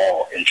the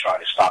ball and try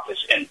to stop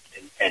this and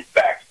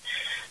back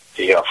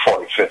the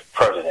 45th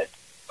president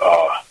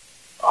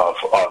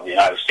of the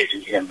United States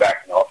and get him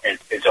back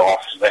into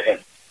office, let him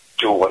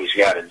do what he's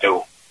got to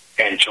do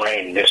and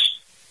drain this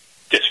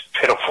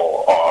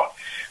pitiful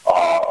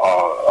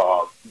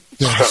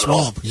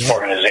criminal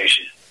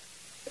organization,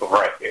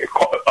 right,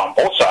 on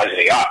both sides of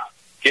the aisle.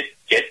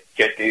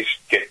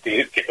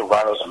 Get the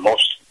rhinos, and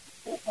most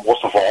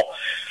of all,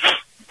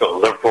 the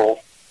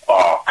liberal,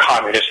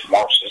 communist,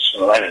 Marxists,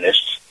 and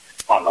Leninists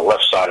on the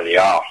left side of the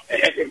aisle.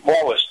 And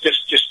more or less,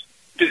 just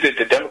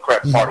the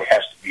Democrat Party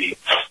has to be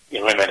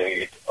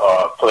eliminated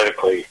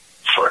politically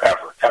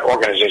forever. That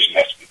organization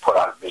has to be put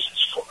out of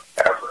business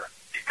forever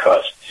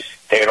because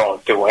they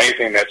don't do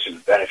anything that's in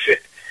the benefit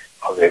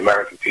of the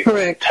American people,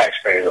 the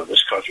taxpayers of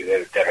this country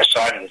that are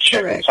signing the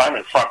check,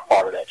 signing the front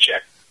part of that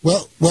check.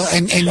 Well,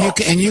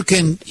 and you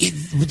can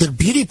the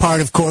beauty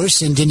part, of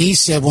course, and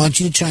Denise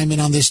wants you to chime in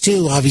on this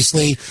too.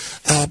 Obviously,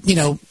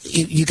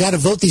 you got to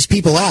vote these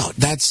people out.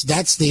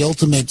 That's the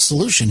ultimate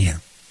solution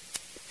here.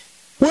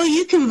 Well,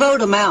 you can vote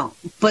them out,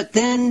 but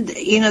then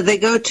they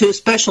go to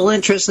special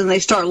interests and they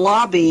start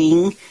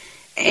lobbying,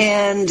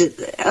 and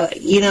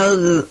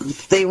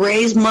they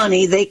raise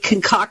money. They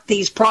concoct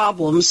these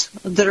problems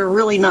that are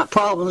really not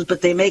problems,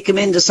 but they make them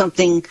into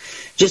something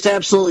just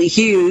absolutely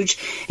huge.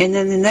 And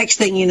then the next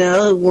thing you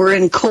know, we're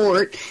in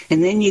court,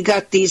 and then you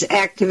got these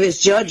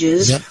activist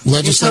judges. Yep,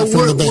 legislate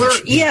from the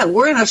bench.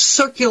 We're in a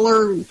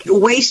circular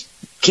waste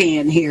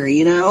can here.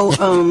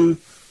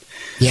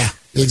 Yeah.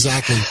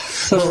 Exactly.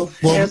 So,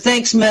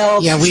 thanks,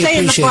 Mel. Yeah, we Stay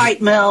in the appreciate fight,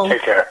 it. Mel.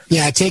 Take care.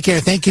 Yeah, take care.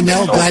 Thank you,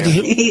 Mel. Glad to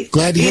hear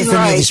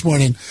from you this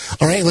morning.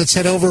 All right, let's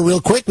head over real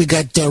quick. We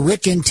got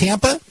Rick in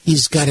Tampa.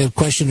 He's got a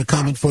question or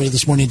comment for you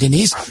this morning,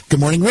 Denise. Good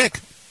morning,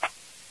 Rick.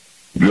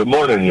 Good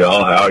morning,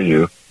 y'all. How are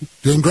you?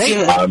 Doing great.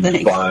 I'm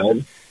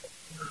fine.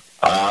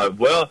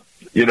 We're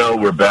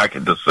back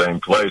at the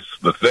same place.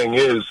 The thing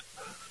is,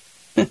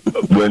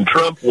 when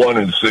Trump won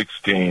in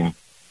 2016,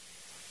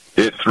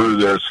 it threw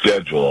their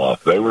schedule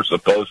off. They were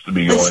supposed to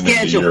be going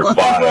into year 5.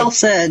 Well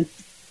said.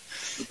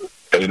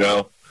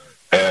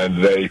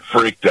 And they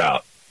freaked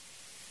out.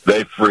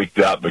 They freaked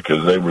out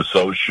because they were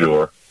so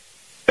sure,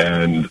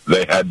 and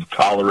they had to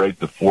tolerate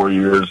the 4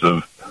 years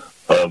of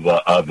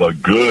a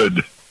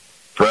good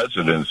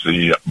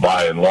presidency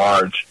by and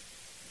large.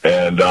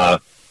 And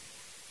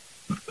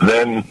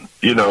then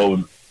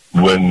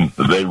when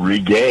they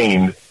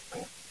regained,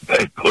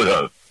 they put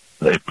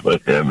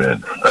him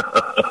in.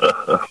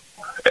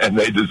 And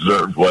they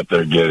deserve what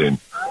they're getting.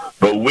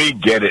 But we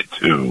get it,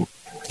 too.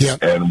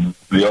 Yep. And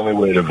the only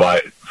way to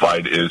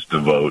fight is to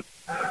vote.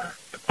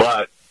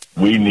 But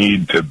we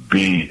need to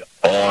be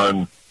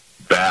on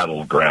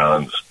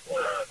battlegrounds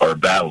or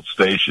battle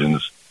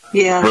stations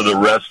for the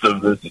rest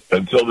of this,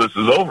 until this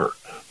is over.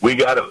 We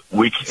can't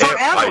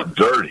fight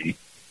dirty.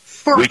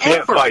 We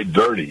can't fight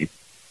dirty,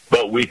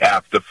 but we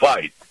have to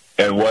fight.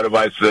 And what have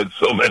I said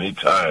so many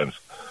times?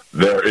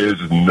 There is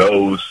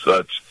no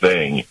such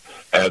thing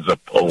as a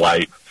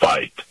polite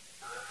fight.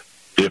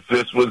 If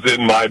this was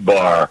in my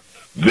bar,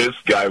 this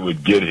guy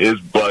would get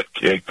his butt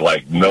kicked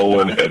like no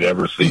one had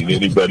ever seen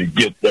anybody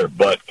get their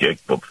butt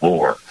kicked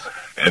before.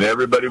 And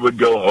everybody would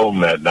go home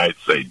that night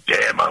and say,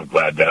 damn, I'm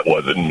glad that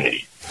wasn't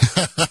me.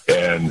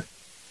 And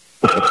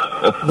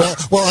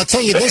Well, I'll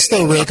tell you this,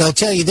 though, Rick. That,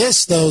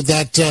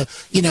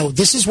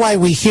 this is why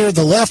we hear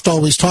the left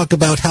always talk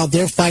about how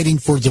they're fighting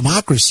for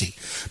democracy,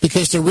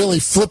 because they're really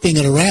flipping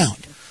it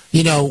around.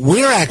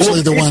 We're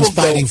actually the ones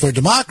fighting for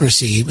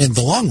democracy in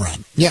the long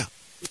run. Yeah.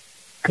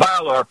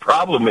 Kyle, our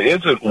problem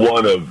isn't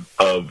one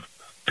of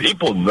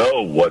people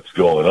know what's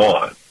going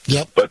on.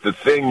 Yep. But the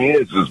thing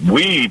is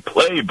we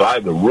play by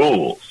the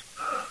rules.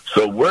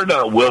 So we're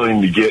not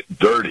willing to get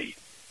dirty.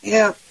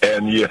 Yeah.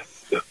 And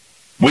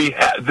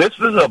this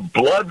is a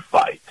blood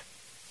fight.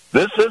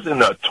 This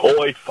isn't a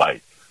toy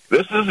fight.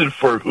 This isn't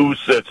for who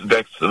sits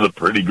next to the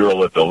pretty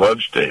girl at the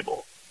lunch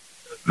table.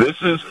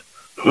 This is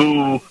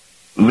who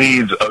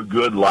leads a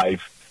good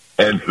life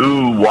and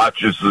who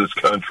watches this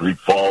country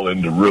fall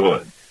into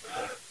ruin.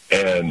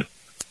 And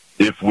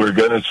if we're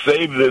going to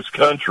save this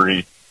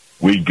country,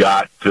 we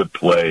got to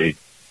play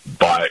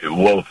by,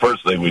 the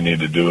first thing we need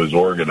to do is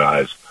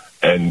organize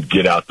and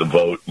get out the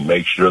vote and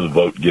make sure the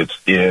vote gets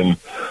in,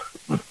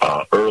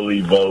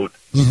 early vote,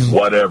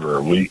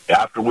 whatever.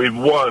 After we've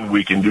won,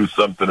 we can do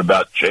something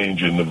about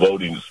changing the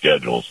voting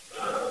schedules.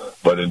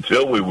 But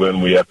until we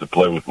win, we have to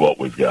play with what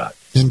we've got.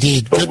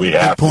 Indeed. But we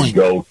have to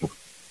go,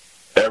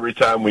 every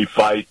time we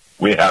fight,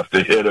 we have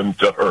to hit them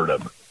to hurt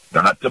them.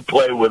 Not to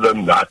play with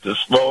them, not to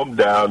slow them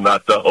down,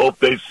 not to hope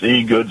they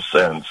see good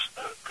sense.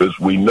 Because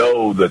we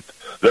know that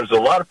there's a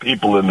lot of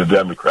people in the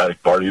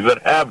Democratic Party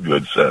that have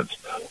good sense,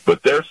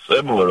 but they're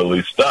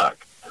similarly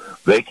stuck.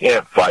 They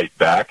can't fight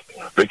back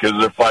because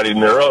they're fighting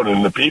their own,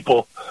 and the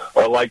people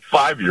are like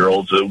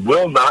 5-year-olds that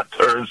will not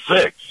turn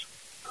 6.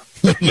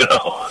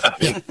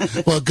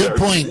 Well, good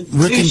point.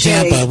 Rick in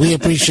Tampa, we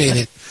appreciate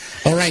it.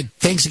 All right,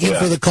 thanks again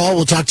for the call.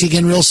 We'll talk to you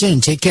again real soon.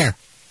 Take care.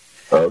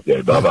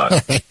 Okay, bye-bye. All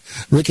right.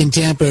 Rick in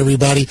Tampa,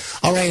 everybody.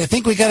 All right, I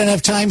think we got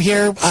enough time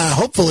here.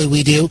 Hopefully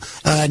we do.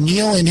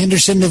 Neil in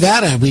Henderson,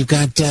 Nevada. We've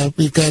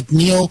got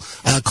Neil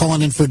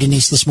calling in for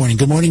Denise this morning.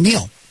 Good morning,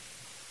 Neil.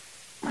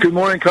 Good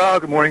morning, Kyle.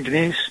 Good morning,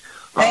 Denise.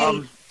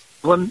 Hey.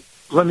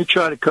 Let me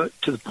try to cut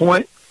to the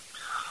point.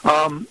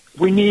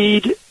 We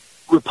need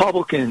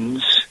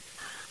Republicans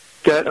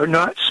that are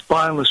not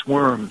spineless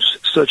worms,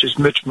 such as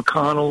Mitch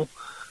McConnell,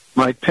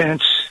 Mike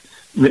Pence,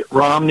 Mitt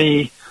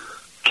Romney,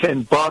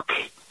 Ken Buck.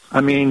 I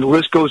mean, the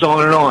list goes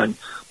on and on.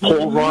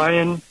 Paul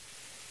Ryan,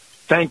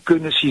 thank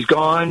goodness he's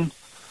gone.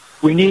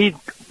 We need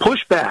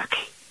pushback,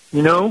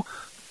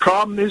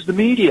 Problem is the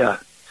media.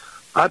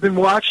 I've been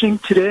watching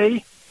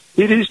today.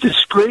 It is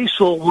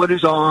disgraceful what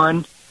is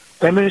on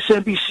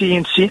MSNBC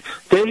and CNN.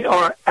 They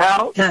are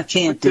out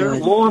with their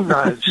long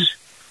knives.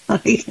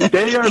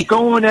 They are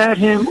going at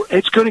him.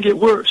 It's going to get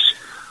worse.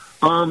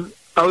 I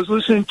was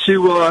listening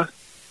to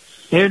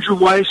Andrew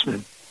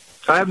Weissman.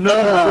 I have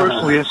nothing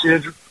personal against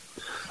Andrew.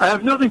 I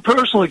have nothing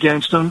personal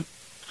against him.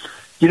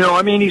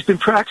 He's been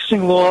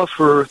practicing law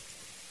for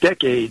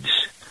decades.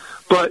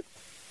 But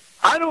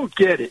I don't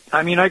get it.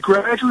 I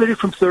graduated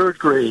from 3rd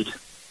grade.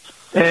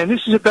 And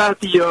this is about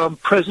the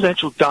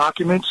presidential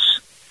documents.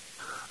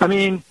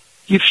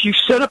 If you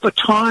set up a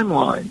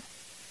timeline,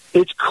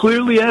 it's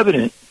clearly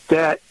evident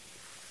that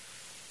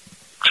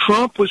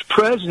Trump was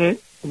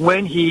president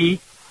when he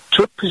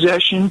took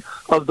possession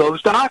of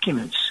those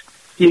documents.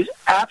 He has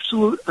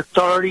absolute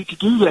authority to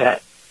do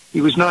that. He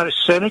was not a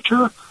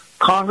senator,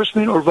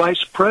 congressman, or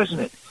vice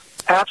president.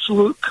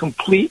 Absolute,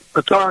 complete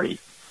authority.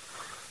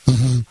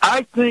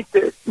 I think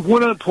that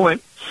one other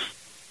point.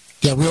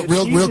 Yeah,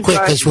 real quick,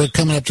 because we're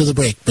coming up to the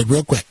break, but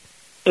real quick.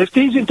 If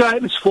these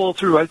indictments fall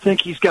through, I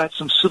think he's got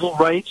some civil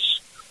rights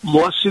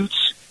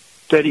lawsuits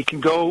that he can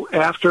go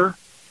after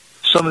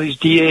some of these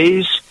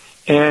DAs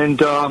and,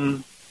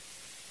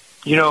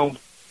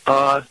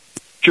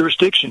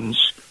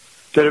 jurisdictions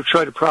that have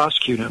tried to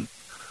prosecute him.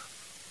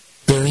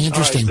 Very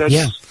interesting.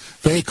 Yeah.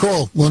 Very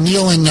cool. Well,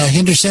 Neil in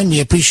Henderson, we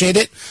appreciate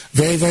it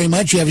very, very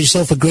much. You have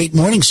yourself a great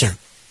morning, sir.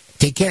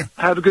 Take care.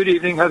 Have a good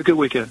evening. Have a good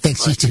weekend.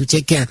 Thanks, you too.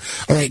 Take care.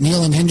 All right,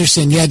 Neil in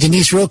Henderson. Yeah,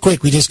 Denise, real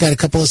quick. We just got a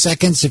couple of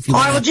seconds. If you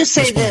I will just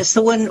say this.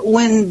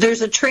 When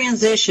there's a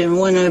transition,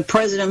 when a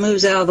president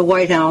moves out of the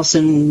White House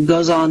and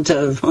goes on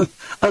to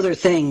other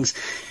things,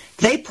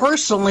 they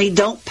personally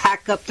don't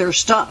pack up their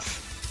stuff.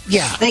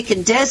 Yeah. They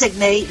can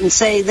designate and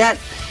say that,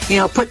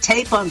 put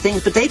tape on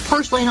things, but they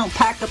personally don't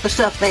pack up the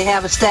stuff. They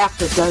have a staff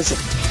that does it.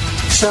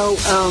 So,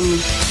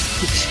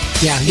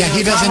 yeah,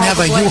 he doesn't have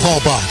a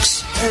U-Haul box.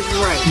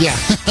 Right. Yeah.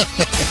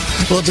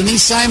 Well,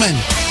 Denise Simon,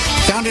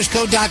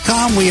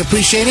 founderscode.com. We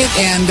appreciate it,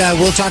 and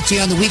we'll talk to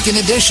you on the weekend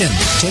edition.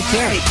 Take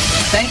care. Right.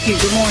 Thank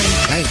you. Good morning.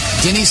 All right.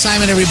 Denise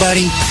Simon,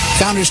 everybody,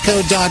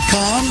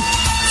 founderscode.com.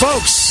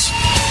 Folks,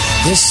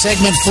 this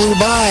segment flew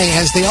by,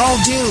 as they all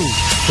do,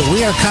 but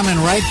we are coming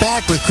right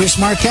back with Chris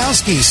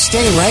Markowski.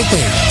 Stay right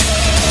there.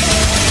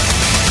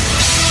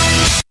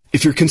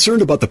 If you're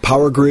concerned about the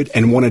power grid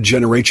and want to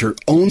generate your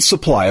own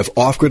supply of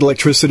off-grid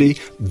electricity,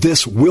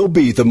 this will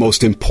be the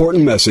most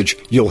important message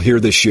you'll hear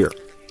this year.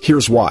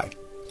 Here's why.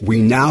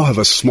 We now have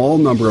a small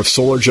number of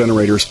solar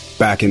generators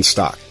back in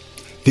stock.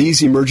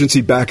 These emergency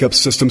backup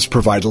systems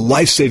provide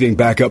life-saving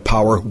backup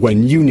power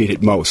when you need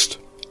it most.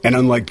 And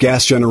unlike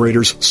gas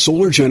generators,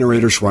 solar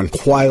generators run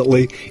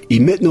quietly,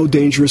 emit no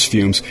dangerous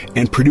fumes,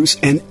 and produce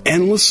an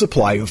endless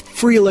supply of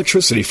free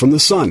electricity from the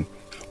sun.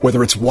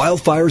 Whether it's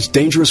wildfires,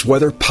 dangerous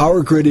weather,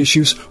 power grid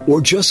issues,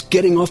 or just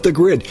getting off the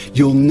grid,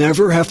 you'll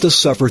never have to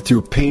suffer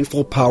through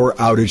painful power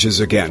outages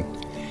again.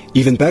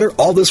 Even better,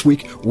 all this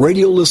week,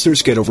 radio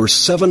listeners get over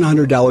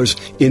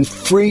 $700 in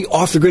free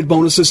off-the-grid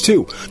bonuses,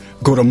 too.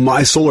 Go to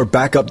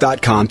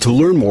mysolarbackup.com to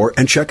learn more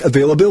and check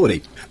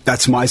availability.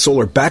 That's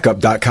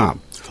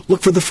mysolarbackup.com.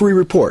 Look for the free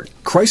report,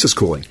 Crisis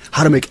Cooling,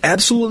 how to make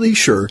absolutely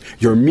sure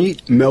your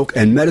meat, milk,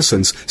 and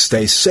medicines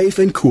stay safe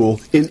and cool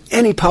in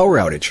any power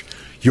outage.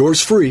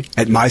 Yours free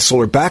at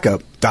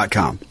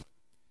mysolarbackup.com.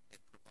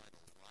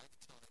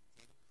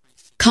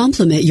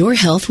 Complement your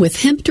health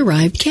with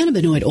hemp-derived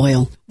cannabinoid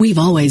oil. We've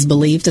always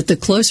believed that the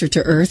closer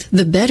to Earth,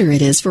 the better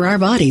it is for our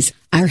bodies.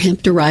 Our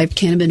hemp-derived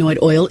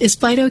cannabinoid oil is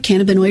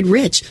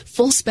phytocannabinoid-rich,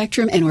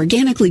 full-spectrum, and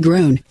organically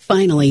grown.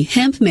 Finally,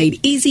 hemp made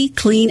easy,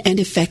 clean, and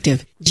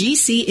effective.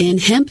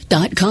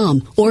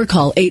 GCNhemp.com or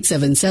call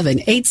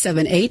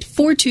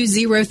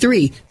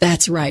 877-878-4203.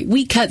 That's right,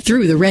 we cut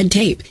through the red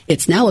tape.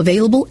 It's now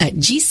available at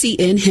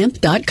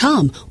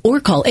GCNhemp.com or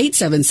call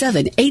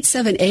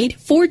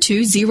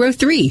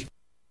 877-878-4203.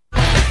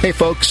 Hey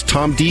folks,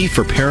 Tom D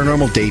for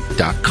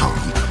ParanormalDate.com.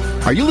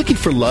 Are you looking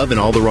for love in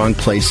all the wrong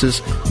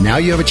places? Now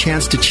you have a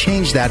chance to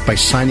change that by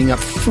signing up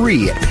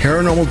free at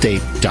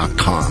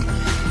ParanormalDate.com.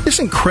 This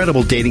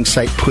incredible dating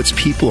site puts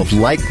people of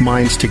like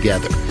minds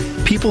together.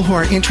 People who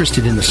are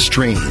interested in the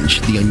strange,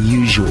 the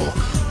unusual,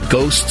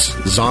 ghosts,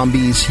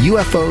 zombies,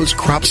 UFOs,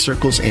 crop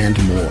circles, and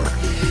more.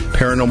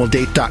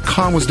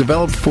 ParanormalDate.com was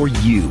developed for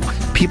you,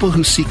 people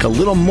who seek a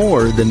little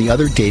more than the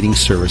other dating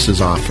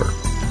services offer.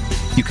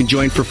 You can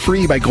join for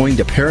free by going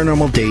to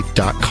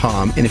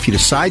ParanormalDate.com, and if you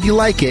decide you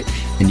like it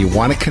and you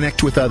want to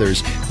connect with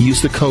others,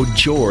 use the code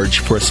GEORGE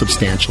for a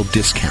substantial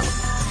discount.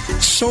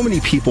 So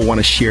many people want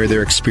to share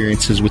their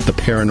experiences with the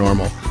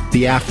paranormal,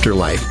 the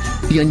afterlife,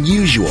 the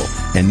unusual,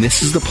 and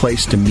this is the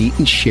place to meet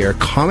and share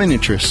common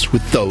interests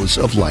with those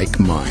of like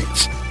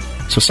minds.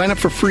 So sign up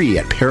for free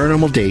at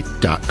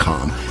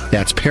ParanormalDate.com.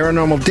 That's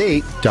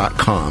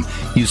ParanormalDate.com.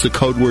 Use the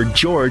code word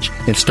George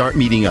and start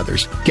meeting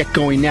others. Get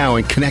going now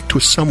and connect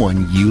with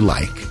someone you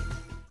like.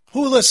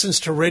 Who listens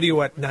to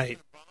radio at night?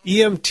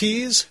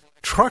 EMTs,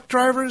 truck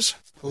drivers,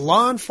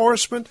 law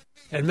enforcement,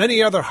 and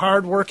many other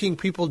hard-working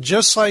people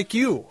just like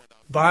you,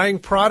 buying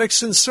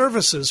products and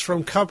services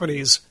from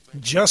companies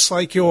just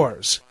like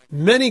yours.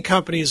 Many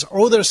companies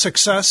owe their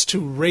success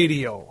to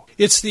radio.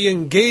 It's the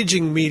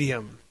engaging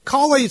medium.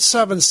 Call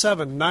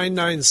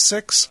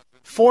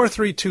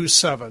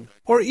 877-996-4327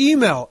 or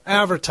email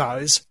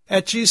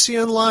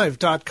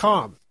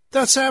advertise@gcnlive.com.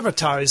 That's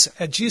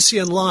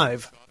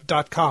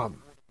advertise@gcnlive.com.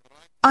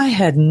 I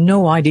had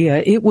no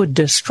idea it would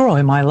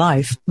destroy my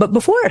life. But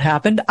before it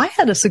happened, I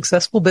had a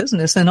successful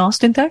business in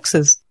Austin,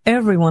 Texas.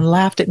 Everyone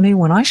laughed at me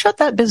when I shut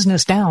that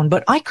business down,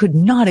 but I could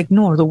not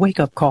ignore the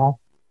wake-up call.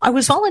 I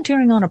was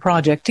volunteering on a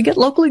project to get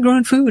locally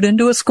grown food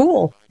into a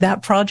school.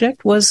 That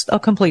project was a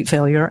complete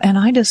failure, and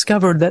I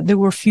discovered that there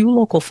were few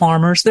local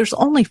farmers. There's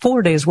only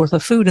 4 days worth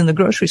of food in the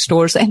grocery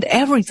stores, and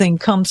everything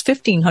comes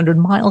 1,500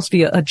 miles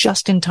via a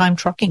just-in-time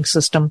trucking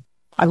system.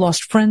 I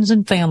lost friends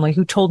and family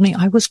who told me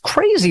I was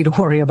crazy to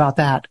worry about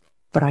that,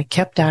 but I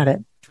kept at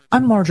it.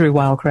 I'm Marjorie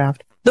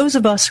Wildcraft. Those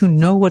of us who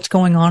know what's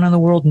going on in the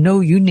world know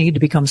you need to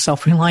become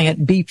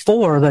self-reliant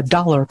before the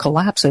dollar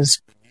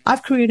collapses.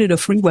 I've created a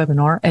free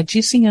webinar at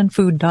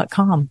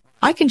gcnfood.com.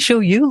 I can show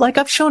you, like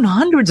I've shown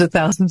hundreds of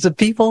thousands of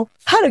people,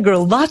 how to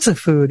grow lots of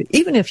food,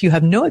 even if you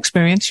have no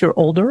experience, you're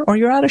older, or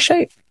you're out of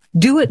shape.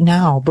 Do it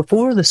now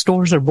before the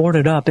stores are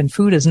boarded up and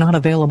food is not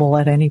available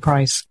at any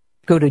price.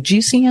 Go to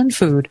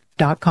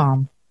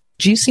gcnfood.com.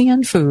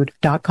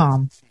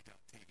 gcnfood.com.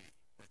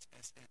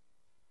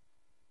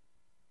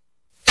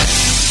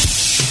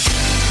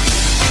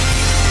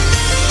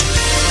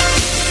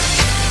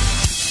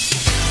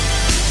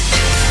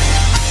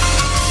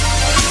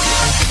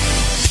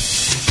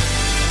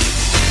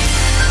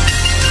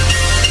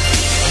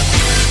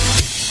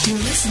 You're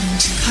listening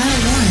to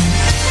Kyle Warren.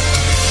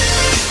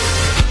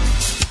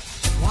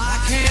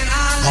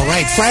 All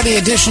right, Friday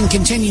edition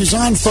continues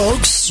on,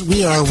 folks.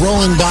 We are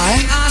rolling by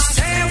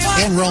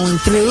and rolling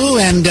through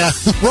and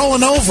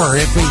rolling over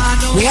if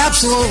we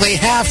absolutely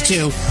have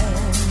to.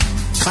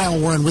 Kyle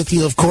Warren with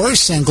you, of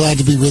course, and glad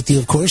to be with you,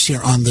 of course,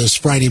 here on this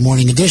Friday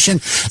morning edition.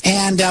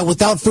 And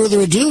without further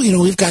ado,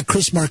 we've got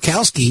Chris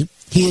Markowski.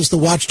 He is the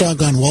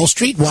watchdog on Wall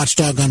Street.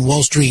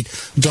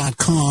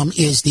 Watchdogonwallstreet.com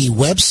is the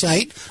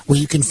website where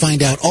you can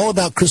find out all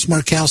about Chris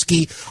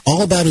Markowski,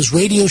 all about his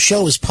radio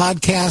show, his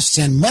podcasts,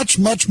 and much,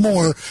 much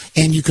more.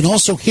 And you can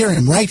also hear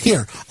him right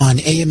here on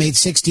AM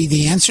 860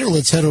 The Answer.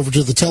 Let's head over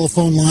to the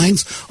telephone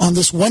lines on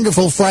this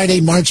wonderful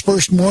Friday, March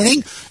 1st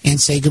morning and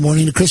say good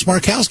morning to Chris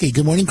Markowski.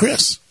 Good morning,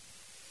 Chris.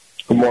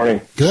 Good morning.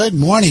 Good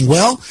morning.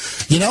 Well,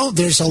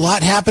 there's a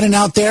lot happening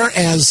out there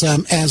as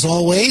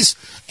always.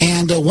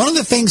 And one of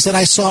the things that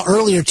I saw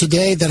earlier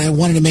today that I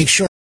wanted to make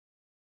sure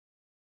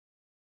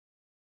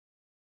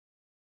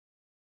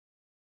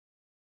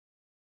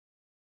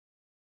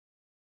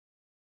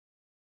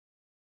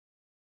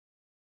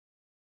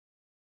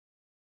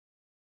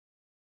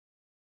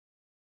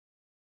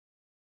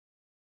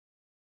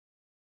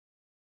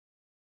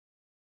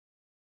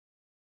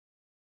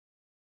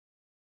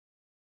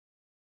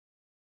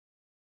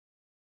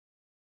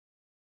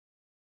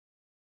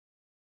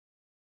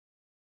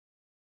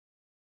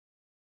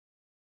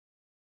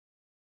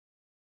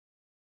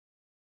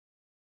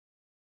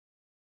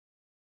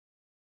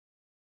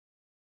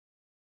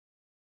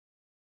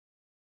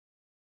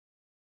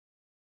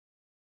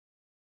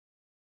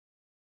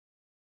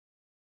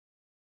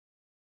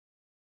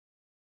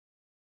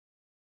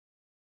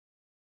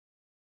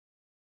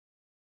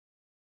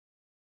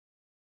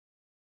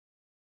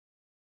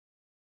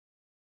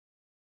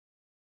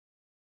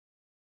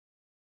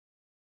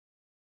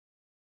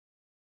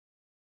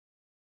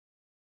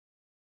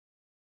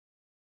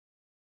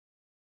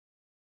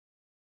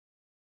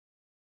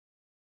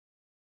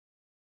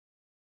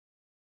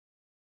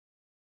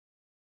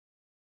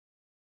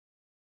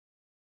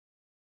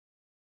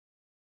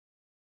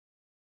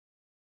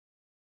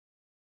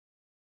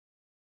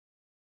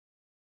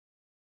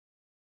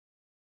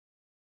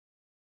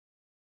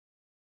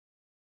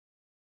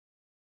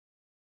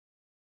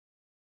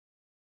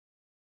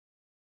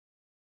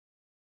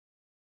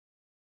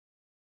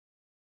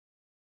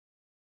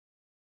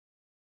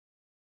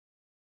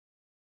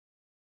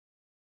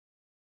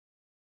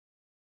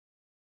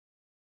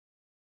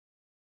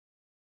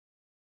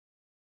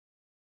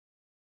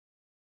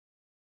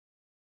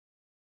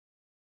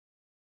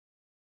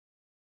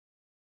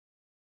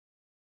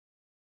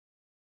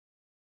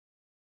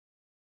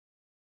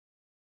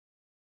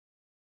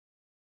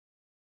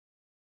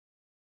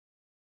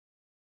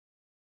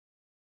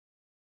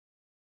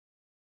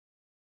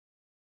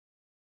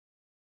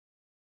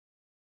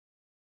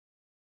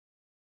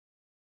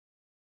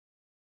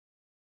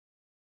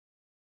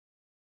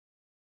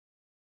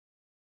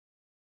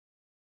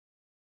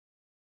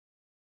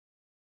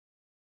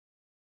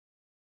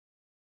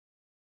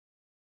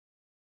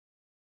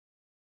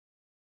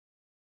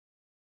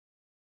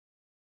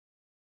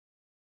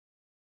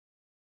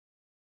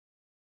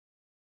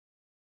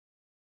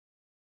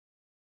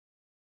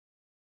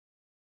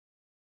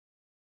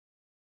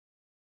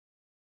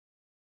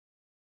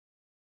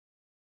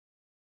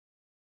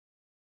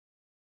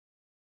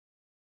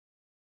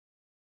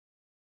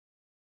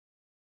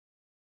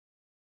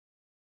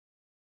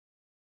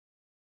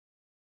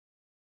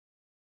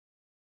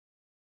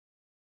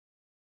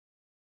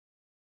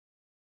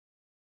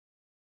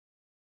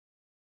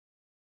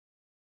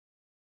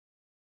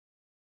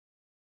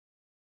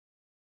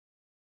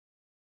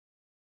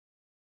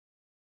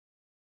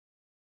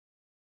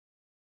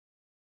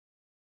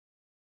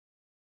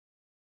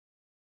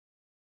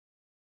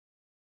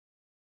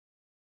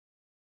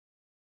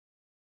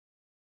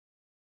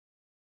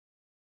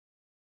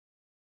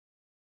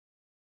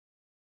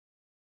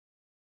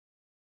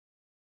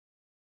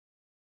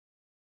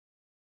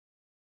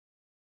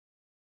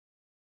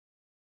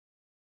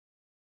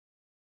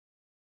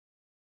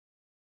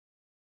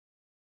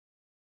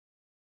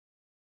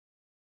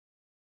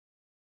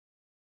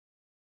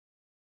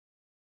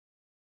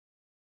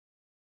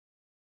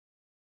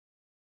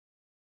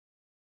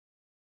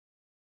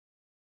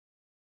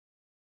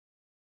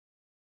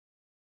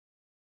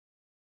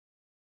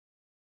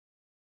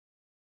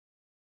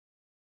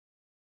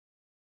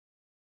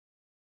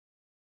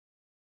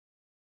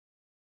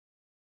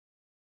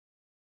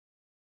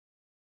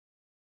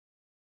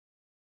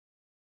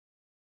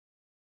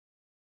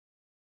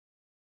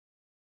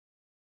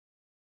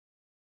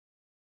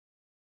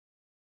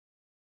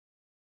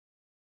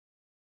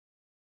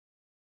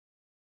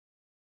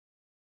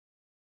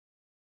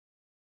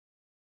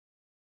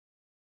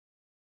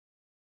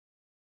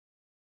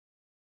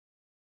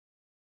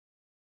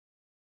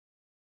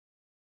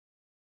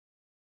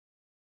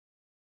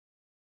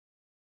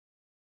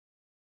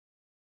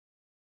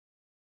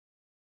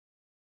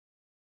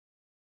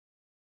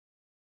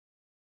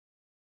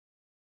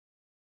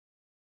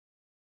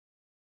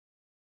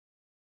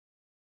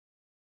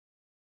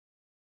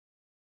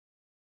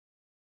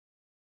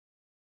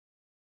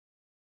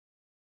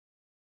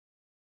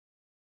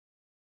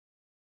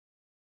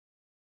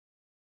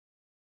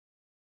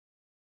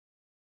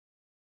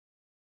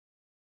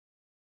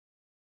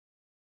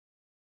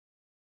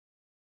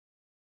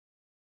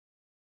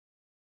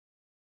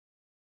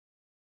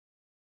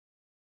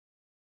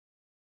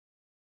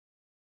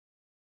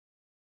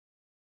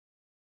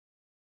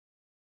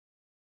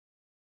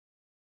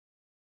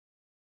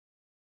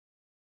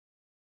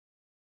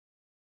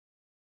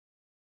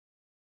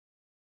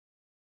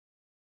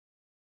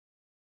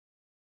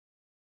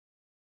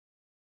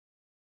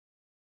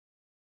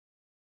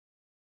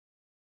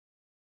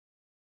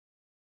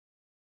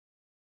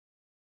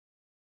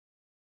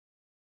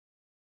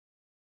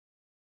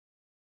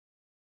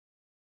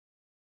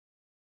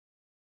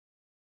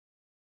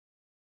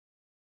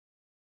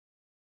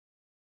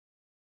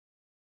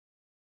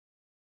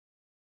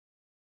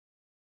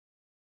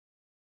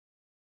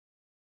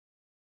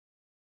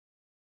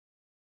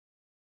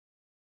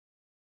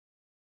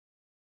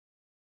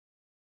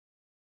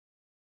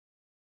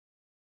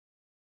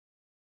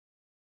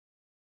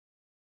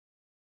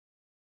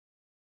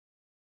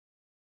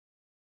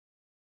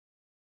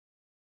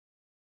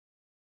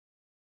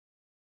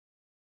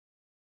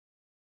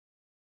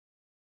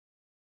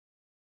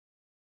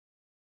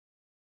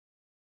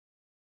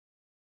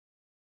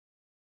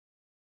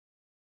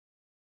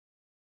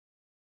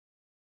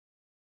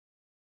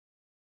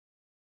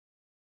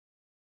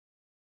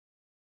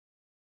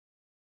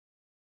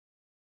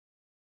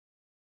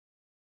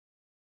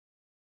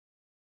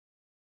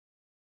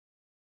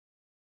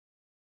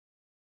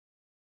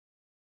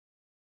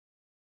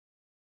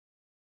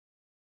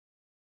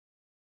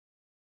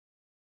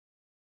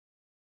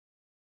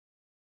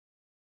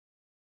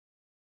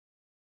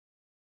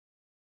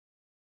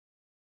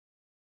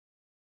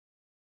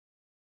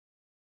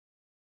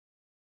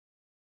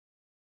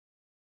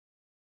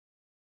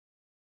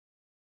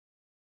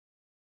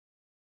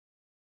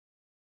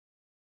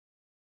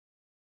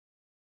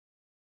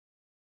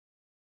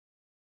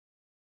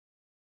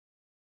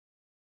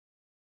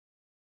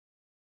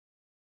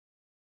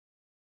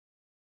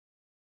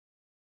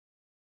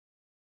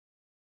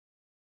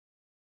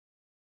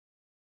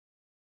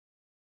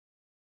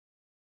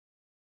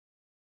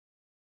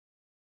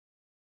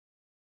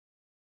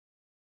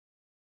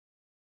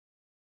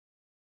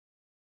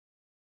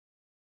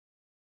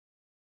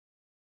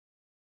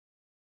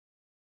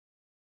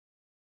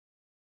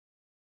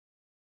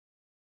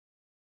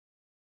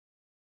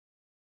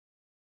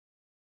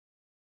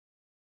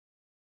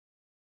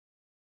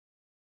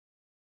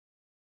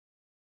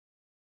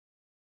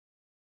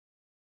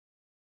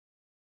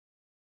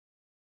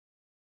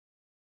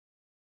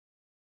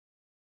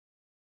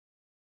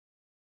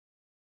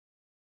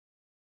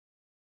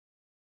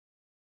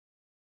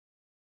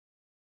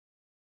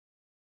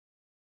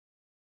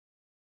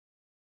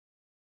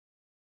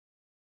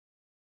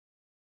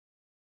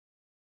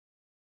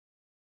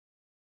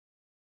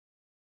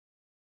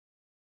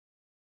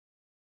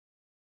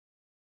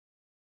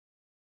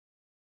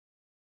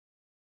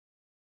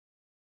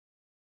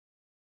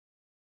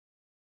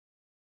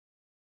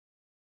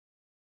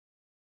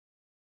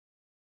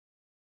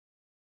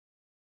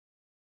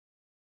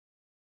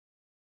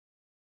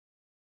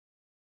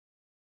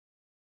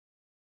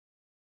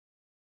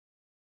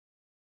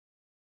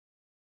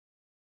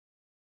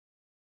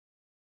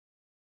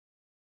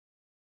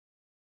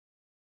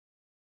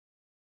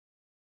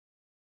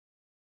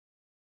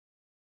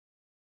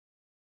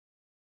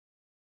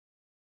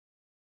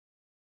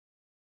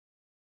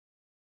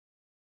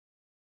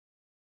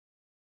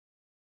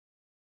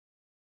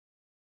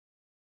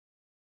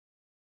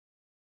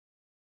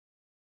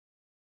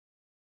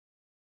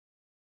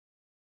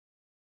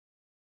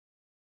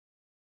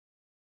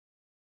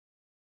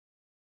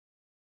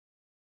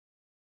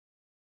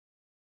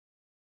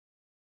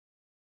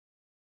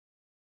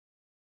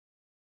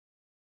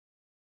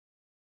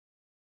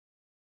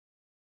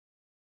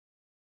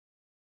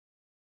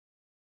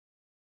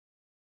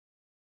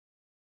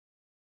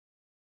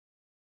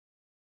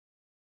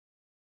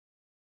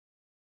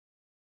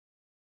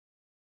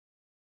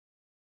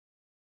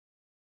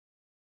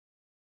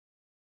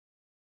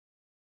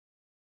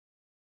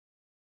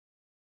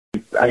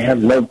I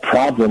have no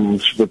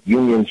problems with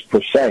unions per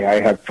se.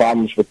 I have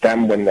problems with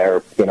them when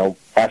they're,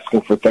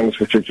 asking for things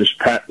which are just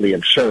patently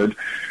absurd,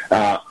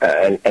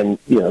 and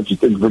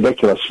just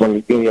ridiculous. When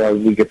we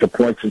get to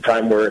points in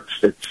time where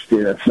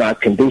it's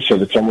not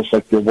conducive. It's almost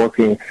like you're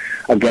working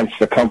against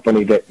the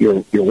company that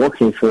you're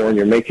working for, and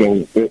you're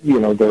making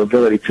their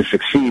ability to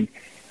succeed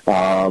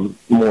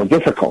more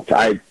difficult.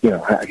 I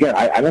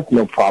have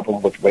no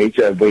problem with wage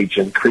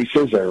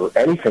increases or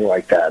anything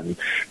like that, and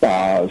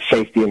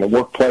safety in the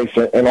workplace,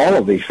 and all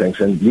of these things.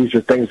 And these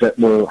are things that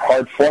were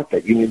hard fought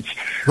that unions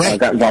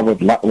got involved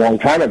with a long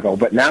time ago.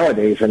 But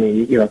nowadays,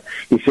 you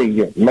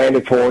see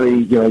mandatory,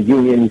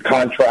 union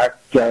contract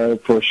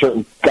for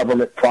certain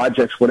government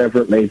projects,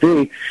 whatever it may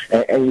be,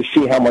 and you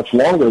see how much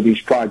longer these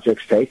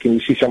projects take, and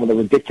you see some of the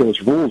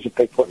ridiculous rules that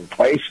they put in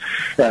place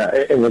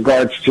in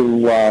regards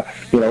to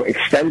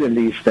extending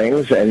these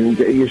things, and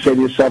you say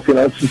to yourself,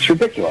 it's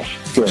ridiculous.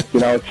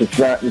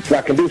 It's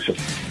not conducive.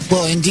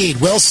 Well, indeed.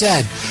 Well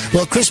said.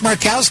 Well, Chris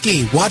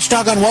Markowski,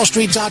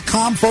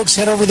 watchdogonwallstreet.com. Folks,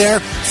 head over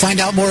there. Find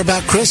out more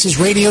about Chris, his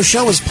radio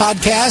show, his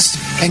podcast.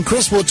 And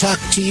Chris, we'll talk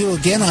to you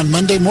again on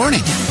Monday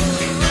morning.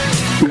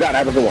 You got it.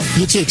 Have a good one.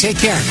 You too. Take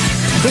care.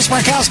 Chris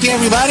Markowski,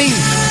 everybody.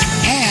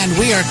 And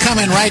we are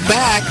coming right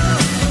back,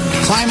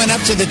 climbing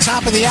up to the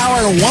top of the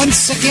hour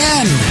once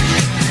again,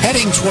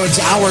 heading towards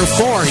hour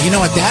 4. You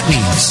know what that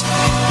means.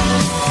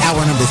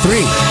 Hour number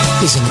 3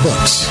 is in the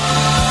books.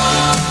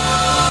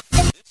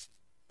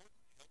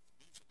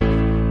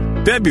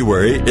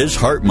 February is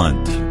Heart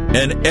Month,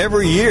 and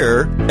every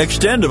year,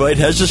 Extendivite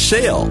has a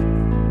sale.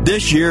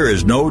 This year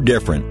is no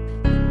different.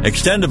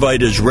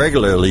 Extendivite is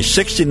regularly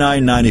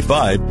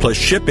 $69.95 plus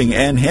shipping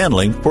and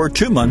handling for a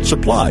 2-month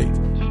supply.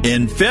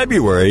 In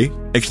February,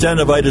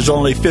 Extendivite is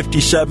only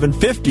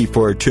 $57.50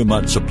 for a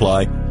 2-month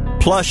supply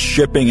plus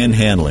shipping and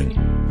handling.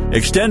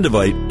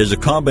 Extendivite is a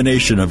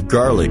combination of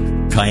garlic,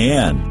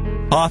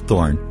 cayenne,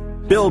 hawthorn,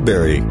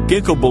 bilberry,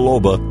 ginkgo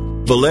biloba,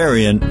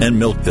 valerian, and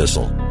milk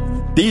thistle.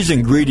 These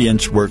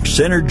ingredients work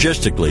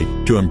synergistically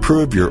to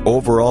improve your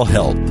overall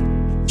health.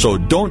 So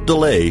don't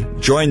delay.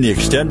 Join the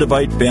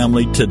Extendivite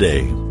family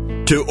today.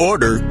 To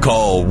order,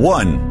 call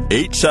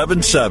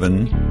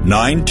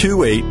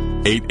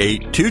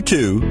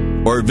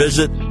 1-877-928-8822 or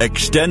visit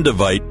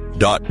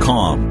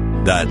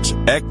extendivite.com. That's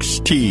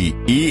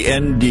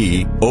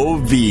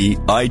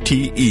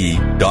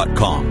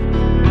XTENDOVITE.com.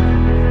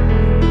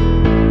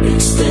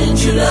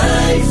 Extend your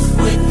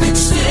life with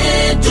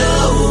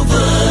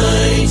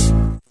Extendovite.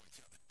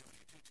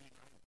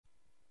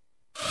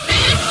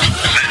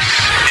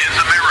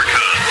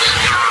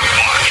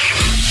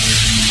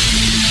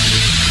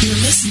 You're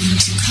listening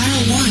to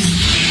Kyle Warren.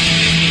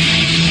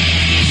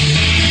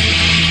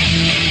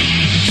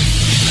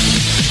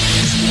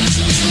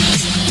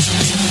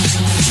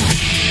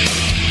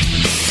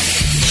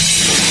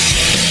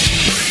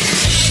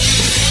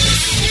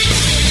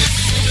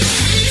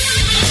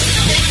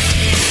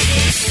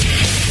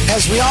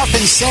 As we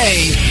often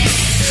say,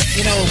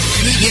 you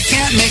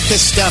can't make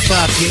this stuff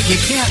up. You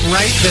can't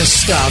write this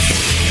stuff.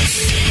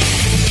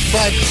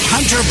 But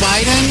Hunter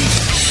Biden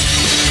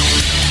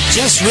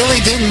just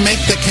really didn't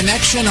make the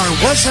connection or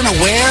wasn't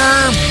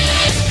aware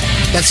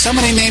that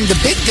somebody named the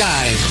big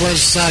guy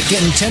was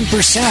getting 10%.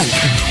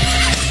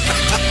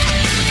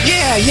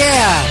 Yeah.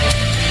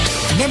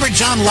 Remember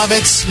John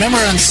Lovitz? Remember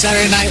on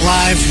Saturday Night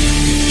Live?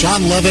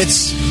 John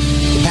Lovitz,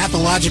 the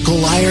pathological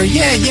liar?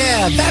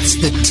 Yeah, that's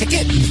the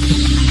ticket.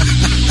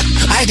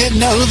 I didn't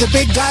know who the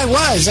big guy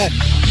was. I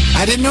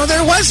didn't know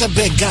there was a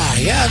big guy.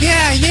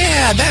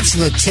 Yeah, that's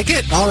the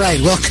ticket. All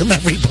right, welcome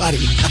everybody.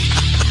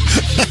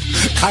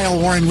 Kyle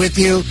Warren with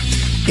you.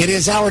 It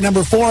is hour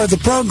number 4 of the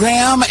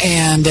program,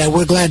 and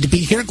we're glad to be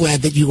here.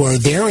 Glad that you are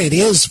there. It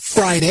is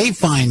Friday,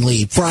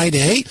 finally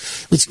Friday.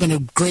 It's been a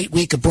great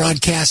week of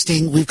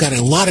broadcasting. We've got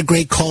a lot of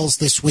great calls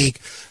this week.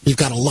 We've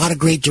got a lot of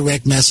great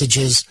direct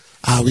messages.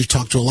 We've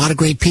talked to a lot of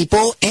great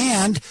people,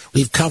 and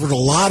we've covered a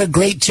lot of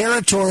great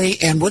territory,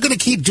 and we're going to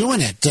keep doing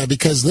it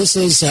because this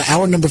is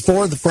hour number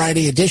 4 of the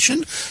Friday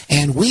edition,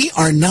 and we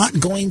are not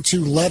going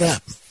to let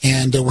up.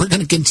 And we're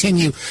going to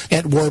continue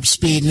at warp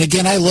speed. And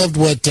again, I loved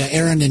what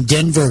Aaron in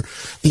Denver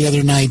the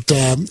other night.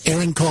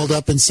 Aaron called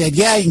up and said,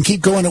 yeah, you can keep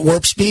going at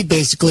warp speed,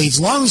 basically, as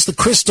long as the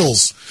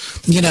crystals,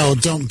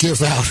 don't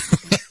give out.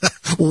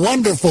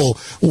 Wonderful,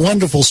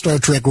 wonderful Star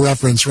Trek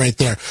reference right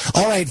there.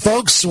 All right,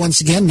 folks,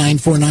 once again,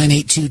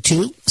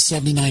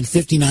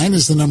 949-822-7959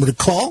 is the number to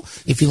call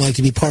if you'd like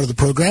to be part of the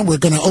program. We're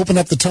going to open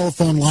up the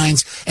telephone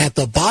lines at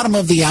the bottom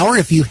of the hour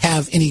if you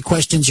have any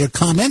questions or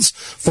comments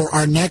for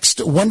our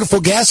next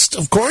wonderful guest,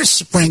 of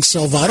course, Frank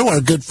Salvato,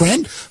 our good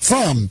friend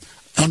from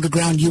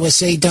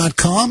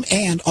undergroundusa.com,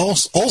 and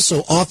also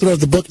author of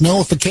the book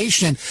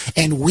Nullification.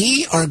 And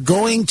we are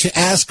going to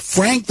ask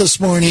Frank this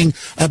morning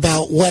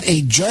about what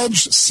a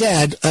judge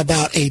said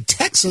about a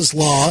Texas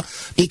law,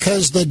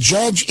 because the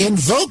judge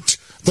invoked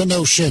the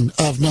notion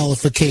of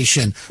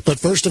nullification. But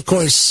first, of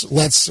course,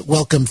 let's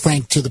welcome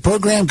Frank to the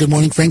program. Good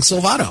morning, Frank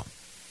Salvato.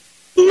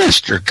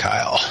 Mr.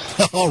 Kyle.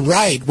 All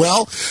right.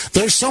 Well,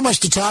 there's so much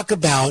to talk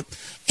about,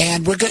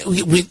 and we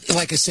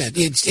like I said,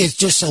 it's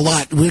just a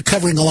lot. We're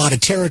covering a lot of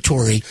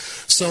territory,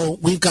 so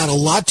we've got a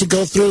lot to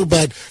go through.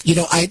 But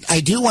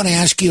I do want to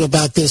ask you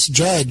about this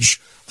judge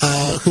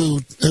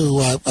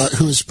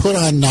who's put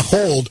on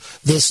hold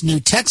this new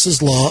Texas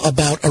law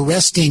about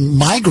arresting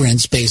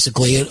migrants,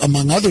 basically,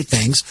 among other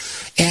things.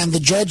 And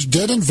the judge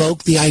did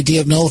invoke the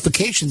idea of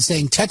nullification,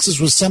 saying Texas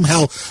was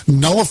somehow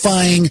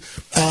nullifying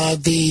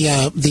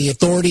the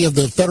authority of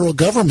the federal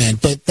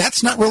government. But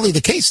that's not really the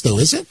case, though,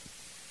 is it?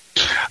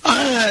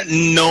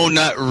 No,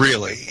 not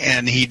really.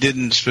 And he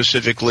didn't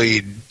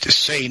specifically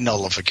say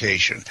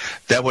nullification.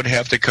 That would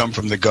have to come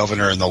from the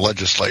governor and the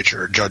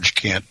legislature. A judge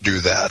can't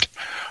do that.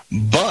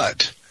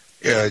 But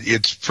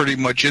it's pretty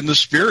much in the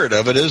spirit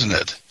of it, isn't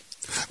it?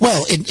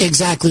 Well,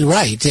 exactly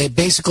right.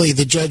 Basically,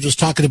 the judge was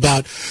talking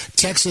about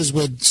Texas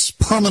would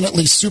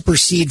permanently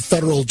supersede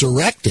federal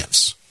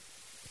directives.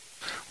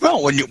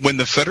 Well, when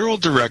the federal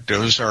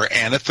directives are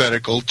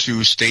antithetical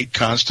to state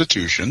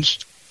constitutions,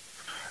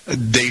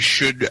 they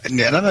should,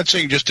 and I'm not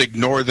saying just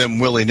ignore them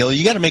willy-nilly.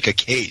 You got to make a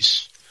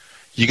case.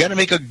 You got to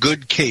make a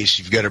good case.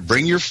 You've got to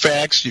bring your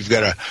facts. You've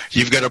got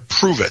to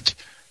prove it.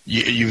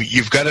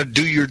 You've got to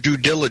do your due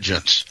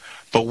diligence.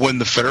 But when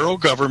the federal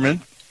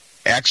government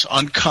acts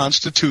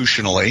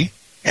unconstitutionally,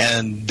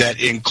 and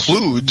that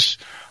includes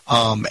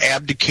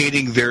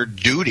abdicating their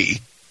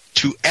duty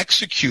to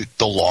execute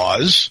the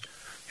laws,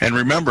 and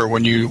remember,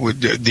 when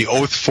the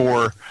oath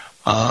for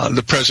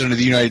the President of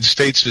the United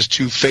States is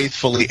to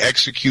faithfully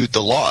execute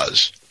the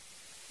laws,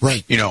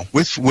 right?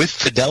 With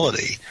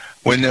fidelity.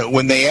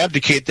 When they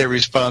abdicate their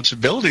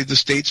responsibility, the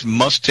states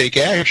must take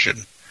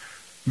action.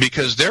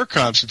 Because their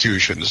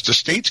constitutions, the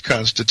states'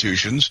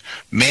 constitutions,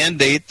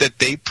 mandate that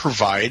they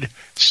provide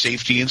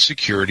safety and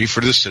security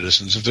for the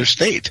citizens of their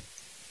state.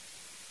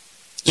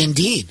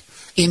 Indeed.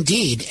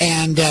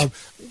 And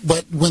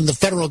but when the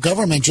federal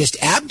government just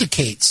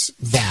abdicates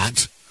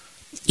that,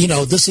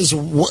 this is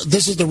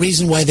the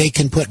reason why they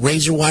can put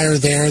razor wire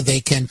there.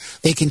 They can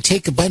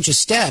take a bunch of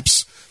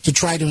steps to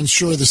try to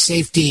ensure the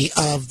safety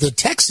of the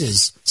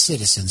Texas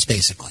citizens,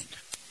 basically.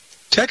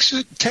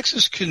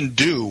 Texas can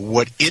do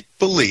what it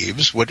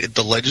believes,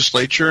 the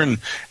legislature and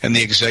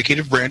the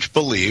executive branch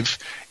believe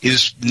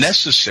is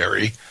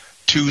necessary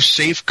to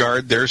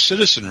safeguard their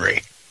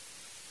citizenry.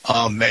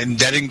 And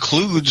that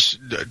includes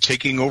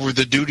taking over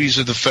the duties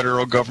of the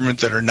federal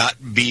government that are not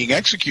being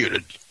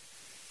executed.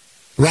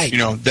 Right.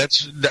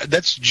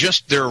 That's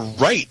just their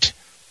right,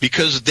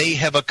 because they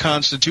have a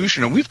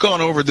constitution. And we've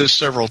gone over this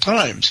several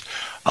times.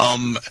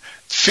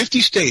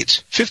 50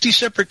 states, 50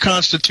 separate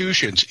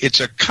constitutions. It's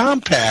a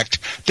compact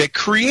that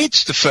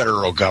creates the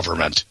federal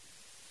government.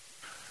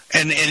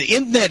 And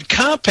in that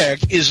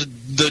compact is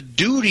the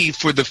duty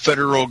for the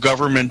federal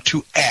government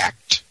to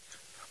act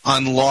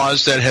on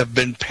laws that have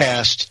been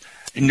passed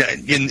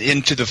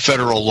into the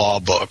federal law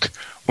book.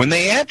 When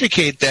they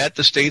abdicate that,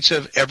 the states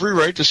have every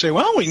right to say,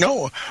 well, we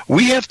know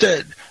we have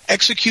to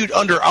execute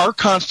under our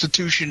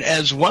Constitution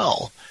as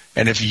well.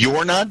 And if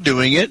you're not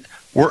doing it,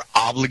 we're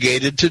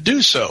obligated to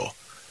do so.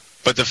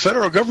 But the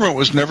federal government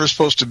was never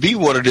supposed to be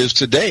what it is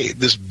today,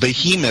 this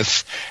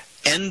behemoth,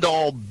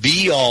 end-all,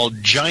 be-all,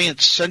 giant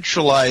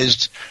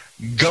centralized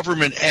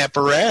government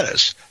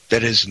apparatus.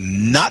 That is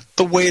not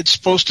the way it's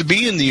supposed to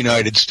be in the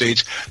United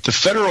States. The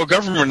federal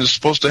government is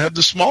supposed to have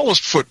the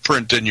smallest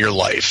footprint in your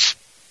life.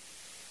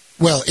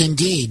 Well,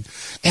 indeed.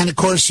 And, of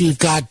course, you've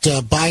got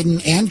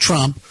Biden and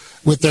Trump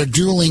with their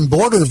dueling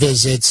border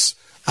visits.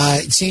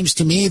 It seems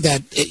to me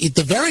that, at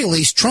the very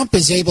least, Trump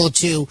is able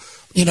to,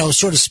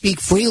 sort of speak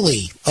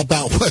freely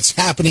about what's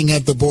happening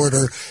at the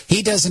border.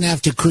 He doesn't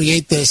have to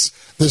create this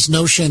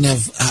notion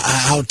of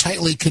how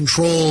tightly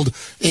controlled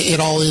it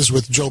all is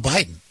with Joe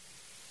Biden.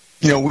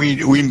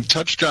 We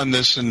touched on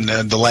this in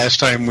the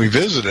last time we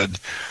visited.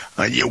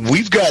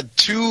 We've got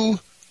two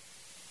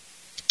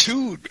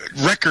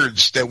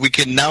records that we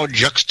can now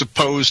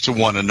juxtapose to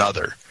one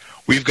another.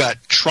 We've got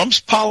Trump's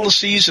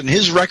policies and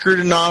his record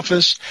in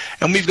office,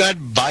 and we've got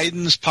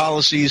Biden's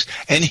policies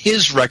and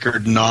his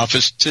record in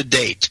office to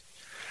date.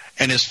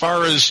 And as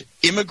far as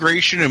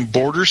immigration and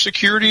border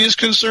security is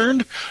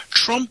concerned,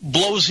 Trump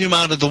blows him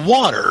out of the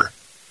water.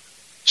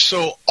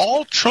 So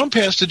all Trump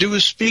has to do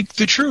is speak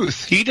the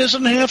truth. He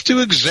doesn't have to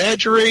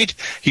exaggerate.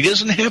 He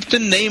doesn't have to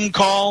name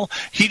call.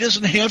 He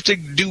doesn't have to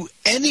do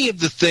any of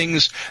the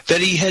things that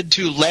he had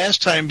to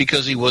last time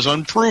because he was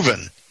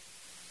unproven.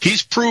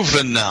 He's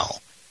proven now.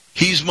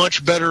 He's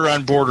much better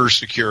on border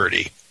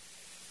security.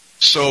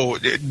 So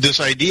this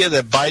idea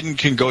that Biden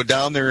can go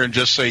down there and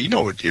just say,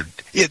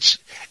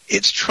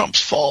 it's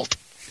Trump's fault.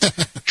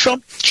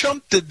 Trump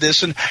did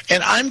this, and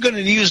I'm going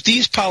to use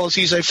these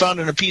policies I found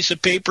in a piece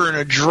of paper in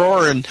a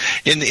drawer and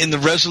in the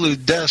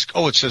Resolute desk.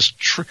 Oh, it says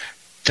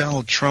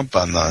Donald Trump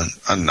on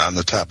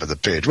the top of the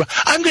page. Well,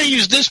 I'm going to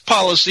use this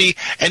policy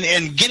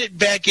and get it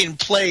back in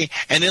play,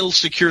 and it'll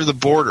secure the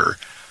border.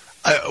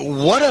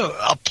 What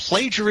a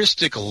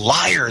plagiaristic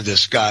liar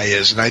this guy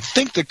is, and I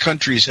think the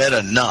country's had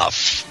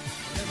enough.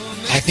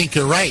 I think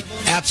you're right.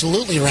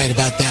 Absolutely right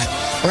about that.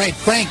 All right,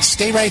 Frank,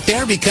 stay right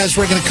there because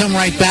we're going to come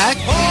right back.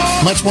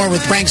 Much more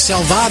with Frank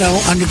Salvato,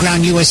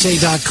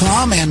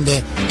 undergroundusa.com, and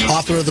the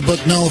author of the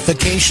book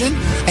Nullification.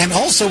 And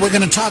also we're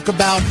going to talk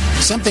about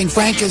something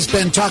Frank has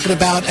been talking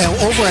about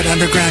over at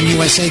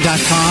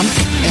undergroundusa.com,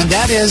 and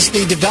that is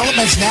the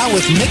developments now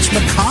with Mitch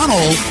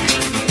McConnell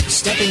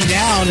stepping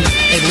down,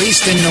 at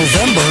least in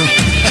November.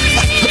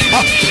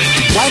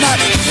 Why not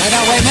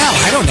right now?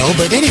 I don't know.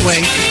 But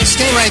anyway,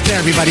 stay right there,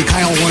 everybody.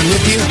 Kyle Warren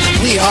with you.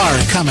 We are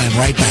coming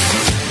right back.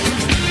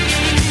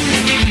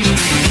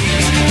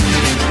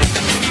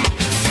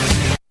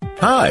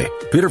 Hi,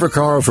 Peter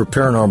Vaccaro for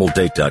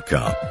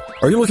ParanormalDate.com.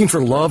 Are you looking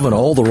for love in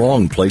all the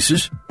wrong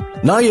places?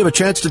 Now you have a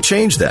chance to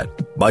change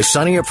that by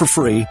signing up for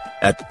free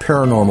at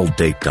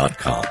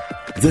ParanormalDate.com.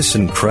 This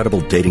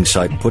incredible dating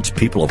site puts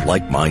people of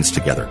like minds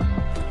together.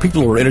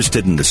 People who are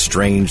interested in the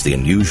strange, the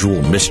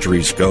unusual,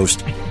 mysteries,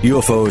 ghosts,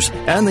 UFOs,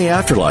 and the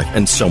afterlife,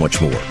 and so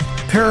much more.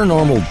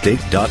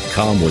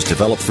 ParanormalDate.com was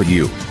developed for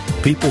you,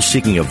 people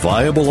seeking a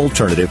viable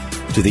alternative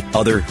to the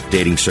other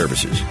dating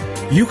services.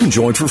 You can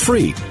join for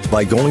free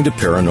by going to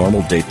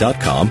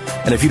ParanormalDate.com,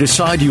 and if you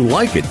decide you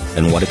like it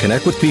and want to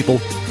connect with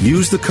people,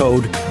 use the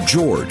code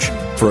GEORGE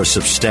for a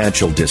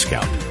substantial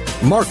discount.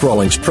 Mark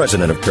Rawlings,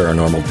 president of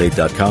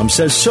ParanormalDate.com,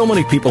 says so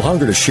many people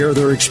hunger to share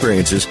their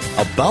experiences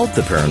about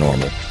the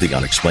paranormal, the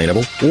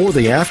unexplainable, or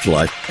the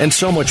afterlife, and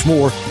so much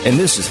more, and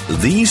this is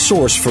the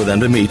source for them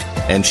to meet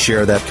and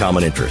share that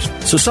common interest.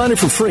 So sign up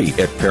for free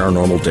at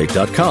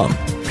ParanormalDate.com,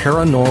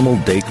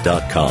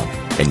 ParanormalDate.com,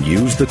 and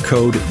use the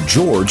code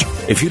GEORGE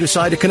if you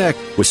decide to connect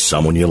with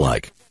someone you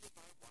like.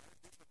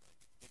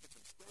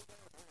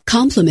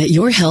 Complement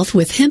your health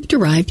with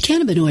hemp-derived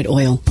cannabinoid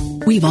oil.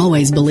 We've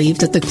always believed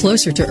that the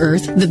closer to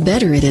Earth, the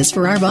better it is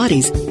for our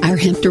bodies. Our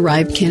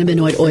hemp-derived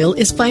cannabinoid oil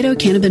is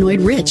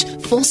phytocannabinoid rich,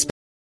 full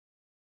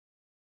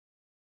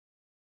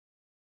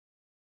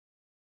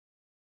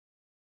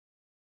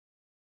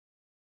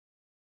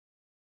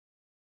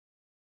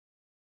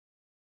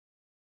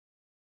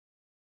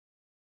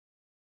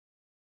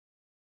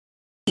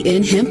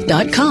in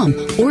hemp.com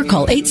or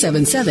call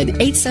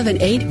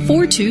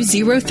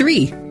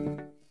 877-878-4203.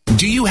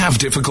 Do you have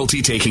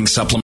difficulty taking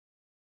supplements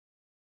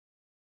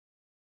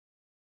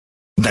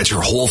that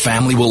your whole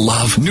family will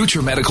love?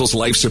 NutriMedical's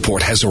Life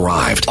Support has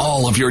arrived.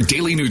 All of your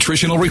daily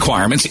nutritional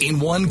requirements in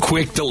one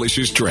quick,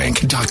 delicious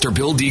drink. Dr.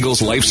 Bill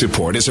Deagle's Life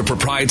Support is a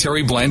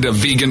proprietary blend of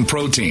vegan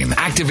protein,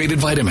 activated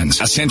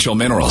vitamins, essential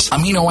minerals,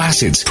 amino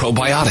acids,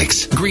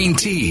 probiotics, green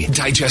tea,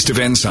 digestive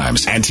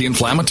enzymes,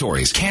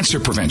 anti-inflammatories,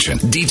 cancer prevention,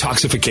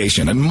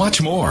 detoxification, and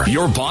much more.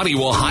 Your body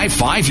will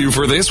high-five you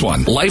for this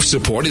one. Life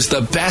Support is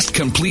the best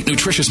complete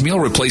nutritious meal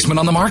replacement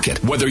on the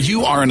market. Whether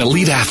you are an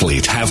elite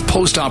athlete, have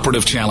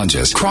post-operative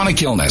challenges,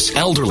 chronic illness,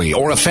 elderly,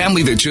 or a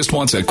family that just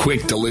wants a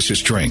quick,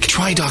 delicious drink,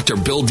 try Dr.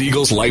 Bill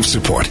Deagle's Life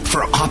Support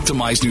for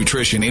optimized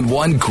nutrition in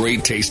one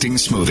great tasting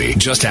smoothie.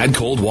 Just add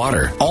cold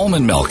water,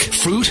 almond milk,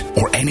 fruit,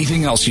 or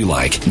anything else you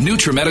like.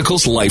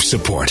 NutriMedical's Life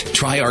Support.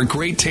 Try our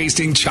great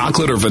tasting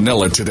chocolate or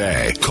vanilla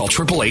today. Call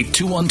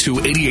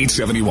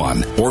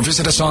 888-212-8871 or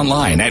visit us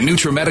online at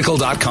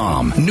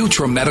NutriMedical.com.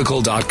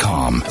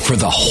 NutriMedical.com for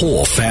the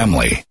whole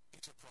family.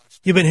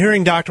 You've been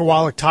hearing Dr.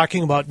 Wallach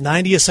talking about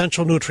 90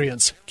 essential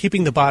nutrients,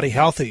 keeping the body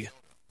healthy.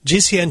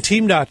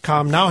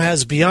 GCNteam.com now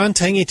has Beyond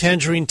Tangy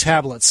Tangerine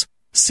tablets,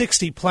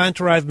 60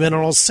 plant-derived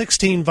minerals,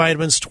 16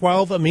 vitamins,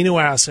 12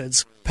 amino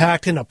acids,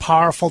 packed in a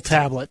powerful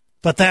tablet.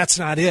 But that's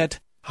not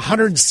it.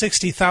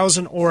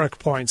 160,000 auric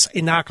points,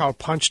 a knockout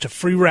punch to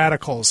free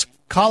radicals.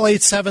 Call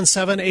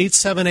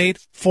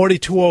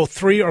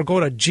 877-878-4203 or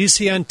go to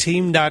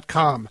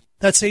GCNteam.com.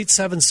 That's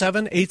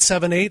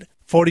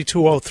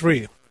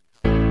 877-878-4203.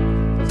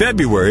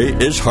 February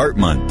is Heart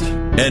Month,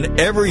 and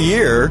every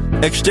year,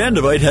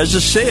 Extendivite has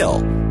a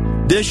sale.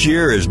 This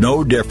year is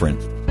no different.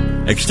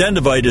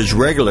 Extendivite is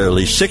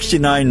regularly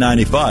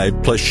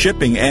 $69.95 plus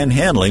shipping and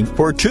handling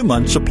for a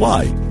 2-month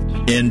supply.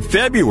 In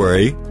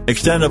February,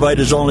 Extendivite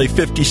is only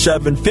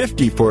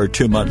 $57.50 for a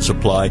 2-month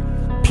supply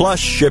plus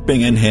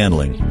shipping and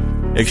handling.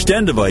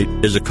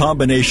 Extendivite is a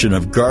combination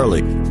of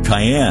garlic,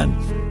 cayenne,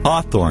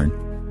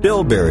 hawthorn,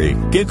 bilberry,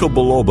 ginkgo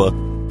biloba,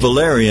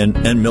 valerian,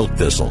 and milk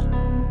thistle.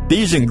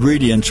 These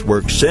ingredients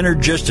work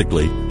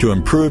synergistically to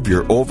improve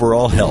your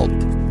overall health.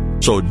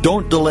 So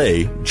don't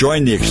delay.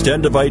 Join the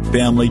Extendivite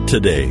family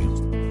today.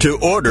 To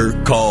order,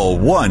 call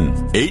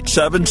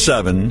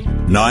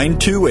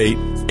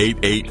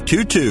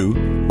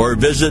 1-877-928-8822 or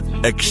visit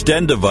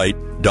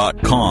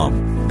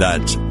Extendivite.com.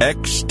 That's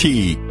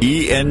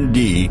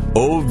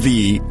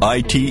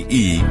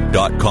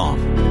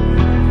XTENDOVITE.com.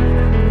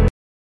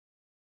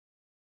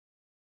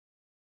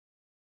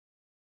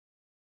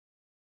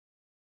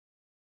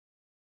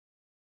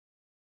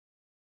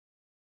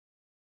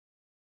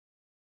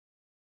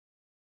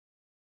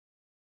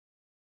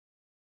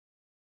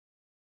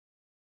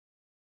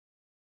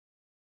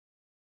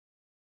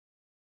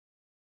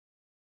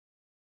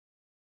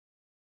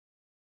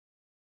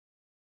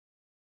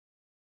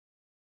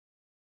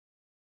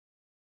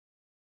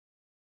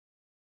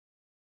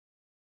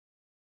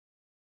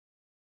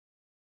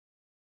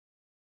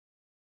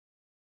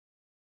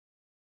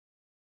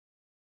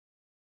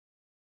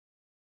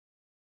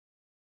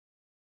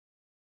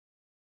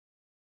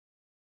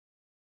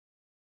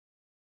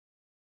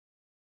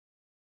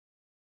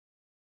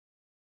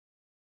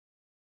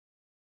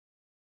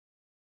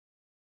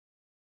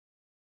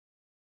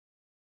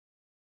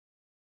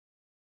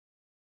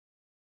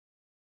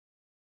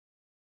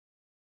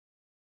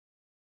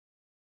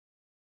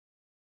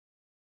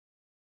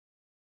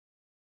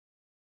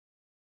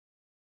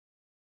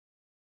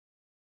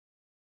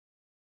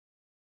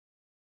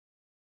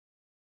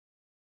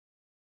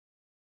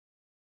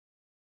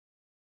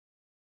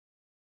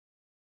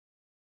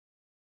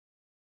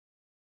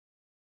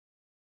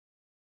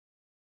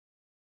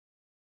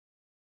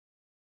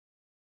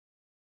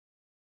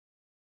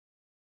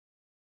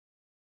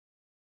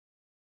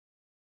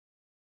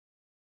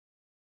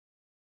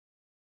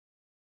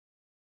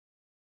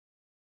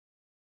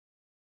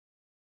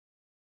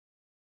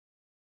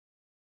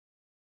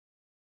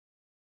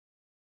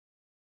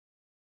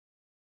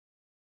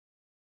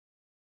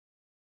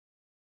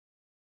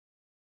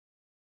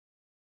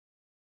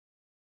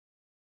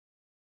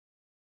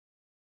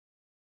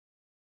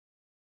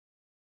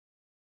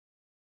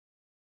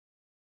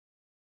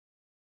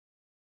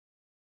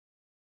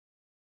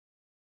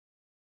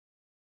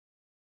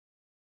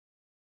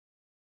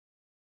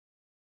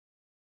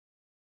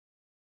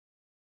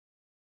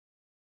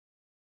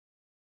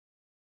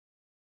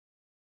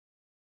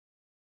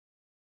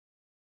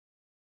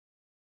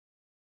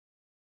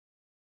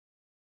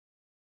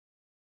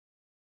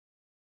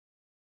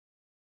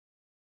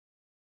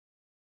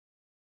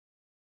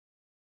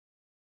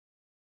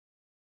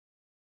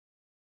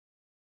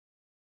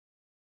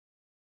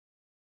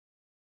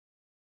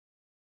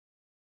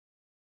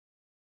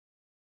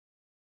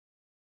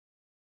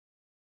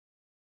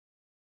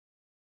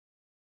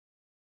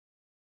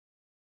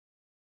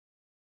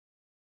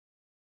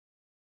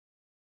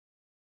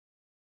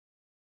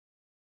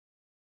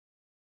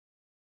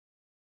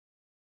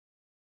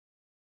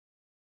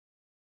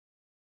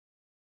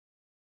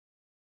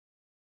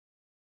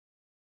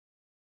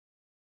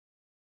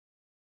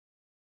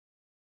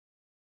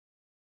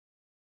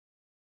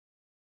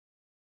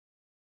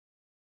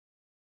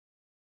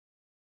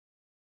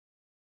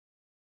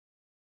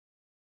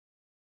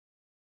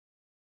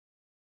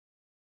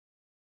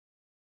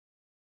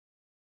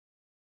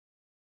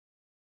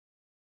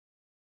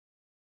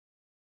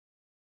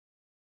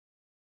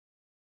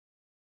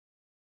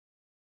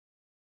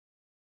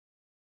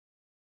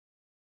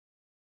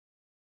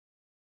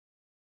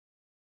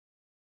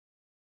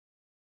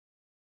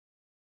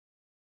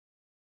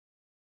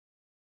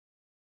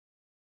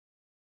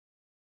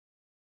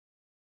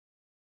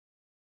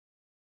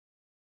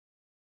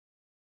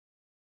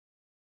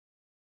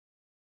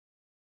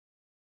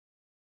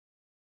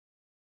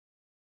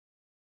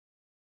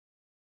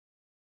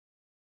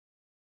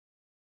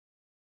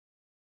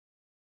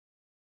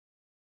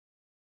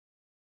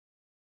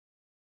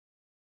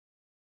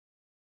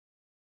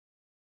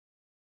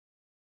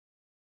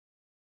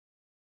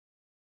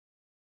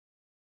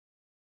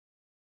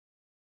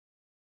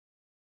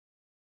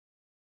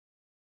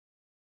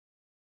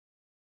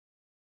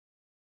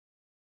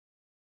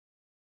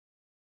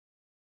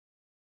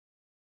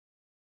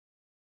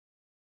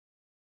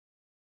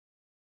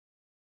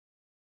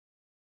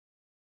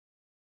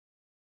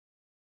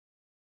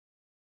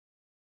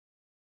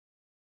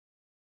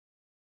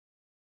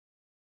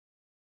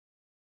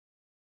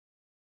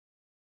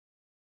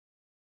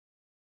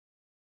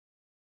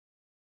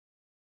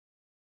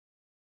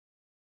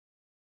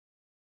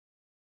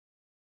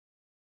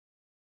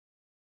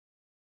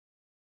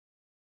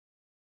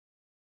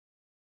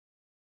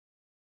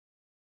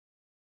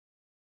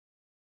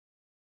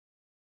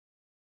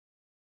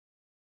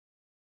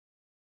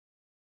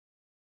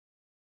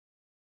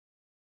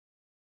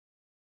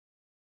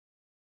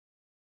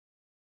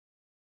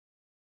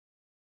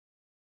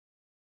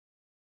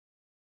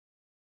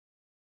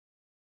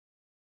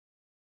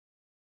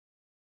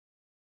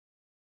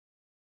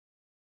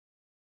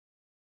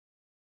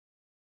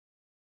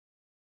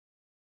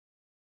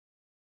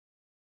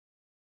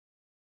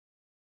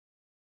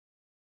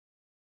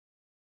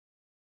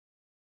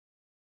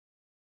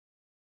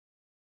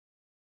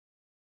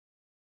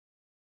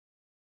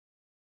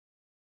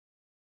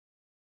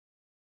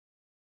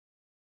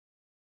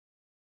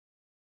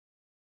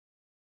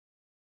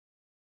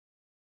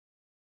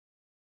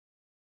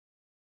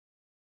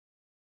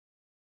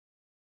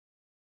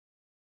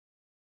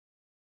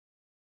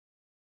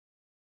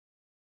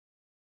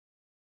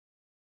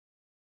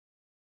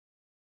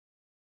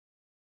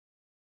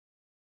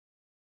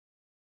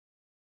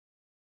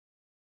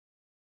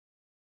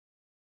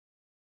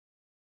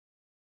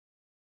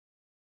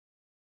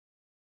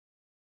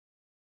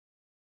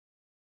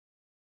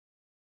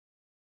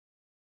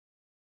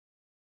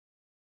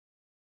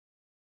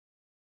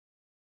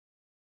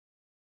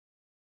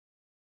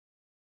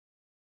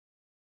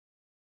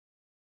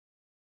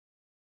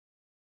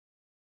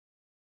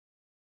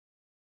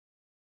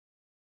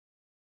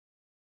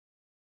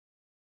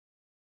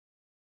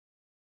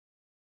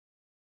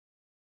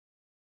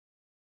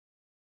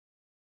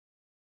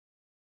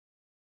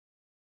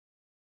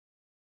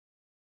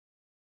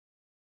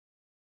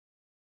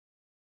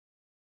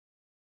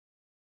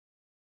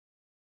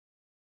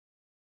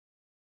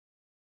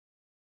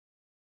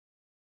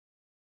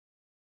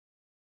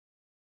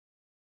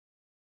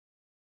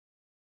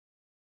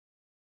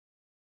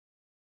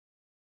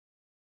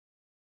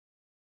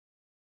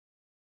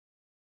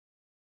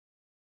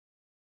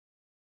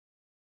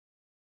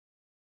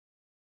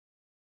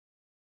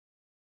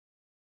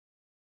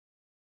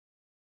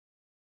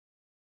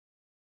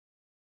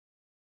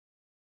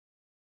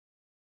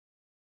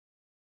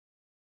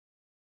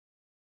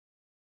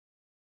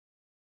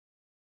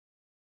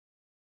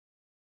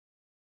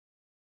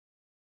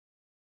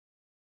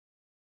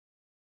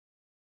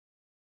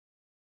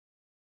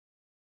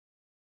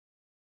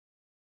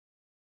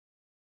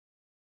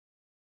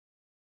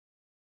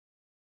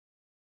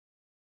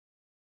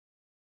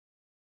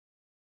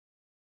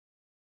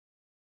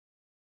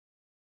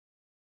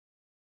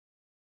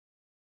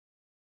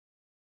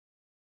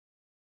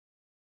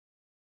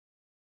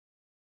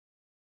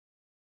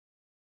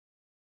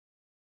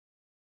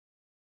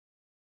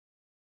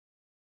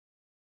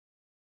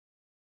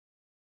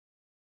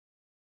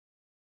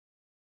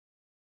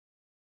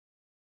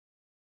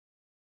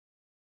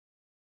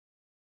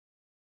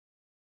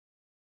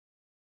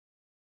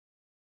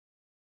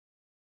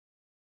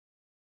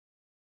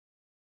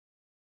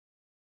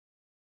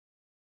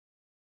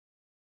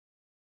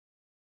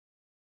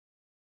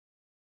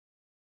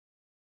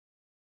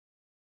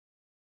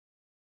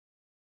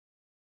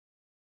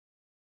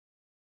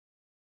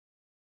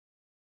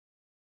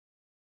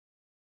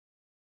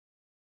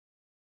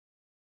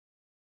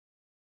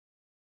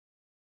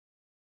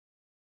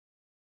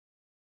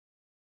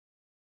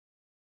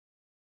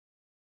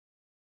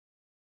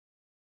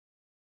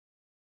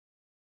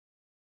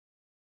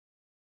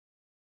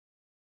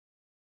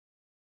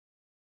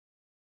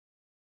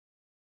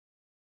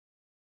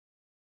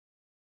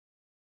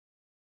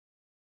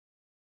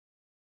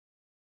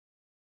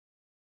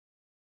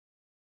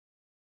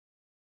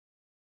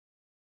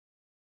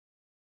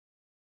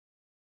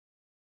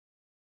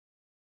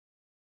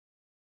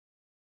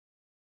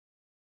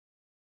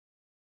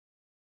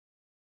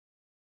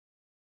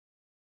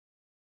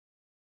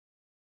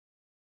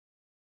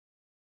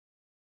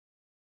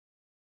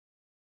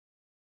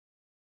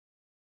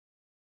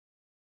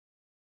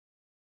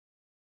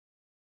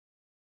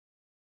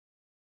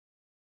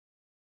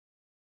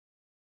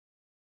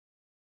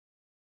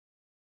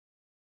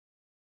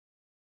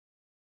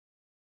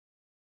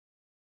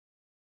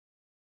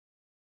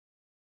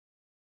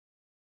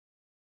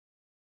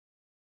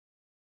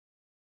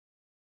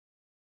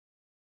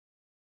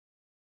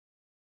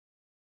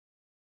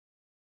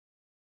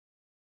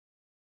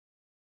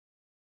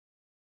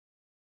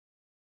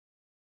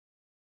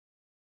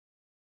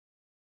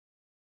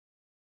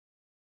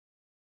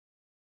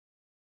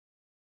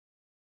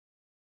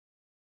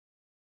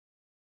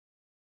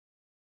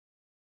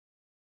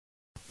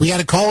 We had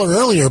a caller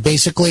earlier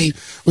basically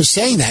was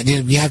saying that.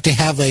 You have to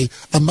have a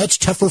much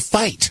tougher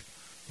fight,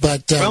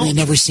 but we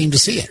never seem to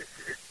see it.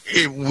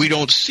 We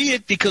don't see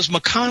it because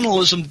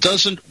McConnellism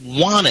doesn't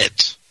want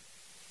it.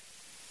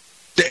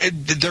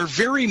 They're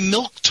very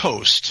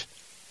milquetoast.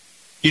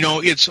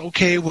 It's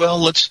okay, well,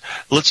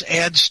 let's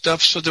add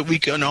stuff so that we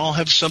can all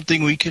have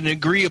something we can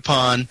agree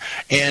upon.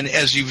 And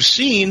as you've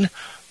seen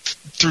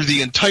through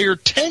the entire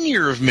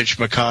tenure of Mitch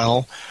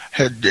McConnell,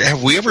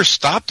 have we ever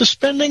stopped a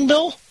spending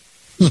bill?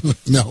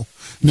 No.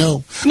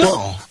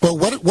 Well,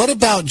 what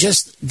about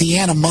just the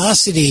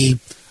animosity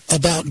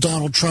about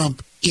Donald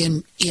Trump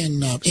in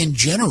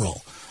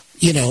general?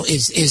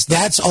 Is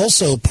that's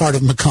also part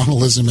of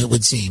McConnellism, it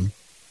would seem.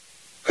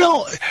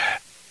 Well,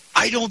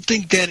 I don't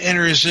think that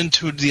enters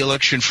into the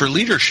election for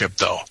leadership,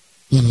 though.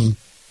 Mm-hmm.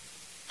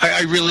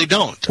 I really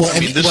don't. Well,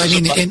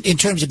 in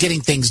terms of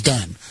getting things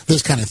done,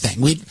 this kind of thing,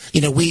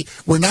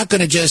 we're not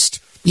going to just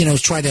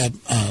try to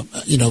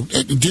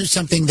do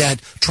something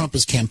that Trump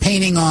is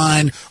campaigning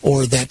on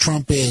or that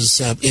Trump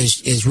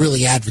is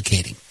really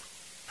advocating.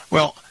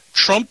 Well,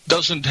 Trump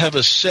doesn't have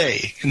a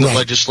say in the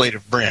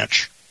legislative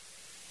branch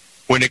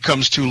when it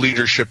comes to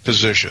leadership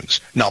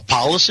positions. Now,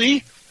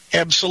 policy,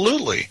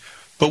 absolutely.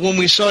 But when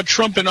we saw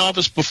Trump in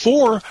office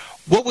before,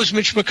 what was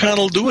Mitch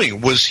McConnell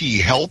doing? Was he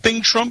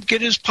helping Trump get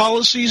his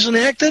policies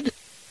enacted?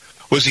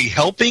 Was he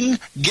helping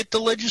get the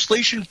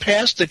legislation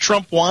passed that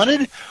Trump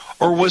wanted?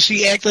 Or was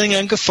he acting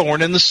like a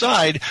thorn in the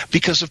side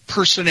because of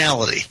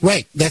personality?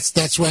 Right.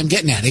 That's what I'm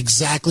getting at.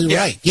 Exactly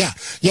right. Yeah.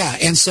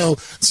 And so,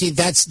 see,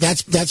 that's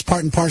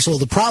part and parcel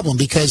of the problem,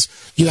 because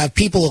you have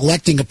people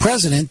electing a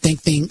president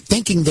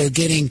thinking they're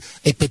getting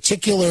a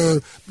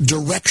particular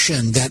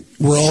direction that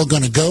we're all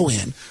going to go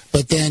in.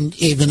 But then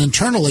even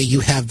internally,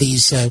 you have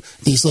these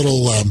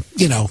little,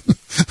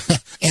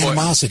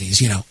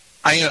 animosities,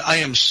 I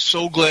am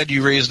so glad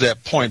you raised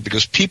that point,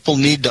 because people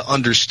need to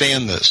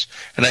understand this.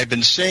 And I've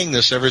been saying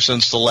this ever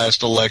since the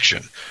last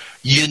election.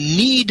 You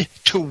need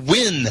to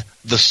win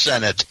the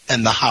Senate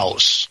and the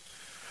House.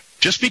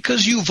 Just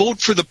because you vote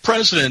for the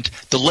president,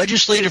 the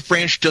legislative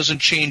branch doesn't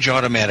change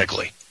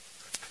automatically.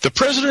 The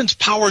president's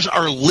powers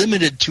are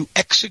limited to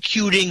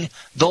executing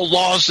the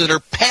laws that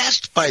are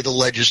passed by the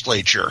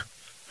legislature.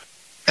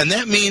 And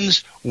that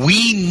means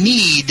we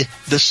need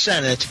the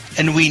Senate,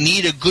 and we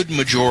need a good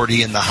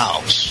majority in the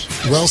House.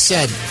 Well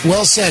said.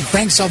 Well said.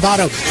 Frank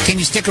Salvato, can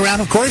you stick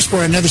around, of course,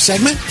 for another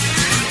segment?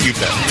 You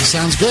bet.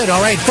 Sounds good.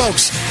 All right,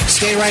 folks,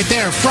 stay right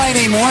there.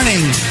 Friday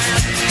morning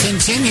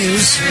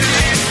continues.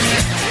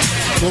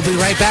 We'll be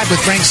right back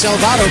with Frank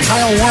Salvato.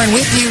 Kyle Warren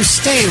with you.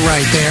 Stay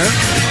right there.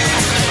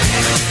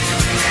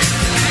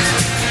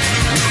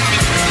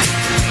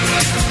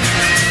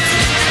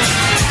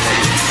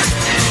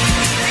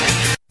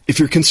 If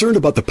you're concerned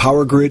about the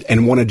power grid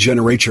and want to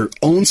generate your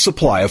own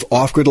supply of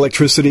off-grid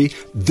electricity,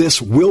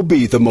 this will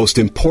be the most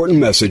important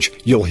message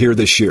you'll hear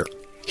this year.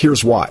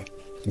 Here's why.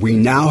 We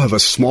now have a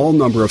small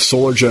number of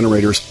solar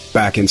generators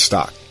back in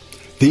stock.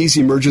 These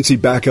emergency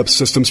backup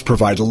systems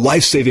provide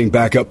life-saving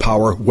backup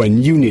power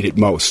when you need it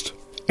most.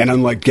 And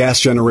unlike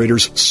gas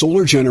generators,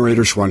 solar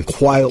generators run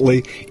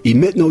quietly,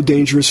 emit no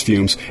dangerous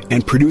fumes,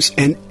 and produce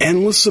an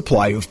endless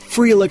supply of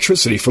free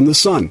electricity from the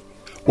sun.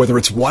 Whether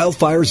it's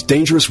wildfires,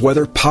 dangerous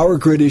weather, power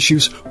grid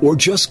issues, or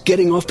just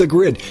getting off the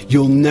grid,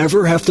 you'll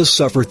never have to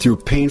suffer through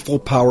painful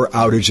power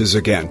outages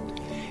again.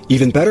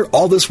 Even better,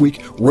 all this week,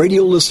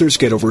 radio listeners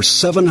get over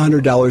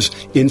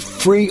 $700 in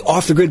free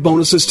off-the-grid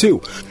bonuses,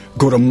 too.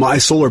 Go to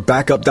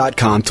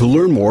mysolarbackup.com to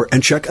learn more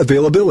and check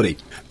availability.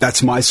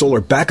 That's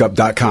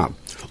mysolarbackup.com.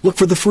 Look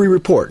for the free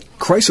report,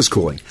 Crisis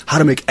Cooling, how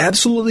to make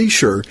absolutely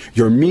sure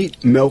your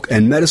meat, milk,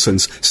 and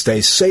medicines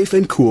stay safe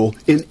and cool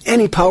in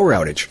any power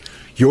outage.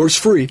 Yours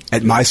free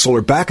at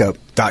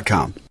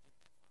mysolarbackup.com.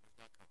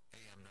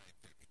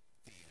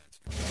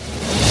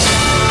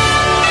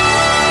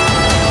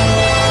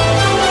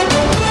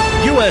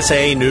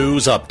 USA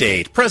News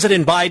Update.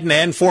 President Biden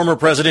and former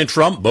President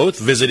Trump both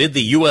visited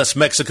the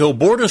U.S.-Mexico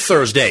border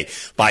Thursday.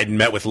 Biden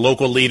met with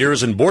local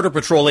leaders and Border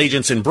Patrol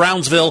agents in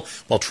Brownsville,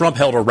 while Trump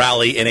held a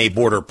rally in a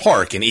border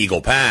park in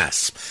Eagle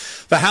Pass.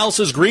 The House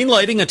is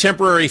greenlighting a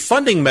temporary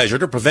funding measure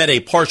to prevent a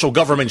partial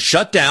government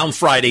shutdown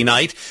Friday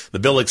night. The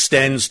bill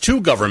extends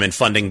two government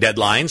funding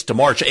deadlines to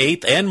March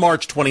 8th and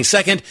March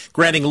 22nd,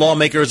 granting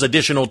lawmakers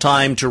additional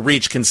time to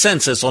reach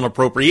consensus on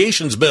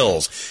appropriations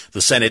bills.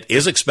 The Senate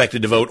is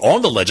expected to vote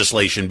on the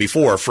legislation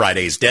before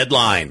Friday's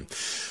deadline.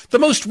 The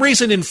most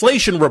recent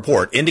inflation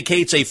report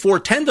indicates a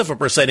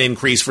 0.4%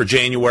 increase for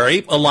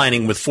January,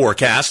 aligning with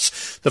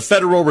forecasts. The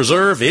Federal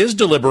Reserve is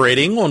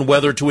deliberating on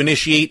whether to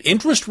initiate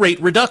interest rate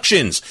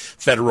reductions.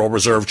 Federal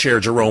Reserve Chair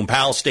Jerome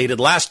Powell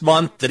stated last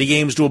month that he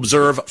aims to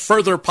observe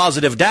further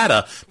positive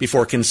data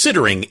before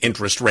considering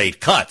interest rate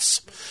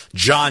cuts.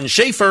 John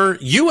Schaefer,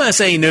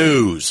 USA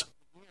News.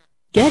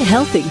 Get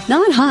healthy,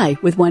 not high,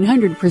 with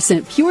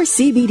 100% pure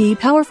CBD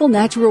powerful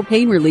natural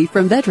pain relief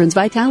from Veterans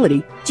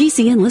Vitality.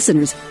 GCN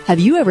listeners, have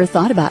you ever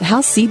thought about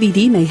how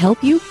CBD may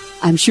help you?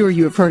 I'm sure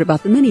you have heard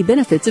about the many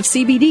benefits of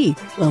CBD.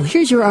 Well,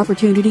 here's your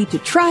opportunity to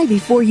try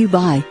before you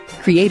buy.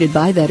 Created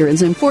by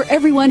veterans and for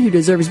everyone who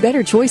deserves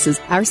better choices,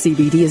 our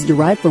CBD is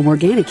derived from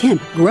organic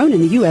hemp, grown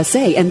in the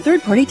USA and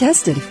third-party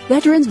tested.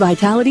 Veterans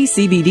Vitality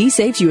CBD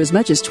saves you as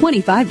much as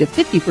 25 to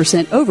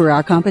 50% over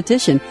our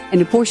competition,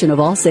 and a portion of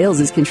all sales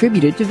is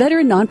contributed to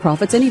veteran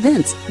nonprofits and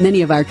events.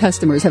 Many of our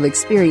customers have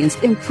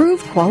experienced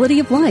improved quality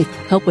of life,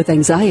 help with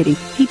anxiety,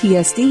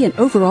 PTSD, and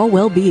overall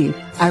well-being.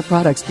 Our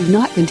products do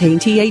not contain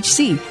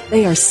THC.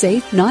 They are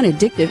safe,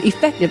 non-addictive,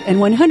 effective, and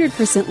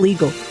 100%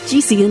 legal.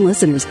 GCN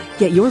listeners,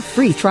 get your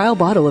free trial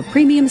bottle of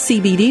premium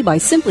CBD by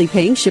simply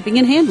paying shipping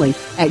and handling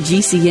at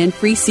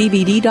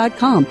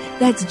GCNFreeCBD.com.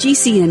 That's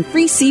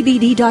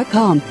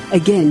GCNFreeCBD.com.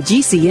 Again,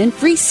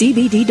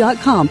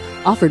 GCNFreeCBD.com.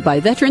 Offered by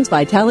Veterans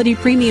Vitality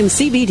Premium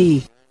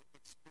CBD.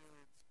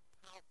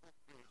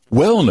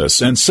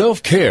 Wellness and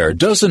self-care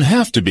doesn't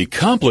have to be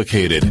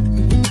complicated.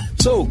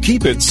 So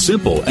keep it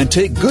simple and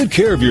take good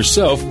care of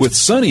yourself with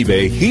Sunny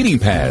Bay heating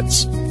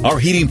pads. Our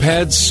heating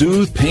pads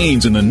soothe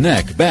pains in the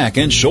neck, back,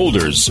 and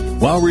shoulders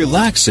while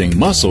relaxing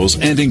muscles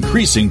and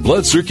increasing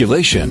blood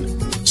circulation.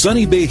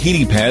 Sunny Bay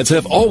heating pads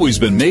have always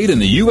been made in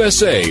the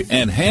USA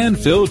and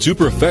hand-filled to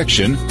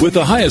perfection with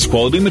the highest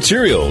quality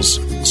materials.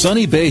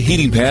 Sunny Bay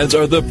heating pads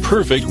are the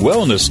perfect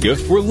wellness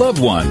gift for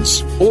loved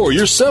ones or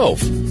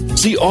yourself.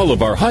 See all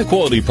of our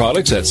high-quality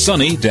products at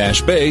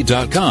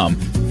sunny-bay.com,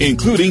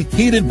 including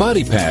heated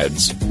body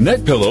pads,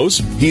 neck pillows,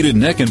 heated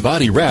neck and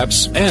body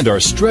wraps, and our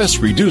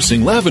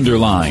stress-reducing lavender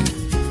line.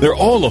 They're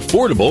all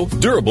affordable,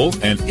 durable,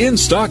 and in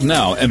stock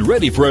now and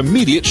ready for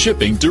immediate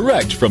shipping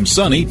direct from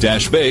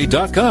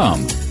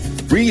sunny-bay.com.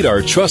 Read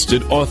our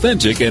trusted,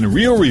 authentic, and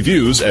real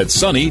reviews at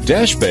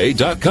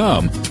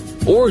sunny-bay.com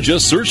or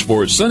just search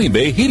for Sunny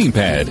Bay Heating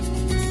Pad.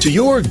 To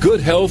your good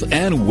health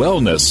and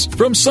wellness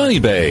from Sunny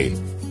Bay.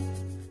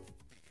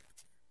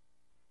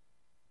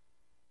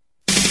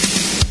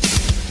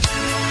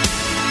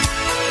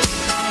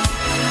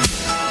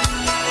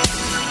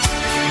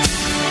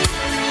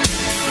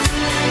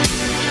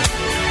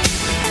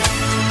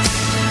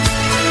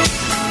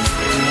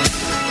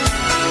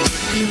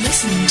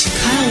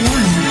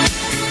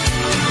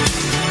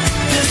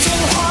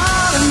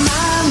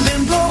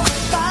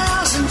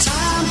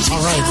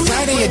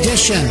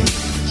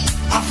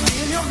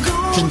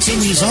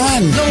 Continues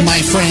on,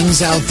 my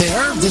friends out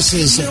there. This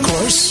is, of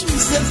course,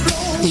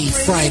 the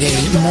Friday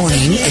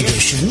morning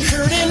edition.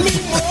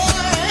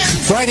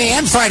 Friday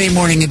and Friday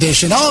morning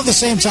edition, all at the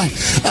same time.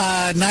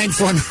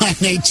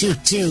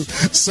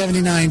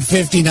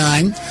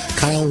 949-822-7959.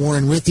 Kyle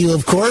Warren with you,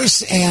 of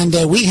course. And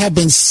we have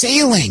been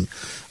sailing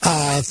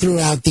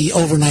throughout the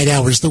overnight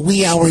hours, the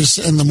wee hours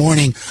in the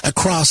morning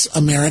across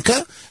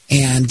America.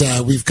 And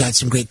we've got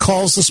some great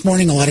calls this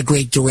morning, a lot of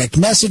great direct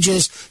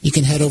messages. You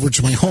can head over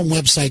to my home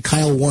website,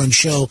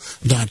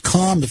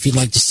 KyleWarrenShow.com, if you'd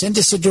like to send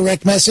us a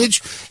direct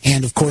message.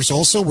 And, of course,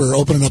 also, we're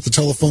opening up the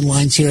telephone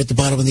lines here at the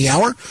bottom of the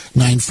hour,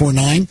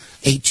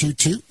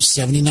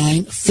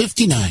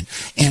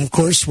 949-822-7959. And, of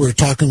course, we're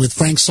talking with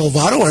Frank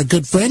Salvato, our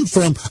good friend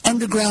from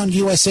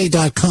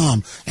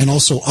UndergroundUSA.com, and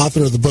also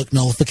author of the book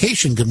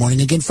Nullification. Good morning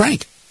again,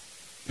 Frank.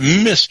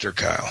 Mr.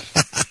 Kyle.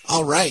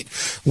 All right.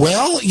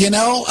 Well,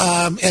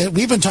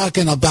 we've been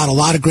talking about a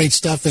lot of great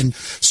stuff, and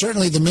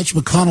certainly the Mitch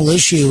McConnell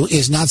issue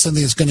is not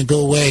something that's going to go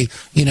away,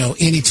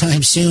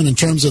 anytime soon in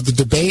terms of the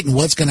debate and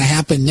what's going to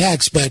happen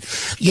next. But,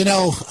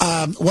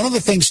 one of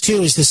the things,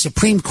 too, is the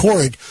Supreme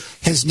Court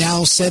has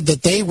now said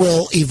that they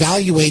will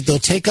they'll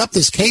take up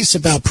this case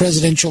about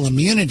presidential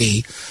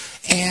immunity.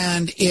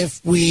 And if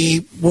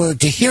we were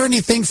to hear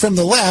anything from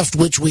the left,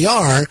 which we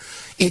are,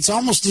 it's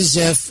almost as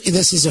if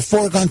this is a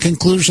foregone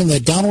conclusion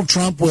that Donald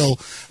Trump will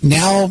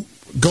now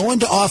go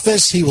into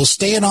office. He will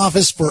stay in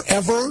office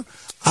forever,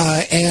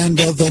 and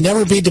there'll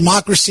never be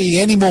democracy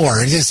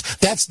anymore.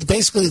 That's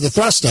basically the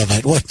thrust of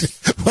it. What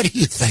do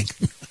you think?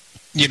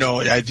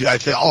 I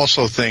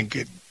also think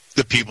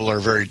the people are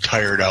very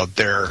tired out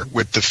there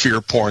with the fear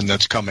porn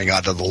that's coming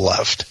out of the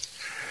left.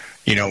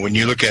 When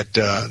you look at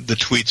the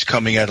tweets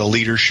coming out of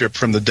leadership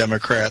from the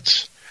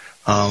Democrats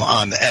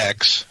on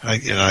X,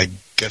 I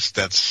guess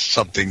that's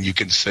something you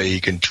can say. You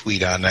can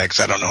tweet on X.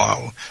 I don't know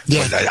how.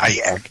 Yeah.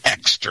 I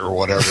X'd or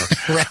whatever.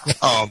 Right.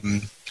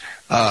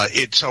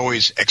 It's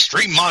always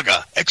extreme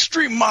MAGA,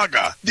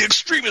 the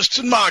extremists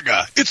in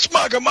MAGA. It's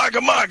MAGA,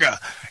 MAGA, MAGA.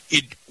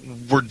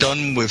 We're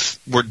done with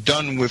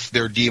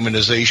their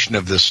demonization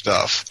of this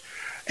stuff,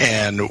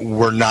 and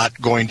we're not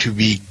going to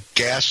be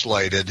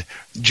gaslighted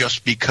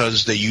just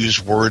because they use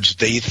words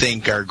they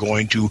think are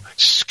going to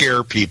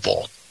scare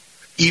people.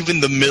 Even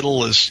the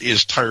middle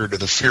is tired of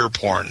the fear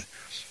porn.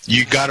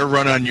 You got to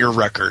run on your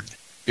record.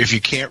 If you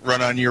can't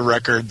run on your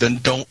record, then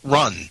don't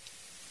run.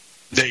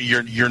 That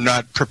you're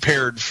not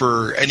prepared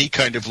for any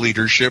kind of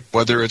leadership,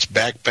 whether it's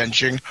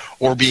backbenching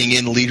or being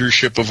in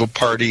leadership of a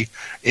party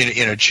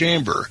in a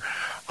chamber.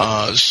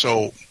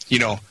 So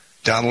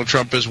Donald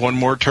Trump has one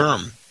more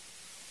term.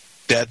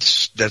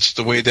 That's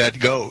the way that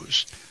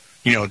goes.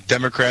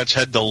 Democrats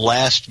had the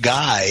last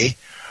guy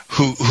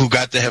who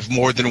got to have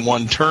more than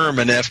one term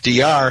in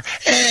FDR,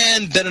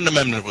 and then an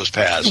amendment was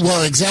passed.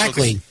 Well,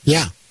 exactly.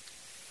 Yeah.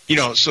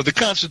 So the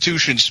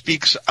Constitution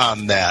speaks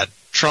on that.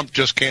 Trump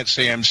just can't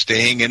say I'm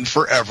staying in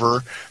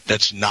forever.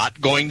 That's not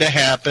going to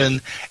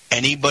happen.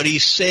 Anybody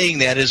saying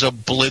that is a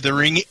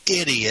blithering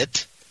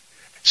idiot.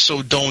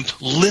 So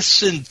don't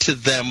listen to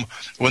them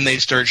when they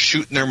start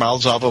shooting their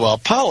mouths off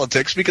about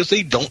politics, because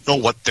they don't know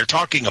what they're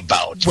talking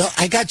about. Well,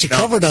 I got you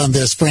covered on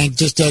this, Frank.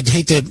 Just don't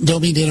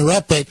mean to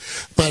interrupt, but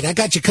I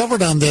got you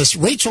covered on this.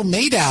 Rachel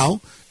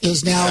Maddow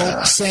is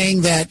now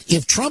saying that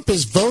if Trump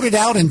is voted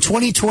out in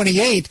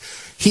 2028,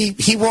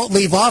 he won't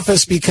leave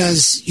office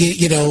because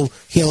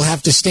he'll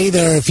have to stay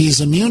there if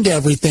he's immune to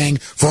everything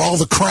for all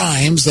the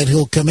crimes that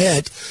he'll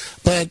commit.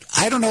 But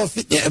I don't know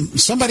if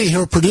somebody,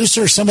 her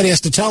producer, somebody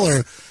has to tell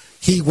her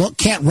he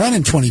can't run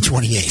in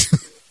 2028.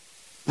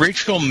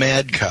 Rachel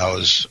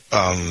Madcow's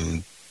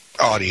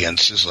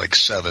audience is like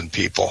 7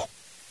 people.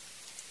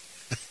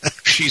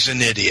 She's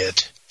an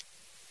idiot.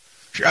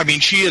 I mean,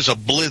 she is a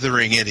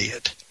blithering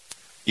idiot.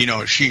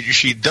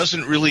 She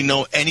doesn't really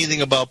know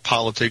anything about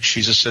politics.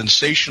 She's a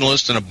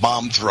sensationalist and a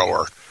bomb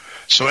thrower.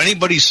 So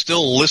anybody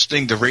still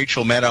listening to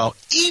Rachel Maddow,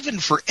 even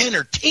for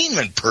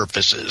entertainment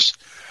purposes,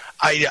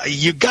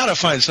 you got to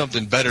find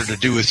something better to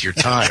do with your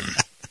time.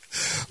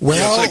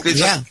 Well,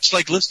 it's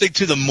like listening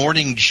to the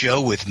Morning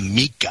Joe with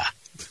Mika.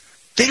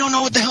 They don't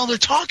know what the hell they're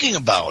talking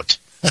about.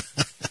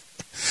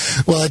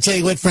 Well, I tell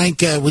you what,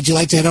 Frank, would you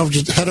like to head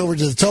over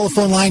to the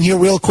telephone line here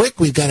real quick?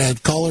 We've got a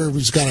caller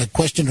who's got a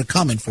question or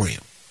comment for you.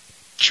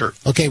 Sure.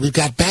 Okay, we've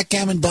got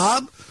Backgammon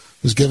Bob,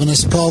 who's giving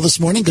us a call this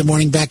morning. Good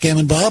morning,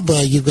 Backgammon Bob.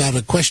 You've got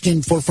a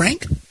question for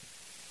Frank?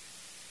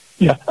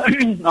 Yeah,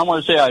 I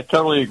want to say I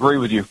totally agree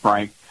with you,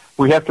 Frank.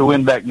 We have to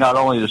win back not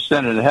only the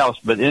Senate and the House,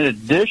 but in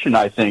addition,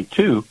 I think,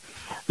 too,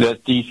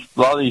 that a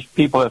lot of these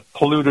people have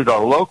polluted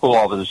our local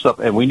offices stuff,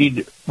 and we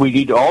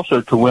need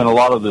also to win a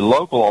lot of the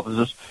local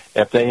offices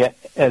as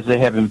they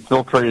have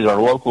infiltrated our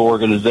local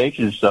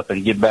organizations and stuff,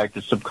 and get back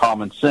to some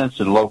common sense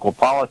in local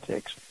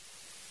politics.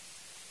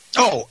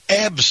 Oh,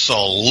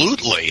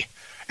 absolutely.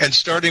 And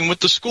starting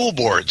with the school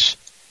boards.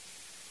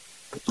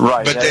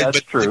 Right, that's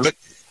true.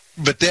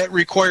 But that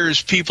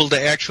requires people to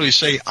actually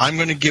say, I'm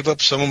going to give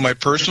up some of my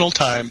personal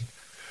time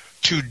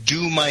to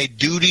do my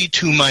duty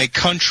to my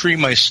country,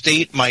 my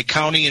state, my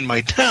county, and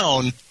my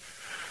town,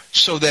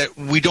 so that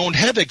we don't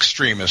have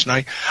extremists.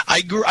 And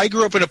I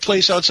grew up in a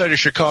place outside of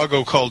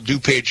Chicago called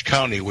DuPage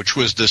County, which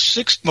was the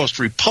 6th most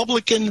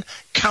Republican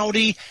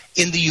county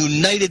in the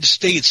United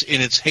States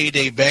in its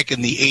heyday back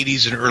in the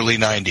 80s and early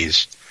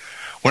 90s.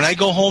 When I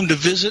go home to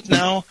visit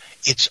now,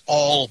 it's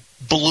all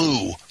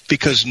blue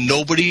because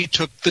nobody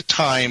took the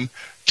time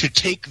to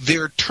take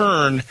their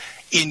turn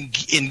in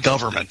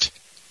government.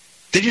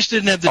 They just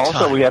didn't have the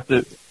time. We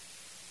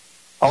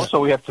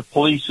have to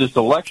police this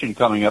election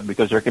coming up,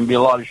 because there can be a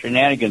lot of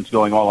shenanigans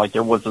going on like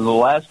there was in the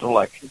last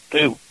election,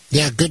 too.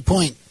 Yeah, good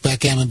point,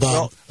 Backgammon Bob.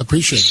 Well,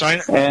 appreciate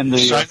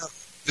it.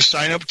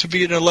 Sign up to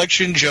be an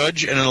election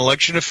judge and an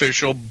election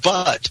official,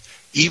 but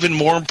even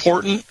more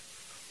important,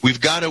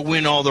 we've got to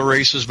win all the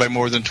races by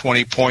more than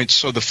 20 points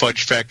so the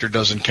fudge factor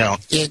doesn't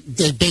count.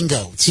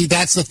 Bingo. See,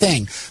 that's the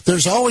thing.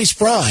 There's always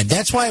fraud.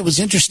 That's why it was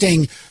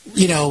interesting,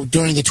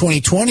 during the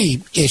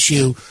 2020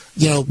 issue,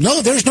 no,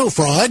 there's no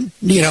fraud,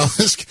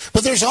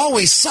 but there's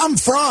always some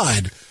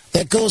fraud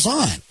that goes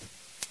on.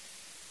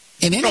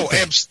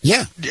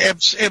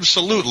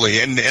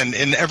 Absolutely. And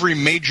in every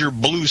major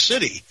blue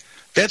city,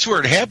 that's where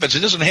it happens.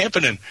 It doesn't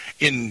happen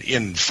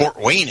in Fort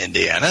Wayne,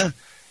 Indiana.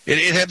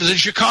 It happens in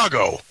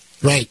Chicago.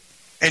 Right.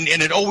 And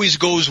it always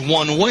goes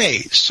one way.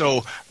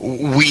 So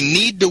we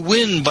need to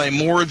win by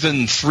more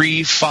than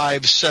 3,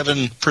 5,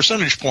 7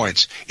 percentage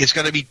points. It's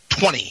got to be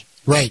 20,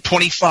 right?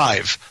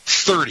 25,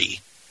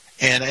 30.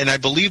 And I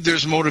believe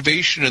there's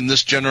motivation in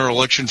this general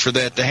election for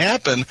that to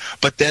happen,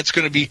 but that's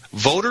going to be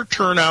voter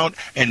turnout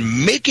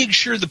and making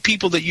sure the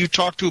people that you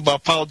talk to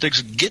about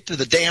politics get to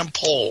the damn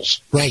polls.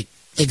 Right.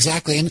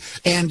 Exactly.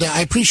 And I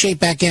appreciate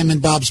Backgammon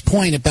Bob's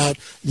point about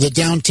the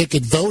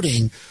down-ticket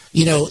voting.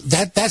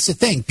 That's the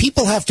thing.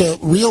 People have to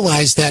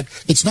realize that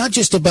it's not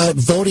just about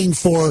voting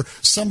for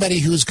somebody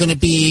who's going to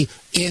be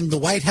in the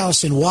White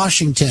House in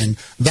Washington.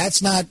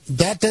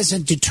 That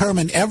doesn't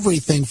determine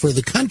everything for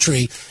the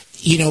country.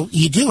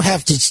 You do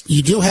have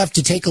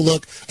to take a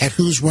look at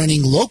who's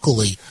running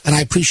locally. And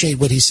I appreciate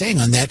what he's saying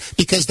on that,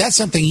 because that's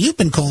something you've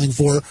been calling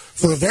for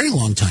a very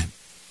long time.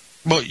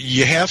 Well,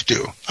 you have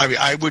to. I mean,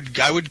 I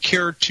would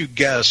care to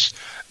guess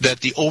that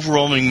the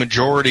overwhelming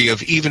majority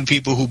of even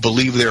people who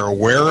believe they're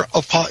aware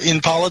of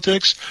in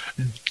politics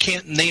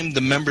can't name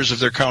the members of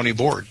their county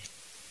board.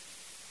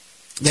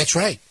 That's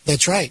right.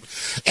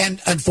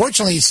 And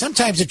unfortunately,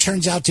 sometimes it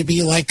turns out to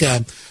be like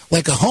a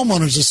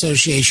homeowners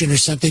association or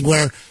something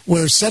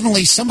where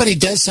suddenly somebody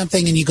does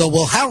something and you go,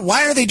 well,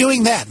 why are they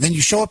doing that? And then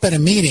you show up at a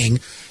meeting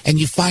and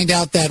you find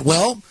out that,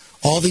 well,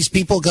 all these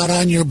people got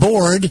on your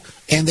board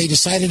and they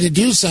decided to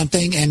do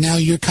something, and now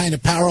you're kind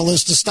of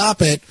powerless to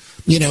stop it,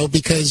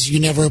 because you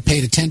never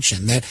paid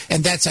attention.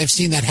 I've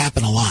seen that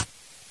happen a lot.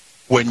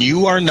 when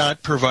you are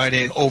not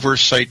providing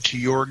oversight to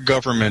your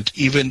government,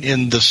 even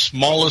in the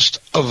smallest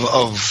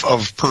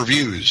of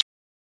purviews,